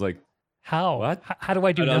 I was like, how? What? How do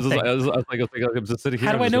I do nothing? I was like, I'm just sitting here.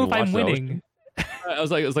 How do I know if I'm winning? I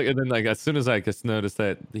was like, and then like as soon as I just noticed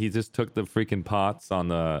that he just took the freaking pots on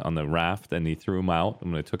the raft and he threw them out. I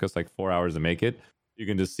mean, it took us like 4 hours to make it. You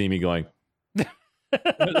can just see me going. I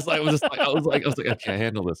was like, I can't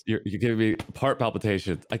handle this. You're giving me heart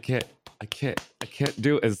palpitations. I can't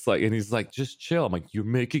do it. It's like, and he's like, just chill. I'm like, you're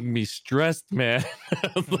making me stressed, man.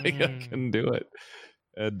 I was like, I couldn't do it.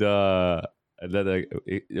 And then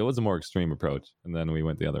it was a more extreme approach. And then we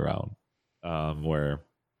went the other route, where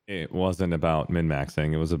it wasn't about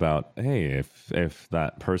min-maxing. It was about, hey, if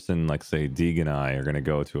that person, like say Deeg and I, are going to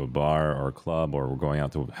go to a bar or a club, or we're going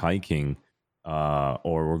out to hiking, or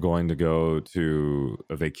we're going to go to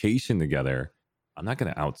a vacation together, I'm not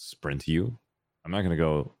going to out sprint you. I'm not going to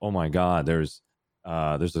go, oh my god, there's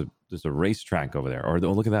a racetrack over there, or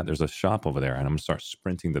oh, look at that, there's a shop over there, and I'm going to start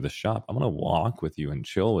sprinting to the shop. I'm going to walk with you and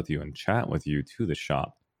chill with you and chat with you to the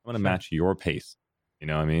shop. I'm going to Sure. match your pace. You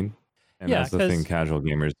know what I mean? And Yeah, that's the thing 'cause- casual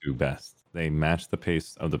gamers do best. They match the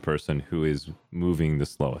pace of the person who is moving the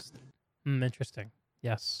slowest. Interesting.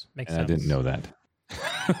 Yes, makes And sense. I didn't know that.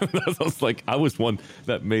 I was like, I was one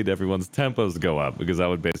that made everyone's tempos go up, because I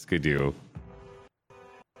would basically do.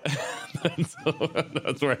 And so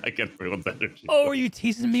that's where I get everyone's energy. Oh, are you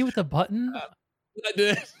teasing me with a button? I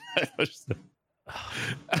did. I pushed it.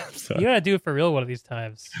 I'm sorry. You gotta do it for real one of these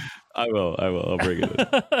times. I will. I'll bring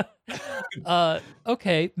it in.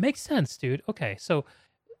 Okay, makes sense, dude. Okay, so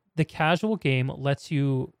the casual game lets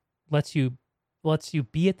you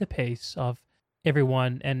be at the pace of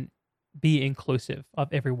everyone and be inclusive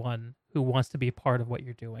of everyone who wants to be a part of what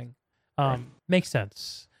you're doing. Right. Makes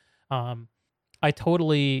sense. I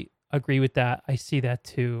totally agree with that. I see that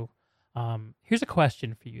too. Here's a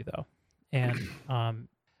question for you though, and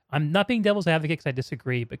I'm not being devil's advocate because I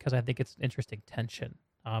disagree, because I think it's an interesting tension.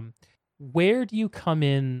 Where do you come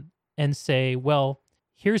in and say, well,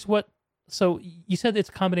 here's what? So you said it's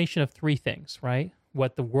a combination of three things, right?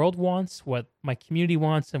 What the world wants, what my community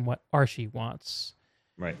wants, and what Archie wants.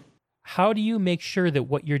 Right. How do you make sure that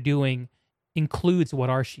what you're doing includes what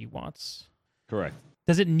Archie wants? Correct.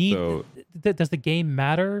 Does it need? So- Does the game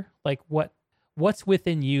matter? Like what's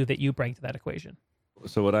within you that you bring to that equation?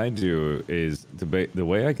 So what I do is the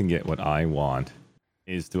way I can get what I want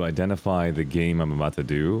is to identify the game I'm about to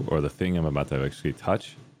do, or the thing I'm about to actually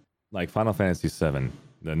touch. Like Final Fantasy VII,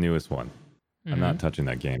 the newest one. I'm not touching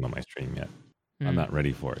that game on my stream yet. I'm not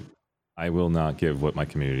ready for it. I will not give what my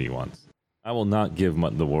community wants. I will not give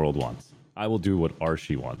what the world wants. I will do what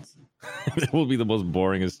Archie wants. It will be the most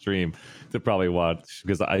boringest stream to probably watch,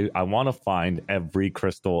 because I want to find every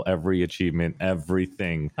crystal, every achievement,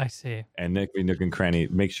 everything, I see. and nook and cranny.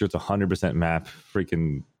 Make sure it's 100% map.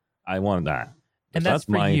 Freaking, I want that. And So that's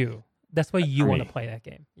for my, you. That's why you for want to me. play that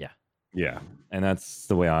game. Yeah. Yeah, and that's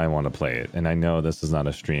the way I want to play it. And I know this is not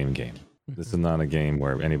a stream game. This is not a game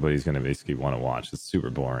where anybody's going to basically want to watch. It's super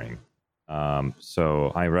boring.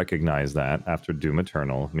 So I recognize that after Doom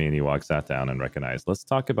Eternal, me and Ewok sat down and recognized, let's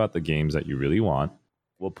talk about the games that you really want.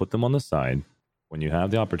 We'll put them on the side. When you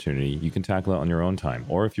have the opportunity, you can tackle it on your own time.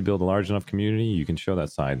 Or if you build a large enough community, you can show that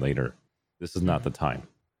side later. This is not the time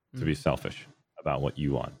to be selfish about what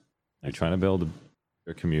you want. You're trying to build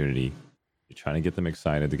your community. You're trying to get them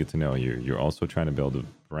excited to get to know you. You're also trying to build a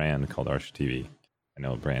brand called Arch TV. I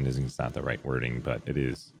know brand isn't not the right wording, but it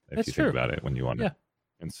is if That's you true. think about it when you want to. Yeah.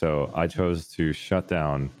 And so I chose to shut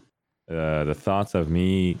down the thoughts of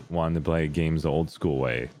me wanting to play games the old school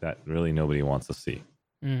way that really nobody wants to see,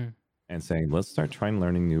 Mm. and saying, let's start trying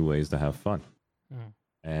learning new ways to have fun. Mm.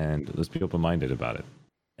 And let's be open-minded about it.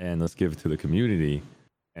 And let's give it to the community.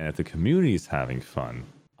 And if the community is having fun,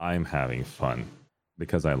 I'm having fun,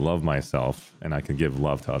 because I love myself and I can give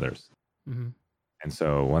love to others. Hmm. And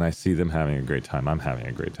so when I see them having a great time, I'm having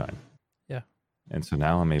a great time. Yeah. And so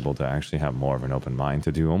now I'm able to actually have more of an open mind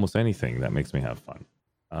to do almost anything that makes me have fun.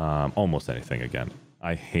 Almost anything again.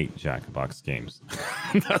 I hate Jackbox games.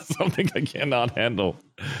 That's something I cannot handle.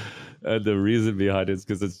 And the reason behind it is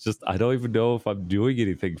because it's just, I don't even know if I'm doing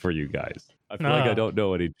anything for you guys. I feel like I No. don't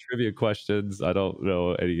know any trivia questions. I don't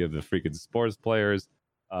know any of the freaking sports players,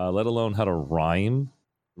 let alone how to rhyme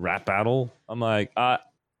rap battle. I'm like,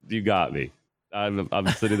 you got me. I'm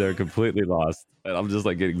sitting there completely lost, and I'm just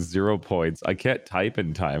like getting 0 points. I can't type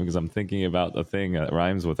in time because I'm thinking about the thing that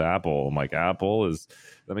rhymes with Apple. I'm like, Apple is.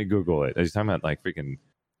 Let me Google it. He's talking about like freaking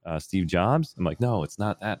Steve Jobs. I'm like, no, it's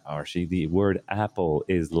not that, Archie. The word apple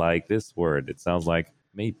is like this word. It sounds like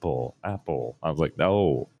maple, apple. I was like,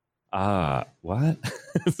 no, what?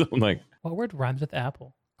 So I'm like, What word rhymes with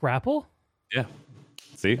apple? Grapple? yeah.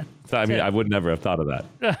 See, so, I mean, it. I would never have thought of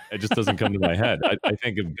that. It just doesn't come to my head. I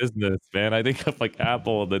think of business, man. I think of like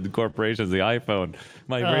Apple, the corporations, the iPhone.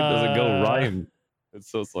 My brain doesn't go rhyme. And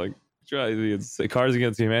so it's like, Cards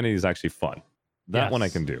Against Humanity is actually fun. That one I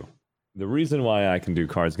Yes. can do. The reason why I can do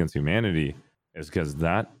Cards Against Humanity is because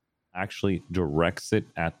that actually directs it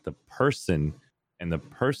at the person, and the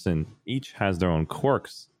person each has their own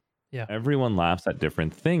quirks. Yeah. Everyone laughs at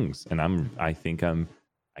different things, and I think I'm,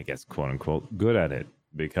 I guess, quote unquote, good at it,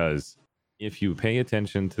 because if you pay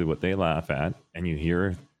attention to what they laugh at and you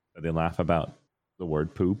hear that they laugh about the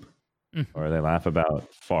word poop, or they laugh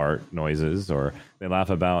about fart noises, or they laugh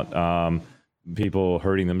about people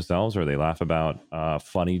hurting themselves, or they laugh about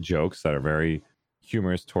funny jokes that are very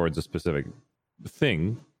humorous towards a specific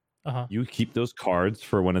thing. You keep those cards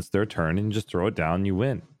for when it's their turn and just throw it down and you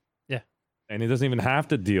win. Yeah. And it doesn't even have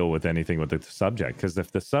to deal with anything with the subject, because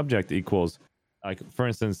if the subject equals, like, for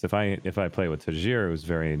instance, if I play with Tajir, who's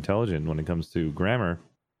very intelligent when it comes to grammar,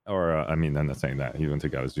 or I mean, I'm not saying that he went to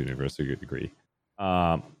Gauss University degree,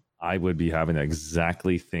 I would be having to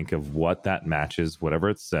exactly think of what that matches, whatever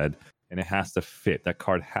it said, and it has to fit. That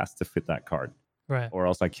card has to fit that card, Right. or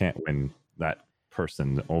else I can't win that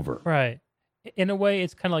person over. Right. In a way,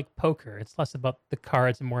 it's kind of like poker. It's less about the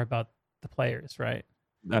cards and more about the players, right?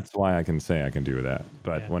 That's why I can say I can do that.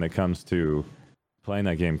 But Yeah. when it comes to playing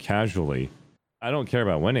that game casually, I don't care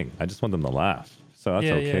about winning. I just want them to laugh. So that's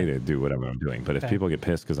Yeah, okay yeah. to do whatever I'm doing. But if Okay. people get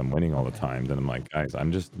pissed because I'm winning all the Okay. time, then I'm like, guys,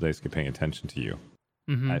 I'm just basically paying attention to you.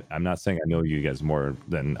 Hmm. I'm not saying I know you guys more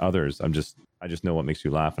than others. I just know what makes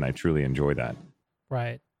you laugh, and I truly enjoy that.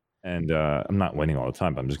 Right. And I'm not winning all the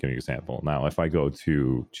time, but I'm just giving you an example. Now, if I go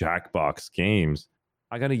to Jackbox Games,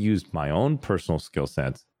 I got to use my own personal skill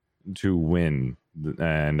sets to win.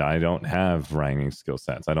 And I don't have ranking skill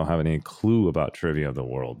sets. I don't have any clue about trivia of the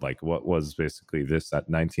world. Like, what was basically this at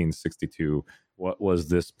 1962? What was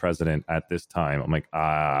this president at this time? I'm like,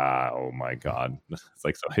 oh my God. It's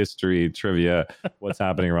like, so history, trivia, what's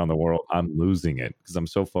happening around the world. I'm losing it because I'm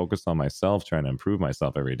so focused on myself, trying to improve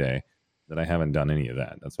myself every day, that I haven't done any of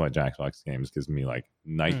that. That's why Jackbox Games gives me like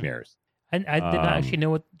nightmares. And I did not actually know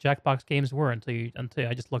what Jackbox games were until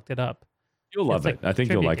I just looked it up. You'll love It's it. like I think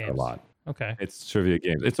you'll trivia like it a games. lot. Okay. It's trivia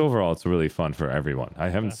games. It's overall, it's really fun for everyone. I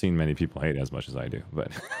haven't Yeah. seen many people hate it as much as I do,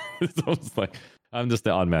 but it's almost like I'm just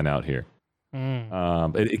the odd man out here.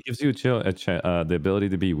 Mm. It gives you the ability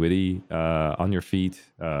to be witty, on your feet.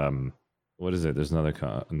 What is it? There's another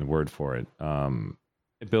word for it.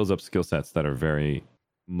 It builds up skill sets that are very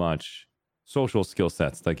much social skill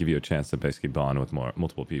sets that give you a chance to basically bond with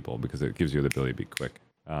multiple people, because it gives you the ability to be quick,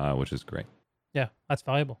 which is great. Yeah, that's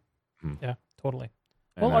valuable. Hmm. Yeah, totally.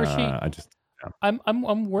 And, Well, Archie, I just I'm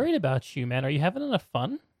worried about you, man. Are you having enough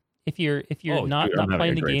fun? If you're Oh, not dude, I'm having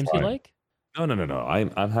playing a the great games you time. like, no.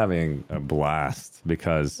 I'm having a blast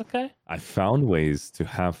because okay. I found ways to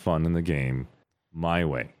have fun in the game my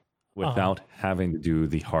way without having to do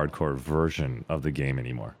the hardcore version of the game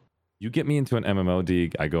anymore. You get me into an MMO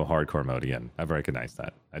dig, I go hardcore mode again. I've recognized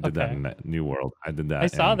that. I did that Okay. in New World. I did that. I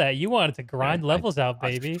saw in- that you wanted to grind I- levels out,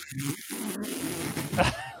 baby.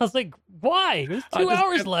 I was like, why? There's I 2 just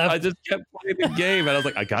hours kept- left. I just kept playing the game, and I was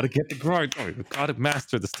like, I gotta get the grind. I gotta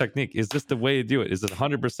master this technique. Is this the way to do it? Is it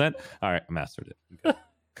 100%? All right, I mastered it. Okay.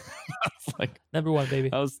 I was like, Number 1,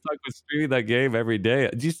 baby. I was stuck with streaming that game every day.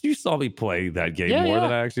 You saw me play that game Yeah, more yeah.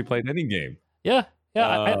 than I actually played any game. Yeah.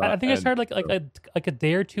 I think I and- started like a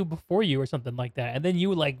day or two before you or something like that, and then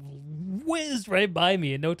you like whizzed right by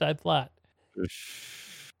me in no time flat.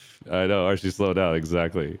 I know. Archie, slow down.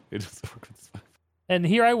 Exactly. It just And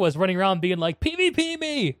here I was running around being like, PvP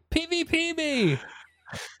me! PvP me!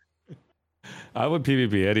 I would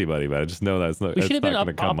PvP anybody, but I just know that's not. We It's should have not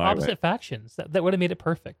been going to come my way. opposite factions. That would have made it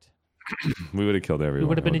perfect. We would have killed everyone. We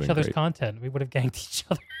would have been It each other's great. content. We would have ganked each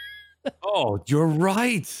other. Oh, you're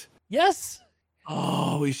right. Yes!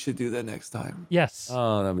 Oh, we should do that next time. Yes.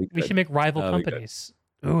 Oh, that'd be good. We should make rival That'd be good. companies.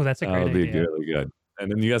 Ooh, that's a That great would be idea. really good.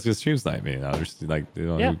 And then you guys can stream snipe me. And I'll just like,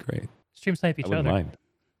 Yeah. it'd be great. Stream snipe each I wouldn't other. mind.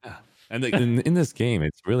 Yeah. And in this game,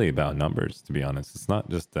 it's really about numbers, to be honest. It's not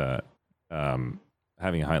just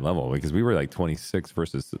having a high level, because we were like 26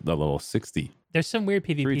 versus the level 60. There's some weird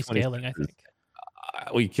PvP 326 scaling, I is- think.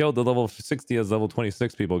 We killed the level 60 as level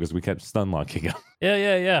 26 people because we kept stun locking them.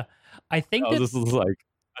 Yeah. I think that This is like,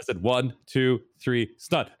 I said 1, 2, 3,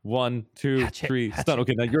 stun. 1, 2, Hatchet, 3, hatchet, stun.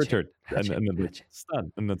 Okay, now your turn. hatchet, and then the hatchet.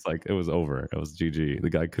 stun. And it's like, it was over. It was GG. The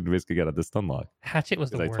guy couldn't basically get at the stun lock. Hatchet was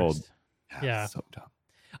the Because I worst. told- Yeah. So dumb.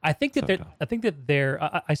 I think that So they're. dumb. I think that they're.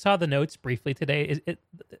 I saw the notes briefly today.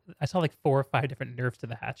 I saw like 4 or 5 different nerfs to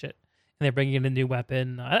the hatchet, and they're bringing in a new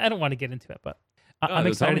weapon. I don't want to get into it, but I'm No,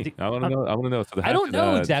 excited. tell me. I want to know. I want to know. So the I don't hatchet,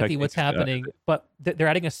 know exactly what's techniques, happening, but they're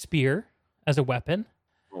adding a spear as a weapon.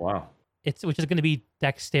 Wow. Which is going to be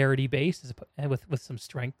dexterity based with some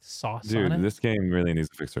strength sauce Dude, on it. this game really needs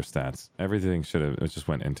to fix their stats. Everything should have. It just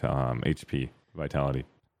went into HP vitality.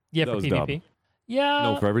 Yeah, that for was PvP. dumb. Yeah.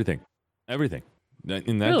 No, for everything. Everything.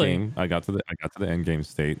 In that Really? game, I got to the end game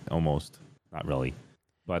state almost. Not really,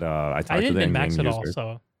 but I talked I to didn't the min end max game at all, user.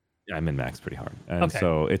 so Yeah, I'm in max pretty hard, and Okay.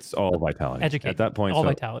 so it's all vitality. educate. At that point, all so,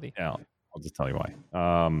 vitality. yeah, I'll just tell you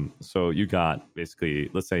why. So you got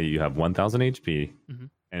basically, let's say you have 1,000 HP,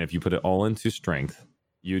 Mhm. and if you put it all into strength,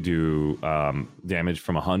 you do damage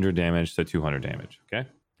from 100 damage to 200 damage. Okay.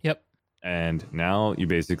 Yep. And now you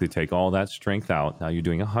basically take all that strength out. Now you're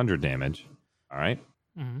doing 100 damage. All right.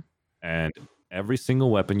 Mm-hmm. And every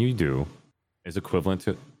single weapon you do is equivalent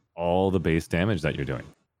to all the base damage that you're doing.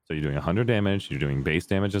 So you're doing 100 damage. You're doing base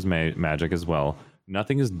damage as magic as well.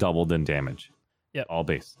 Nothing is doubled in damage. Yep. All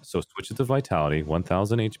base. So switch it to Vitality.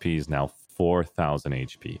 1,000 HP is now 4,000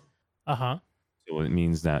 HP. Uh-huh. So it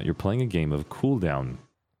means that you're playing a game of cooldown.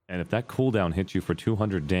 And if that cooldown hits you for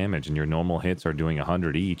 200 damage and your normal hits are doing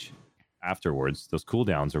 100 each afterwards, those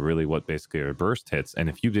cooldowns are really what basically are burst hits. And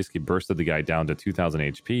if you basically bursted the guy down to 2,000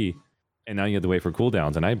 HP, and now you have to wait for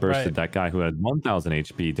cooldowns, and I bursted that guy who had 1,000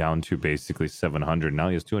 HP down to basically 700. Now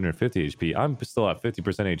he has 250 HP. I'm still at 50%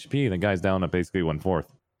 HP, and the guy's down at basically 1/4.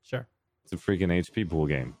 Sure. It's a freaking HP pool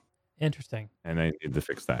game. Interesting. And I need to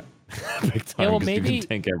fix that big time. well, 'cause maybe- you can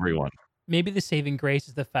tank everyone. Maybe the saving grace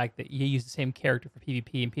is the fact that you use the same character for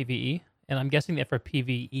PvP and PvE, and I'm guessing that for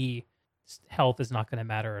PvE, health is not going to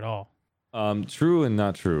matter at all. True and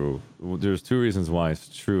not true. Well, there's two reasons why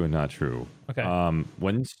it's true and not true. Okay.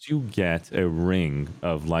 Once you get a ring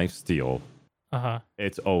of lifesteal,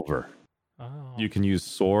 it's over. Oh. You can use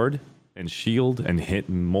sword and shield and hit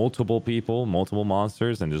multiple people, multiple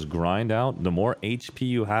monsters, and just grind out. The more HP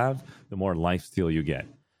you have, the more lifesteal you get.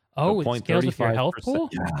 Oh, So it scales with your health 0.35%. pool?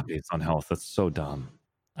 Yeah, based on health. That's so dumb.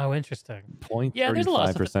 Oh, interesting. 0.35% Yeah, there's a lot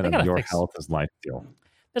of stuff they of gotta your fix. health is lifesteal.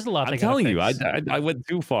 There's a lot. I'm they gotta telling you, fix. I went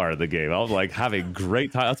too far in the game. I was like having a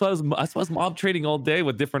great time. That's why I was mob trading all day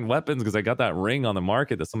with different weapons because I got that ring on the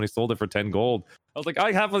market that somebody sold it for 10 gold. I was like,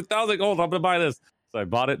 I have 1,000 gold. I'm gonna buy this. So I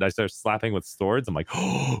bought it and I started slapping with swords. I'm like,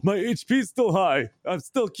 oh, my HP's still high. I'm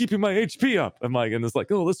still keeping my HP up. I'm like, and it's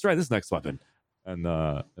like, oh, let's try this next weapon. And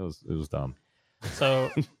it was dumb. So,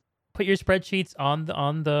 put your spreadsheets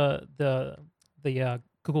on the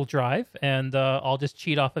Google Drive, and I'll just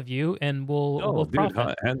cheat off of you, and we'll dude,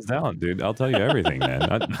 profit. hands down, dude. I'll tell you everything, man.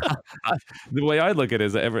 The way I look at it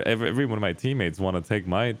is every one of my teammates want to take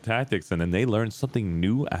my tactics, and then they learn something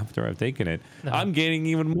new after I've taken it. No. I'm gaining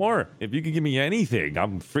even more. If you can give me anything,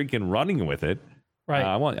 I'm freaking running with it. Right.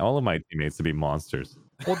 I want all of my teammates to be monsters.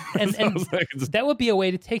 Well, and So it's like, it's- that would be a way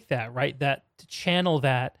to take that, right? That to channel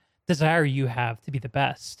that desire you have to be the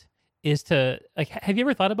best is to like. Have you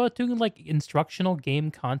ever thought about doing like instructional game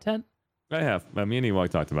content? I have. Me and Ewok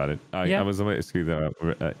talked about it. Yeah. I was basically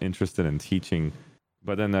interested in teaching,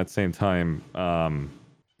 but then at the same time,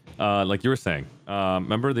 like you were saying,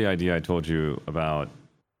 remember the idea I told you about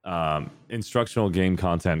instructional game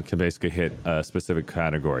content can basically hit a specific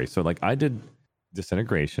category. So like I did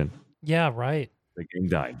Disintegration, Yeah, right. the game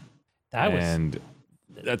died. That and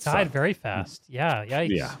was that died sucked. very fast. Yeah, yikes.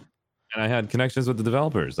 Yeah. And I had connections with the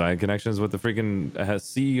developers. I had connections with the freaking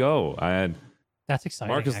CEO. I had That's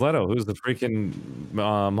exciting. Marcus actually. Leto, who's the freaking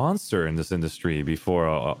monster in this industry before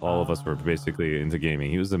all of us were basically into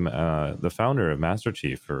gaming. He was the founder of Master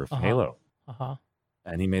Chief for Halo. Uh-huh.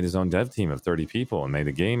 And he made his own dev team of 30 people and made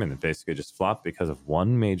a game, and it basically just flopped because of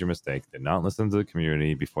one major mistake. Did not listen to the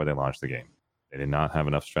community before they launched the game. They did not have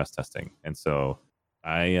enough stress testing. And so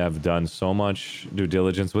I have done so much due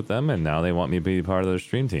diligence with them, and now they want me to be part of their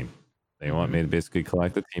stream team. They want me to basically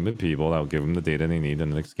collect a team of people that will give them the data they need,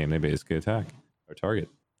 and the next game they basically attack or target.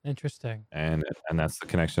 Interesting. And that's the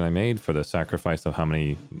connection I made for the sacrifice of how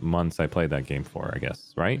many months I played that game for, I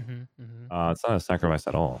guess, right? It's not a sacrifice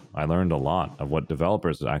at all. I learned a lot of what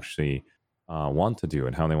developers actually want to do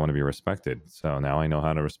and how they want to be respected. So now I know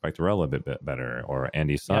how to respect Rel a bit better, or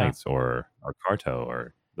Andy Seitz, or Carto,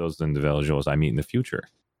 or those individuals I meet in the future.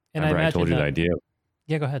 And Remember, I I told you the idea.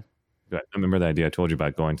 Yeah, go ahead. Remember the idea I told you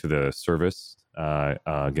about going to the service,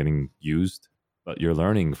 getting used, but you're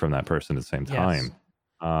learning from that person at the same time. Yes.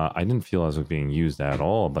 I didn't feel as it was being used at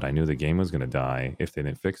all, but I knew the game was going to die if they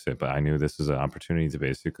didn't fix it. But I knew this is an opportunity to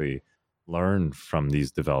basically learn from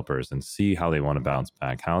these developers and see how they want to bounce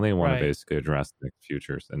back, how they want Right. to basically address the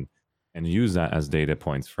futures, and use that as data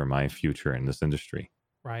points for my future in this industry.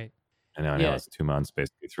 Right. And I know Yeah. it's 2 months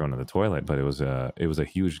basically thrown in the toilet, but it was a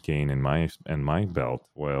huge gain in my belt,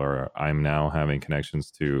 where I'm now having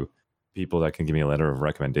connections to people that can give me a letter of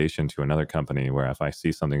recommendation to another company, where if I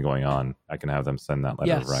see something going on, I can have them send that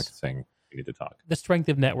letter of rec Yes. saying we need to talk. The strength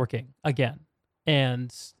of networking again,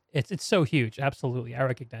 and it's so huge. Absolutely, I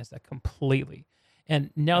recognize that completely.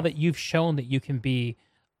 And now that you've shown that you can be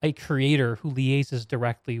a creator who liaises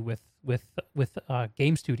directly with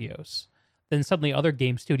game studios, then suddenly other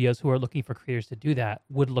game studios who are looking for creators to do that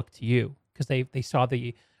would look to you because they saw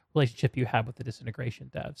the relationship you have with the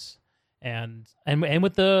Disintegration devs and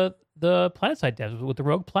with the PlanetSide devs, with the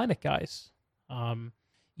Rogue Planet guys.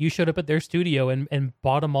 You showed up at their studio and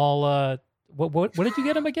bought them all What did you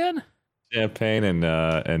get him again? Champagne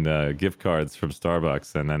and gift cards from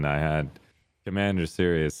Starbucks, and then I had Commander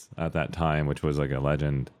Sirius at that time, which was like a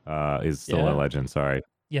legend. He's still Yeah. a legend. Sorry.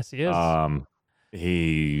 Yes, he is.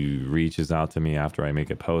 He reaches out to me after I make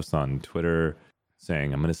a post on Twitter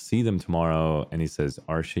saying I'm going to see them tomorrow, and he says,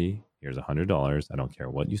 "Archie, here's $100. I don't care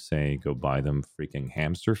what you say. Go buy them freaking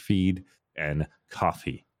hamster feed and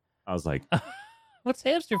coffee." I was like, What's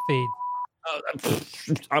hamster feed?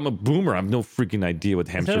 I'm a boomer. I have no freaking idea what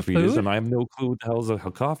that hamster a feed is, food? and I have no clue what the hell how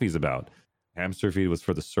coffee's about. Hamster feed was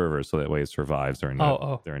for the server, so that way it survives during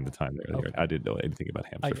during the time they're there. Okay. I didn't know anything about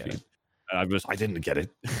hamster get feed. it. I didn't get it,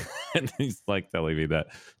 and he's like telling me that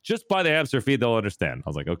just buy the hamster feed, they'll understand. I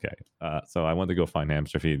was like, okay. So I went to go find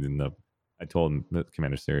hamster feed, and I told him,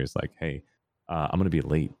 Commander Sirius, like, hey, I'm gonna be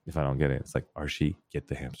late if I don't get it. It's like, Archie, get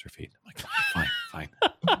the hamster feed. I'm like,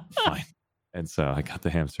 fine. And so I got the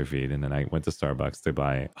hamster feed, and then I went to Starbucks to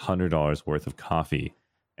buy $100 worth of coffee.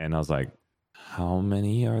 And I was like, how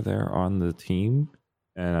many are there on the team?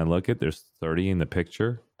 And I look at, there's 30 in the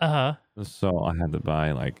picture. So I had to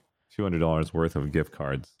buy like $200 worth of gift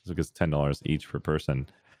cards. So it's $10 each per person.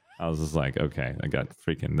 I was just like, okay, I got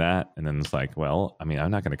freaking that. And then it's like, well, I mean,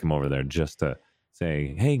 I'm not going to come over there just to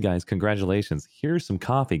say, hey guys, congratulations. Here's some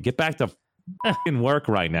coffee. Get back to fucking work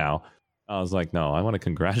right now. I was like, no, I want to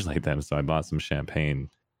congratulate them. So I bought some champagne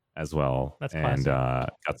as well. That's and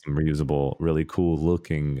classic. got some reusable, really cool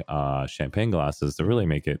looking champagne glasses to really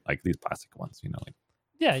make it like these plastic ones,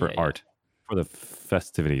 like for art, for the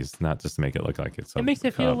festivities, not just to make it look like it's It makes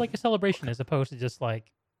it feel like a celebration as opposed to just like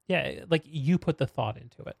you put the thought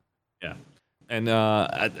into it. Yeah. And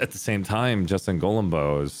at the same time, Justin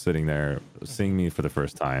Golembo is sitting there seeing me for the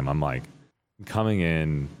first time. I'm like coming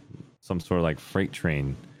in some sort of like freight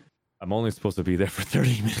train. I'm only supposed to be there for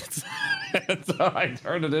 30 minutes. And so I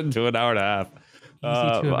turned it into an hour and a half. Easy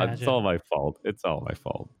to It's imagine. all my fault. It's all my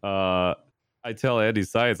fault. I tell Andy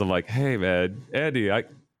Science, I'm like, hey, man, Andy, I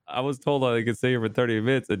was told I could stay here for 30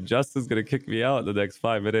 minutes, and Justin's going to kick me out in the next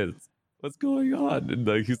 5 minutes. What's going on?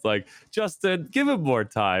 And he's like, Justin, give him more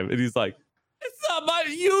time. And he's like, it's not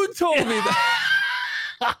you told me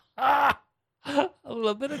that. A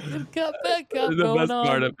little bit of good cut, bad cut The going best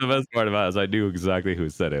on. the best part about it is I knew exactly who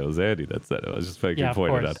said it. It was Andy that said it. I was just making Yeah, a of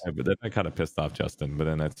point at course. that time. But then I kind of pissed off Justin. But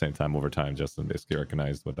then at the same time, over time, Justin basically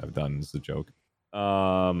recognized what I've done as a joke.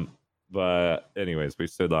 But anyways, we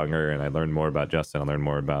stood longer, and I learned more about Justin. I learned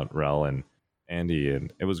more about Rel and Andy,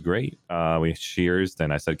 and it was great. We cheersed,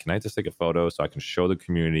 and I said, can I just take a photo so I can show the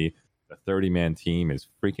community? The 30-man team is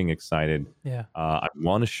freaking excited. Yeah. I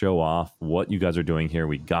want to show off what you guys are doing here.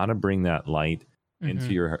 We got to bring that light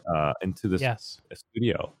into your into this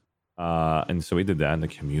studio. And so we did that, and the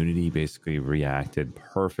community basically reacted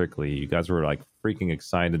perfectly. You guys were like freaking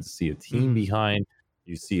excited to see a team behind.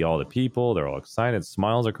 You see all the people, they're all excited,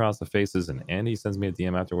 smiles across the faces. And Andy sends me a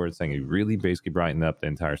DM afterwards saying he really basically brightened up the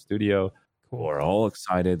entire studio. Cool. We're all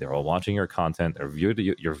excited. They're all watching your content.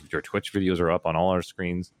 Your Twitch videos are up on all our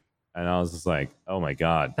screens. And I was just like, oh my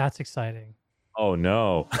God. That's exciting. Oh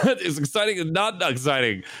no. It's exciting and not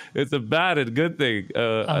exciting. It's a bad and good thing.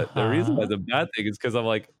 The reason why it's a bad thing is because I'm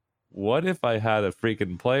like, what if I had a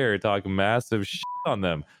freaking player talk massive shit on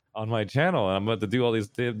them on my channel, and I'm about to do all these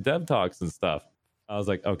dev talks and stuff? I was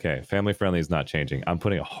like, okay, family friendly is not changing. I'm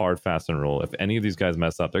putting a hard, fast and rule. If any of these guys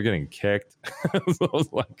mess up, they're getting kicked. So I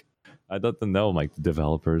was like, I let them know, like, the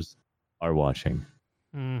developers are watching.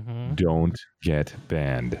 Don't get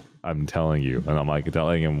banned. I'm telling you. And I'm like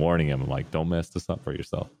telling him, warning him. I'm like, don't mess this up for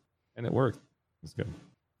yourself. And it worked. It's good.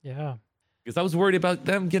 Yeah. Because I was worried about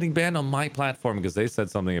them getting banned on my platform because they said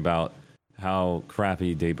something about how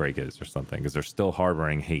crappy Daybreak is or something, because they're still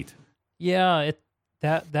harboring hate. Yeah,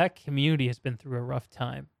 that community has been through a rough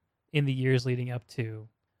time in the years leading up to,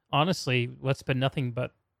 honestly, what's been nothing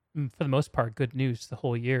but, for the most part, good news the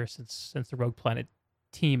whole year since the Rogue Planet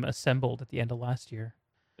team assembled at the end of last year.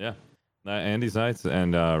 Yeah. Andy Seitz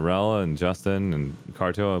and Rel and Justin and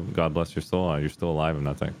Carto, God bless your soul. You're still alive. I'm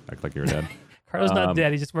not saying act like you're dead. Carlo's not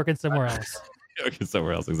dead. He's just working somewhere else. Okay,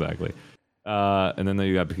 somewhere else, exactly. And then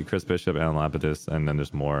you got Chris Bishop, Alan Lapidus, and then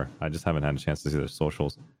there's more. I just haven't had a chance to see their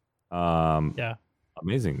socials. Yeah.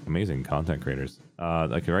 Amazing content creators.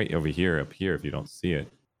 Like right over here, up here, if you don't see it.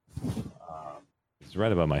 It's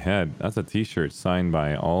right above my head. That's a t-shirt signed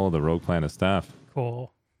by all the Rogue Planet staff.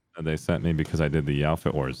 Cool. That they sent me because I did the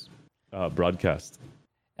Outfit Wars broadcast.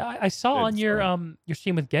 I saw on your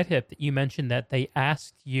stream with GetHip that you mentioned that they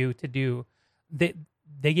asked you to do, they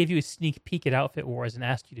gave you a sneak peek at Outfit Wars and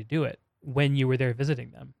asked you to do it when you were there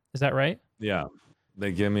visiting them. Is that right? Yeah,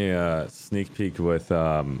 they give me a sneak peek with,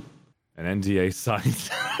 and an NDA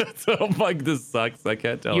signed. So I'm like, this sucks. I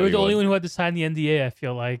can't tell You were the anyone. only one who had to sign the NDA, I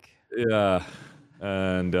feel like. Yeah.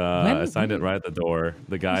 And I signed it right at the door.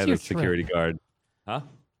 The guy, your the security guard. Huh?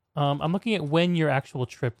 I'm looking at when your actual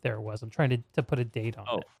trip there was. I'm trying to put a date on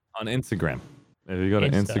it. On Instagram. If you go to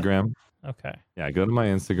Insta. Instagram, Okay. yeah, go to my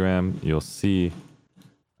Instagram. You'll see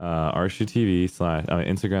Instagram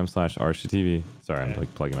 / RCTV. Sorry, I'm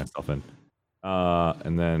like plugging myself in.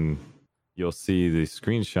 And then you'll see the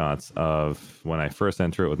screenshots of when I first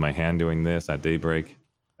enter it with my hand doing this at Daybreak.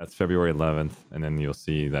 That's February 11th. And then you'll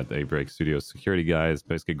see that Daybreak Studios security guys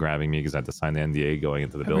basically grabbing me because I had to sign the NDA going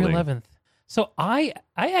into the February building. 11th. So I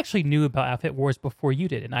actually knew about Outfit Wars before you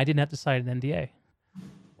did, and I didn't have to sign an NDA.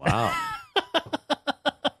 Wow.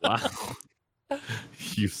 Wow.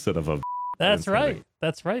 You son of a... That's right. funny.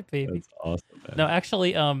 That's right, baby. That's awesome, man. No,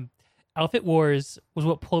 actually, Outfit Wars was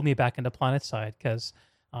what pulled me back into PlanetSide because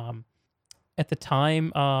at the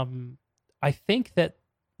time, I think that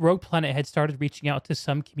Rogue Planet had started reaching out to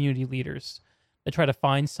some community leaders to try to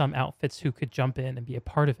find some outfits who could jump in and be a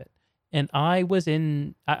part of it. And I was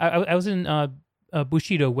in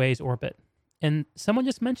Bushido Way's orbit, and someone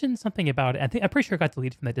just mentioned something about it. I'm pretty sure it got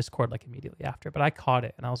deleted from the Discord like immediately after, but I caught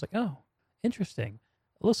it and I was like, oh, interesting.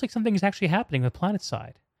 It looks like something is actually happening with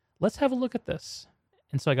PlanetSide. Let's have a look at this.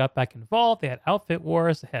 And so I got back involved. They had Outfit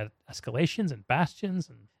Wars, they had escalations and bastions,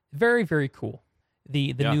 and very, very cool.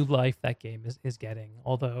 The new life that game is getting,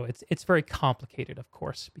 although it's very complicated, of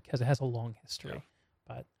course, because it has a long history. Yeah.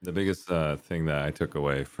 But the biggest thing that I took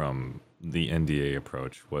away from the NDA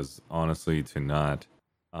approach was honestly to not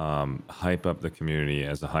hype up the community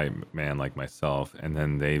as a hype man like myself, and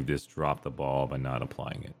then they've just dropped the ball by not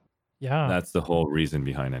applying it. yeah, That's the whole reason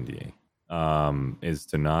behind NDA, is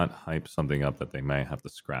to not hype something up that they might have to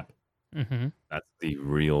scrap. mm-hmm. That's the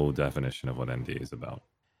real definition of what NDA is about.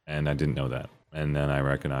 And I didn't know that. And then I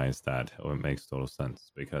recognized that it makes total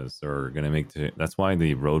sense because they're going to make... That's why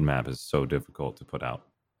the roadmap is so difficult to put out.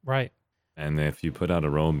 Right. And if you put out a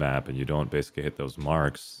roadmap and you don't basically hit those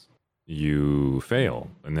marks, you fail.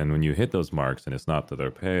 And then when you hit those marks and it's not to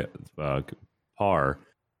their par,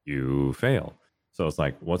 you fail. So it's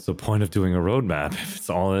like, what's the point of doing a roadmap if it's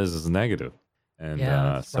all it is negative? And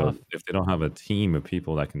Yeah, so rough. if they don't have a team of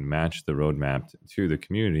people that can match the roadmap to the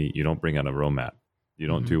community, you don't bring out a roadmap. You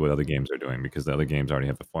don't do what other games are doing because the other games already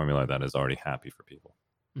have a formula that is already happy for people.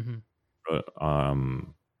 Mm-hmm.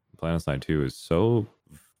 PlanetSide 2 is so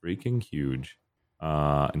freaking huge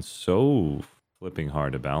and so flipping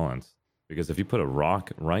hard to balance because if you put a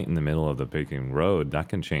rock right in the middle of the picking road, that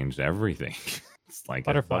can change everything. It's like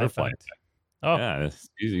Butterfly a butterfly effect. effect. Oh, Yeah,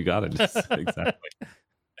 you got it. Exactly.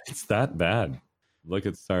 It's that bad. Look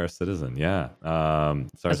at Star Citizen. Yeah.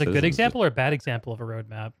 Star as a good Citizen's example or a bad example of a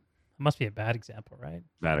roadmap? It must be a bad example, right?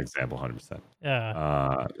 bad example, 100%.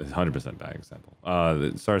 Yeah. 100% bad example.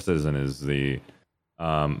 The Star Citizen is the,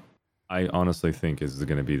 I honestly think is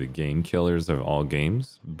going to be the game killers of all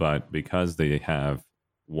games, but because they have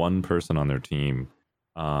one person on their team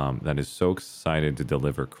that is so excited to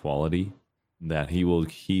deliver quality that he will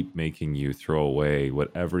keep making you throw away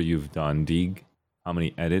whatever you've done, Deeg, how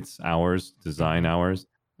many edits, hours, design hours,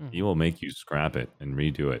 he will make you scrap it and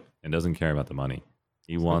redo it and doesn't care about the money.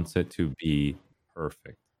 He wants it to be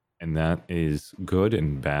perfect. And that is good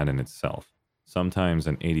and bad in itself. Sometimes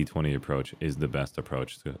an 80-20 approach is the best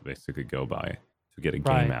approach to basically go by to get a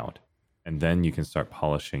game Right. out. And then you can start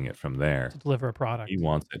polishing it from there. To deliver a product. He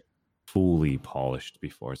wants it fully polished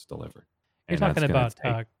before it's delivered. You're And talking that's gonna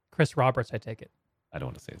about take- Chris Roberts, I take it. I don't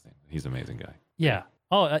want to say his name. He's an amazing guy. Yeah.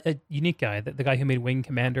 Oh, a unique guy. The guy who made Wing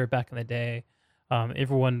Commander back in the day.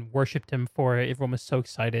 Everyone worshipped him for it. Everyone was so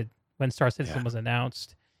excited when Star Citizen Yeah. was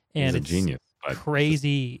announced. He's And a it's genius. But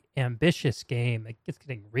crazy, ambitious game that gets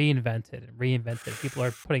getting reinvented and reinvented. People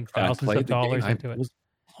are putting I thousands played of the game. dollars I into it. was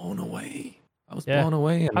blown away. I was Yeah. blown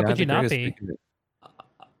away. How I could had you the not greatest be? freaking-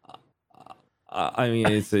 I mean,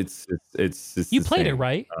 it's You the played it, same.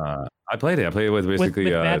 right? I played it. I played it with With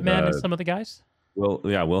basically Madman and some of the guys?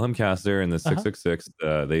 Wilhelm Caster and the Uh-huh. 666.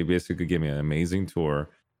 They basically gave me an amazing tour,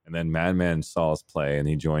 and then Madman saw us play, and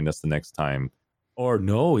he joined us the next time. Or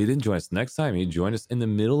no, he didn't join us next time. He joined us in the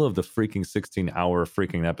middle of the freaking 16-hour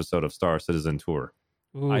freaking episode of Star Citizen Tour.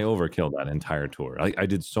 Ooh. I overkilled that entire tour. I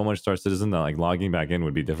did so much Star Citizen that like logging back in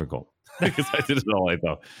would be difficult because I did it all.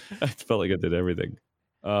 I felt like I did everything.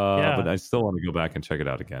 But I still want to go back and check it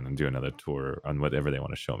out again and do another tour on whatever they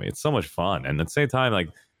want to show me. It's so much fun, and at the same time, like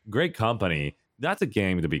great company. That's a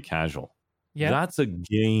game to be casual. Yeah. That's a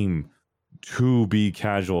game to be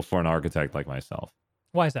casual for an architect like myself.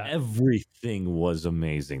 Why is that? Everything was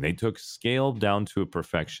amazing. They took scale down to a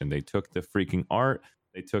perfection. They took the freaking art.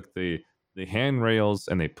 They took the the handrails,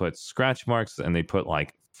 and they put scratch marks, and they put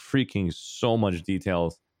like freaking so much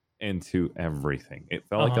details into everything. It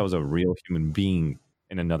felt like I Uh-huh. was a real human being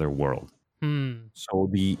in another world. Hmm. So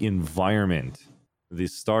the environment, the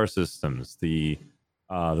star systems, the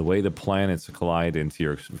way the planets collide into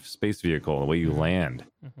your space vehicle, the way you land,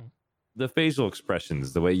 Mhm. the facial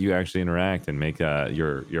expressions, the way you actually interact and make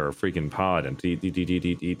your freaking pod and eat,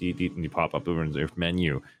 and you pop up over your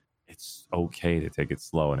menu. It's okay to take it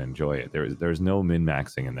slow and enjoy it. There's no min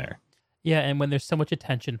maxing in there. Yeah, and when there's so much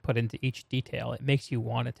attention put into each detail, it makes you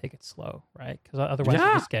want to take it slow, right? Because otherwise you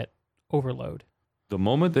Yeah. just get overload. The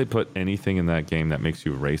moment they put anything in that game that makes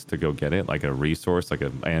you race to go get it, like a resource, like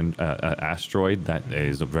an asteroid that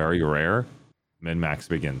is very rare, min max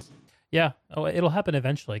begins. Yeah, oh, it'll happen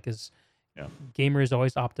eventually because Yeah. gamers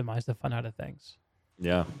always optimize the fun out of things.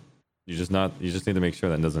 Yeah, you just need to make sure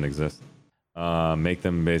that doesn't exist. Make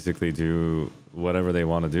them basically do whatever they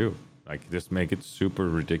want to do. Like just make it super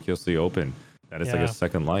ridiculously open. That it's like Yeah. a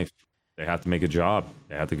second life. They have to make a job.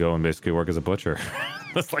 They have to go and basically work as a butcher.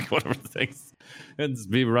 That's like whatever the things. And just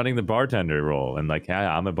be running the bartender role. And like,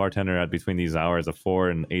 yeah, I'm a bartender at between these hours of 4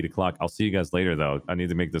 and 8 o'clock. I'll see you guys later though. I need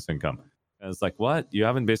to make this income. And it's like, what? You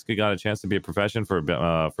haven't basically got a chance to be a profession for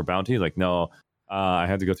bounty? Like, no, I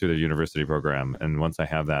had to go through the university program. And once I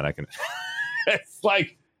have that, I can. It's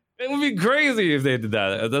like, it would be crazy if they did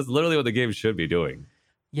that. That's literally what the game should be doing.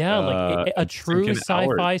 Yeah, like a it's true taken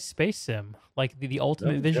sci-fi space sim, like the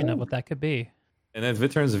ultimate vision yeah. of what that could be. And then if it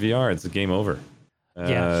turns to VR, it's a game over.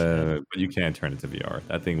 Yeah. But you can't turn it to VR.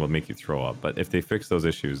 That thing will make you throw up. But if they fix those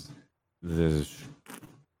issues,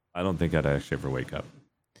 I don't think I'd actually ever wake up.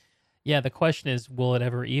 Yeah, the question is, will it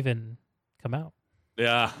ever even come out?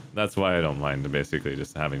 Yeah, that's why I don't mind basically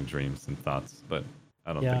just having dreams and thoughts. But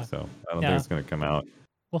I don't Yeah. think so. I don't Yeah. think it's going to come out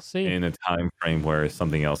We'll see. in a time frame where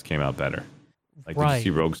something else came out better. Like, did Right. you see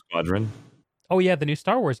Rogue Squadron? Oh yeah, the new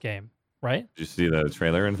Star Wars game, right? Did you see the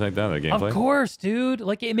trailer and things like that? The gameplay? Of course, dude.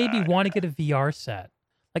 Like it made me want to get a VR set.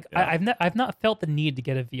 Like Yeah. I've not felt the need to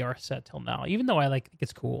get a VR set till now, even though I think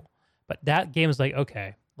it's cool. But that game is like,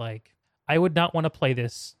 okay, like I would not want to play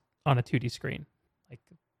this on a 2D screen. Like,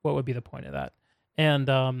 what would be the point of that? And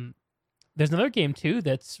there's another game too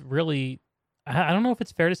that's really, I don't know if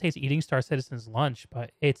it's fair to say it's eating Star Citizen's lunch,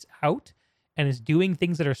 but it's out and is doing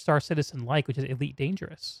things that are Star Citizen like, which is Elite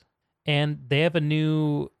Dangerous. And they have a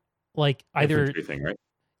new, like either Infantry thing, right?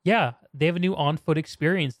 yeah, they have a new on foot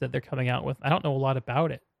experience that they're coming out with. I don't know a lot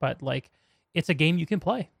about it, but like it's a game you can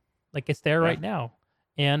play. Like it's there Yeah. right now.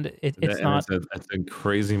 And it's And not it's a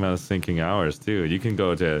crazy amount of syncing hours too. You can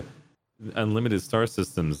go to unlimited star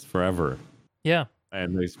systems forever, yeah.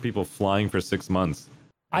 and there's people flying for 6 months. and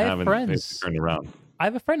I have haven't friends. basically turned around. I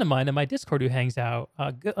have a friend of mine in my Discord who hangs out,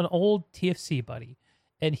 an old TFC buddy,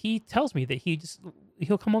 and he tells me that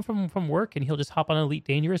he'll come home from work and he'll just hop on Elite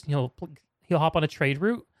Dangerous and he'll hop on a trade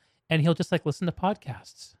route and he'll just like listen to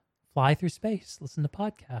podcasts, fly through space, listen to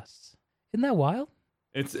podcasts. Isn't that wild?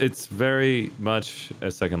 It's very much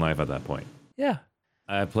a second life at that point. Yeah.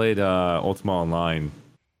 I played Ultima Online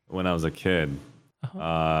when I was a kid,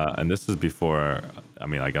 Uh-huh. and this is before. I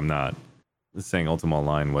mean, like I'm not saying Ultima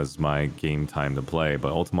Online was my game time to play,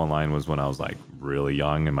 but Ultima Online was when I was like really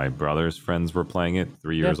young, and my brother's friends were playing it,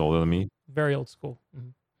 3 years older than me, Very old school.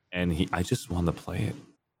 Mhm. and I just wanted to play it.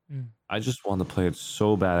 Mm. I just wanted to play it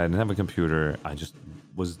so bad. I didn't have a computer. I just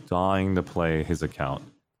was dying to play his account.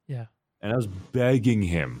 Yeah. And I was begging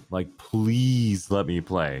him, like, please let me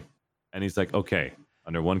play. And he's like, okay,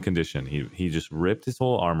 under one condition. He just ripped his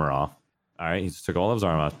whole armor off. All right, he just took all of his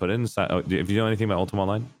armor off, put it inside. Oh, if you know anything about Ultima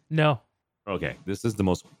Online? No. Okay, this is the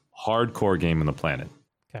most hardcore game on the planet.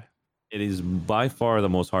 Okay. It is by far the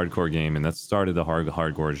most hardcore game, and that started the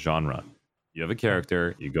hardcore genre. You have a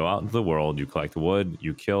character, you go out into the world, you collect wood,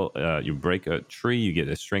 you kill, you break a tree, you get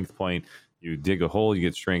a strength point, you dig a hole, you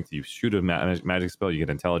get strength, you shoot a magic spell, you get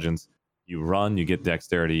intelligence, you run, you get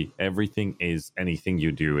dexterity. Everything is anything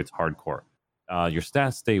you do, it's hardcore. Your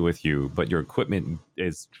stats stay with you, but your equipment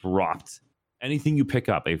is dropped. Anything you pick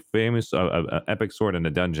up, a famous epic sword in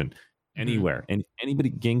a dungeon, anywhere, and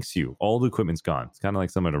anybody ganks you, all the equipment's gone. It's kind of like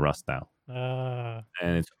Summer to Rust now.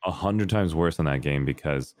 And it's 100 times worse in that game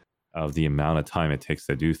because of the amount of time it takes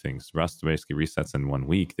to do things. Rust basically resets in 1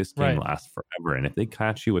 week. This game lasts forever. And if they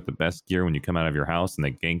catch you with the best gear when you come out of your house and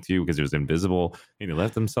they ganked you because it was invisible and he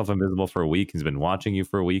left himself invisible for a week, he's been watching you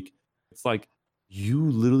for a week. It's like, you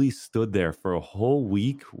literally stood there for a whole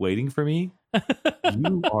week waiting for me.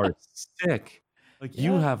 You are sick. Like,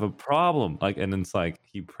 you have a problem. Like, and it's like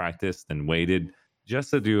he practiced and waited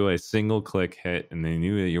just to do a single click hit, and they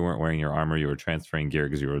knew that you weren't wearing your armor. You were transferring gear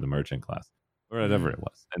because you were the merchant class. or whatever it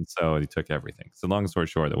was. And so he took everything. So long story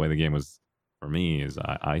short, the way the game was for me is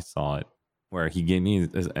I saw it where he gave me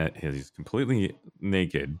he's completely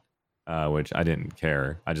naked, which I didn't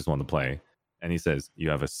care. I just wanted to play. And he says, you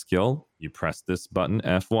have a skill. You press this button,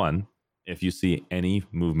 F1, if you see any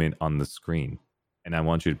movement on the screen. And I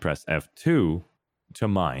want you to press F2 to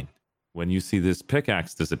mine. When you see this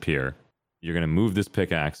pickaxe disappear, you're going to move this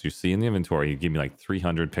pickaxe you see in the inventory. You give me like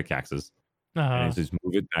 300 pickaxes. And he says,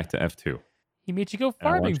 move it back to F2. He made you go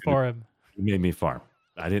farming for him. He made me farm.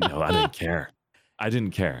 I didn't know. I didn't care. I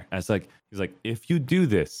didn't care. He's like, if you do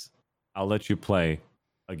this, I'll let you play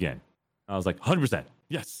again. I was like, 100%.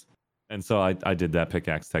 Yes. And so I did that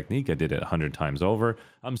pickaxe technique. I did it 100 times over.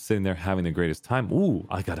 I'm sitting there having the greatest time. Ooh,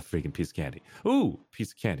 I got a freaking piece of candy. Ooh,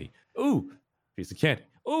 piece of candy. Ooh, piece of candy.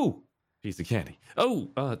 Ooh, piece of candy. Oh,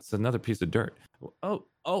 it's another piece of dirt. Oh,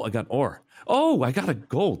 I got ore. Oh, I got a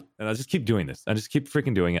gold. And I just keep doing this. I just keep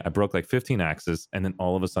freaking doing it. I broke like 15 axes. And then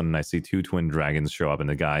all of a sudden I see 2 twin dragons show up and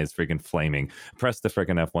the guy is freaking flaming. Press the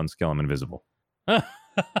freaking F1 skill. I'm invisible.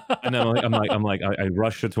 And then I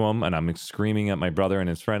rush to him and I'm screaming at my brother and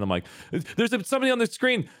his friend. I'm like, there's somebody on the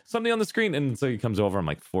screen, And so he comes over. I'm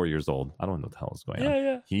like 4 years old. I don't know what the hell is going on.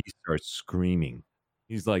 Yeah. He starts screaming.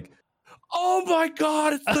 He's like, oh my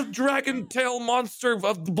God, it's the dragon tail monster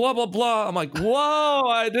of blah, blah, blah. I'm like, whoa,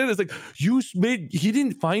 I did it. It's like, he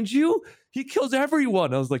didn't find you? He kills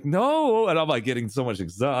everyone. I was like, no. And I'm like getting so much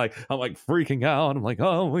anxiety. I'm like freaking out. I'm like,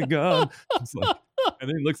 oh my God. And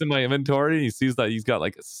then he looks in my inventory and he sees that he's got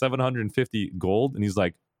like 750 gold. And he's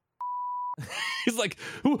like,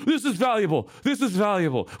 ooh, this is valuable.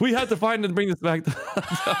 We have to find and bring this back.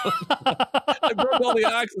 I broke all the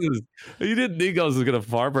axes. You didn't think I was going to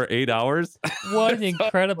farm for 8 hours? What an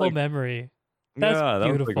incredible memory. That's beautiful.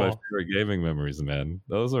 That was like my favorite gaming memories, man.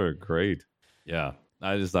 Those are great. Yeah.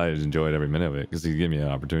 I enjoyed every minute of it because he gave me an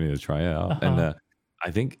opportunity to try it out. And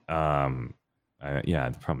I think, the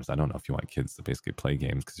problem is I don't know if you want kids to basically play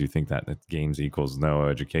games because you think that games equals no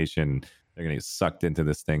education. They're going to get sucked into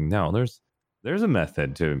this thing. No, there's a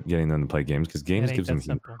method to getting them to play games because games gives them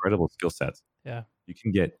incredible skill sets. Yeah. You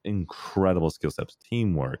can get incredible skill sets,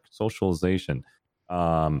 teamwork, socialization,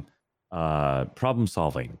 problem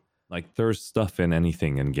solving. Like there's stuff in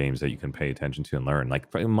anything in games that you can pay attention to and learn. Like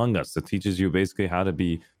Among Us, it teaches you basically how to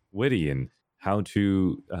be witty and how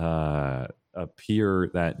to appear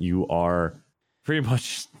that you are pretty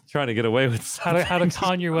much trying to get away with something. How to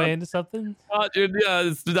con your way into something? Yeah,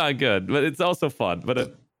 it's not good, but it's also fun.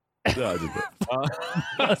 But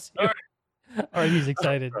Or he's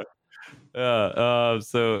excited.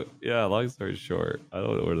 So long story short, I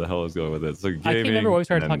don't know where the hell I was going with it. So gaming, I can't remember what we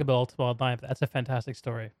started talking about Ultima Online, but that's a fantastic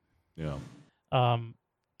story. Yeah.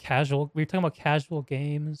 Casual. We were talking about casual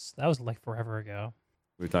games. That was like forever ago.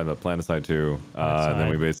 We talked about Planetside 2. And then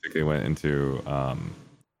we basically went into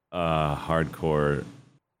hardcore,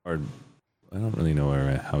 or I don't really know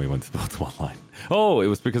how we went to Ultima Online. Oh, it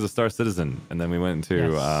was because of Star Citizen, and then we went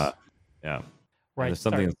into Right. There's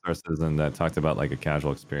something in Star Citizen that talked about like a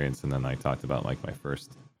casual experience, and then I talked about like my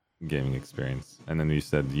first gaming experience, and then you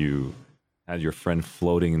said you had your friend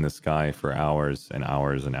floating in the sky for hours and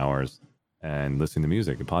hours and hours and listening to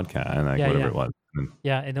music, a podcast, and whatever it was.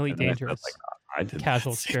 And Elite Dangerous. I did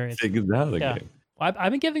casual experience. Game.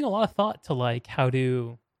 I've been giving a lot of thought to like how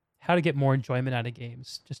to get more enjoyment out of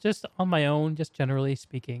games, just on my own, just generally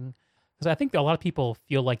speaking. Because I think a lot of people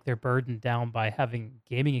feel like they're burdened down by having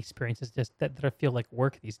gaming experiences just that feel like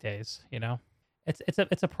work these days. You know,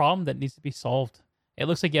 it's a problem that needs to be solved. It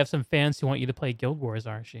looks like you have some fans who want you to play Guild Wars,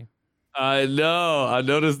 Archie. I know. I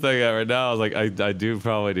noticed that right now. I was like, I do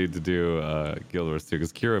probably need to do Guild Wars 2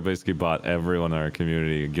 because Kira basically bought everyone in our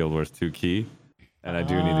community a Guild Wars 2 key, and I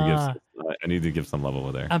do need to give some level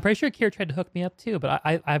with there. I'm pretty sure Kira tried to hook me up too, but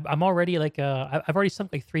I'm already like I've already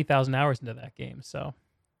sunk like 3,000 hours into that game, so.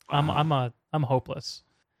 I'm hopeless.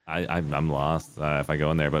 I'm lost if I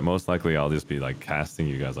go in there, but most likely I'll just be like casting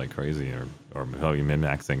you guys like crazy or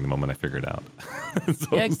min-maxing the moment I figure it out.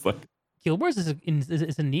 Guild Wars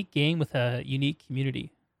is a neat game with a unique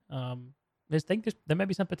community. There might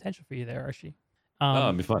be some potential for you there, Archie.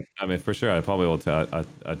 It'd be fun. I mean, for sure, I probably will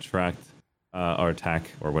attract or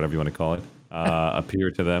attack or whatever you want to call it,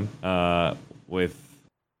 appear to them with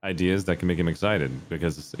ideas that can make them excited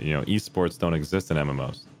because esports don't exist in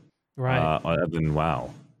MMOs. Right. Other than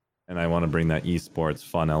WoW. And I want to bring that esports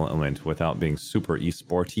fun element without being super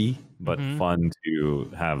esporty, but fun to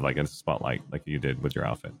have like a spotlight like you did with your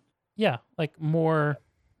outfit. Yeah, like more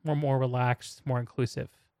relaxed, more inclusive.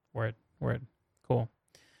 Word. Cool.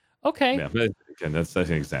 Okay. Yeah, but again, that's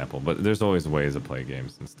an example. But there's always ways to play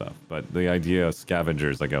games and stuff. But the idea of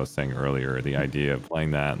scavengers, like I was saying earlier, the idea of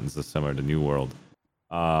playing that is just similar to New World.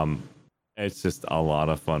 Um, it's just a lot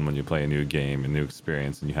of fun when you play a new game, a new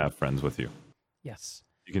experience, and you have friends with you. Yes.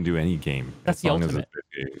 You can do any game That's as the long as ultimate.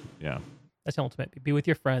 yeah. That's the ultimate. Be with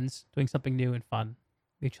your friends, doing something new and fun,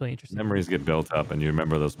 mutually interesting. Memories get built up, and you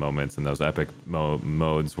remember those moments and those epic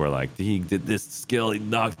modes where like he did this skill, he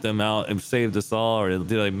knocked them out and saved us all, or it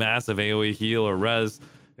did a massive AOE heal or res.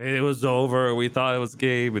 It was over. We thought it was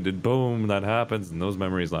game, and then boom, that happens, and those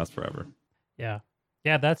memories last forever. Yeah.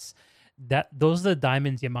 Those are the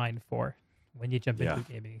diamonds you mine for when you jump into a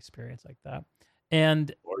gaming experience like that.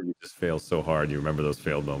 And or you just fail so hard you remember those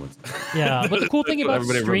failed moments. Yeah, but the cool thing about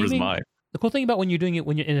streaming, mine. the cool thing about when you're doing it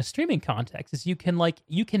when you're in a streaming context is you can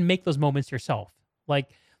make those moments yourself. Like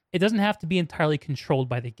it doesn't have to be entirely controlled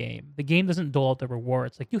by the game. The game doesn't dole out the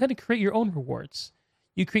rewards. Like you had to create your own rewards.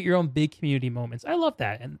 You create your own big community moments. I love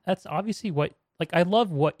that, and that's obviously what I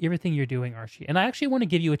love what everything you're doing, Archie. And I actually want to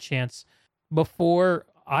give you a chance before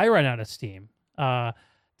I run out of steam to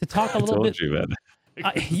talk a little bit. You, man.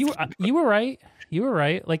 You were right. You were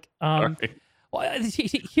right. Like, well,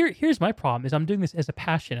 here's my problem: is I'm doing this as a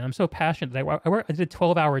passion, and I'm so passionate. I did a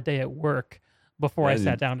 12-hour day at work before I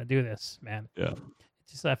sat down to do this. Man, yeah,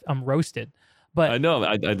 it's just I'm roasted. But I know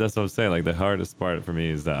that's what I'm saying. Like the hardest part for me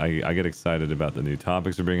is that I get excited about the new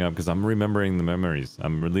topics we bring up because I'm remembering the memories.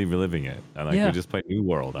 I'm reliving it. And we just played New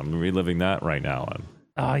World. I'm reliving that right now.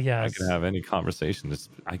 And yeah, I can have any conversation.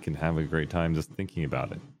 I can have a great time just thinking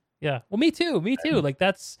about it. Yeah. Well, me too. Like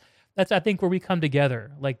that's I think where we come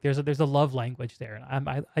together. Like there's a love language there, and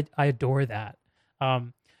I adore that.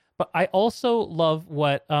 But I also love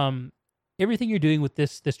what everything you're doing with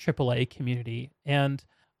this AAA community, and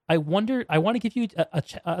I want to give you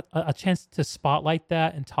a chance to spotlight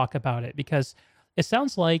that and talk about it because it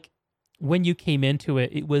sounds like when you came into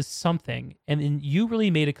it, it was something, and then you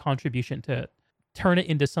really made a contribution to turn it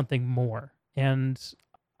into something more, and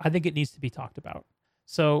I think it needs to be talked about.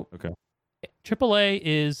 So, okay. AAA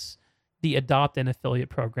is the Adopt an Affiliate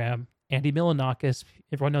program. Andy Milonakis,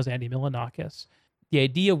 everyone knows Andy Milonakis. The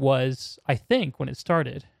idea was, I think, when it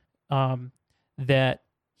started, that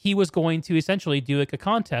he was going to essentially do like a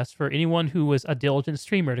contest for anyone who was a diligent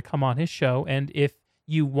streamer to come on his show. And if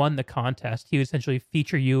you won the contest, he would essentially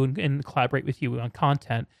feature you and collaborate with you on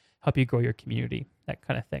content, help you grow your community, that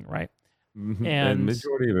kind of thing, right? Mm-hmm. And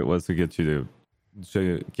majority of it was to get you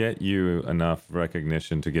to get you enough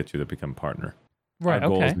recognition to get you to become partner. Right. Our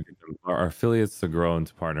goal is to get our affiliates to grow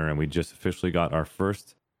into partner, and we just officially got our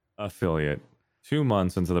first affiliate 2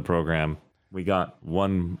 months into the program. We got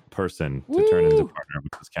one person to turn into partner,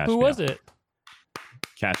 which was Cash Meow. Who was it?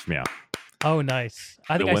 Cash Meow. Oh, nice.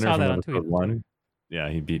 I think I saw that on Twitter. Yeah,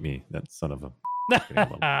 he beat me. That son of a.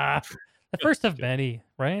 The first of many,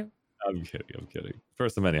 right? I'm kidding.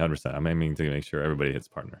 First of many, 100%. I'm aiming to make sure everybody hits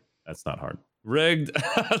partner. That's not hard. Rigged.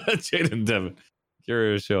 Jaden Devin.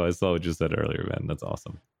 Curious show. I saw what you said earlier, man. That's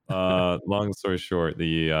awesome. Long story short,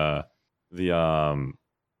 the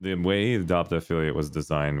way Adopt Affiliate was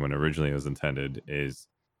designed when originally it was intended is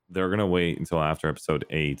they're going to wait until after episode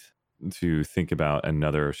 8 to think about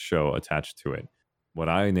another show attached to it. What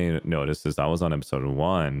I noticed is I was on episode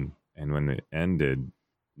 1, and when it ended,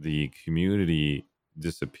 the community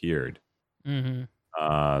disappeared. Mm-hmm.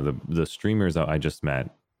 The streamers that I just met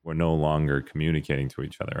were no longer communicating to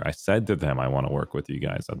each other. I said to them, I want to work with you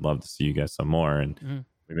guys. I'd love to see you guys some more. And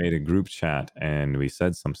we made a group chat and we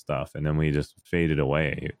said some stuff, and then we just faded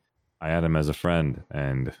away. I had them as a friend,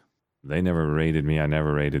 and they never rated me. I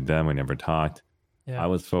never rated them. We never talked. Yeah. I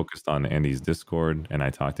was focused on Andy's Discord, and I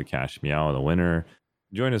talked to Cash Meow, the winner,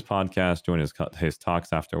 joined his podcast, joined his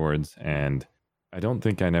talks afterwards. And I don't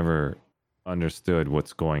think I never understood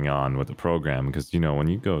what's going on with the program, because when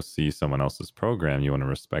you go see someone else's program, you want to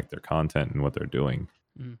respect their content and what they're doing.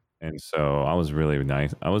 And so I was really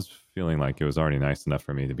nice. I was feeling like it was already nice enough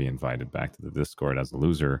for me to be invited back to the Discord as a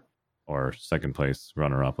loser or second place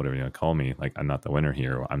runner up, whatever you want to call me. Like, I'm not the winner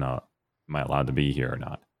here. Am I allowed to be here or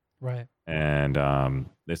not? Right. And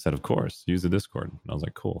they said, of course, use the Discord. And I was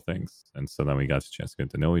like, cool, thanks. And so then we got a chance to get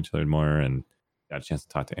to know each other more, and got a chance to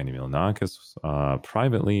talk to Andy Milonakis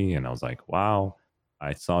privately. And I was like, wow,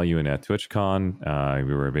 I saw you in a TwitchCon.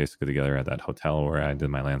 We were basically together at that hotel where I did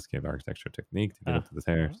my landscape architecture technique to get up to the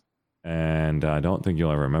terrace. And I don't think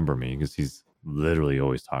you'll ever remember me, because he's literally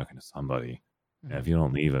always talking to somebody. And if you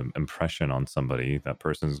don't leave an impression on somebody, that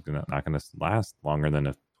person's not going to last longer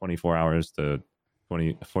than 24 hours to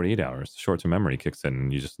 48 hours. Short-term memory kicks in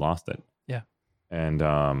and you just lost it. Yeah. And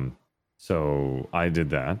so I did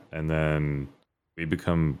that. And then we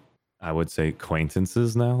become I would say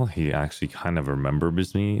acquaintances now. He actually kind of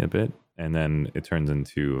remembers me a bit. And then it turns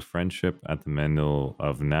into a friendship at the middle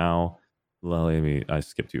of now. Well, I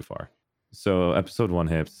skipped too far. So episode 1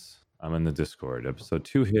 hits, I'm in the Discord. Episode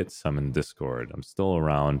 2 hits, I'm in the Discord. I'm still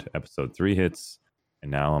around. Episode 3 hits,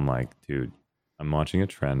 and now I'm like, dude, I'm watching a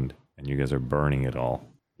trend, and you guys are burning it all.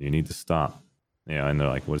 You need to stop. And they're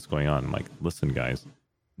like, what's going on? I'm like, listen, guys,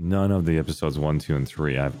 none of the episodes 1, 2, and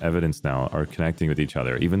 3, I have evidence now, are connecting with each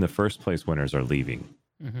other. Even the first place winners are leaving.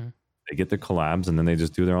 Mm-hmm. They get the collabs, and then they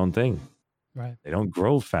just do their own thing. Right. They don't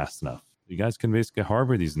grow fast enough. You guys can basically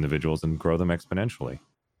harbor these individuals and grow them exponentially.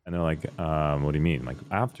 And they're like, what do you mean? Like,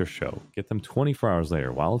 after show, get them 24 hours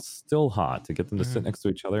later while it's still hot to get them to sit next to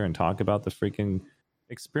each other and talk about the freaking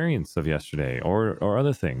experience of yesterday or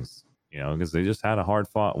other things, because they just had a hard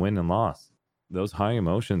fought win and loss. Those high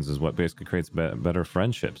emotions is what basically creates better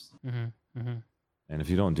friendships. Mm-hmm. Mm-hmm. And if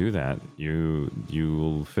you don't do that, you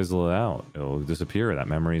will fizzle it out. It'll disappear. That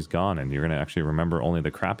memory's gone, and you're going to actually remember only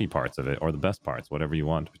the crappy parts of it or the best parts, whatever you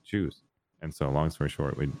want to choose. And so, long story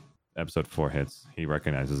short, episode 4 hits. He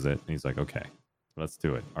recognizes it, and he's like, "Okay, let's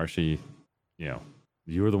do it." Archie,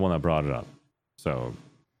 you were the one that brought it up, so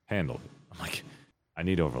handle it. I'm like, I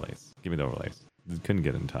need overlays. Give me the overlays. Couldn't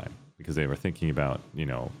get it in time because they were thinking about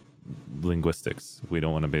linguistics. We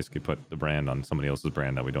don't want to basically put the brand on somebody else's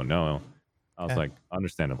brand that we don't know. I was like,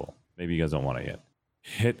 understandable. Maybe you guys don't want it yet.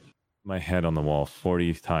 Hit my head on the wall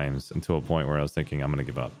 40 times until a point where I was thinking, I'm going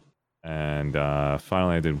to give up. And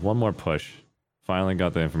finally, I did one more push. Finally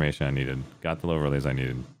got the information I needed. Got the overlays I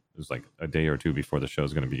needed. It was like a day or two before the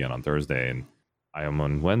show's going to begin on Thursday. And I am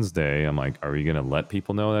on Wednesday. I'm like, are we going to let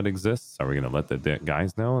people know that exists? Are we going to let the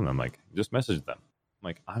guys know? And I'm like, just message them. I'm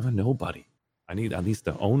like, I'm a nobody. I need at least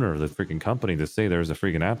the owner of the freaking company to say there's a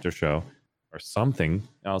freaking after show or something.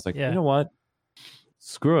 And I was like, you know what?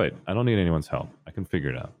 Screw it. I don't need anyone's help. I can figure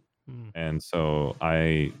it out. And so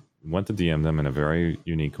I went to DM them in a very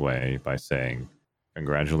unique way by saying,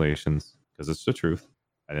 congratulations, because it's the truth.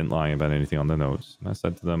 I didn't lie about anything on the notes. And I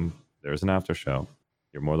said to them, there's an after show.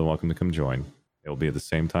 You're more than welcome to come join. It will be at the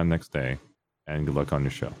same time next day. And good luck on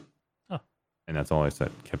your show. Oh. And that's all I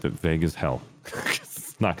said. Kept it vague as hell.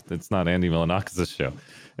 It's not Andy Milanakis' show.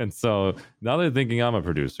 And so now they're thinking I'm a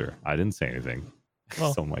producer. I didn't say anything.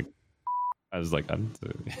 Well, so I'm like, I was like,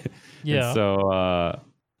 yeah. And so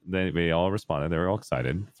they all responded. They were all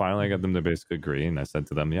excited. Finally, I got them to basically agree. And I said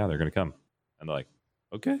to them, yeah, they're going to come. And they're like,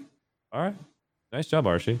 okay, all right. Nice job,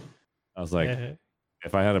 Archie. I was like,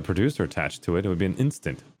 if I had a producer attached to it, it would be an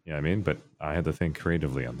instant. You know what I mean? But I had to think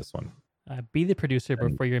creatively on this one. Be the producer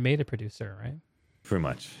before you're made a producer, right? Pretty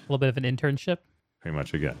much. A little bit of an internship? Pretty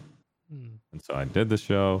much again. And so I did the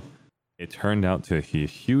show. It turned out to be a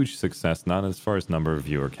huge success, not as far as number of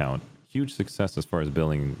viewer count, huge success as far as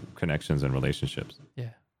building connections and relationships. Yeah.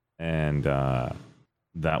 And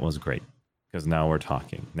that was great because now we're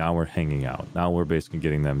talking. Now we're hanging out. Now we're basically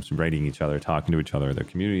getting them rating each other, talking to each other. Their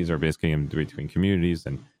communities are basically in between communities.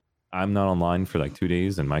 And I'm not online for like 2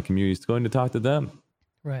 days and my community is going to talk to them.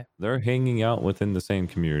 Right. They're hanging out within the same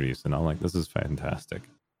communities. And I'm like, this is fantastic.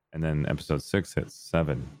 And then episode 6 hits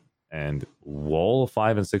 7. And Wall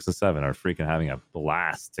 5 and 6 and 7 are freaking having a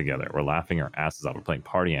blast together. We're laughing our asses off. We're playing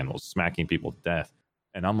party animals, smacking people to death.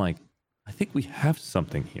 And I'm like, I think we have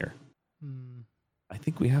something here. I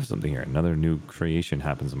think we have something here. Another new creation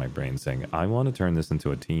happens in my brain saying, I want to turn this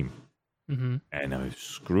into a team. And I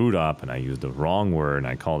screwed up and I used the wrong word and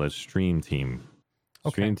I called it stream team.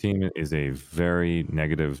 Stream team is a very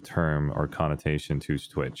negative term or connotation to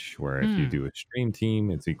Twitch, where if you do a stream team,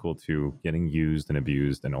 it's equal to getting used and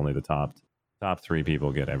abused, and only the top 3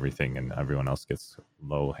 people get everything, and everyone else gets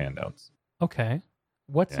low handouts. Okay,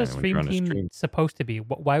 what's a stream team supposed to be?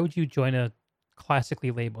 Why would you join a classically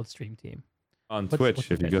labeled stream team? On Twitch,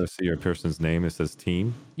 if you go to see your person's name, it says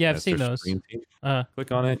team. Yeah, I've seen those.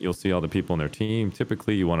 Click on it, you'll see all the people in their team.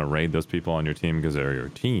 Typically, you want to raid those people on your team because they're your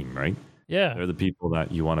team, right? Yeah. They're the people that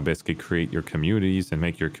you want to basically create your communities and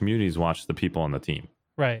make your communities watch the people on the team.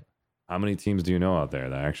 Right. How many teams do you know out there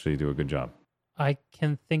that actually do a good job? I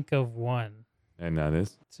can think of one. And that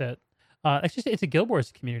is? That's it. It's a Guild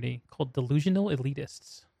Wars community called Delusional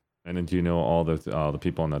Elitists. And then do you know all the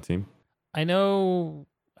people on that team? I know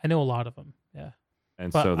a lot of them, yeah.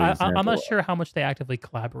 And but so I'm not sure how much they actively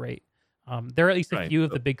collaborate. There are at least a few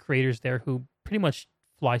of the big creators there who pretty much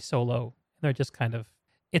fly solo. And they're just kind of...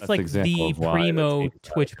 It's like the primo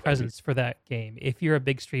Twitch presence for that game. If you're a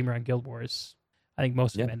big streamer on Guild Wars, I think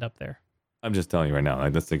most of them end up there. I'm just telling you right now,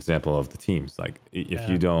 like that's the example of the teams. Like if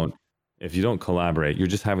you don't collaborate, you're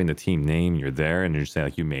just having the team name, you're there and you're saying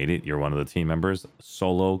like you made it, you're one of the team members.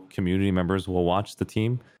 Solo community members will watch the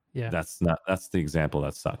team. Yeah. That's the example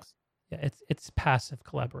that sucks. Yeah, it's passive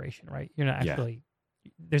collaboration, right? You're not Yeah. actually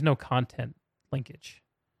there's no content linkage.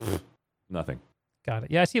 Nothing. Got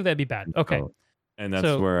it. Yeah, I see if that'd be bad. Okay. So- and that's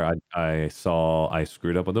So- where I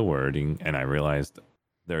screwed up with the wording, and I realized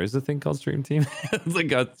there is a thing called Stream Team. It's like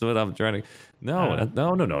that's what I'm trying to. No,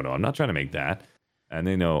 no. I'm not trying to make that. And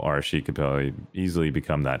they know Archie could probably easily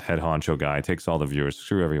become that head honcho guy, takes all the viewers,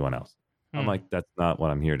 screw everyone else. I'm like, that's not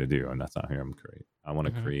what I'm here to do, and that's not here I'm create. I want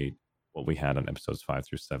to Mhm. create what we had on episodes 5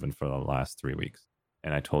 through 7 for the last 3 weeks.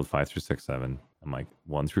 And I told 5 through 6, 7. I'm like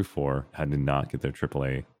 1 through 4 did not get their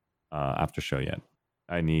AAA after show yet.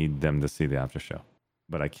 I need them to see the after show,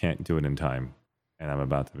 but I can't do it in time. And I'm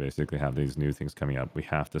about to basically have these new things coming up. We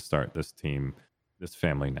have to start this team, this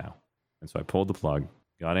family now. And so I pulled the plug,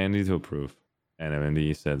 got Andy to approve, and then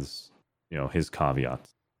Andy says, his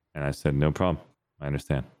caveats. And I said, no problem. I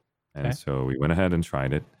understand. And Okay. so we went ahead and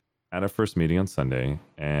tried it at our first meeting on Sunday,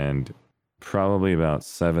 and probably about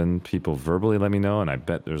 7 people verbally let me know, and I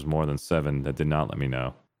bet there's more than 7 that did not let me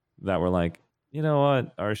know, that were like, you know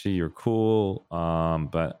what, Archie, you're cool,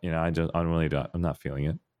 but I'm not feeling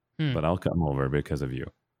it, but I'll come over because of you.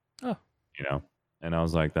 Oh. And I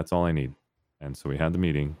was like, that's all I need. And so we had the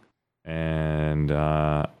meeting, and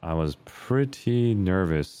I was pretty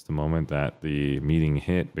nervous the moment that the meeting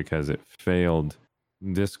hit because it failed.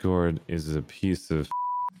 Discord is a piece of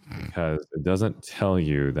because it doesn't tell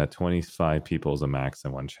you that 25 people is a max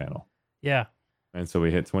in one channel. Yeah. And so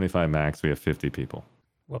we hit 25 max, we have 50 people.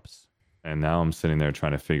 Whoops. And now I'm sitting there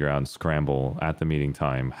trying to figure out and scramble at the meeting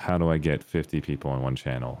time, how do I get 50 people in one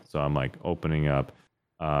channel? So I'm like opening up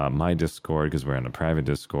my Discord because we're in a private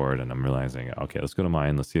Discord, and I'm realizing, okay, let's go to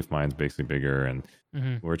mine. Let's see if mine's basically bigger. And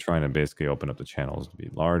we're trying to basically open up the channels to be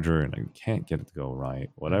larger, and I can't get it to go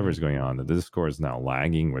right. Whatever's going on, the Discord is now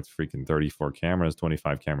lagging with freaking 34 cameras,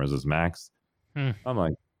 25 cameras is max. I'm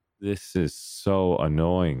like, this is so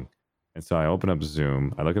annoying. And so I open up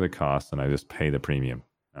Zoom, I look at the cost, and I just pay the premium.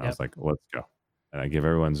 And I was like, let's go. And I give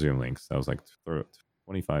everyone Zoom links. I was like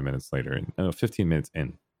 25 minutes later, and no, 15 minutes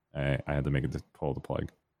in, I had to make it to pull the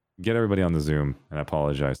plug, get everybody on the Zoom, and I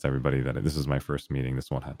apologize to everybody that this is my first meeting.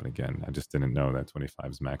 This won't happen again. I just didn't know that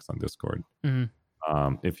 25 is max on Discord.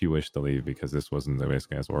 If you wish to leave because this wasn't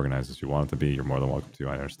basically as organized as you want it to be, you're more than welcome to.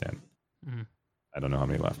 I understand. I don't know how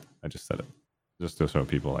many left. I just said it just to show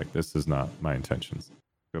people like this is not my intentions.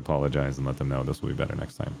 To apologize and let them know this will be better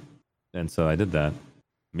next time. And so I did that.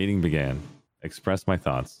 Meeting began. Expressed my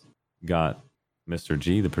thoughts. Got Mr.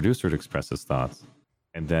 G, the producer, to express his thoughts.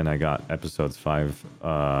 And then I got episodes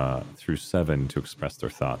 5 through 7 to express their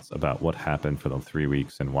thoughts about what happened for the 3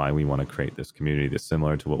 weeks and why we want to create this community that's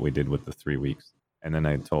similar to what we did with the 3 weeks. And then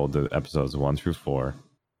I told the episodes 1 through 4,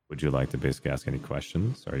 would you like to basically ask any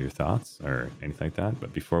questions or your thoughts or anything like that?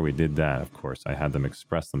 But before we did that, of course, I had them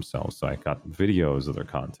express themselves. So I got videos of their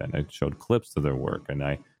content. I showed clips of their work, and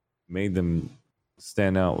I made them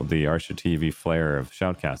stand out with the Archer TV flair of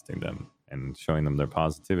shoutcasting them and showing them their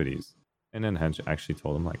positivities. And then actually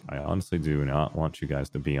told them, like, I honestly do not want you guys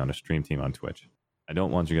to be on a stream team on Twitch. I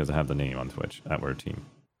don't want you guys to have the name on Twitch that we're a team.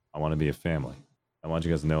 I want to be a family. I want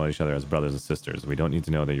you guys to know each other as brothers and sisters. We don't need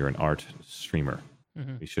to know that you're an art streamer.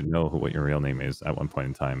 We should know what your real name is at one point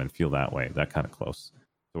in time and feel that way, that kind of close,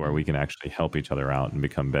 to where we can actually help each other out and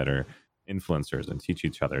become better influencers and teach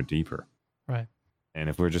each other deeper. Right. And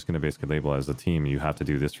if we're just going to basically label as a team, you have to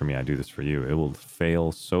do this for me, I do this for you, it will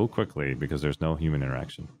fail so quickly because there's no human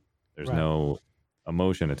interaction. There's no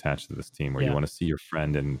emotion attached to this team where you want to see your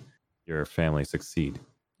friend and your family succeed.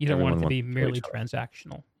 You don't want it to be Everyone merely wants to know each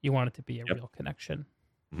transactional. You want it to be a real connection.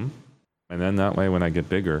 And then that way, when I get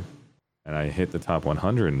bigger and I hit the top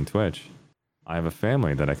 100 in Twitch, I have a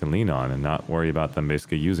family that I can lean on and not worry about them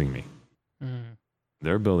basically using me.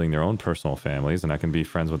 They're building their own personal families, and I can be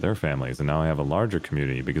friends with their families. And now I have a larger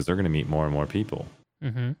community because they're going to meet more and more people. I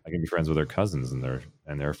can be friends with their cousins and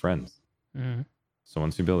their friends. So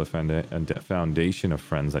once you build a foundation of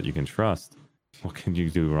friends that you can trust, what can you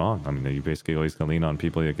do wrong? I mean, you basically always can lean on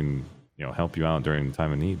people that can, help you out during the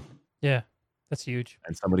time of need. Yeah, that's huge.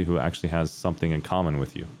 And somebody who actually has something in common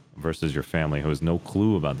with you versus your family who has no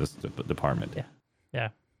clue about this department. Yeah.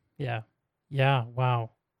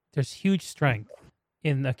 Wow. There's huge strength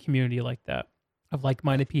in a community like that of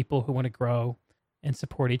like-minded people who want to grow and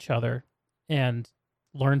support each other and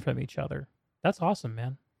learn from each other. That's awesome,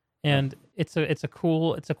 man. And it's a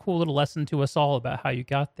cool little lesson to us all about how you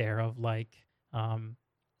got there of like,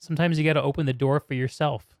 sometimes you got to open the door for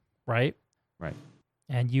yourself, right? Right.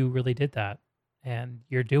 And you really did that, and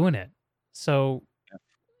you're doing it. So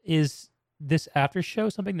is this after show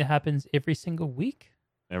something that happens every single week?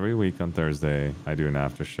 Every week on Thursday, I do an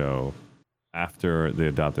after show. after the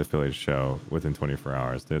Adopt Affiliate show within 24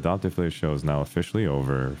 hours. The Adopt Affiliate show is now officially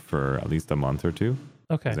over for at least a month or two.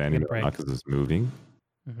 Okay. Because Andy good break. Milonakis is moving.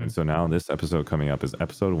 Mhm. And so now this episode coming up is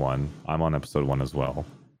episode 1. I'm on episode 1 as well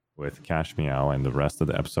with Cash Meow and the rest of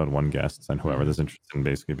the episode 1 guests and whoever is interested in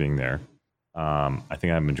basically being there. I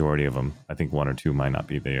think I have a majority of them. I think 1 or 2 might not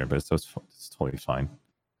be there, but it's totally fine.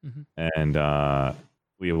 Mhm. And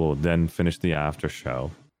we will then finish the after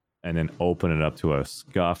show and then open it up to a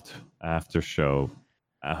scuffed after show.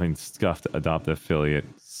 Scuffed Adopt Affiliate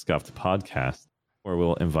Scuffed podcast where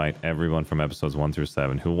we'll invite everyone from episodes 1 through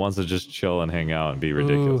 7 who wants to just chill and hang out and be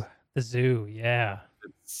ridiculous. Ooh, the zoo, yeah.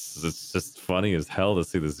 It's just funny as hell to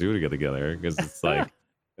see the zoo to get together because it's like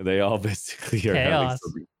they all basically are having Chaos.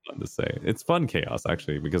 something fun to say. It's fun chaos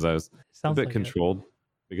actually because I was a Sounds bit like it. controlled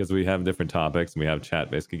because we have different topics and we have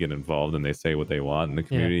chat basically get involved and they say what they want in the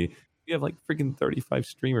community. We have like freaking 35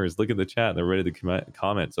 streamers. Look at the chat; they're ready to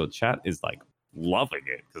comment. So chat is like loving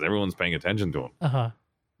it because everyone's paying attention to them. Uh-huh.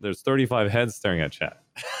 There's 35 heads staring at chat.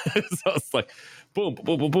 So it's like boom,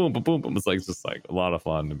 boom, boom, boom, boom, boom, boom. It's like just like a lot of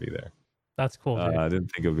fun to be there. That's cool. Dude. I didn't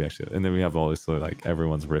think it would be actually. And then we have all this like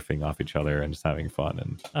everyone's riffing off each other and just having fun.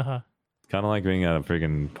 And Uh-huh. kind of like being at a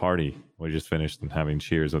friggin' party we just finished and having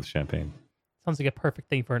cheers with champagne. Sounds like a perfect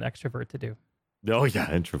thing for an extrovert to do. Oh yeah,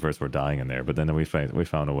 introverts were dying in there, but then we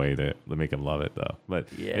found a way to make them love it though. But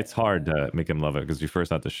it's hard to make them love it because you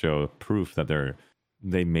first have to show proof that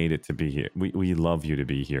they made it to be here. We love you to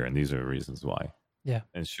be here, and these are the reasons why. Yeah.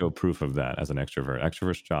 And show proof of that as an extrovert.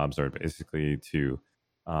 Extroverts' jobs are basically to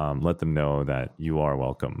let them know that you are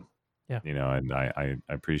welcome. Yeah. You know, and I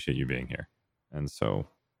appreciate you being here, and so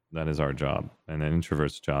that is our job. And an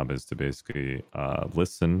introvert's job is to basically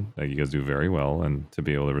listen, like you guys do very well, and to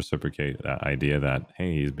be able to reciprocate that idea that,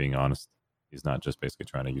 hey, he's being honest. He's not just basically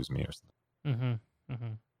trying to use me or something. Mm-hmm.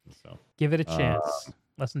 Mm-hmm. So Give it a chance.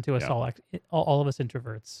 Listen to us all of us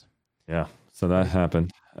introverts. yeah, so that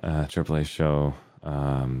happened. AAA show.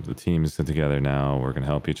 The teams get together now. We're going to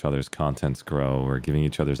help each other's contents grow. We're giving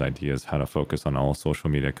each other's ideas how to focus on all social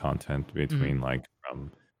media content between like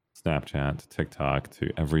from Snapchat to TikTok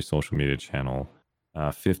to every social media channel.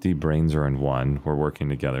 50 brains are in one. We're working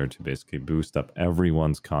together to basically boost up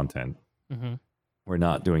everyone's content. Mm-hmm. We're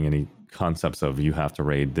not doing any concepts of you have to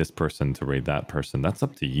raid this person to raid that person. That's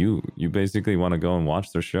up to you. You basically want to go and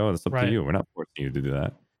watch their show. That's up to you. We're not forcing you to do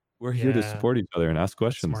that. We're here to support each other and ask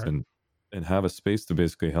questions and have a space to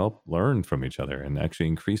basically help learn from each other and actually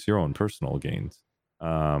increase your own personal gains.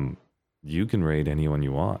 You can raid anyone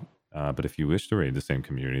you want. But if you wish to raid the same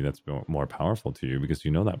community, that's more powerful to you because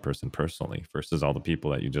you know that person personally versus all the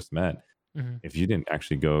people that you just met. Mm-hmm. If you didn't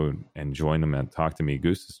actually go and join them and talk to me,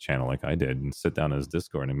 Goose's channel like I did, and sit down in his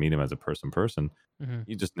Discord and meet him as a person,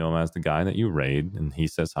 you just know him as the guy that you raid, and he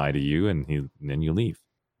says hi to you, and then you leave.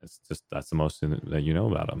 That's the most that you know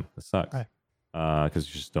about him. It sucks because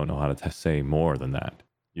you just don't know how to say more than that.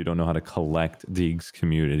 You don't know how to collect Deeg's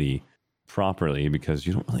community properly because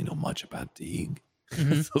you don't really know much about Deeg.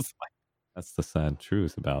 Mm-hmm. So it's like, that's the sad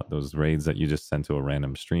truth about those raids that you just send to a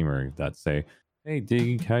random streamer that say, hey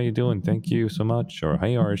Deeg, how you doing? Thank you so much. Or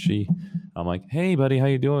hey Archie. I'm like, hey buddy, how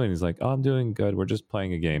you doing? He's like, oh, I'm doing good. We're just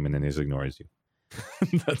playing a game, and then he just ignores you.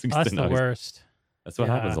 That's the worst. That's what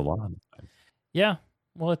happens a lot of the time. Yeah.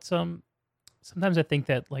 Well, it's sometimes I think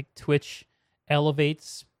that like Twitch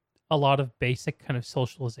elevates a lot of basic kind of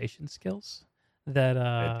socialization skills that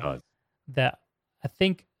It does. that I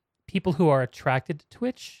think people who are attracted to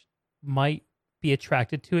Twitch might be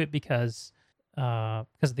attracted to it because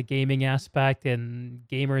of the gaming aspect, and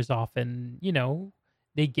gamers often,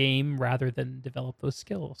 they game rather than develop those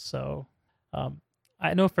skills. So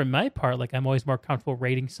I know for my part, like I'm always more comfortable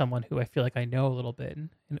rating someone who I feel like I know a little bit,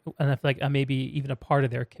 and I feel like I'm maybe even a part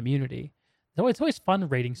of their community. So it's always fun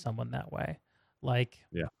rating someone that way. That's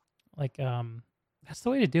the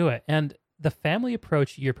way to do it. And the family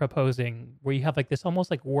approach you're proposing, where you have like this almost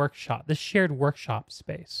like workshop, this shared workshop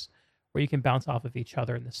space where you can bounce off of each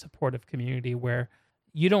other in this supportive community where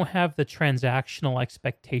you don't have the transactional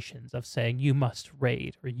expectations of saying you must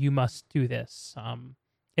raid or you must do this.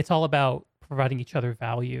 It's all about providing each other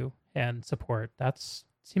value and support. That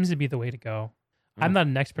seems to be the way to go. I'm not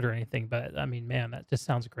an expert or anything, but I mean, man, that just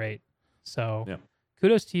sounds great. So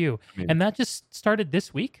kudos to you. And that just started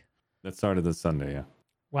this week? That started this Sunday, yeah.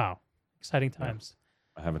 Wow. Exciting times.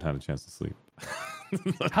 I haven't had a chance to sleep.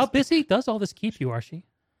 How busy does all this keep you, Archie?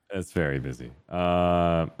 It's very busy.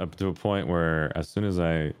 Up to a point where as soon as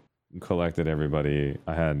I collected everybody,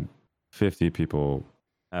 I had 50 people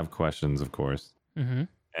have questions, of course. Mm-hmm.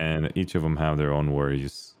 And each of them have their own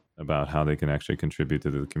worries about how they can actually contribute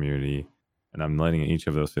to the community. And I'm letting each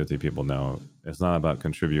of those 50 people know it's not about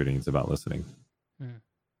contributing, it's about listening. Mm.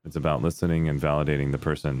 It's about listening and validating the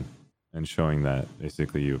person and showing that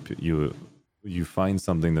basically you find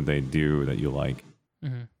something that they do that you like,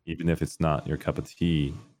 even if it's not your cup of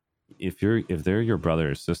tea. If they're your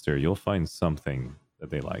brother or sister, you'll find something that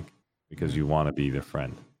they like because you want to be their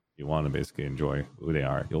friend. You want to basically enjoy who they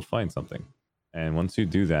are. You'll find something. And once you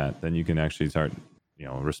do that, then you can actually start,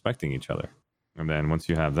 respecting each other. And then once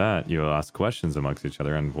you have that, you'll ask questions amongst each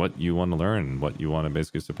other and what you want to learn, what you want to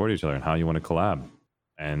basically support each other and how you want to collab.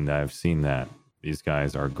 And I've seen that these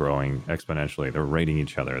guys are growing exponentially. They're rating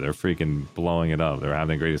each other. They're freaking blowing it up. They're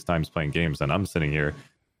having the greatest times playing games. And I'm sitting here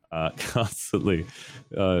constantly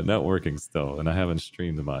networking still, and I haven't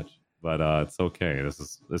streamed much, but it's okay.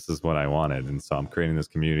 This is what I wanted, and so I'm creating this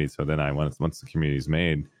community. So then once the community's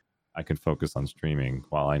made, I can focus on streaming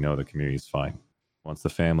while I know the community's fine. Once the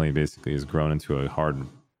family basically is grown into a hard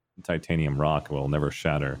titanium rock, will never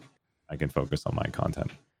shatter, I can focus on my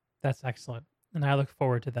content. That's excellent, and I look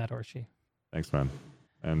forward to that, Orshi. Thanks, man.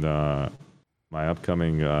 And my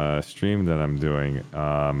upcoming stream that I'm doing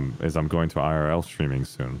is I'm going to IRL streaming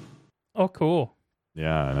soon. Oh, cool.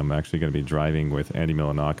 Yeah, and I'm actually going to be driving with Andy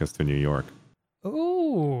Milonakis to New York.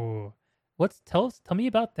 Ooh, tell me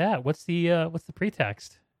about that. What's the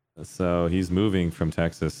pretext? So he's moving from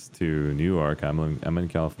Texas to New York. I'm in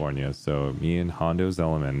California. So me and Hondo's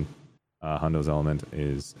Element. Hondo's Element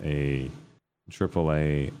is a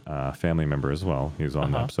AAA family member as well. He was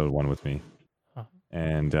on episode 1 with me.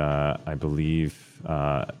 And I believe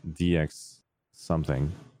DX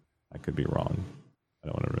something. I could be wrong. I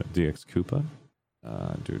don't want to remember. DX Koopa?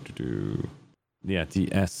 Yeah,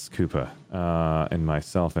 DS Koopa. And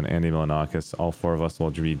myself and Andy Milonakis, all 4 of us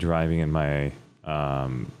will be driving in my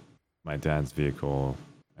my dad's vehicle.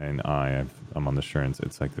 And I'm on the Sherns.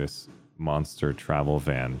 It's like this monster travel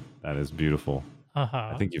van that is beautiful.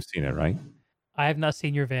 I think you've seen it, right? I have not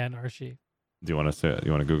seen your van, Archie. Do you want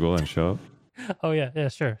to Google and show up? Oh yeah,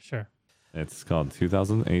 sure. It's called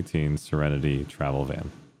 2018 Serenity Travel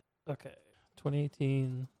Van. Okay,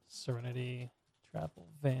 2018 Serenity Travel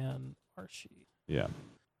Van Archie. Yeah.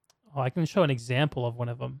 Oh, I can show an example of one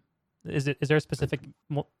of them. Is there a specific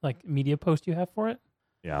media post you have for it?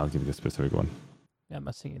 Yeah, I'll give you the specific one. Yeah, I'm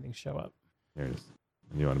not seeing anything show up. Here it is.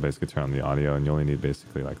 And you want to basically turn on the audio, and you only need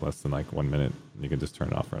basically less than 1 minute. You can just turn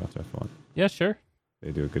it off right after if you want. Yeah, sure.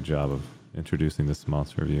 They do a good job of introducing this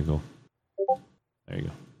monster vehicle. There you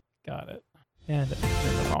go. Got it. And it was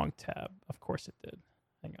in the wrong tab. Of course it did.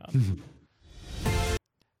 Hang on.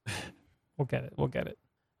 We'll get it.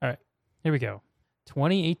 All right. Here we go.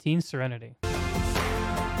 2018 Serenity.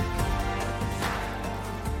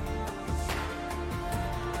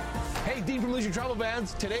 Hey, Dean from Leisure Travel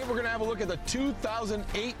Vans. Today we're going to have a look at the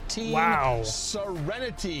 2018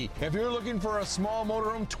 Serenity. If you're looking for a small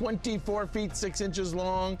motorhome, 24 feet 6 inches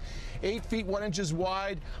long, 8 feet 1 inches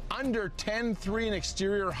wide, under 10.3 in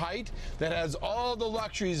exterior height, that has all the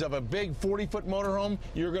luxuries of a big 40-foot motorhome,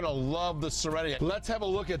 you're going to love the Serenity. Let's have a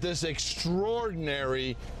look at this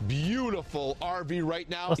extraordinary, beautiful RV right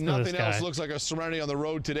now. Nothing else looks like a Serenity on the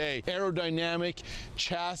road today. Aerodynamic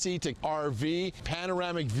chassis to RV,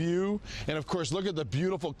 panoramic view, and of course, look at the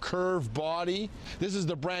beautiful curved body. This is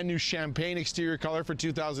the brand new champagne exterior color for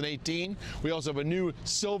 2018. We also have a new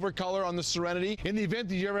silver color on the Serenity. In the event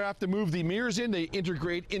that you ever have to move the mirrors in, they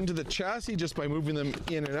integrate into the chassis just by moving them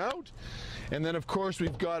in and out. And then of course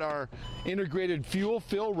we've got our integrated fuel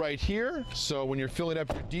fill right here. So when you're filling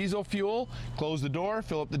up your diesel fuel, close the door,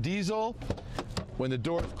 fill up the diesel. When the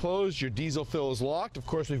door is closed, your diesel fill is locked. Of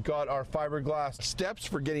course, we've got our fiberglass steps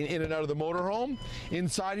for getting in and out of the motorhome.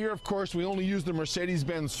 Inside here, of course, we only use the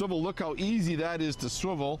Mercedes-Benz swivel. Look how easy that is to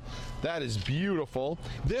swivel. That is beautiful.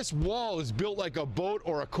 This wall is built like a boat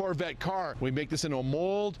or a Corvette car. We make this into a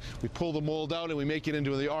mold, we pull the mold out, and we make it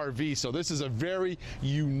into the RV. So this is a very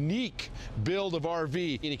unique build of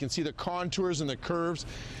RV. And you can see the contours and the curves.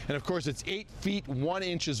 And of course, it's 8 feet 1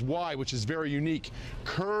 inches wide, which is very unique.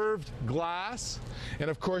 Curved glass. And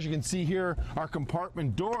of course, you can see here our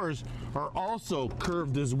compartment doors are also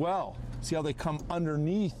curved as well. See how they come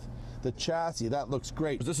underneath the chassis? That looks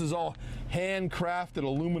great. This is all handcrafted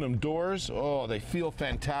aluminum doors. Oh, they feel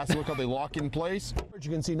fantastic. Look how they lock in place. You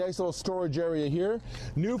can see nice little storage area here.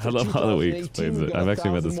 New for I love how he 2018, explains we've it. got I've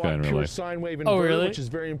actually met this guy in real pure life. sine wave inverter, really? which is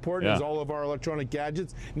very important, as Yeah. all of our electronic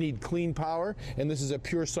gadgets need clean power, and this is a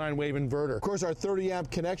pure sine wave inverter. Of course, our 30 amp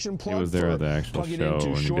connection plug was there for at the actual plugging show into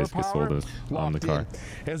when he shore basically power, sold us on the locked car.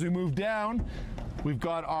 in. As we move down, We've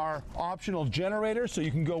got our optional generator, so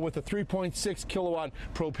you can go with a 3.6 kilowatt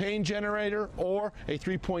propane generator or a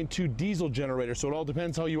 3.2 diesel generator. So it all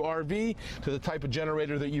depends how you RV to the type of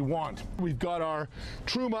generator that you want. We've got our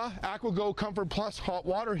Truma AquaGo Comfort Plus hot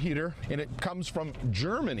water heater, and it comes from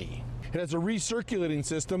Germany. It has a recirculating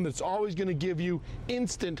system that's always going to give you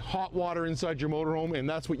instant hot water inside your motorhome, and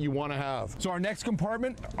that's what you want to have. So our next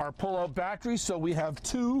compartment, our pull-out batteries. So we have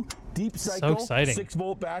two deep cycle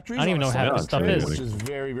 6-volt batteries. I don't even know how this stuff is. Which is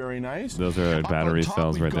very, very nice. Those are battery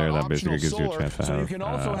cells right there. That basically gives you a chance to have you can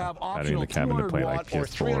also have battery in optional the cabin to 200 play watt like or PS4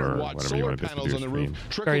 300 or watt whatever you solar want to do panels on the roof,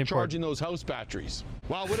 trickle charging those house batteries.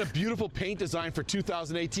 Wow, what a beautiful paint design for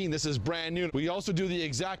 2018. This is brand new. We also do the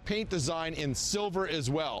exact paint design in silver as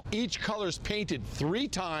well. Each color is painted 3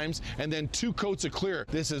 times and then 2 coats of clear.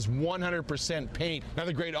 This is 100% paint.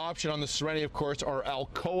 Another great option on the Serenity, of course, are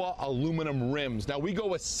Alcoa aluminum rims. Now we go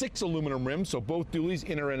with 6 aluminum rims, so both dualies,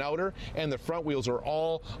 inner and outer, and the front wheels are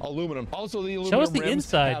all aluminum. Also, the aluminum Show us the rims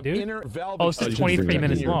inside, have dude. inner valve Oh, it's 23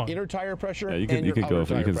 minutes long. Inner tire pressure. Yeah, you and could go.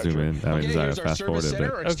 outer You can tire zoom pressure. in. I mean, here's our fast forward service a center,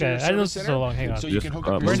 bit. our Okay, exterior I know this service is so long. Hang on. So you can hook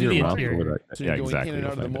up Where's your the car. interior? So yeah, you go exactly. in and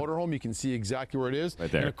out of the You'll find it. motorhome. You can see exactly where it is.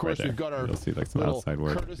 Right there, And of course, right we've got our You'll see like some little outside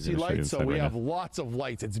work. courtesy You're gonna show you lights. So inside we right have now. lots of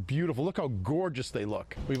lights. It's beautiful. Look how gorgeous they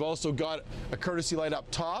look. We've also got a courtesy light up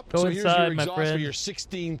top. Go so inside, here's your my exhaust for friend. your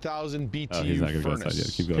 16,000 BTU Oh, he's not gonna go furnace. inside yet.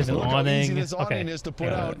 Keep going. There's an Look how awning. easy this awning Okay. is to put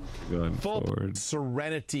Yeah. out. Going Full forward.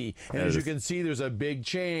 Serenity. And Yeah, as you this- can see, there's a big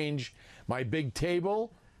change. My big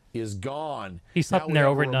table is gone. He slept Now in we there have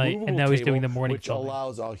a overnight, and removable now he's table, doing the morning which filming.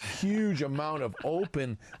 allows a huge amount of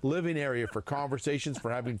open living area for conversations,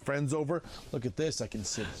 for having friends over. Look at this. I can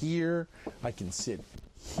sit here. I can sit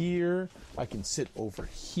here. I can sit over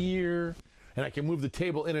here. And I can move the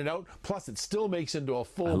table in and out. Plus, it still makes into a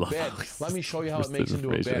full bed. Let me show you how it makes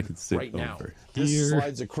into a I bed can sit right now. over This here.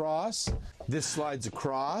 slides across. This slides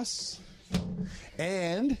across.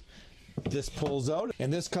 And this pulls out,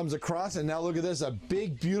 and this comes across, and now look at this, a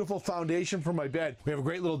big, beautiful foundation for my bed. We have a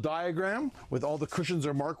great little diagram with all the cushions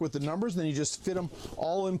are marked with the numbers, then you just fit them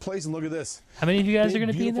all in place, and look at this. How many of you guys Big, are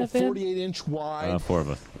going to be in that beautiful van? 48-inch wide. 4 of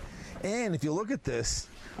us. And if you look at this,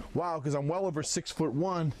 wow, because I'm well over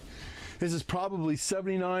 6'1", this is probably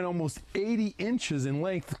 79, almost 80 inches in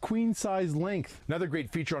length, queen size length. Another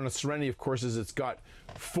great feature on the Serenity, of course, is it's got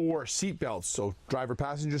 4 seat belts. So driver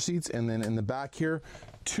passenger seats, and then in the back here,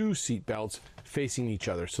 2 seat belts facing each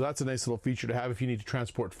other. So that's a nice little feature to have if you need to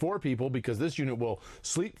transport 4 people, because this unit will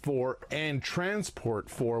sleep 4 and transport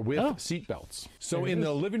 4 with seat belts. So in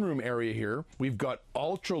the living room area here, we've got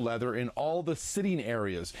ultra leather in all the sitting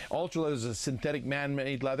areas. Ultra leather is a synthetic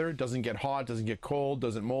man-made leather. It doesn't get hot, doesn't get cold,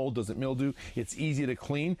 doesn't mold, doesn't mildew. It's easy to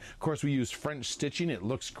clean. Of course, we use French stitching. It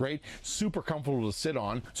looks great, super comfortable to sit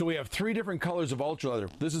on. So we have 3 different colors of ultra leather.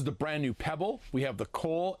 This is the brand new Pebble. We have the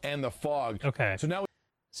Coal and the Fog. Okay. So now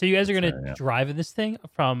So you guys are going to drive in this thing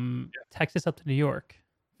from Texas up to New York,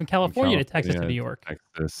 from California to Texas to New York.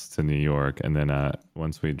 Texas to New York, and then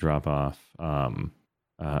once we drop off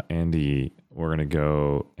Andy, we're gonna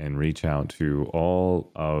go and reach out to all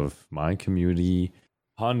of my community,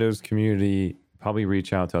 Hondo's community. Probably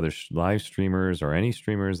reach out to other live streamers or any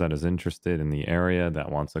streamers that is interested in the area that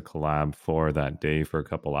wants a collab for that day for a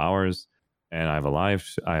couple hours. And I have a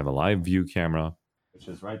live view camera, which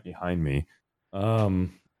is right behind me. Anyways,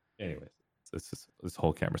 this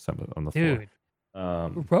whole camera set on the Dude,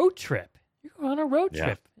 floor. road trip. You're going on a road Yeah.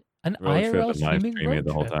 trip. An Road IRL trip and live streaming streaming it road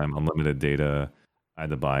the whole trip. time. Unlimited data. I had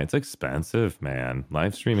to buy. It's expensive, man.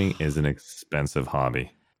 Live streaming is an expensive hobby.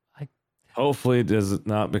 Hopefully, it does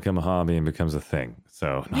not become a hobby and becomes a thing.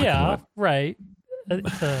 So Yeah, right.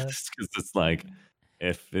 It's because it's like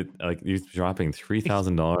if it like you're dropping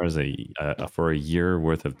 $3,000 for a year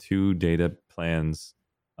worth of 2 data plans,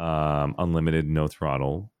 unlimited, no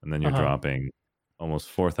throttle, and then you're dropping almost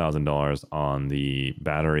 $4,000 on the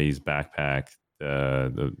batteries, backpack,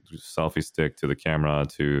 the selfie stick to the camera,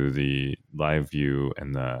 to the live view,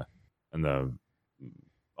 and the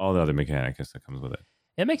all the other mechanics that comes with it.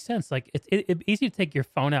 It makes sense. Like it's easy to take your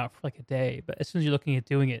phone out for like a day, but as soon as you're looking at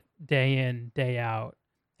doing it day in, day out,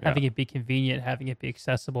 having it be convenient, having it be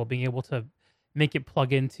accessible, being able to make it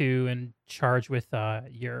plug into and charge with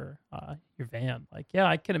your van. Like, yeah,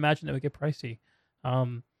 I can imagine that would get pricey.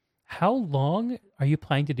 How long are you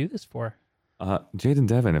planning to do this for? Jaden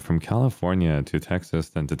Devin, from California to Texas,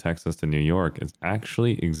 then to Texas to New York, is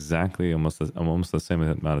actually exactly almost the same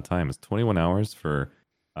amount of time. It's 21 hours for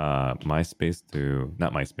my space to,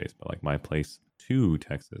 not my space, but like my place to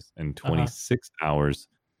Texas, and 26 hours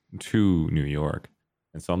to New York.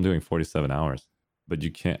 And so I'm doing 47 hours. But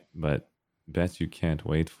you can't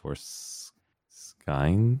wait for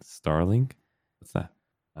Starlink. What's that?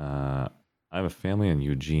 I have a family in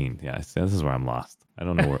Eugene. Yeah, see, this is where I'm lost. I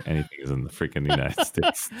don't know where anything is in the freaking United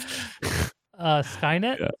States.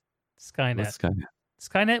 Skynet. Yeah. Skynet. What's Skynet?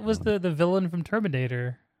 Skynet was the villain from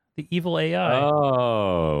Terminator, the evil AI.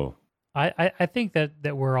 Oh. I think that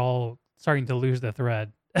we're all starting to lose the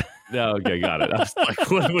thread. No, okay, got it. I was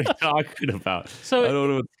like, what are we talking about? So I don't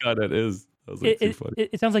know what Skynet is. That was like too funny.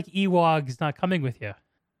 It sounds like Ewog's not coming with you.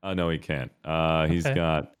 No, he can't. He's Okay.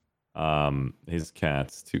 got his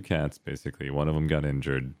cats, 2 cats basically. One of them got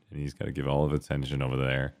injured, and he's got to give all of attention over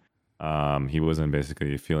there. He wasn't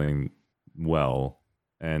basically feeling well,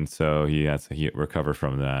 and so he had to recover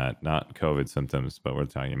from that. Not COVID symptoms, but we're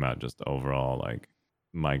talking about just overall like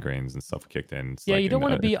migraines and stuff kicked in. It's Yeah, like you don't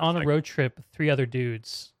want to be it's on a like- road trip with 3 other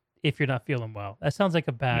dudes if you're not feeling well. That sounds like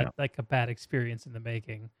a bad experience in the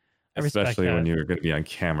making. I respect especially when that. you're going to be on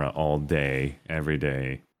camera all day, every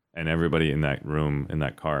day, and everybody in that room, in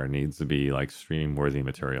that car, needs to be like stream worthy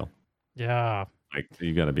material. Yeah. Like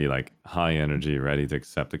you got to be like high energy, ready to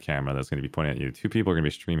accept the camera that's going to be pointing at you. 2 people are going to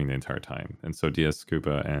be streaming the entire time, and so DS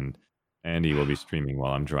Scupa and Andy will be streaming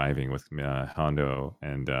while I'm driving with Hondo,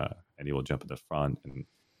 and Andy will jump at the front. And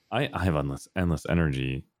I have endless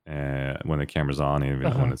energy when the camera's on,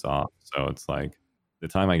 even when it's off. So it's like the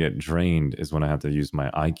time I get drained is when I have to use my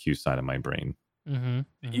IQ side of my brain. Mm-hmm.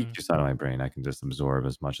 The EQ side of my brain, I can just absorb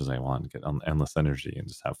as much as I want and get endless energy and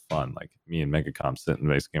just have fun. Like me and Megacom sit in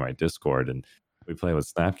basically my Discord and we play with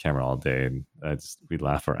Snap Camera all day, and we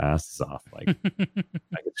laugh our asses off. Like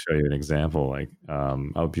I could show you an example. Like I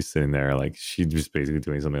would be sitting there, like she'd just basically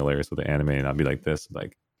doing something hilarious with the anime, and I'd be like this,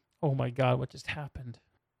 like, Oh my god, what just happened?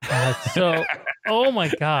 Oh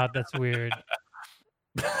my god, that's weird.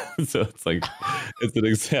 so it's like it's an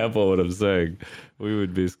example of what I'm saying. We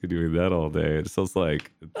would basically doing that all day. It's just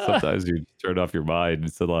like sometimes you turn off your mind.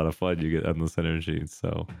 It's a lot of fun. You get endless energy.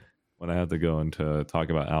 So when I have to go into talk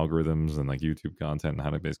about algorithms and like YouTube content and how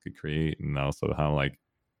to basically create, and also how like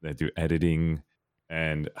they do editing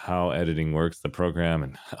and how editing works, the program,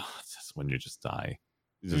 and it's just when you just die,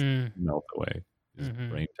 you just melt away, you just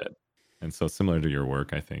brain dead. And so similar to your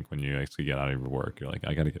work, I think when you actually get out of your work, you're like,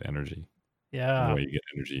 I got to get energy. And Yeah. the way you get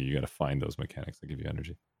energy, you got to find those mechanics that give you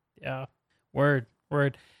energy. Yeah. Word.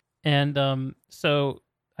 And so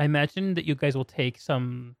I imagine that you guys will take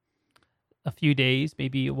a few days,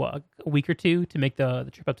 maybe a week or 2 to make the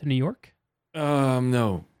trip up to New York.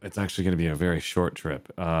 No, it's actually going to be a very short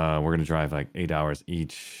trip. We're going to drive like 8 hours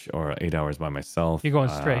each, or 8 hours by myself. You're going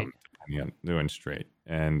straight. Yeah, doing straight.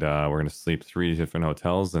 And we're going to sleep 3 different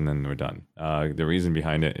hotels, and then we're done. The reason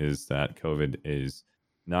behind it is that COVID is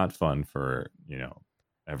not fun for,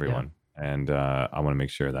 everyone. And I want to make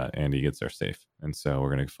sure that Andy gets there safe. And so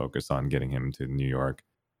we're going to focus on getting him to New York,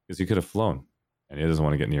 because he could have flown, and he doesn't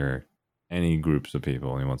want to get near any groups of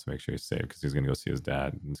people. And he wants to make sure he's safe, because he's going to go see his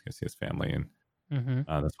dad, and he's going to see his family. And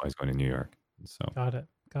that's why he's going to New York. And so Got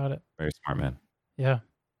it. very smart man. Yeah.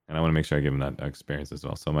 And I want to make sure I give him that experience as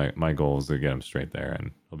well. So my goal is to get him straight there,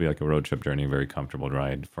 and it'll be like a road trip journey, a very comfortable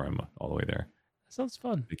ride for him all the way there, That sounds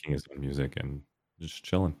fun. making his own music and just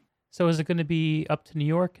chilling. So is it going to be up to New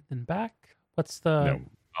York and then back? What's the... No,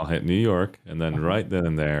 I'll hit New York, and then right then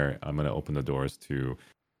and there, I'm going to open the doors to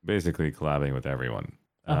basically collabing with everyone.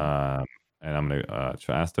 And I'm going to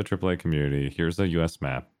ask the AAA community, here's the US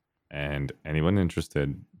map, and anyone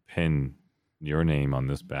interested, pin your name on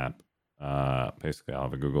this map. Basically, I'll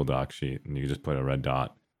have a Google Doc sheet, and you just put a red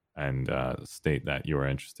dot and state that you are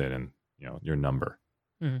interested in, your number.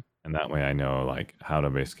 Mhm. And that way I know like how to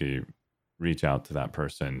basically reach out to that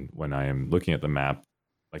person when I am looking at the map,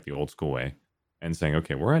 like the old school way, and saying,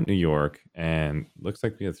 okay, we're at New York, and looks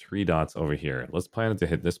like we have 3 dots over here. Let's plan to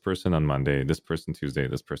hit this person on Monday, this person Tuesday,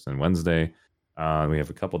 this person Wednesday. We have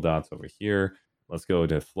a couple dots over here. Let's go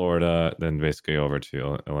to Florida, then basically over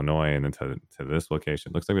to Illinois, and then to this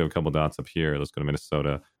location. Looks like we have a couple dots up here. Let's go to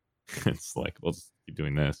Minnesota. It's like, we'll just keep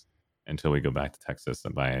doing this until we go back to Texas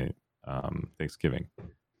and by Thanksgiving.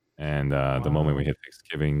 And the moment we hit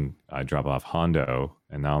Thanksgiving, I drop off Hondo,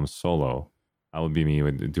 and now I'm solo. I would be me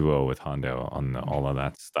with a duo with Hondo on all of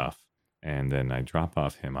that stuff. And then I drop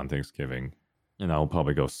off him on Thanksgiving, and I'll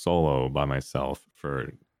probably go solo by myself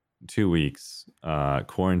for 2 weeks,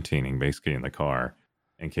 quarantining basically in the car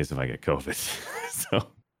in case if I get COVID. So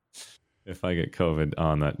if I get COVID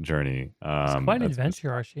on that journey, It's quite an that's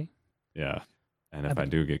adventure, Archie. yeah. And if I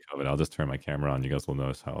do get COVID, I'll just turn my camera on. You guys will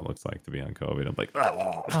notice how it looks like to be on COVID. I'm like,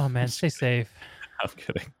 oh, Oh, man, stay safe. I'm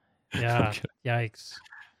kidding. Yeah. kidding. Yikes.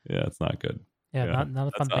 Yeah, it's not good. Yeah, Yeah. not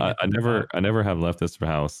a fun That's- thing. to I think never, about. I never have left this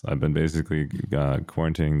house. I've been basically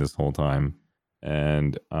quarantining this whole time,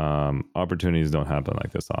 and opportunities don't happen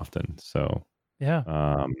like this often. So Yeah.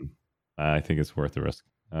 I think it's worth the risk.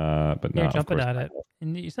 But You're no, of jumping course at not. it.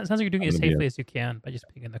 And it sounds like you're doing I'm it gonna be safely as you can by just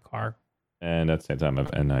being in the car. And at the same time, I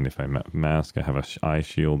have N95 mask. I have a eye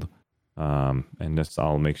shield. And just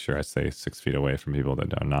I'll make sure I stay 6 feet away from people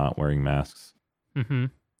that are not wearing masks. Mm-hmm.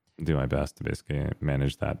 Do my best to basically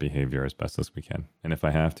manage that behavior as best as we can. And if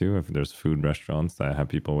I have to, if there's food restaurants that have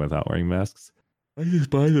people without wearing masks, I just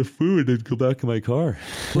buy the food and go back in my car.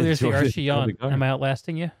 Well, there's the Enjoy Archie the on. car. Am I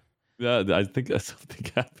outlasting you? Yeah, I think that's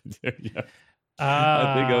something happened there. Yeah.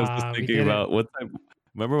 I think I was just We thinking did it. about what time.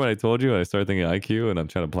 Remember when I told you I started thinking IQ and I'm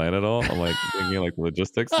trying to plan it all? I'm like thinking like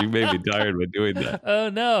logistics. You made me tired by doing that. Oh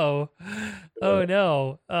no! Oh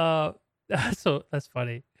no! So that's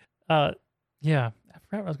funny. Yeah, I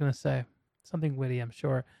forgot what I was gonna say. Something witty, I'm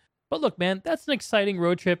sure. But look, man, that's an exciting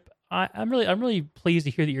road trip. I'm really pleased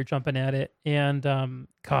to hear that you're jumping at it. And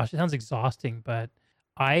gosh, it sounds exhausting, but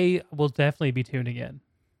I will definitely be tuning in.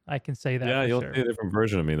 I can say that. Yeah, for you'll sure. see a different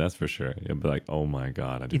version of me. That's for sure. You'll be like, "Oh my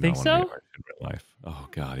god, I do You think not want to be so? Archie in real life. Oh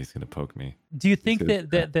god, he's gonna poke me." Do you think gonna-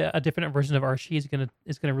 that a different version of Archie is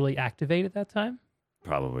gonna really activate at that time?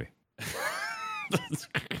 Probably.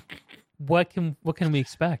 What can we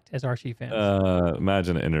expect as Archie fans?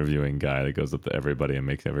 Imagine an interviewing guy that goes up to everybody and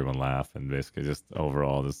makes everyone laugh, and basically just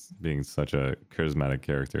overall just being such a charismatic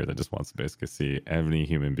character that just wants to basically see every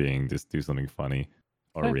human being just do something funny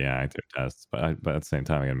or Okay. react to tests. But at the same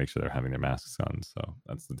time, I gotta make sure they're having their masks on. So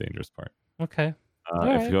that's the dangerous part. Okay. All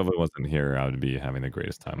If right. Yova wasn't here, I would be having the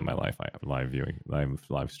greatest time of my life. I have live viewing,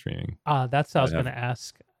 live streaming, That's what I was I have- going to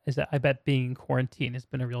ask. Is that I bet being in quarantine has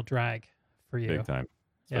been a real drag for you. big time,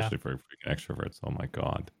 Yeah. especially for freaking extroverts. Oh my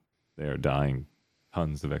god, they are dying.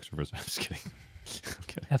 Tons of extroverts. I'm just kidding. I'm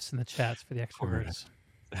kidding. F's in the chats for the Poor extroverts.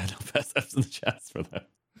 No best F's in the chats for that.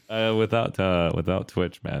 Without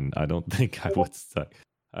Twitch, man, I don't think I would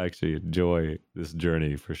actually enjoy this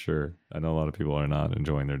journey for sure. I know a lot of people are not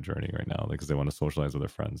enjoying their journey right now because they want to socialize with their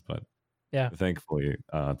friends. But Yeah. thankfully,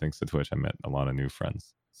 thanks to Twitch, I met a lot of new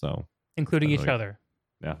friends. So Including been each really- other.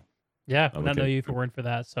 yeah, Yeah. I'm Would not know looking- you if it weren't for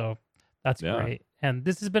that. So that's Yeah. great. And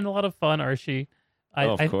this has been a lot of fun, Archie. I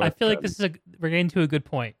Oh, of I course, feel like man. this is we're getting to a good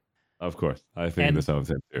point. of course, I think And- this of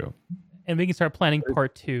him too. And we can start planning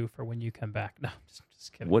part 2 for when you come back. No,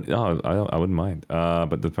 just kidding. What? Oh, I wouldn't mind.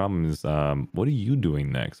 But the problem is, what are you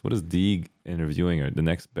doing next? What is Deeg interviewing or the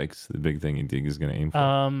next big thing Deeg is going to aim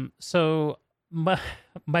for? So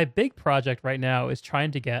my big project right now is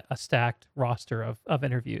trying to get a stacked roster of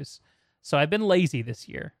interviews. So I've been lazy this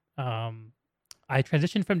year. I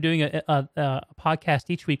transitioned from doing a podcast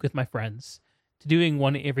each week with my friends to doing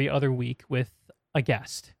one every other week with a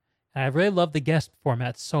guest. And I really love the guest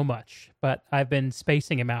format so much, but I've been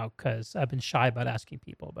spacing him out because I've been shy about asking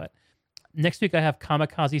people. But next week I have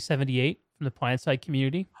Kamikaze78 from the PlanetSide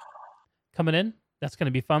community coming in. That's going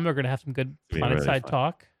to be fun. We're going to have some good It's gonna be really PlanetSide fun.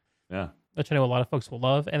 talk, Yeah. which I know a lot of folks will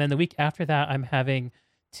love. And then the week after that, I'm having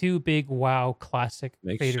 2 big WoW classic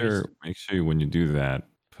Make creators. sure when you do that,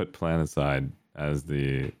 put PlanetSide as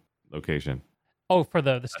the location. Oh, for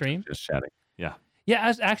the stream? Just chatting. Yeah. Yeah,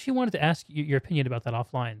 I actually wanted to ask you your opinion about that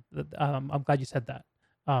offline. I'm glad you said that.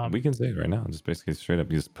 We can say it right now. Just basically straight up,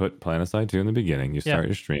 you just put PlanetSide 2 in the beginning. You Yeah. start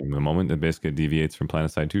your stream. The moment it basically deviates from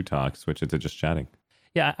PlanetSide 2 talk, switch it to just chatting.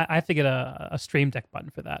 Yeah, I have to get a stream deck button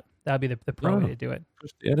for that. That would be the pro way No. to do it.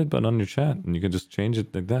 Push the edit button on your chat, and you can just change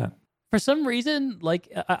it like that. For some reason, like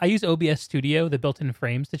I use OBS Studio, the built-in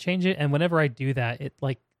frames, to change it, and whenever I do that, it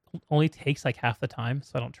like only takes like half the time,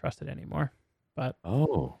 so I don't trust it anymore. But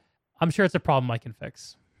Oh. I'm sure it's a problem I can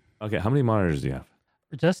fix. Okay. How many monitors do you have?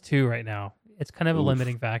 Just 2 right now. It's kind of a Oof.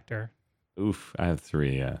 limiting factor. Oof. I have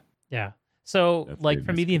 3. Yeah. Yeah. So That's like very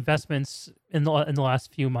for me, the risky. investments in the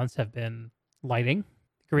last few months have been lighting,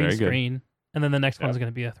 green Very good. screen, and then the next Yeah. one's going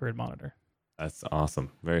to be a 3rd monitor. That's awesome.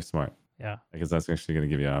 Very smart. Yeah. Because that's actually going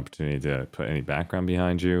to give you an opportunity to put any background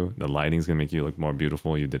behind you. The lighting's going to make you look more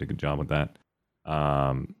beautiful. You did a good job with that.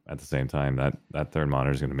 At the same time, that 3rd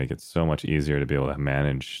monitor is going to make it so much easier to be able to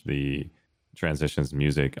manage the transitions,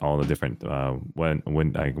 music, all the different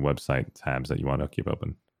website tabs that you want to keep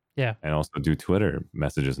open. Yeah. And also do Twitter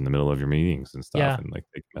messages in the middle of your meetings and stuff, Yeah. and like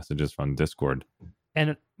take messages from Discord.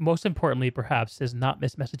 And most importantly, perhaps, is not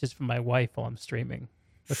miss messages from my wife while I'm streaming,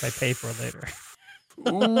 which I pay for later.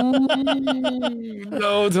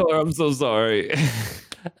 No, tell her I'm so sorry.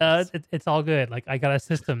 It's all good. Like I got a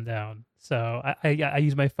system down, so I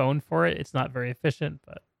use my phone for it. It's not very efficient,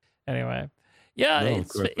 but anyway, yeah, No, of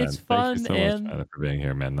it's course, it's man. fun. Thank you so And much, man, for being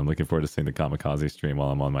here, man. I'm looking forward to seeing the Kamikaze stream while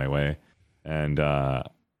I'm on my way. And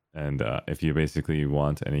if you basically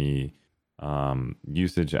want any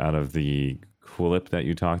usage out of the clip that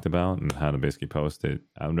you talked about and how to basically post it,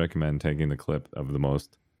 I would recommend taking the clip of the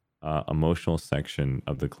most emotional section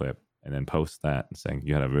of the clip and then post that and saying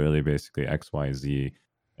you had a really basically XYZ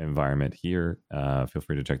environment here. Feel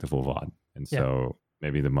free to check the full VOD. And so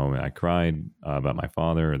maybe the moment I cried about my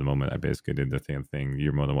father, or the moment I basically did the same thing,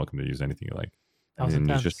 you're more than welcome to use anything you like. And then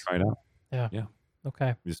you just try it out. Yeah.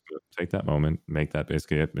 Okay. Just take that moment, make that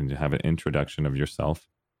basically it, and have an introduction of yourself,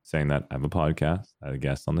 saying that I have a podcast, I had a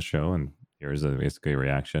guest on the show, and here's basically a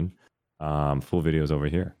reaction. Full videos over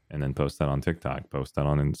here, and then post that on TikTok, post that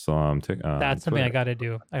on Instagram. That's something I got to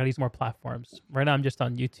do. I got to use more platforms. Right now, I'm just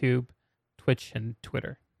on YouTube, Twitch, and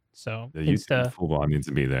Twitter. So the YouTube full VOD needs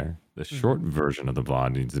to be there. The short version of the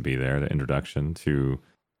VOD needs to be there. The introduction to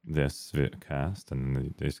this cast,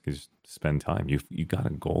 and basically just spend time. You got a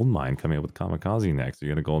gold mine coming up with Kamikaze next. You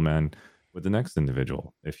got a gold mine with the next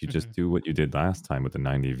individual. If you just do what you did last time with the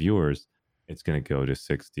 90 viewers, it's going to go to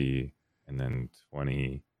 60 and then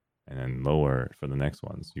 20 and then lower for the next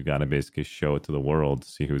ones. You got to basically show it to the world to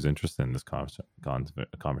see who's interested in this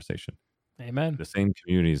conversation. Amen. The same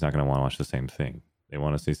community is not going to want to watch the same thing. They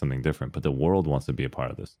want to see something different, but the world wants to be a part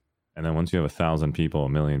of this. And then once you have 1,000 people,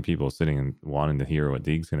 1 million people sitting and wanting to hear what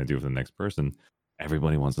Deeg's going to do for the next person,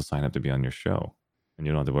 everybody wants to sign up to be on your show. And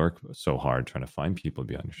you don't have to work so hard trying to find people to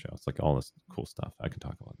be on your show. It's like all this cool stuff. I can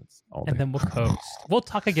talk about this all day. And then we'll post. We'll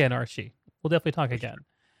talk again, Archie. We'll definitely talk again.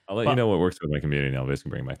 I'll let you know what works with my community, and I'll basically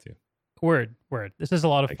bring it back to you. Word. This is a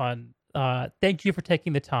lot of fun. Thank you for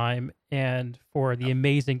taking the time and for the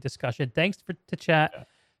amazing discussion. Thanks to chat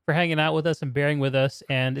for hanging out with us and bearing with us,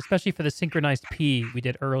 and especially for the synchronized pee we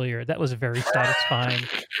did earlier. That was very satisfying.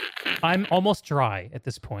 I'm almost dry at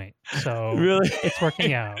this point, so really? It's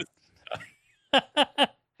working out. But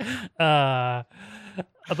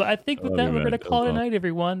I think with that, we're going to call it a night,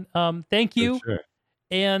 everyone. Thank you.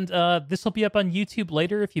 And this will be up on YouTube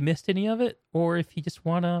later if you missed any of it, or if you just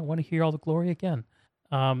want to hear all the glory again.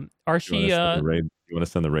 Archie, you want to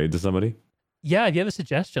send the raid to somebody? Yeah, if you have a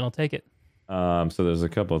suggestion, I'll take it. So there's a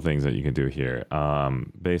couple of things that you can do here.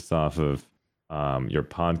 Based off of your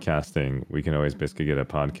podcasting, we can always basically get a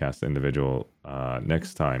podcast individual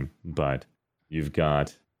next time. But you've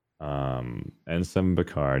got N7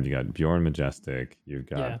 Picard, you got Bjorn Majestic, you've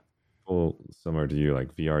got full similar to you,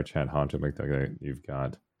 like VR Chat Honcho McDougall. You've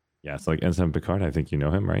got it's like N7 Picard. I think you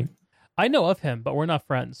know him, right? I know of him, but we're not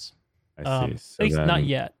friends. I see. So at least not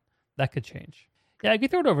yet. That could change. Yeah, I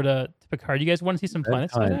could throw it over to Picard. You guys want to see some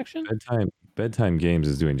PlanetSide action? Bedtime Games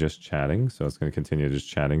is doing just chatting, so it's going to continue just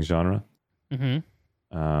chatting genre. Mm-hmm.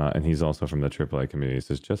 And he's also from the AAA community. He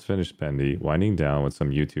says, just finished Bendy, winding down with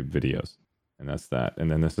some YouTube videos. And that's that.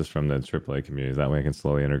 And then this is from the AAA community. That way I can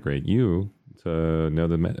slowly integrate you to know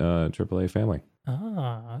the AAA family.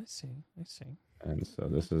 Ah, I see. And so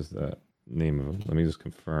this is the name of him. Let me just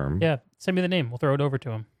confirm. Yeah, send me the name. We'll throw it over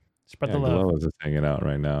to him. Spread the love. Glow is just hanging out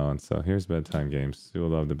right now. And so here's Bedtime Games. Sue will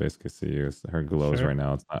love to basically see you. Her glows right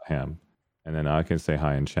now. It's not Ham. And then I can say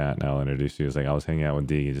hi in chat and I'll introduce you. It's like I was hanging out with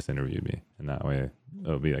Dee. He just interviewed me. And that way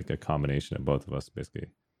it'll be like a combination of both of us basically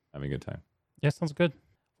having a good time. Yeah, sounds good.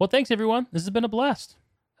 Well, thanks everyone. This has been a blast.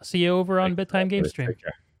 I'll see you over on Bedtime Game Stream. Take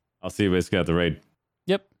care. I'll see you basically at the raid.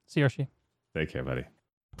 Yep. See you, Archie. Take care, buddy.